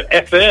prénom de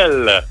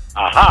FL?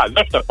 Ah,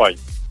 là, je te pogne.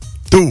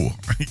 Tour.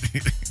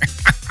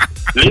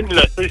 Lynn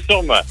le sait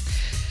sûrement.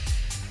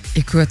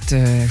 Écoute,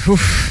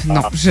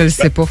 non, je le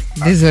sais pas.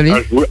 Désolé.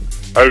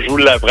 Je vous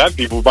l'apprends,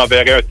 puis vous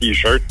m'enverrez un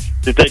T-shirt.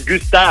 C'était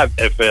Gustave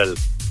FL.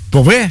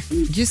 Pour vrai?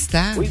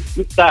 Gustave? Oui,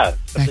 Gustave.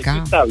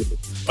 D'accord. Gustave.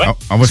 Ouais.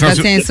 On va s'en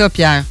souvenir. Ça,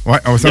 Pierre. Ouais,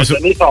 on va s'en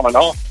souvenir. Il a donné son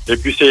nom. Et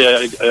puis, si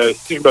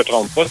je me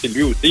trompe pas, c'est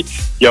lui aussi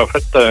qui a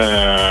fait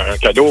un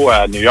cadeau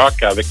à New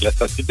York avec la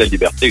Statue de la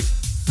Liberté.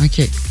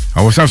 OK.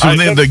 On va s'en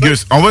souvenir de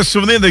Gus. On va se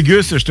souvenir de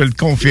Gus, je te le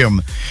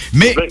confirme.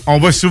 Mais on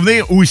va se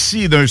souvenir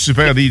aussi d'un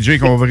super DJ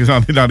qu'on va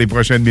présenter dans les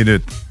prochaines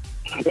minutes.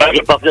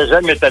 Je partage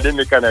jamais étaler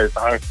mes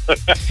connaissances.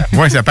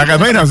 Oui, ça paraît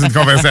bien dans une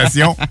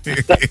conversation.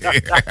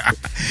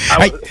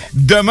 Hey,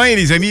 demain,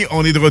 les amis,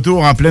 on est de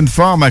retour en pleine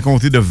forme à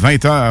compter de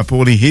 20h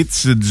pour les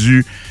hits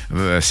du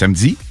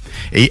samedi.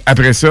 Et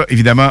après ça,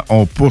 évidemment,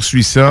 on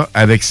poursuit ça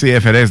avec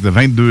CFLS de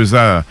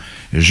 22h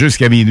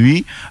jusqu'à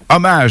minuit.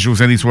 Hommage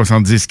aux années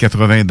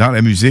 70-80 dans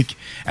la musique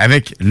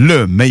avec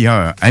le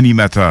meilleur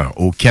animateur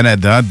au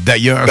Canada.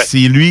 D'ailleurs, c'est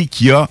lui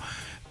qui a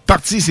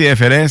parti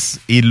CFLS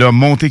et l'a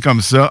monté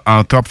comme ça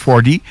en Top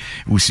 40,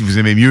 ou si vous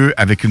aimez mieux,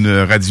 avec une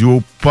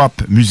radio pop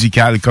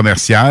musicale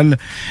commerciale.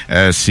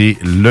 C'est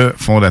le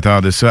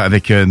fondateur de ça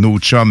avec nos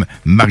chums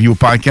Mario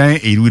Paquin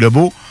et Louis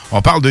Lebeau.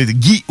 On parle de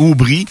Guy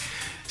Aubry.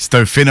 C'est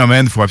un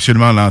phénomène, il faut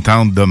absolument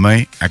l'entendre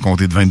demain à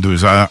compter de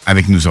 22h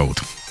avec nous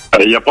autres.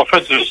 Il n'a pas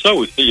fait juste ça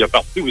aussi. Il a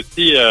parti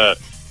aussi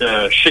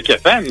Chic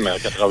FM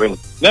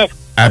 99.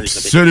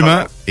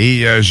 Absolument.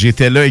 Et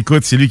j'étais là.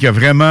 Écoute, c'est lui qui a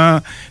vraiment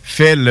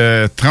fait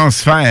le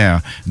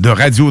transfert de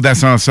radio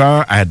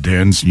d'ascenseur à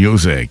Dance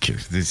Music.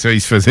 C'est ça,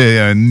 il se faisait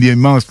un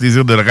immense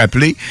plaisir de le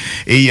rappeler.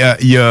 Et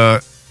il y a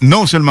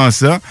non seulement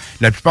ça,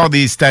 la plupart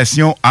des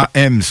stations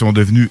AM sont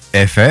devenues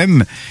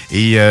FM.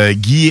 Et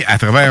Guy, à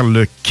travers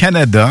le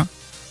Canada,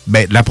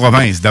 la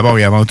province, d'abord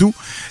et avant tout,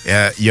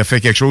 il a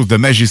fait quelque chose de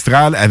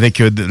magistral avec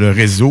le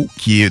réseau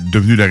qui est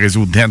devenu le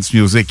réseau Dance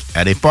Music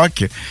à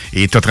l'époque.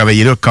 Et tu as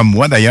travaillé là, comme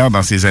moi d'ailleurs,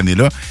 dans ces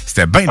années-là.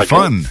 C'était bien le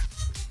fun.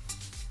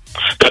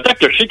 Peut-être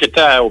que le Chic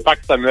était au parc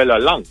Samuel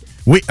Hollande.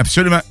 Oui,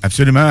 absolument,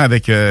 absolument,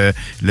 avec le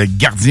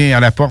gardien à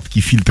la porte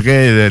qui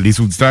filtrait les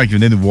auditeurs qui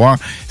venaient nous voir.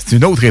 C'est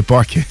une autre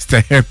époque.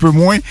 C'était un peu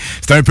moins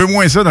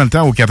ça dans le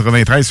temps au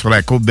 93 sur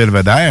la côte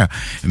Belvedere,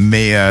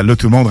 mais là,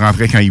 tout le monde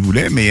rentrait quand il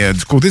voulait, mais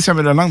du côté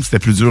Samuel Hollande, c'était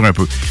plus dur un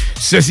peu.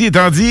 Ceci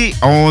étant dit,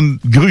 on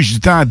gruge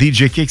du temps à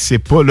DJ Kick, c'est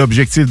pas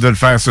l'objectif de le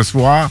faire ce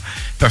soir,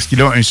 parce qu'il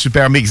a un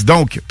super mix.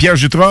 Donc, Pierre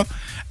Jutras,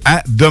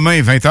 à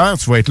demain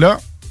 20h, tu vas être là.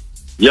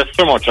 Yes,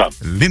 c'est mon chum.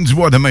 Lynn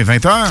Dubois, demain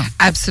 20h.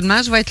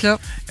 Absolument, je vais être là.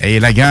 Et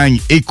la gang,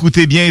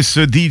 écoutez bien ce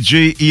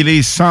DJ, il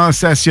est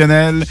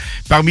sensationnel.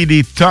 Parmi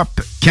les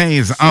top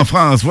 15 en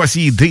France,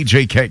 voici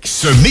DJ Kex.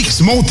 Ce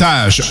mix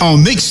montage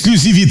en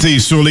exclusivité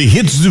sur les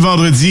hits du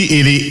vendredi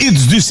et les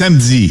hits du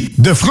samedi.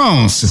 De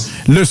France,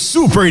 le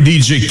Super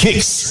DJ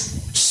Kex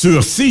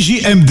sur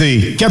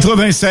CJMD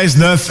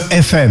 96.9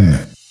 FM.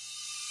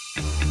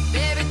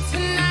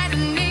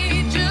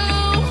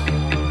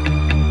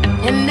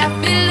 And I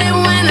feel it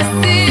when I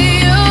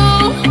see you.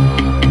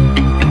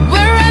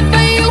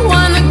 Wherever you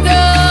wanna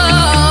go.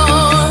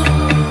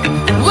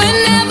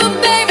 Whenever,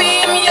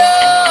 baby, I'm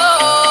yours.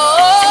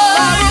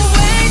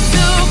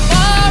 Too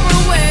far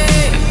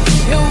away.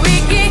 And we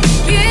can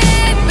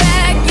get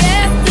back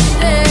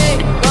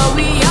yesterday. But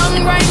we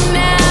young right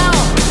now.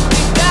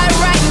 We got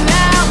right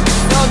now.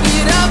 So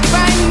get up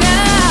right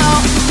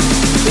now.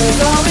 'Cause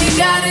all we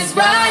got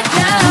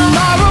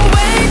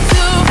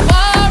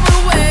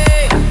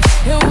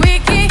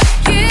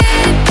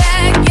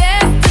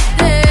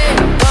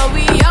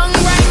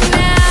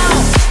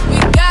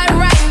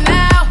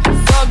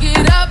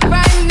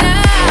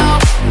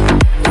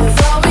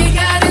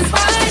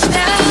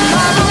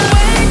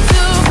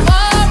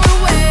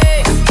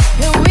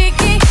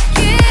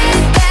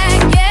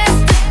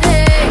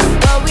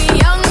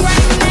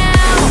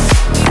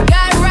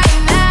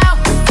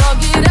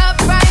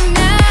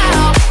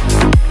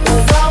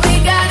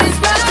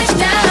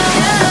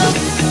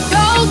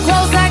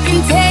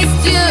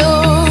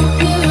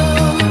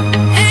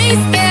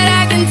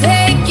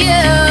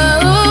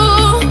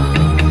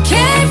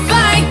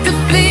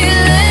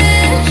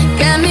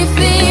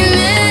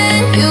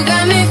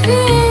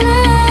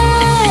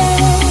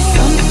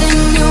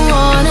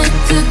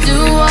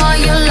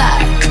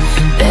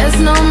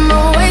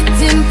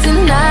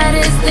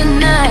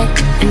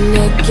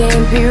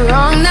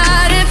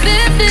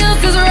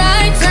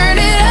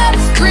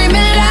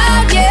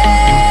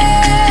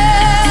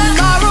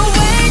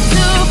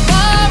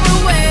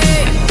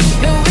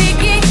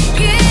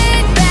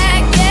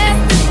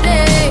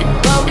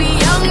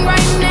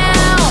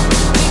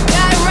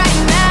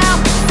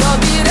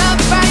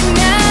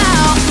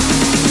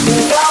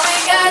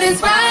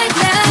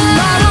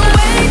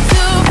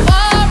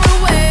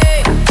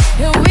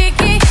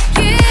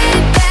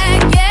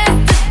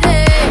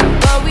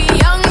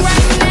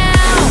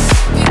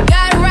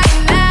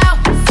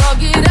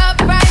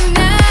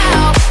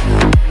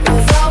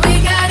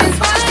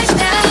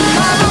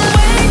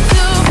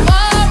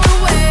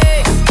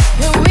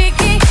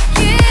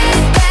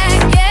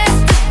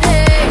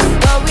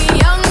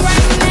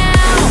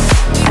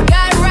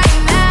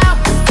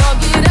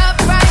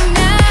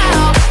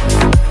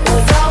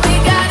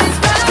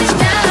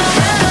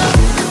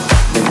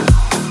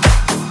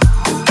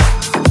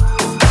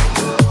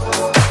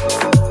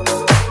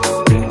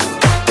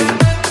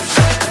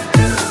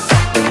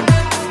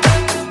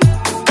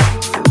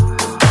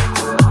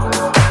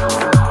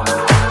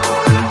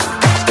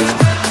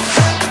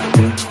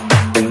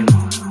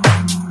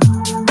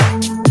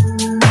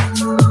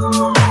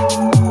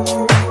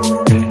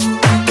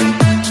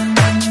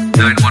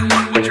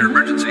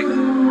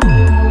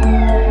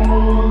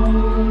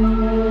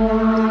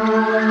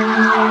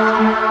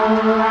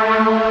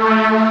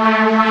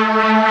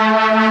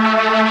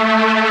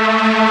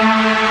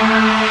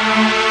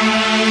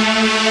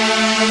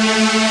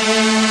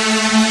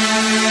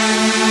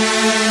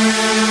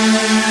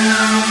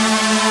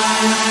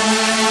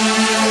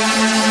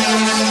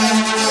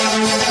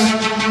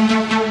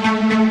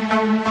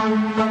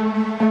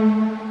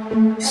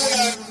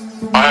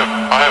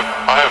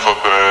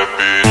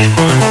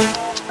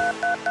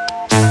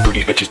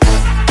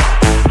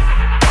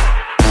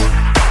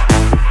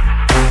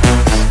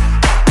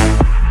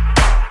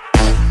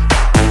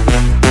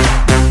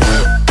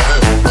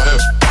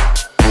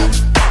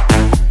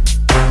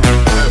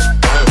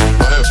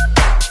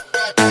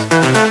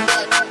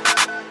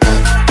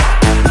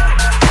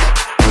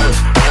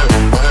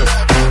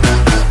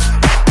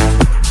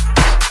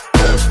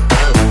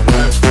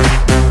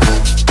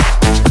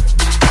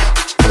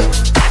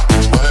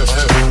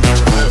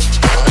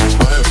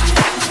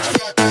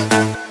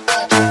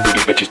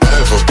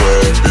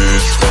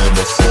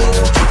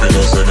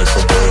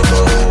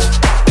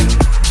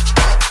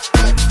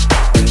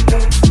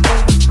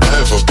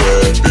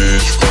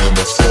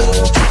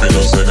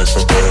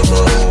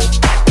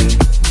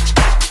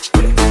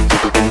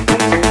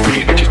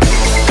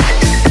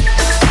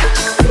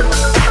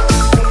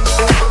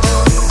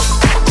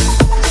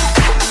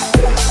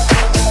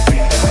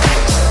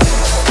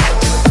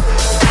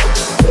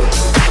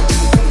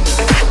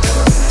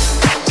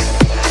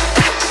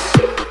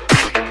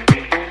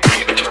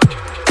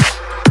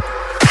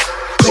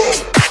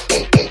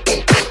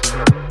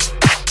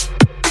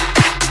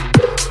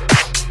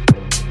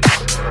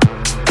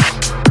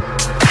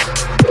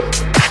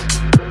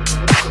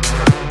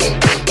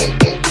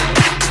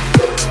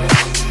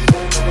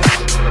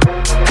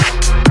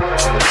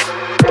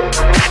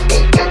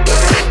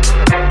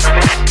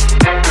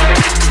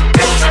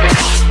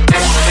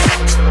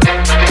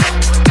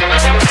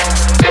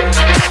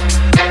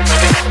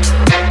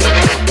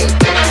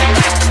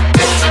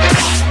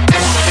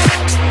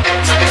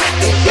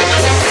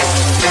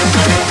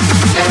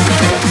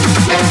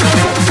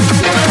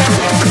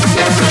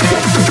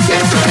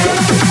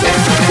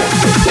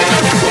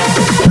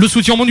Le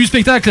soutien au monde du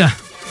spectacle.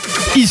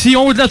 Ici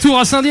en haut de la tour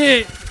à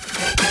Saint-Dié.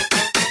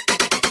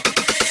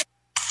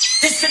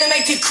 This finna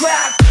make you cry.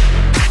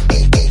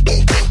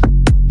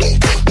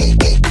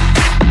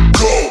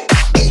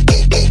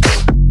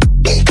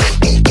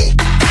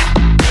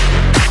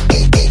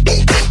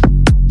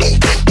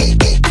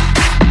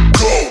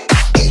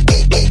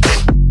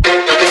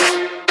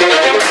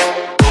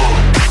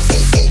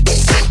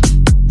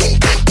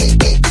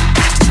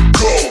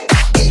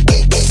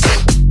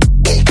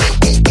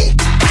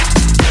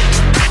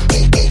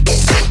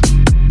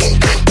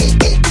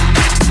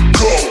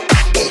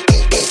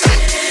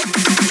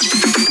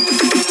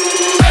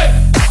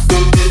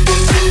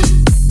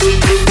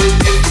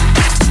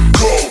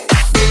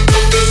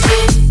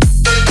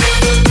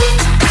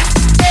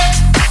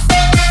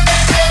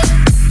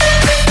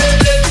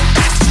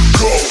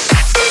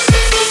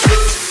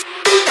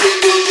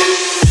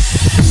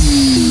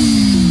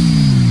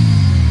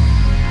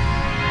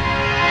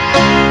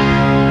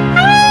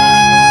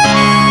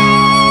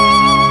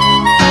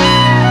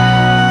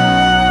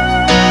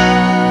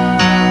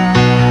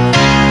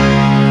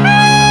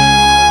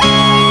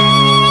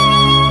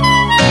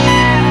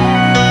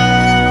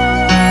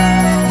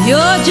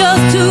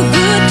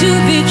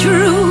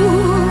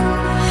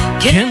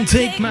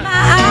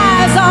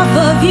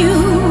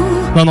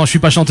 Non, je suis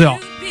pas chanteur.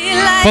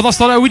 Pendant ce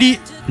temps-là, Willy,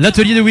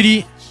 l'atelier de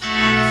Willy,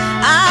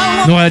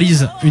 nous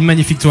réalise une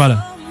magnifique toile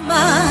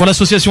pour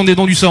l'association des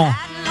dons du sang,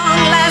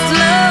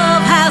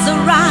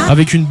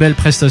 avec une belle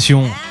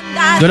prestation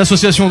de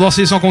l'association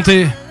Danser sans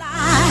compter,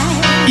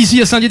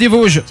 ici à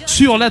Saint-Dié-des-Vosges,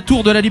 sur la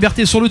tour de la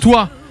Liberté, sur le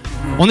toit.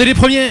 On est les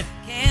premiers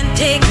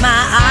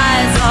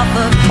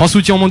en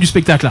soutien au monde du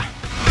spectacle.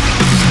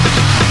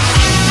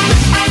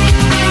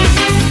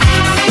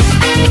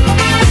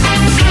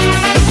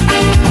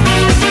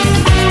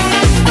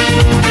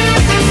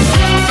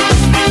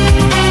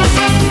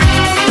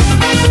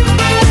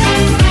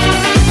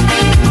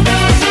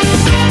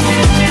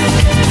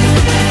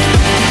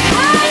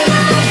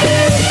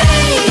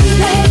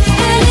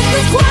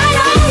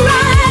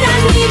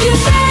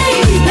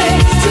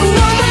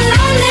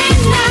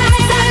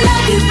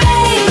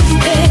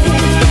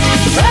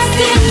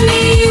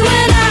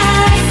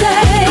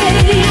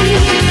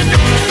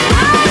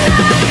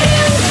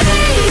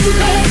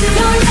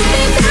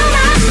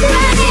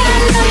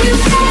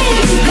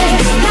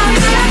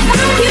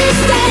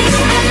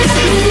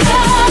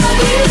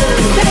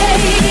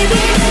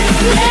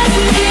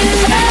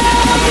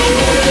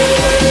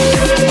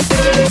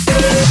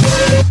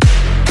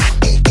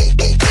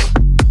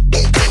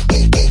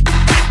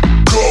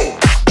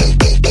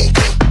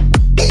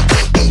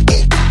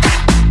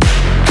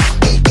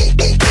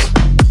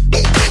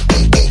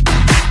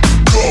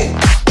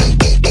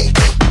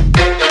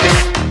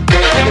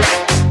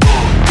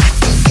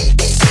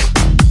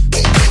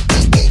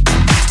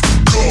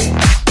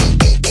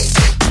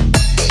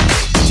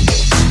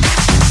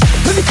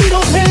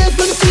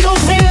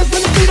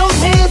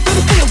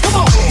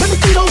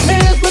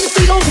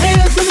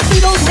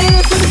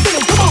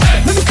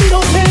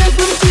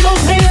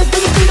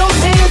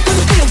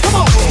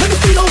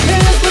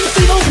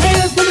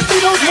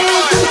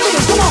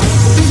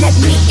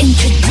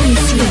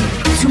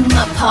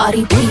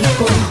 party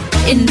people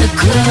in the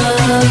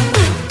club.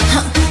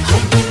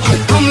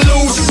 I'm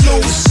loose,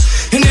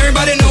 and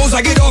everybody knows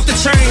I get off the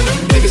train.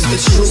 Niggas, the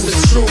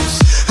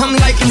truth. I'm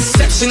like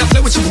Inception, I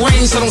play with your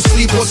brains, I don't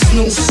sleep or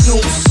snooze.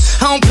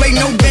 I don't play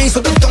no games,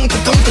 so don't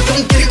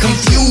get it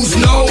confused,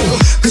 no.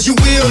 Cause you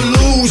will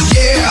lose,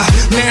 yeah.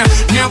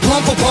 Now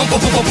pump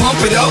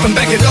it up and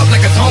back it up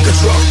like a Tonka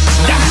truck.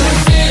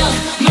 Brazil,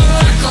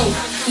 Morocco,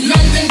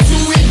 London to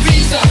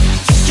Ibiza,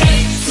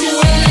 straight to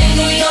LA,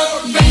 New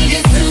York,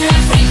 Vegas to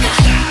Africa.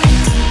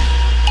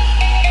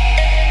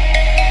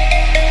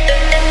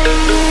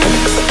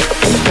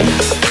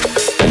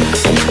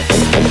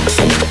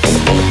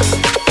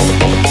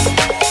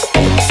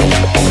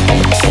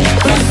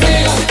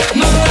 Brazil,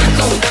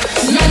 Morocco,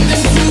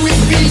 London to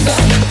Ibiza,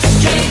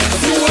 straight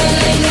to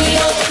LA, New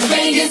York,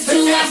 Vegas to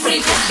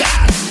Africa.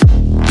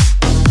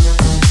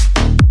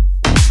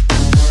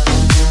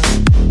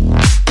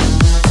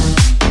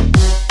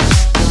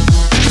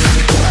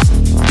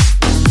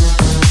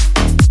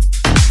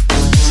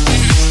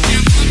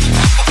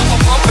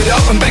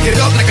 And back it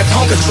up like a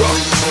Tonka truck.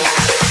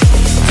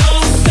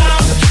 Don't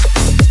stop.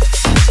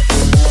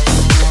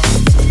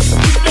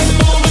 Keep it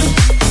moving.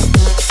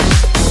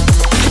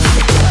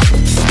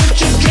 Put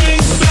your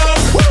drinks up.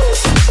 Woo.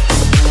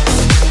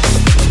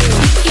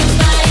 Pick your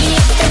body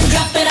up and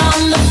drop it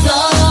on the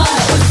floor.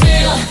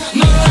 Brazil,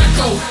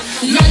 Morocco,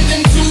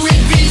 London to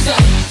Ibiza,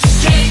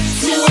 straight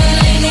to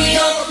LA, New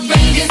York,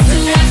 Vegas to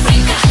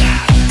Africa.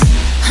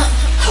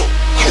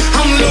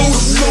 I'm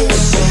loose,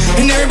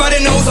 and everybody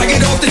knows I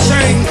get off the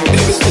train.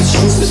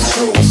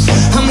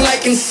 I'm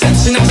like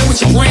Inception, I play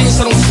with your brains,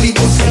 so I don't sleep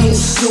or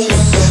snooze.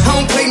 I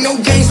don't play no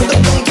games, so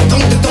don't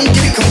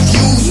get it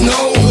confused,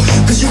 no.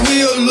 Cause you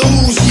will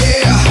lose,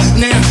 yeah.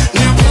 Now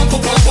pump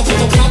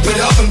it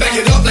up and back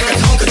it up like a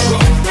Tonka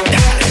truck.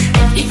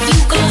 If you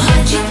go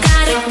hard, you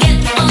gotta get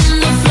on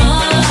the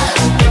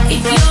floor.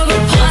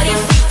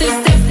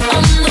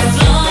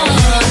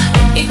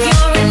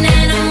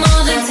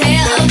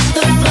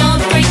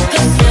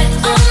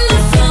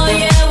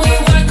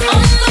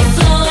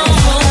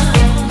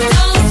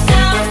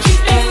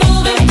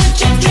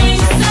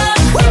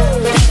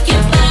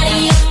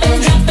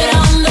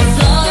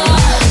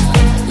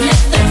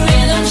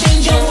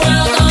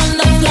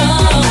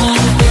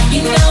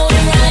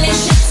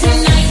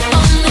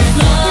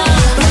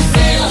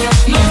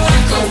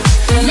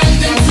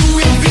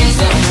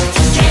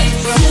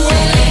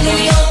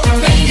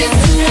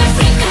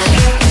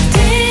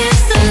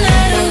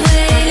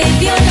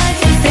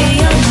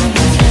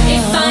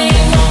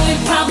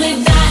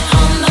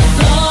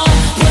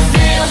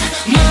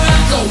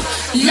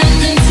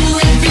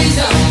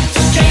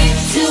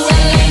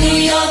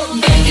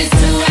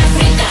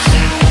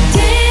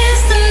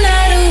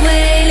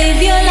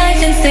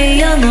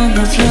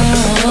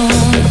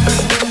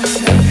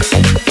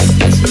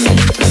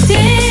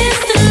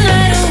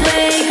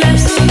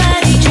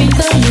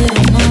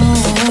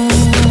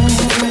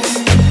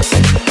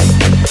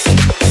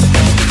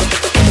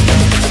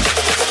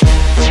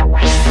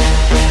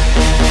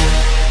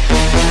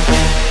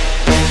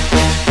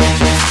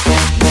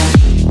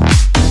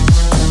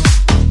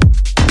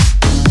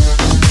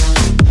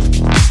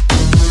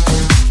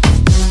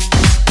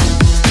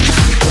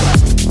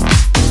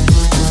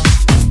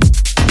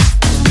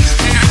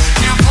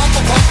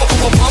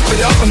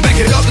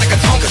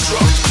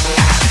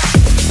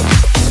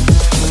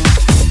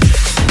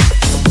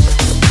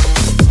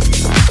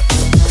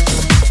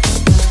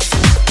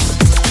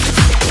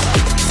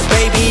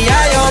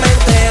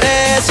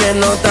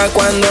 nota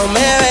cuando me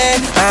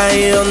ves.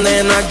 Ahí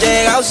donde no has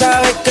llegado,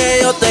 sabes que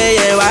yo te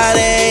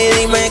llevaré. Y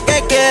dime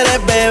qué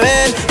quieres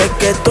beber, es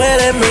que tú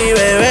eres mi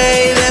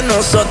bebé. Y de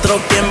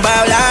nosotros, ¿quién va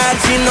a hablar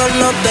si no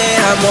nos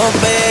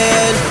dejamos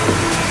ver?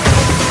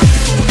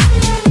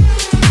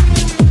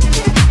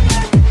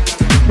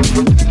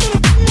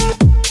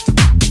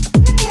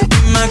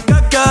 Dime qué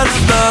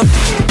quieres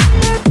beber.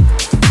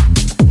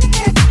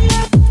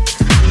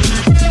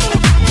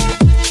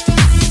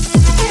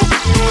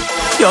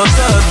 Yo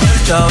sé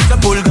despierta, sé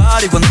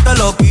pulgar y cuando te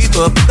lo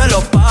quito después de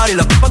los paris,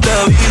 las copas de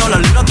vino, las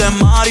libras de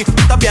mari.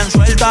 Estás bien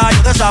suelta,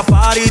 yo de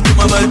safari. Tú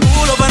me ves el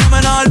culo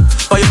fenomenal,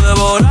 pa' yo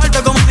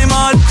devorarte como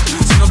animal.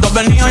 Si no te has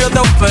venido yo te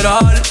voy a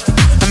esperar,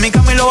 en mi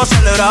cama y lo voy a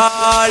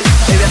celebrar.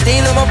 Baby, a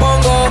ti no me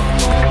pongo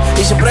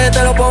y siempre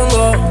te lo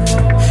pongo.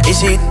 Y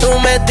si tú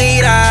me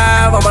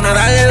tiras, vamos a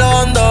nadar el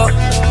hondo.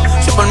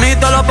 Si por mí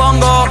te lo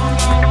pongo,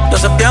 de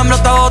septiembre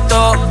hasta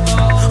agosto.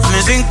 A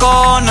mis 5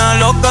 cojones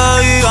lo que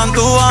digan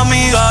tu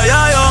amiga,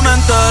 ya yo me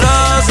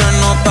enteré. Se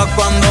nota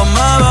cuando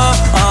me ves,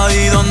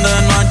 ahí donde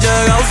no has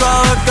llegado,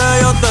 sabes que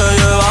yo te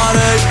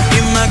llevaré.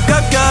 Dime qué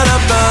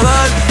quieres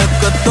beber, es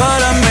que tú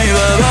eres mi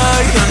bebé.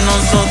 Y de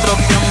nosotros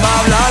quién va a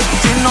hablar,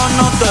 si no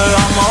nos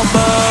dejamos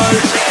ver.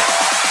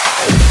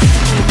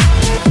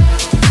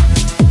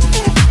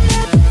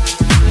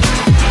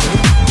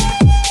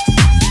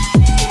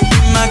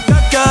 Dime qué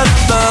quieres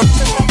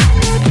beber.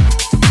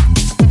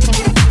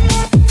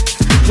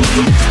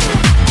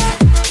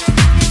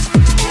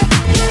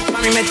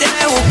 Mami, me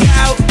tienes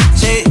buqueado,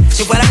 sí.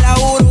 Si fuera la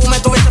Uru me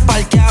tuviese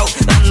parqueado,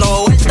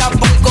 dando vueltas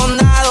por el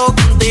condado,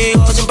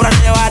 contigo siempre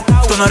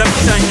arrebatado. Tú no eres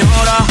mi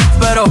señora,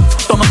 pero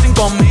toma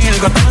 5,000,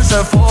 gastan en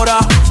Sephora.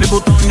 Mi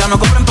putón ya no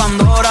compra en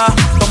Pandora,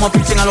 como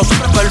piercing a los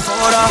hombres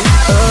perfora.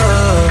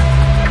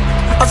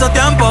 Hace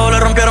tiempo le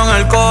rompieron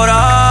el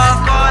cora.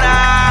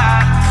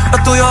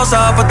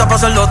 Estudiosa, puesta para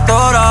ser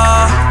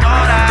doctora,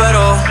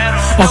 pero...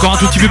 Encore un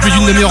tout petit peu plus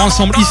d'une demi-heure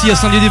ensemble ici à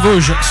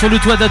Saint-Dié-des-Vosges, sur le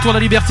toit de la Tour de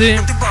la Liberté.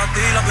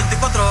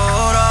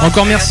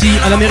 Encore merci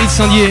à la mairie de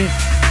Saint-Dié,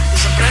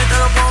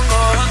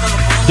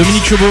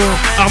 Dominique Chebot,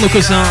 Arnaud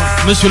Cossin,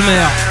 monsieur le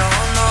maire.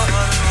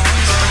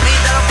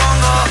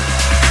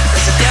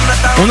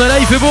 On est là,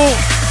 il fait beau.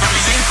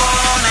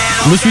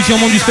 Le soutien au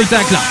monde du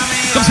spectacle,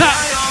 comme ça.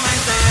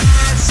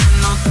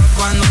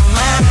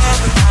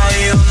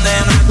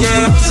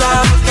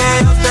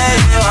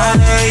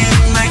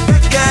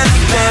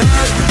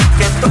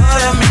 Que tú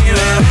eres mi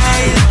bebé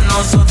y de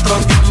nosotros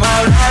quién va a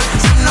hablar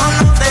si no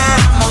nos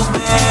dejamos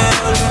ver.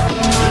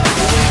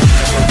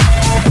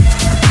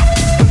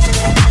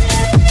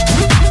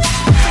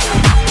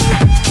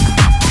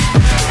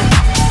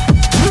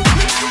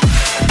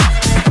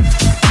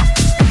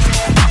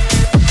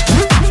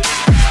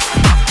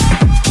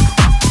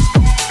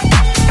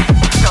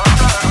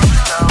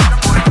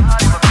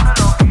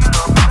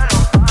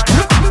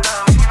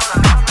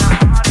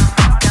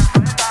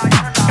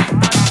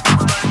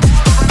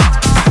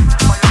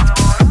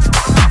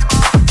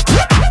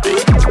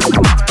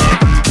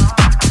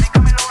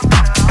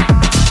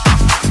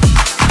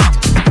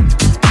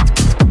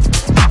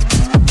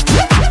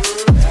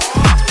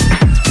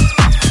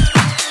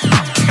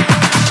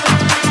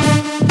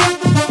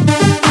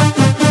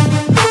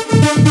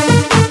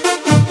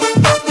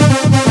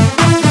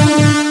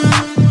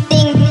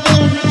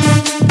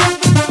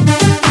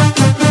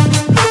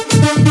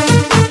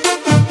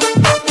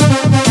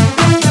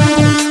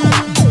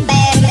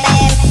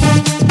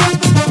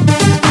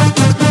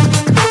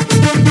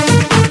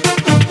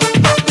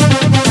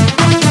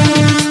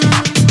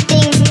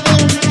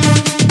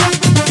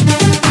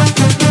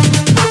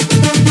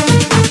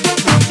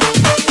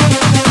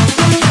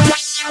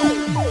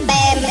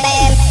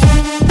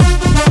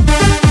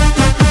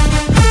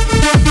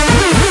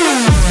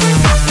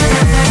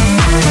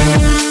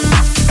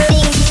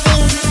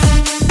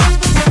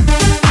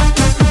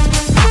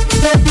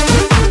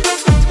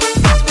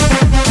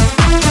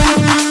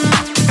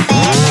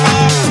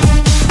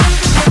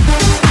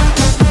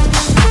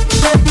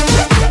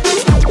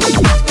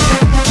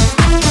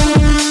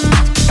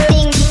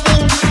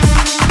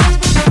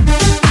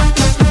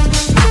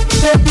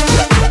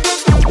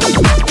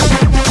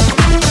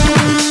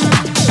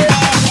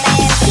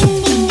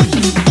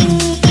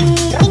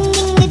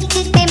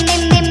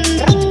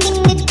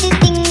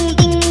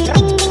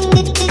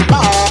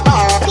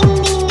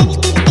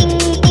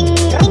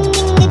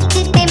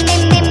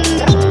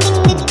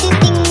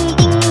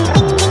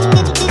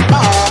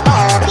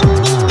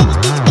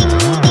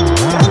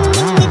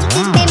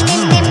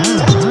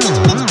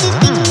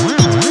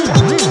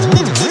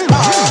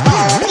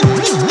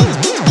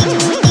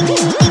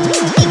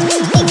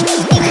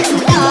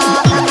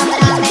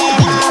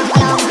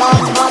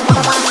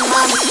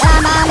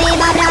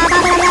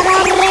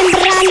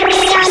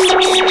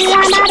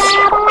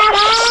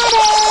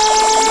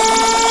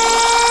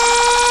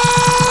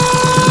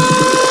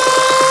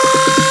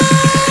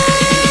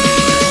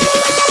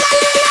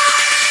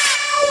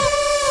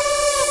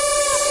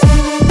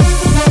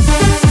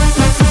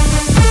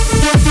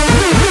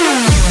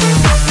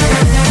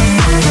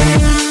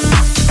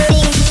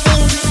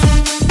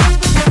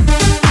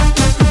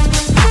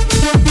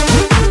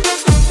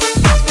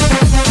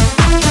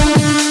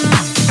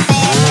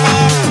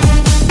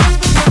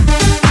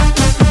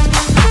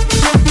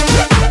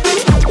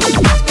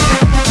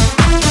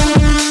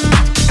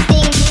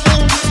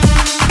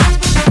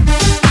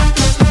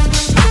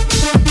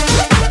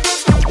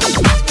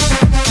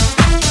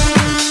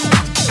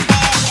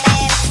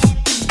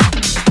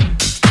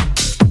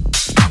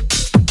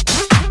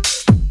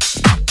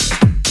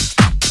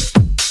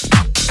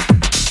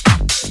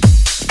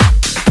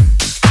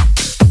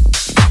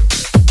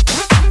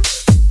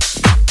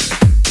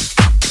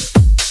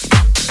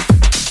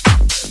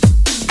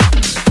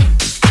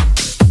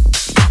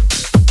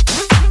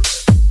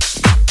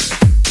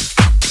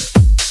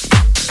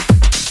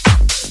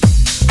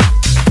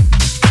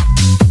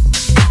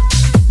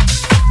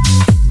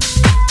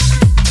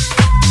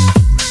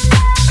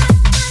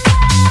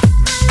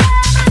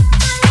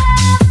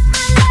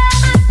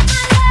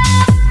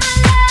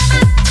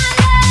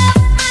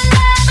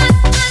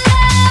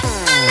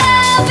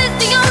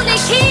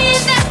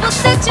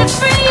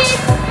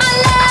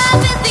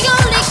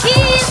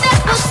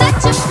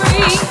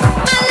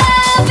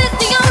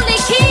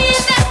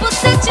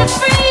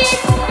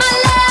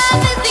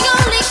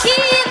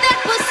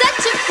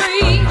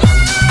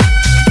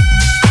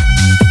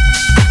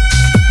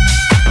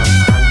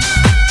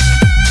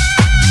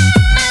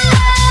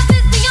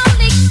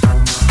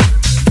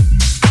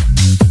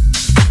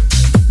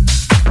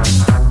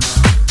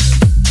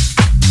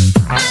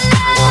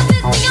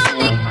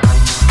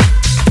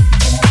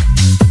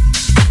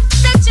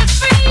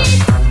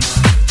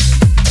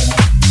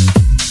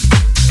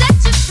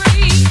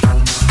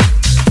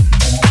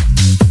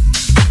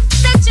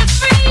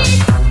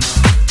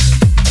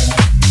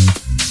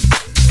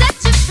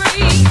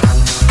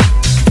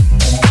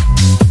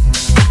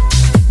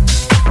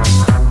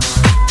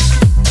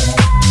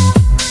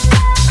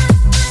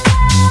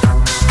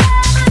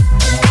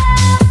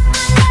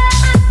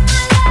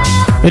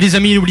 Et les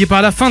amis, n'oubliez pas,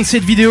 à la fin de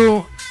cette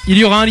vidéo, il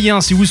y aura un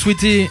lien si vous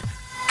souhaitez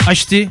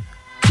acheter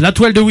la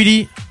toile de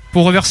Willy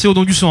pour reverser au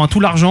don du sang. Tout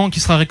l'argent qui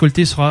sera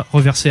récolté sera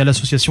reversé à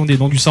l'association des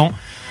dons du sang.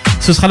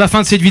 Ce sera la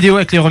fin de cette vidéo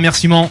avec les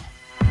remerciements.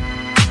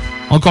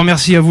 Encore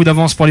merci à vous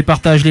d'avance pour les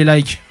partages, les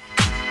likes.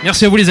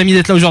 Merci à vous les amis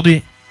d'être là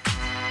aujourd'hui.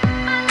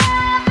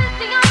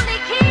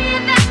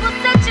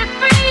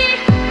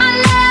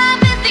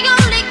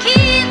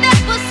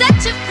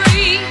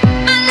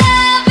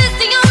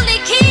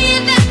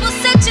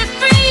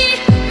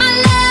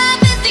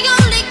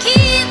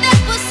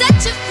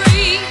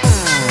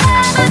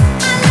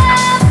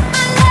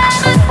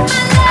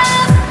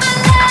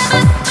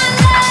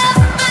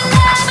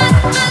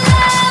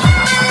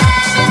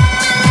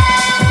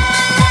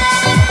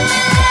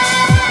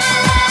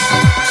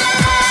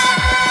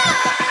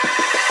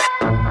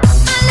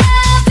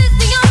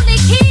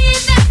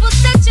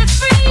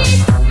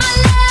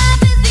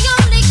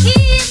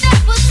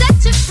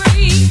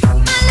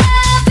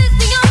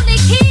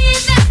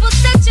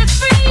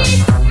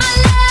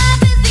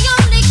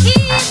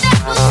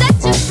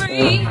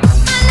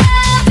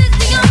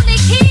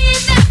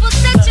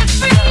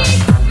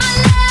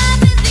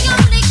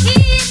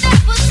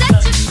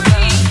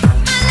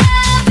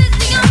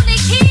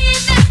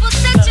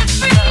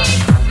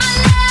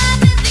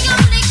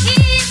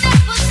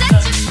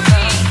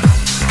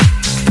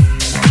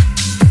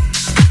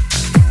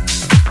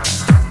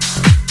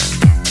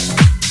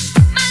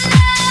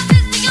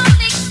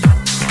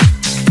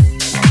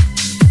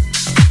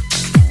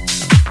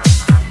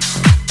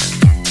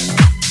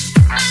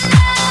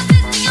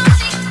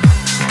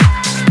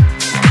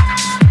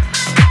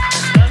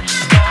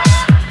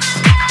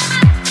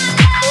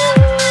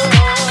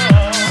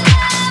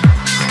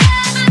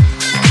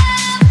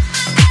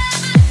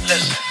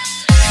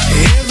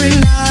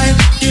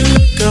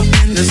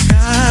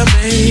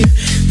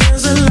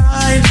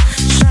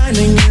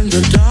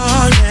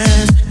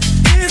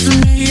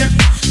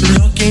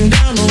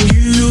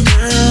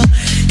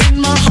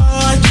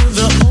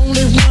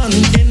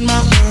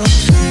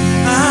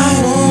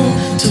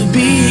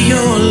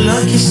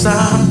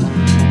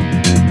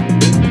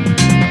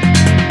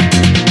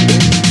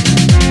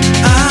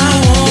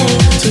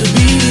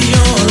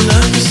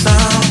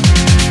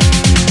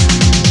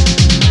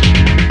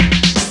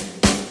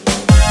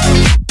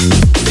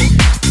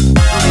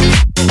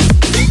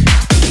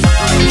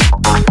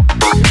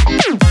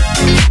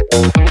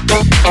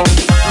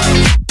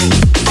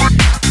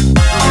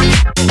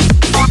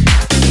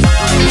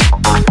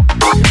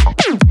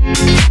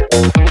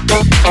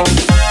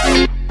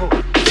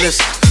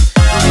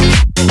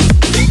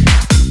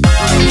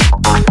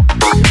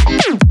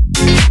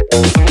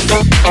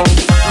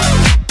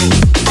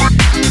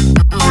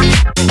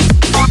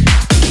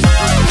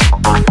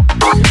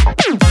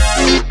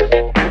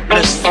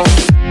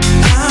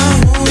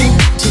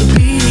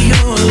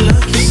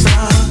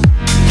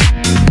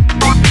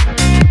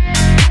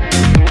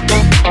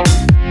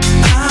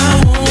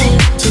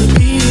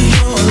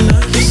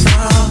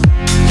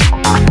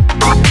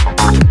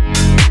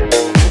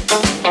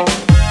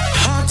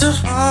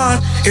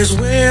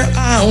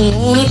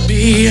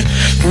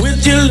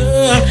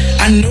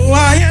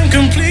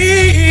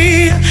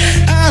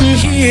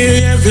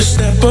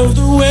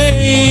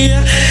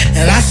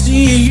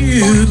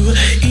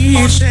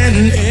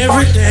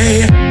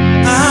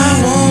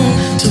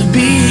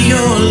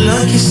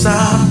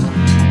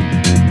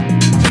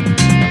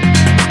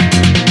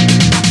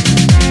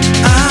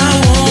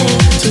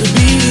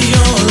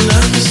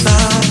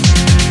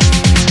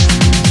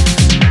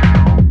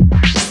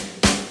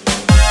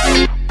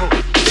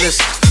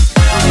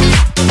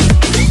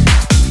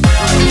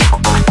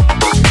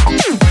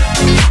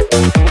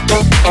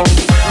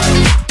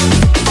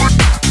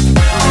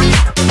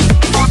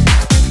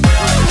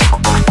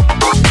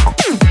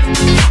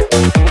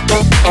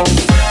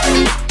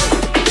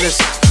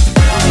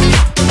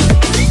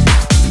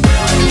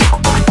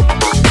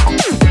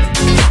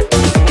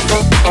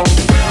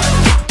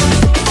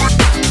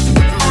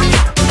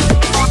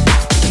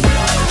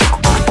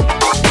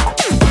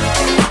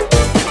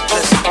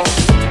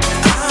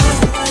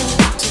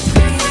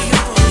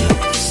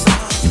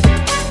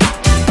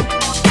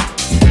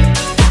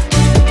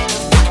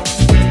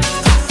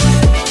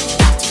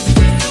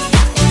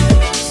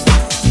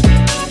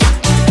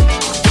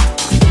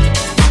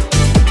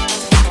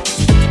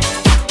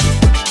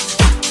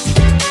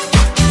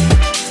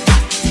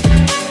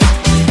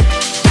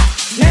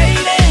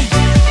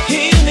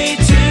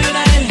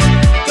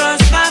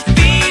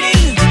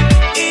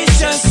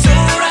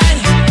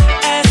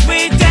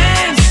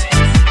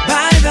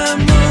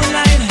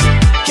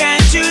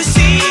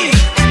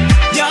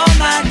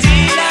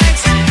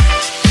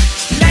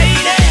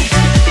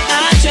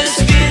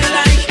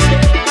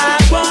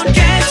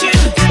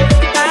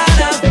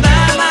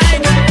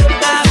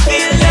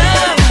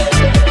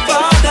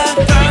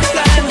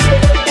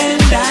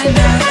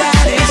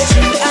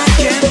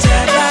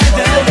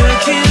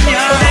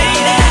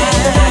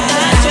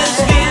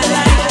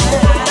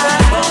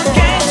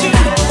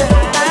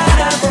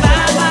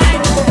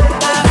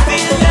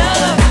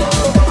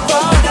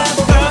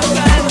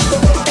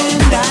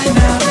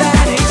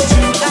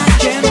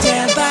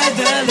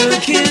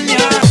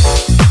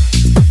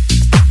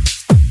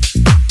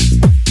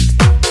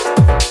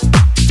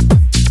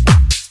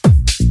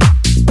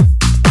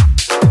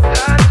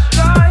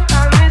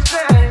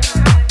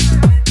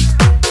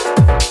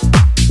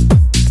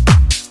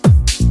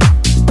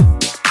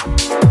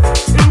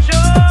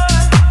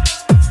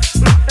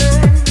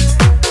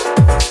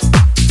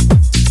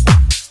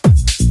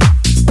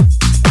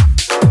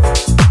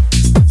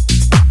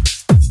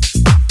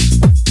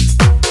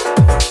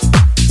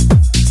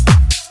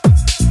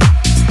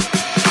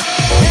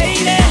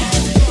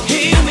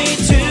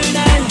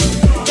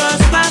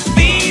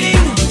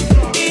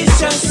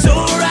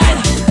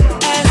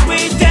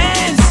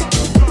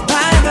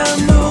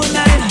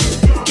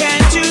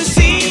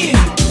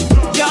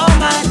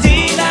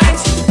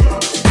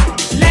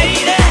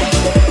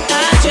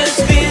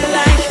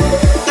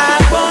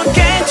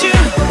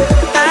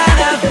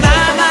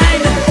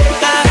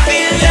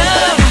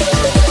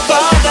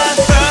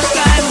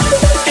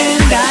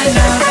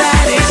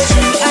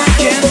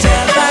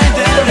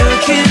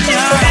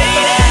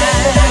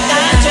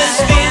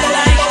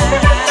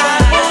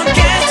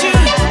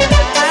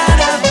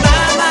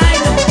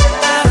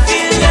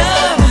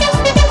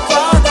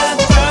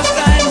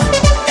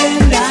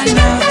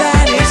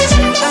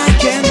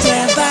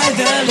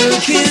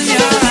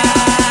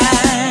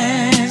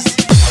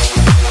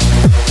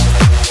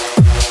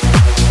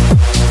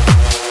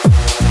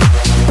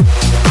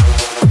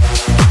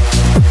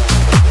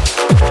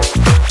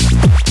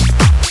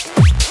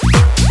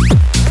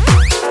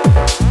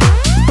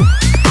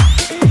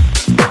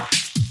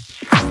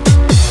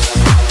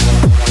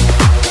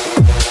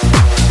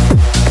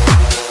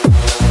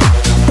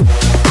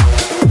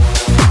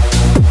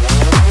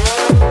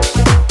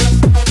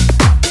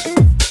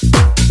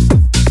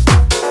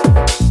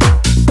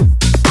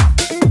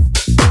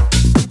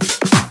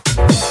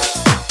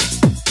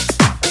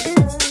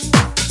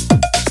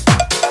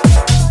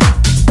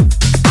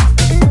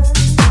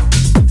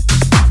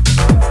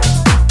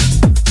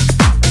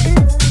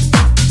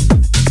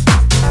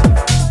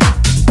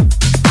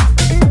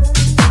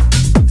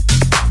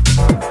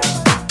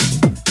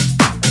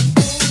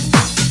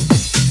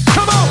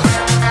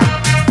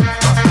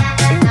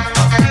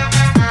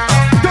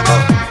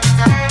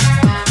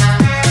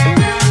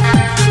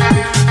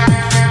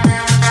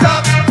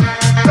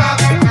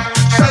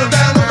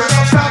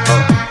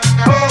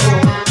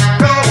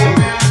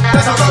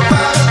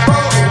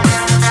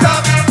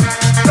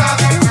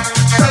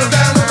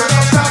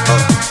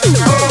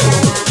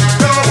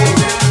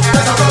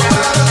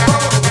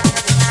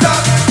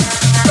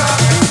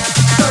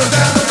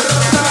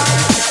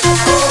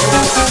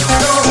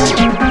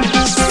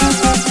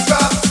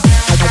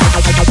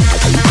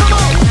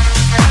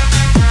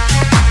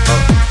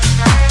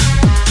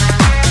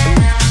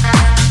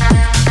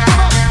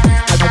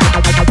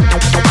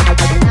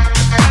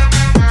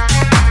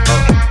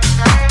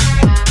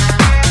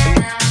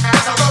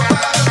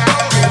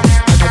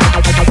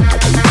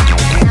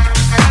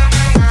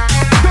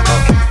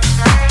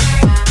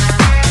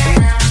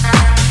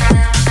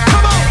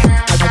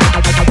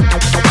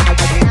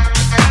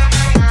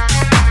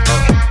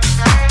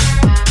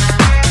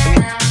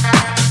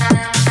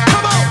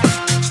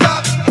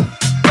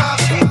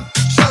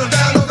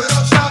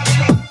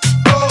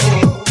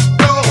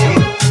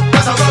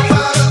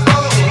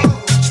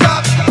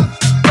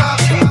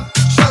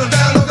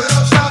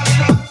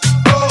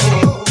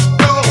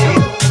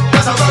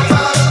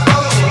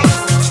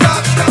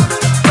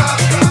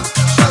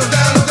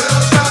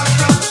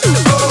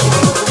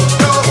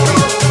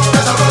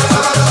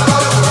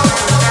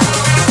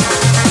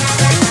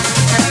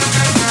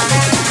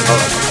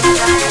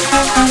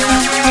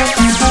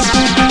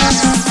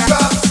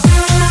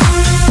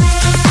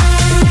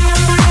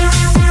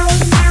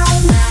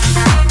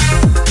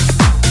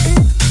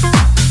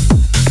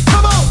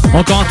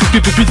 Encore un tout petit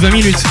peu plus de 20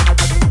 minutes.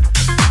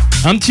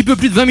 Un petit peu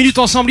plus de 20 minutes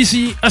ensemble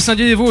ici, à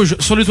Saint-Dié-des-Vosges,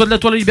 sur le toit de la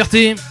Toile de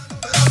Liberté.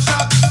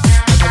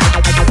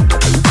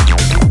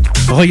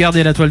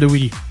 Regardez la toile de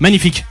Willy.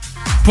 Magnifique.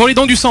 Pour les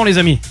dons du sang, les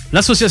amis.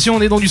 L'association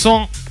des dons du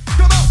sang.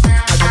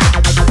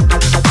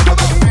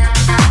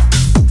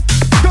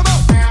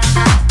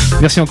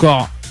 Merci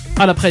encore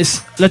à la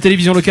presse, la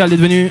télévision locale d'être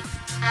venue.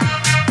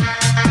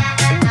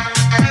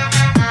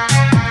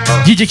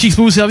 DJ Kix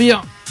pour vous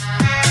servir.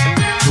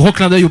 Gros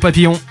clin d'œil au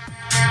papillon.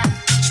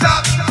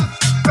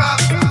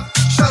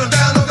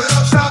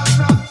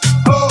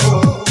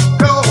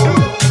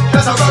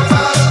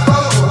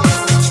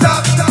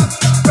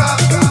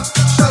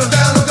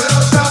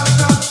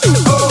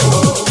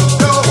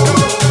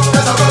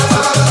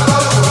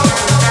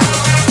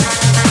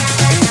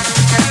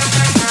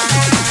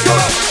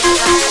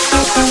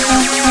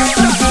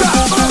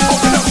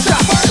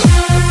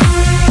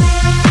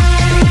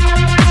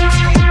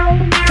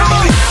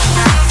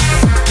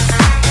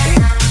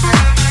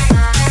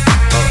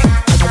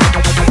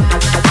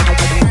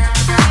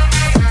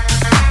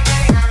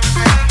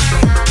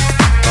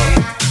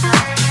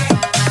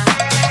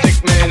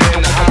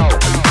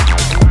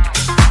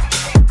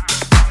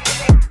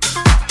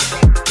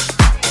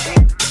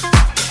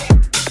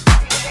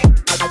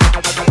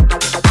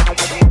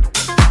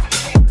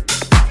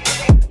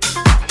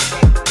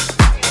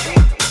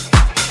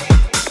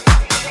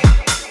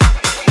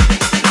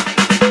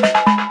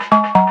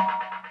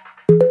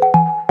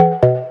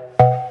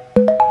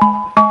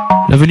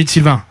 La venue de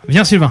Sylvain.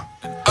 Viens Sylvain.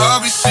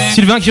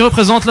 Sylvain qui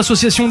représente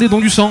l'association des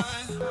dons du sang.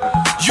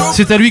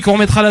 C'est à lui qu'on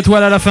remettra la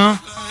toile à la fin.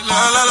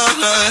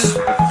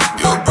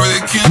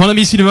 Mon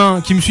ami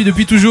Sylvain qui me suit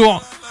depuis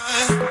toujours.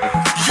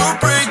 You're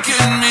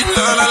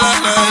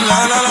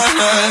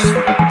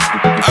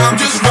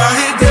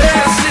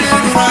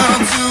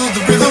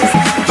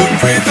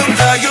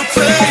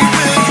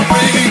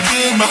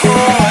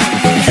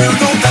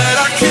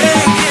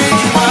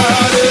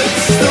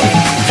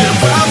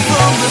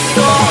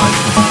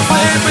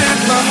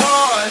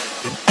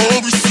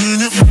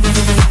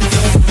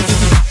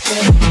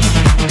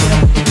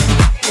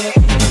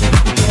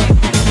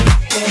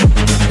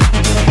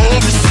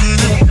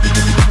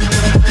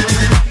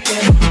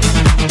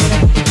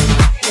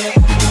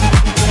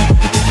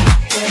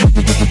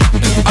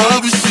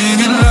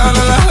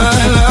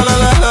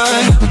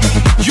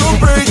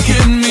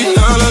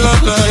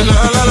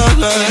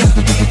breaking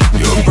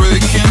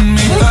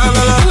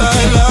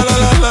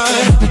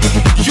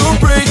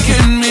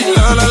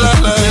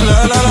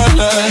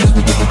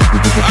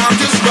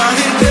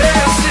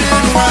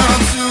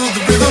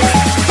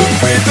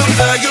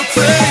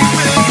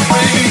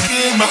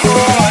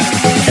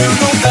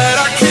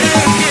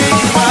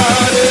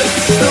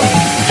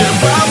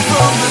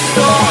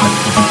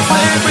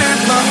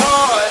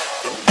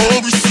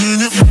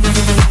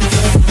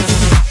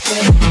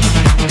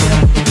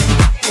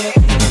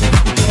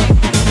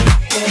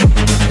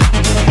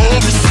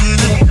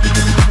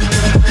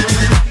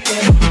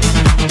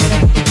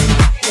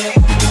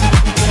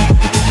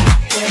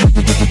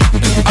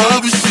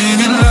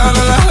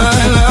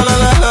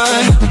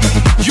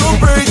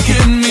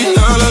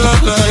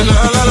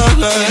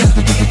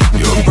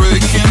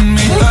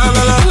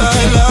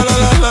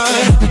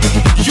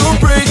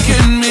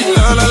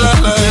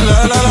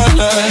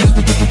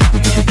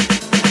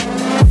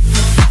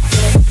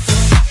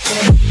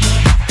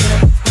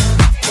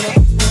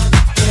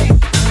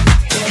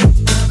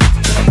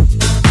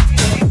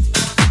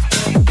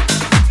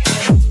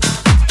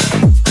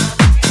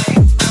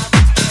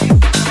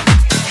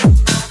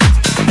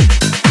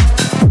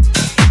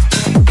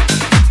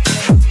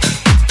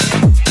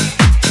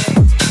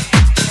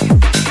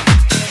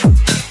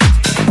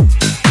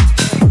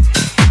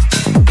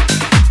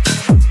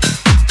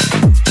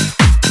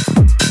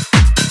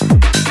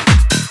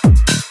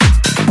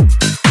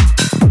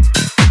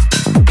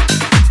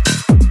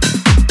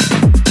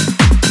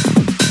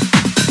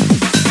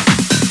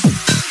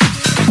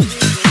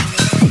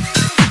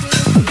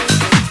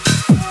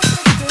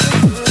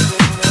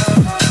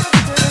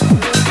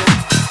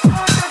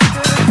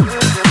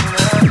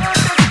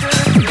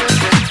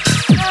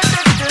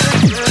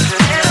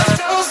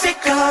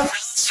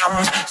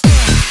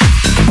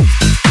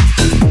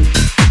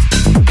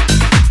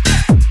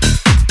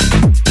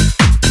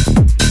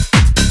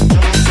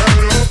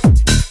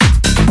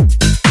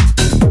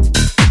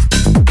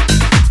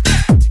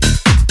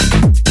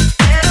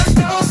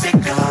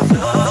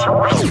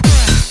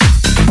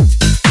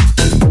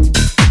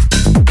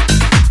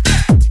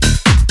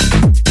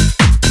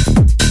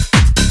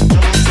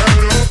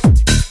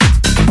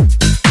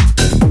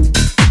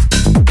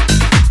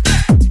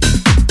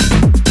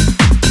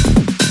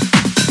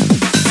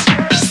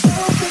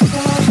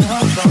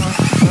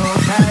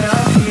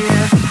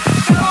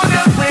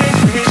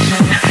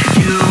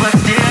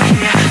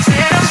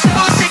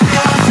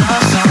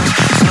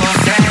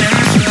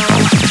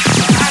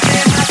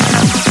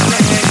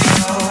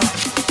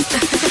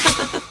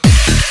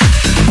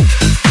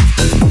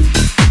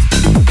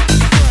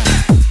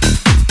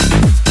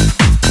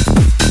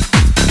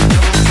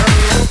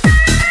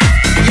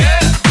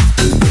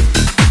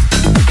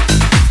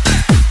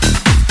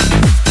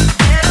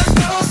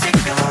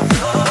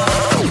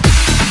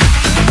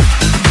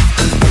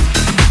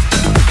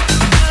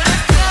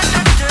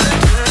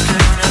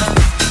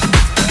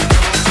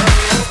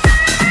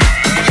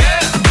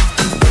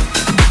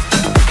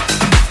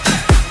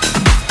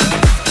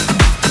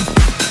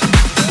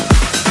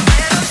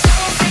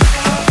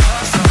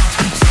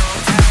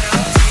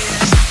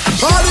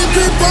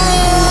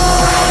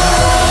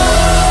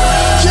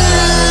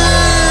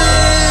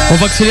On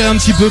va accélérer un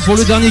petit peu pour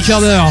le dernier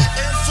quart d'heure.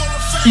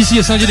 Ici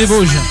à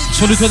Saint-Dié-des-Vosges,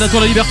 sur le toit de la Tour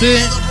de la Liberté.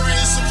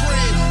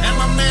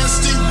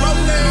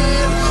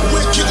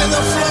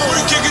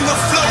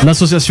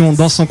 L'association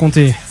Danse sans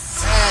compter.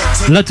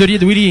 L'atelier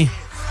de Willy.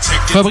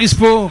 Fabrice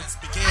Pau.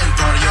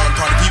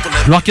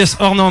 L'orchestre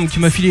hors norme qui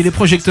m'a filé les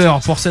projecteurs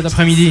pour cet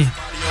après-midi.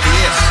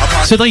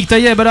 Cédric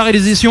Taillet à la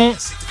réalisation.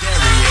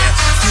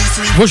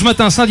 Vosges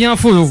Matin, Saint-Dié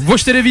Info,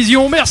 Vosges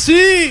Télévision,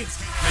 merci.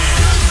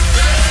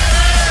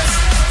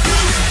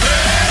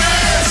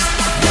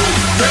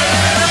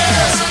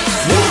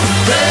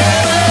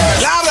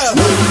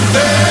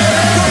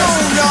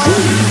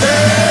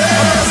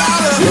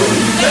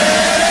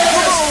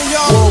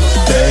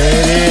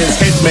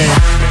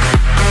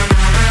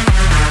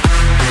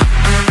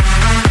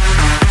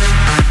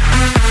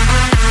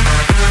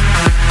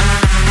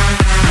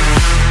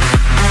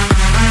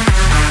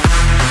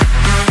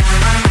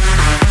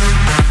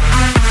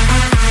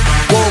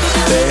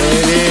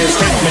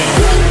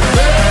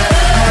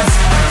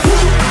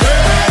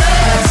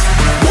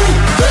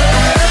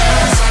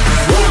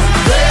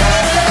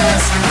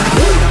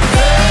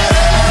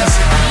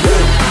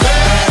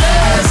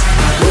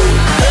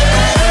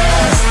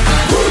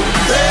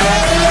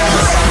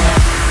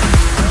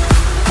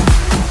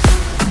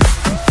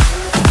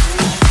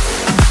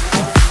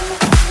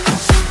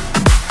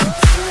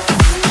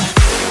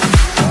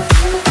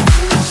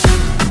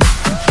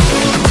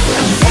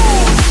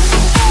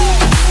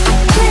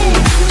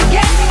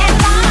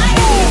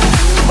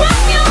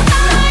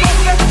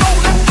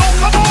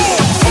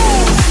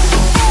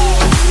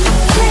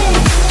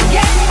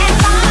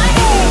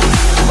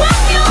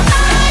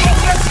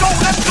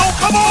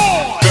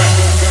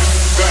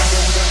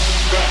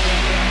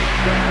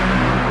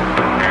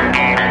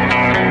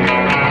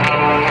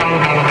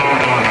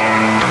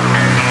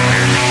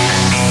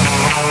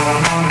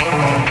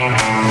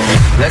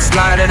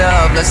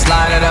 Let's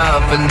light it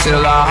up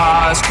until our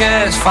hearts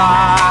catch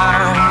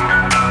fire,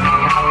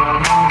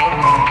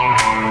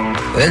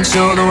 and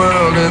show the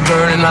world a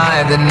burning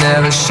light that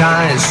never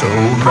shines so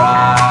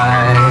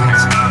bright.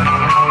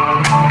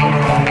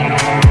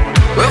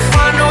 We'll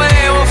find a way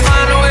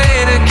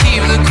to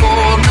keep the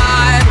cold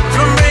night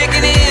from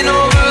breaking in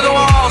over the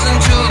walls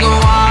into the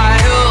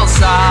wild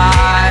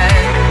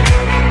side.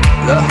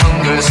 The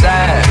hunger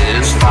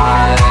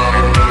satisfied.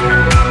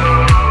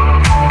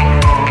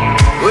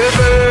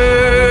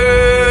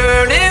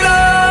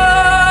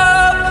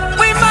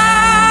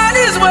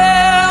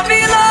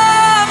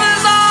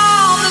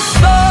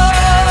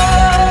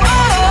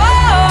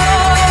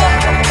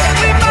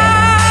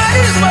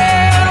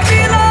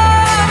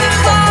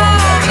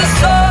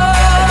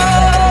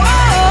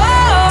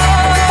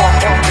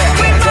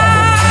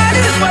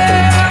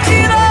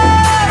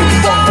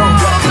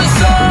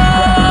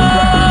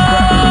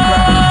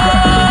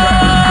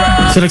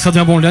 C'est là que ça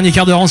devient bon, le dernier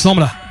quart d'heure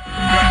ensemble.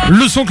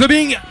 Le son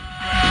clubbing.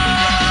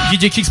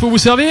 DJ Kix pour vous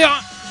servir.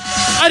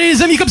 Allez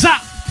les amis, comme ça.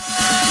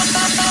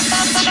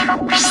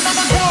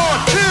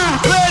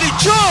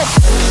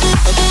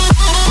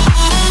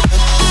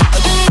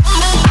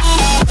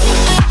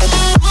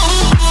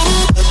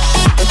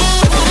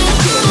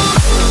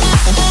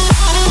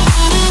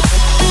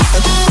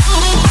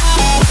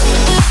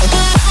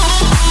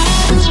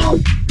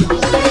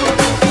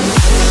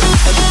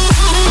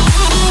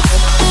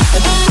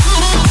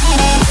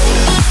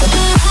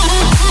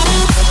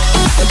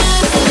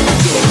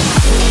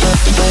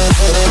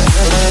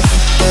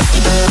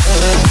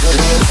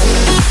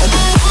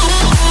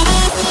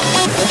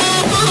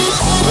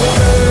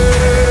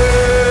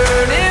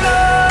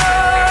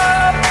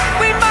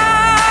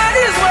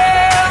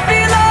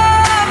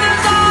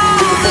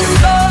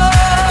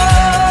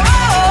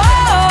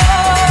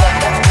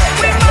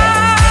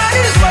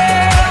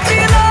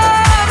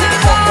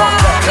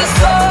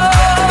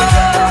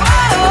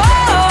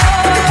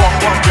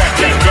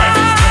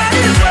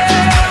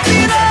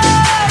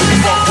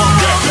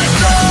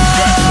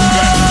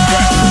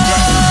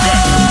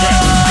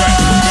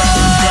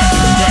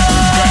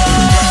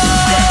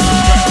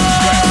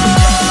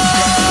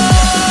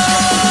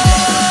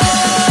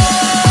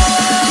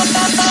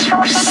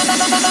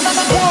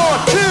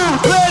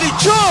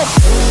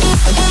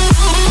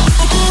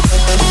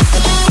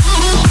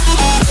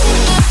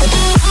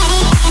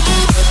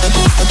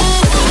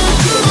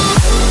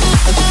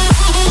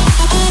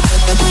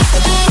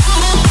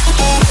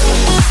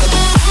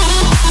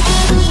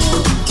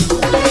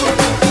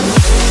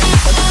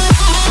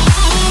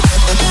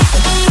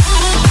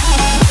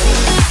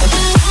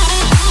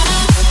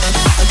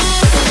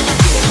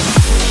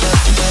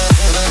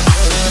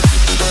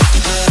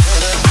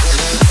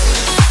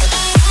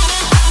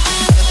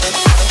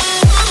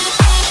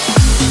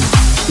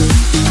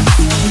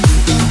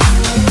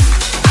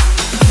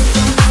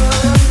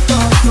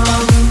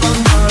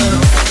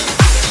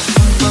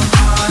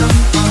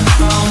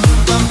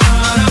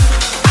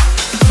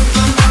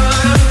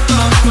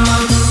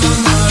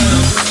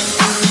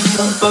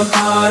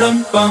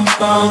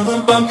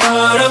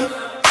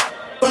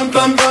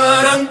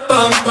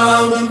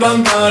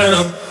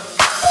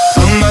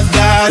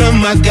 Oh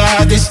my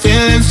God, these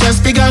feelings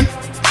just begun.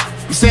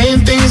 I'm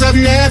saying things I've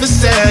never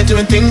said,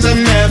 doing things I've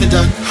never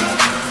done.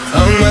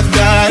 Oh my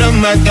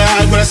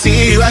God, when I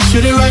see you I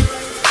should it right,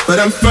 but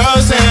I'm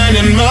frozen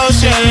in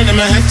motion and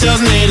my head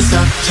tells me to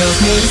stop,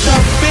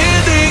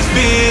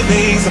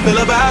 Feelings I feel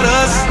about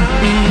us.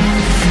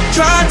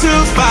 Try to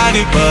fight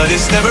it, but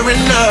it's never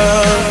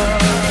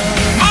enough.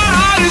 My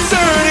heart is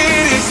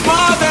hurting, it's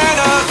more than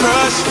a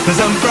crush, 'cause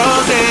I'm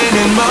frozen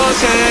in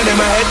motion and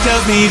my head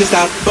tells me to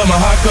stop, but my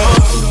heart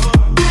goes.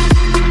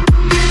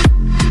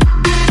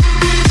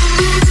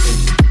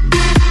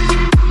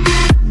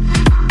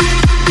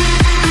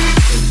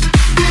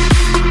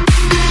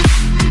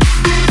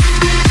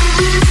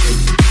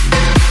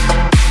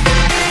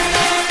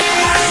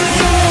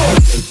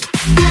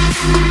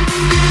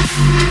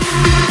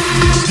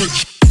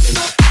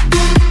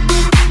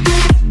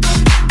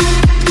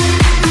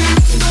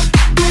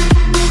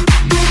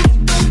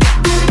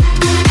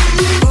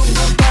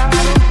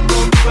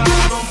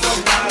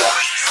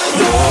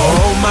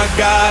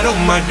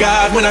 Oh my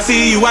God, when I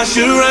see you I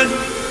should run,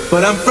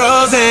 but I'm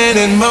frozen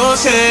in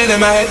motion and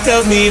my head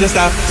tells me to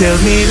stop,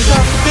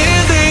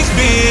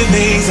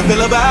 Feelings I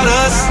feel about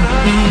us.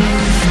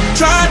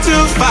 Try to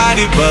fight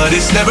it, but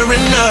it's never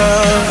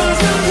enough.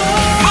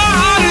 My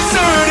heart is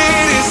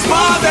hurting, it's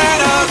more than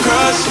a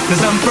crush,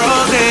 'cause I'm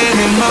frozen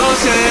in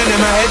motion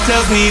and my head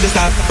tells me to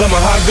stop, but my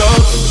heart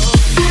goes.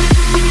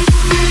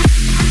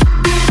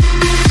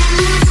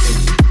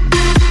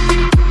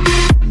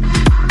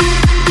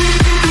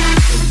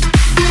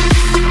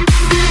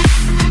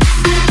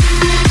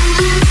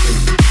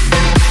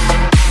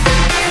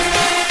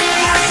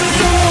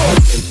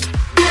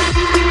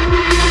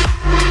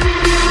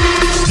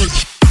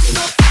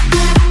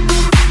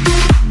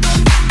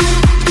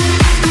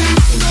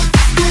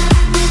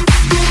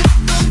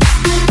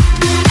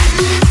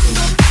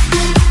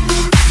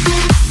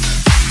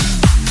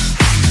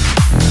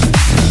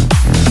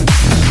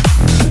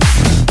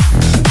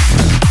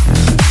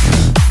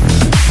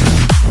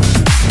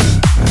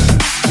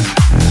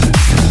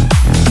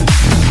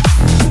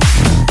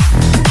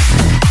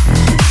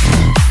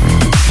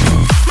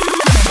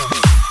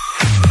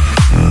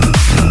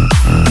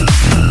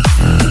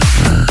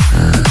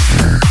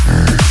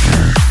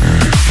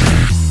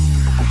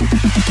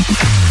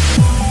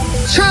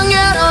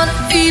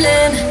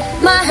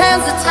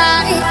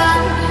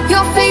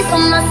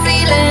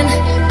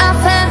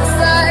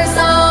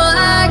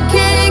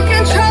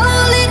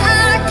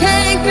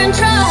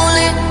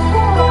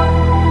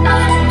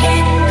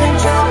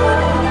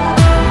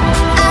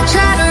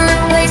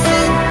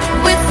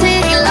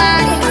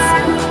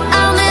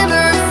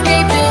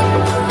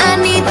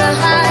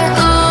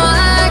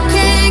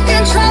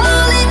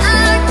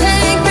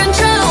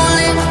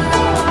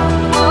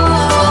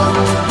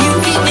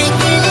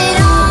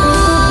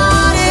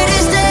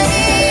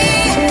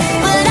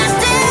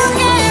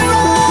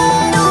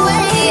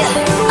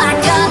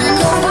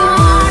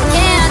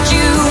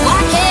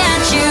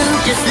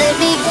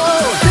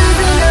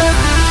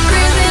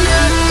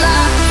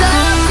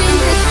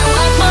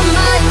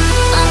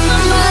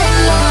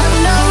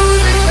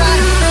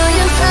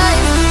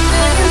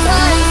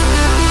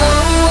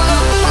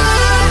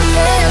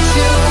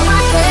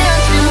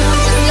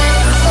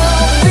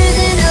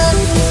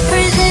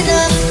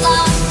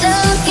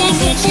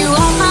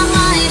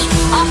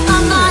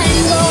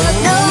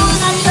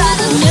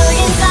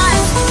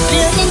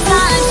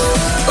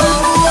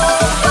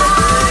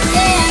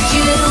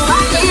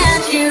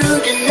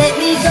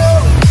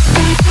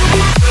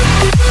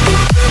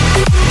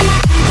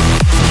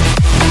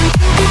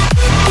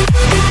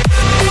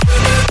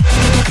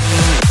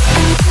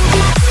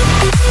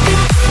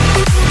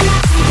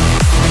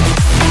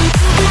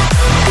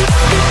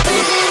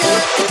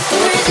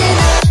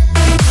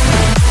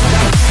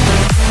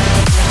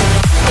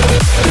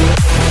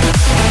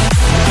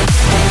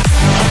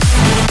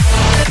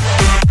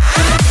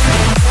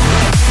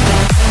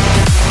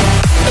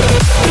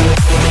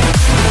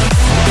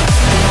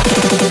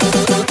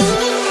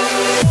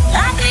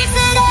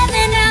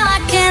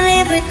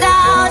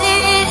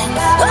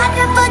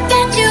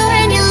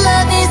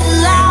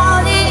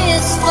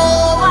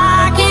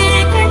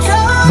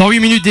 Dans 8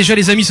 minutes déjà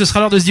les amis, ce sera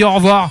l'heure de se dire au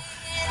revoir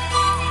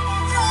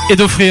et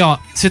d'offrir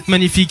cette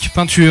magnifique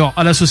peinture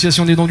à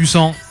l'association des dons du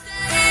sang.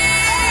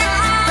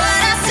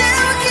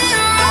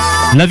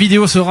 La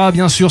vidéo sera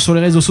bien sûr sur les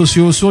réseaux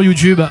sociaux, sur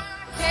YouTube.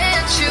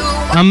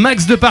 Un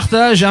max de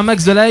partage et un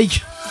max de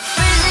likes.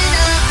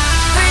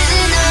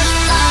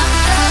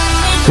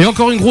 Et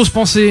encore une grosse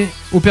pensée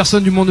aux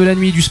personnes du monde de la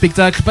nuit, du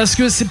spectacle, parce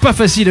que c'est pas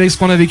facile avec ce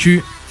qu'on a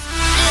vécu.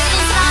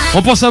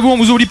 On pense à vous, on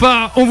vous oublie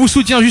pas, on vous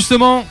soutient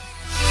justement.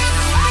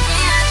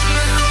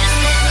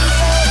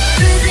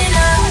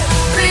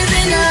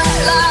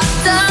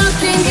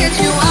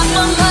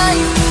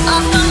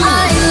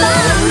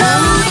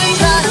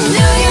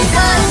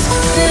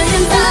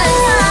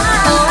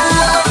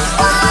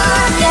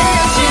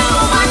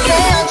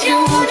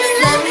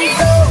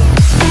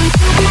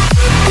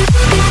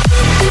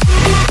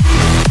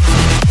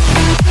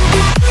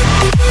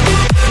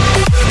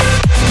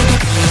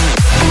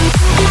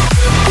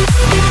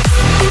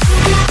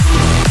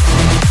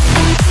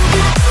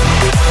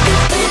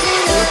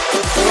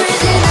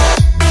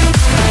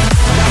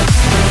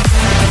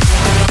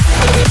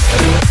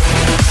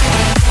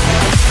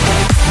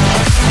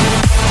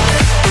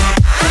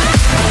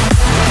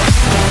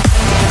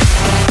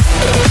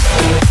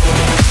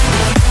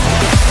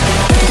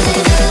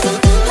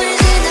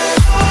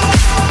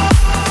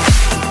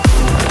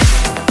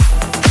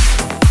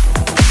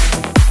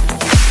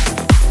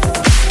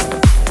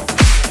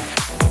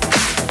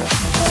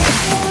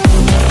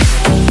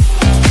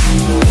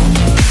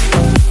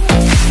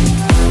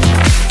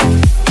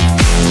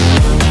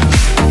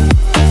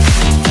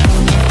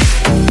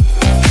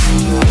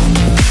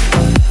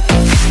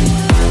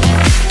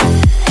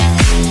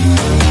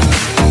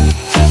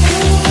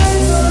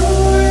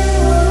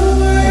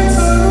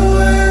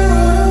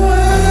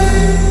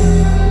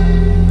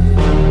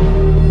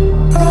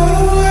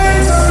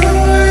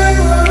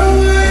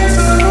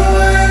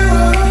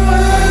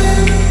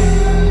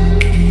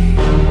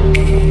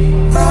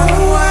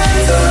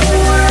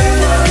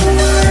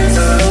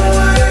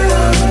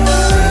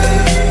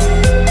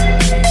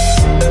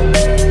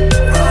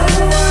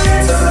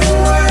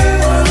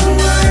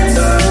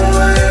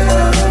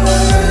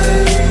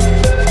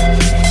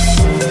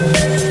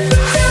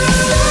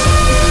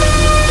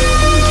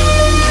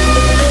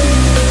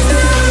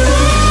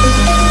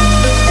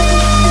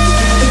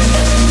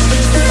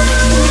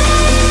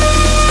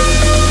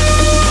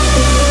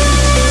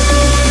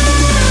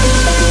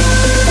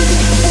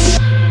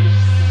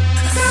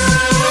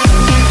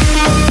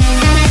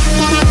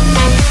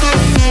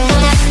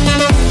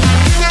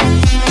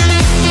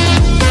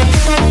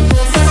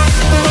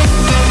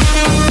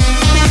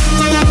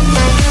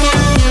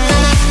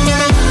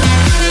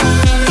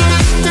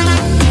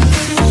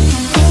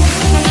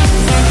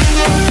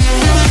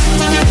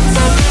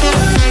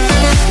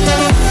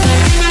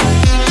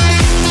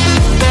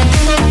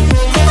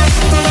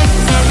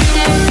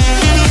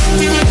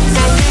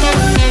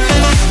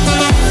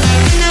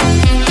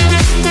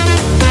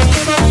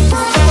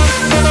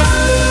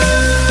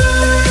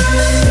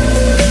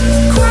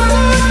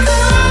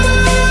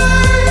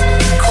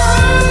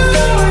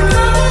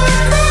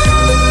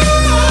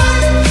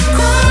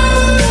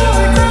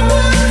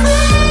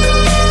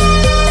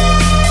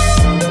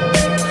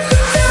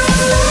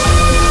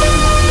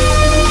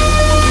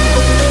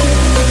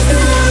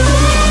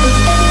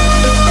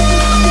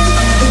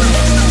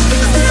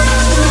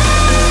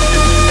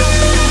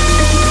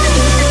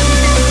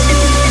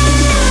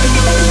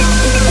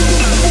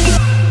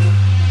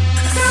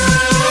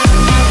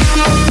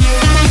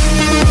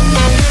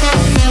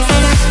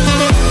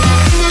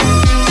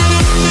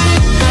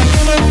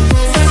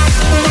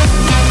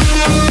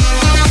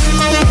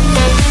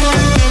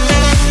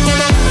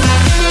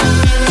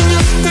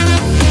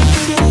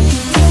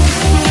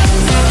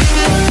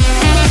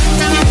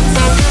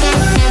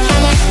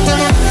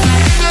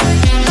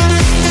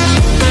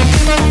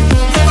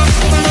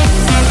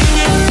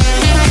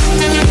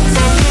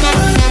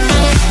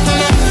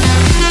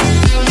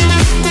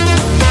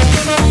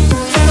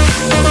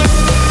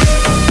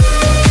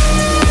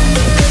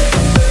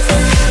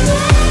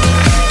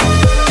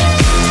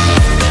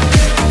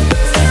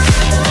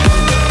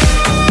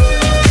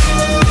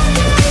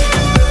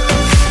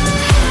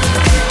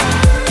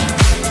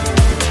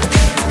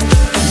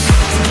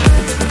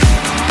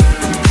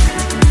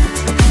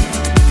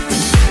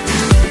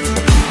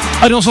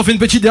 Allez, on s'en fait une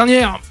petite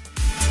dernière.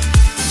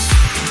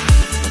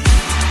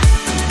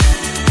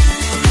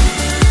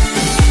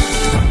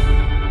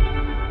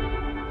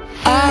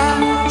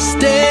 I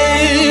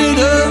stayed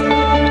up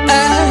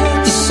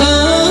at the sun.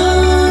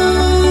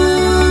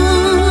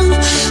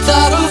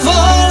 Thought of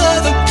all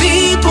of the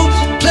people,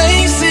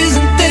 places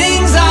and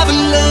things I've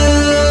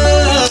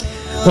loved.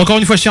 Encore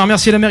une fois, je tiens à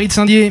remercier la mairie de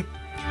Saint-Dié,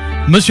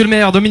 Monsieur le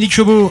maire, Dominique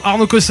Chauveau,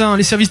 Arnaud Cossin,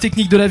 les services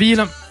techniques de la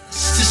ville,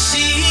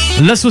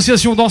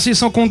 l'association Danser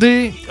sans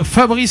compter,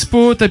 Fabrice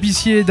Pau,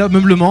 tapissier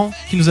d'ameublement,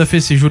 qui nous a fait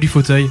ces jolis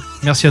fauteuils.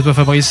 Merci à toi,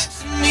 Fabrice.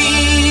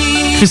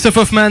 Christophe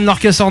Hoffman,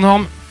 l'orchestre hors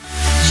norme.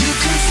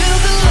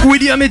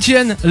 William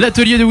Etienne,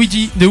 l'atelier de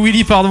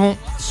Willy,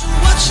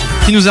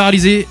 qui nous a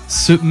réalisé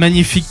ce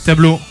magnifique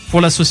tableau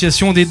pour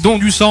l'association des dons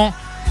du sang.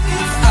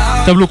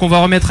 Tableau qu'on va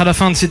remettre à la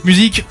fin de cette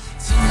musique.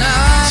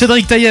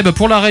 Cédric Taïeb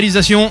pour la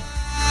réalisation.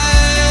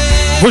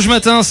 Rouge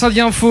Matin,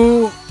 Saint-Dié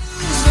Info.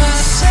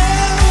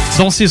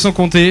 Danser sans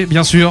compter,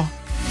 bien sûr.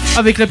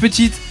 Avec la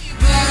petite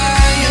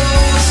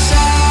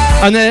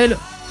Anaël,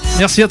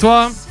 merci à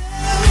toi.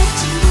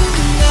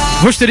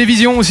 Rouge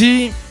Télévision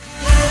aussi.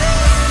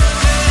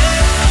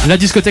 La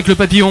discothèque Le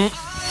Papillon,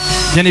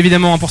 bien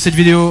évidemment pour cette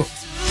vidéo.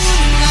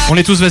 On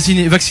est tous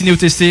vaccinés ou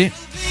testés.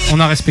 On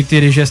a respecté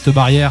les gestes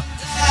barrières,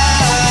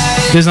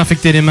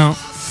 désinfecté les mains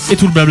et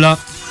tout le blabla.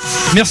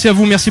 Merci à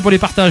vous, merci pour les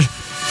partages.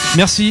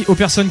 Merci aux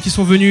personnes qui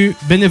sont venues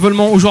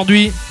bénévolement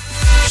aujourd'hui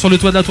sur le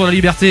toit de la Tour de la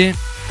Liberté.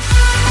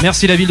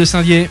 Merci la ville de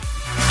Saint-Dié.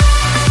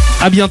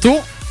 À bientôt.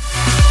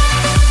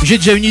 J'ai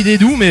déjà une idée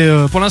d'où, mais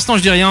pour l'instant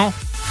je dis rien.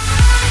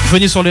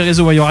 Venez sur les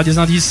réseaux, il y aura des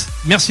indices.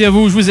 Merci à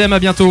vous, je vous aime, à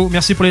bientôt.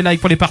 Merci pour les likes,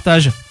 pour les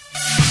partages.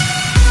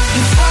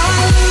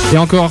 Et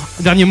encore,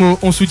 dernier mot,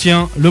 on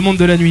soutient le monde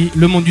de la nuit,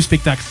 le monde du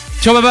spectacle.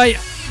 Ciao, bye bye.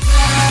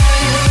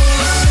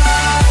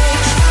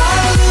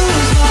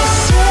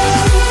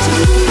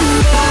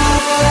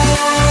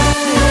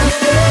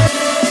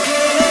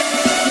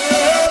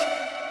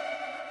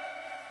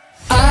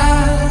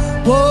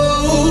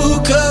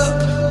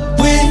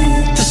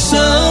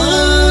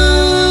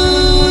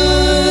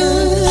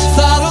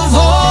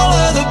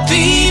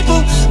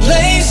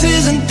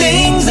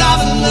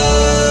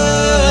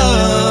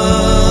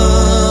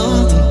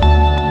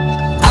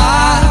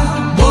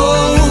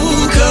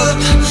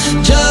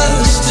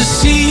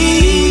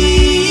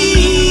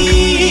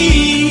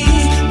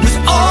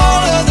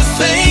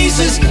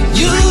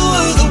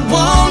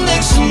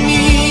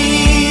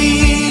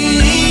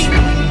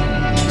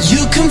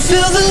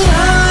 Feel the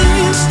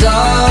line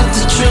start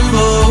to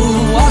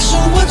tremble. Wash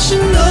on what you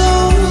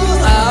know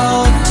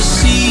out to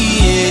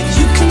see it.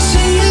 You can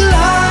see your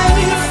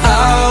life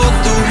out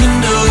the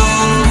window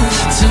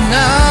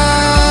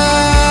tonight.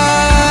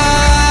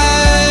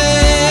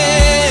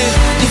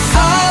 If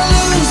I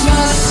lose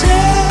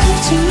myself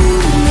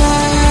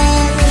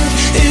tonight,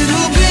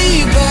 it'll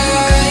be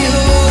by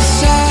your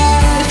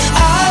side.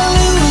 I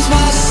lose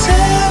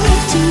myself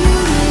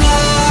tonight.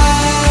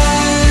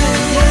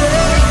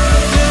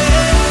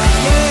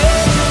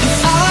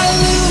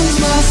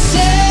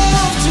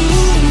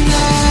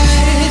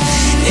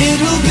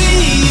 It'll be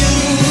you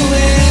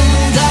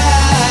and I.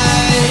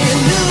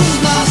 Lose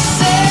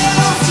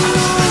myself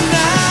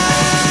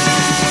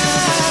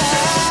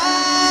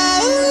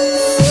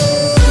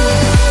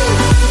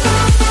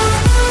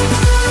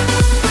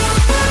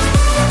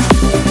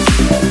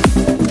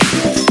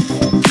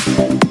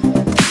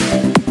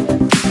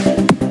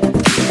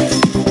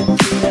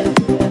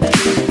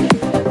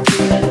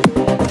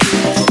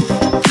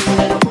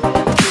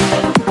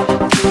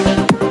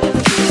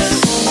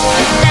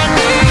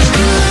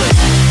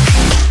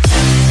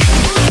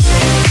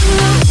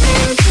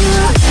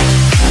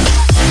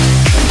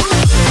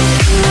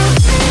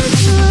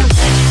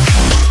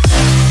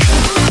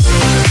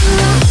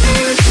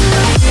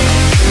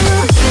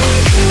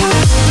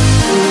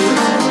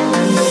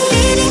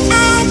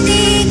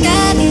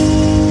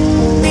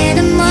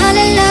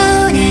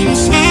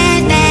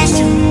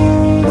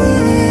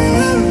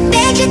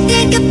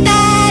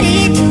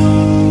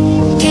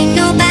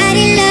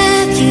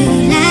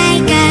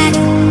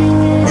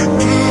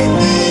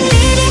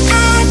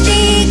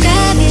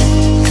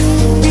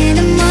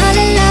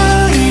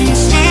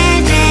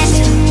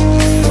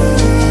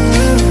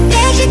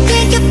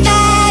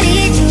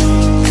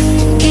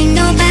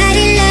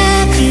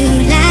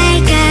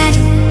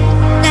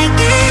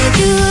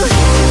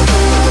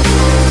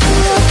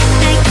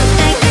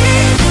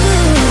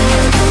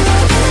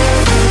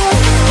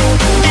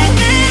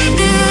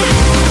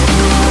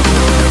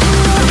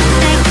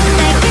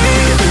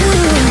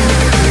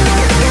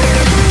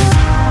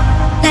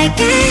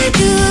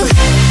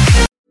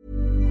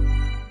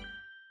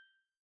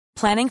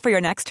Planning for your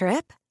next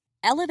trip?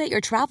 Elevate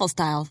your travel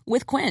style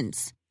with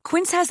Quince.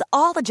 Quince has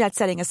all the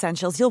jet-setting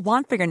essentials you'll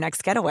want for your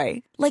next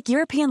getaway, like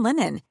European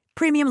linen,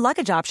 premium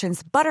luggage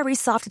options, buttery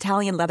soft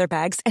Italian leather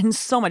bags, and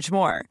so much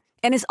more.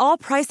 And is all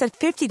priced at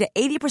 50 to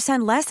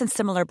 80% less than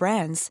similar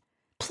brands.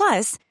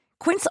 Plus,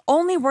 Quince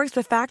only works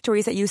with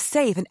factories that use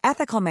safe and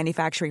ethical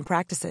manufacturing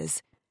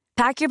practices.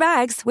 Pack your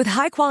bags with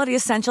high-quality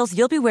essentials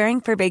you'll be wearing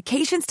for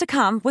vacations to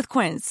come with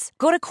Quince.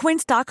 Go to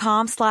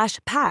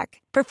quince.com/pack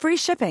for free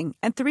shipping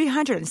and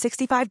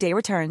 365-day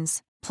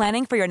returns.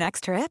 Planning for your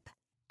next trip?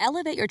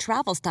 Elevate your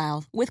travel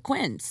style with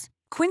Quince.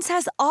 Quince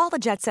has all the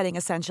jet-setting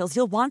essentials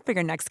you'll want for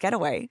your next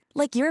getaway,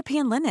 like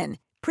European linen,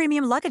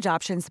 premium luggage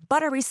options,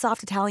 buttery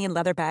soft Italian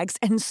leather bags,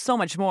 and so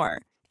much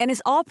more. And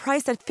is all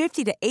priced at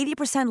 50 to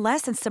 80%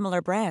 less than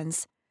similar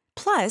brands.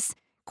 Plus,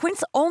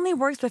 Quince only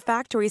works with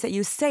factories that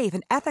use safe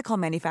and ethical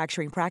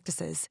manufacturing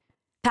practices.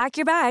 Pack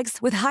your bags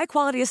with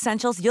high-quality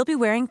essentials you'll be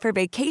wearing for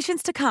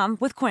vacations to come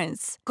with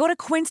Quince. Go to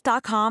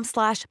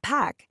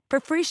quince.com/pack for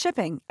free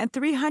shipping and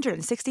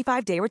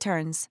 365-day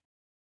returns.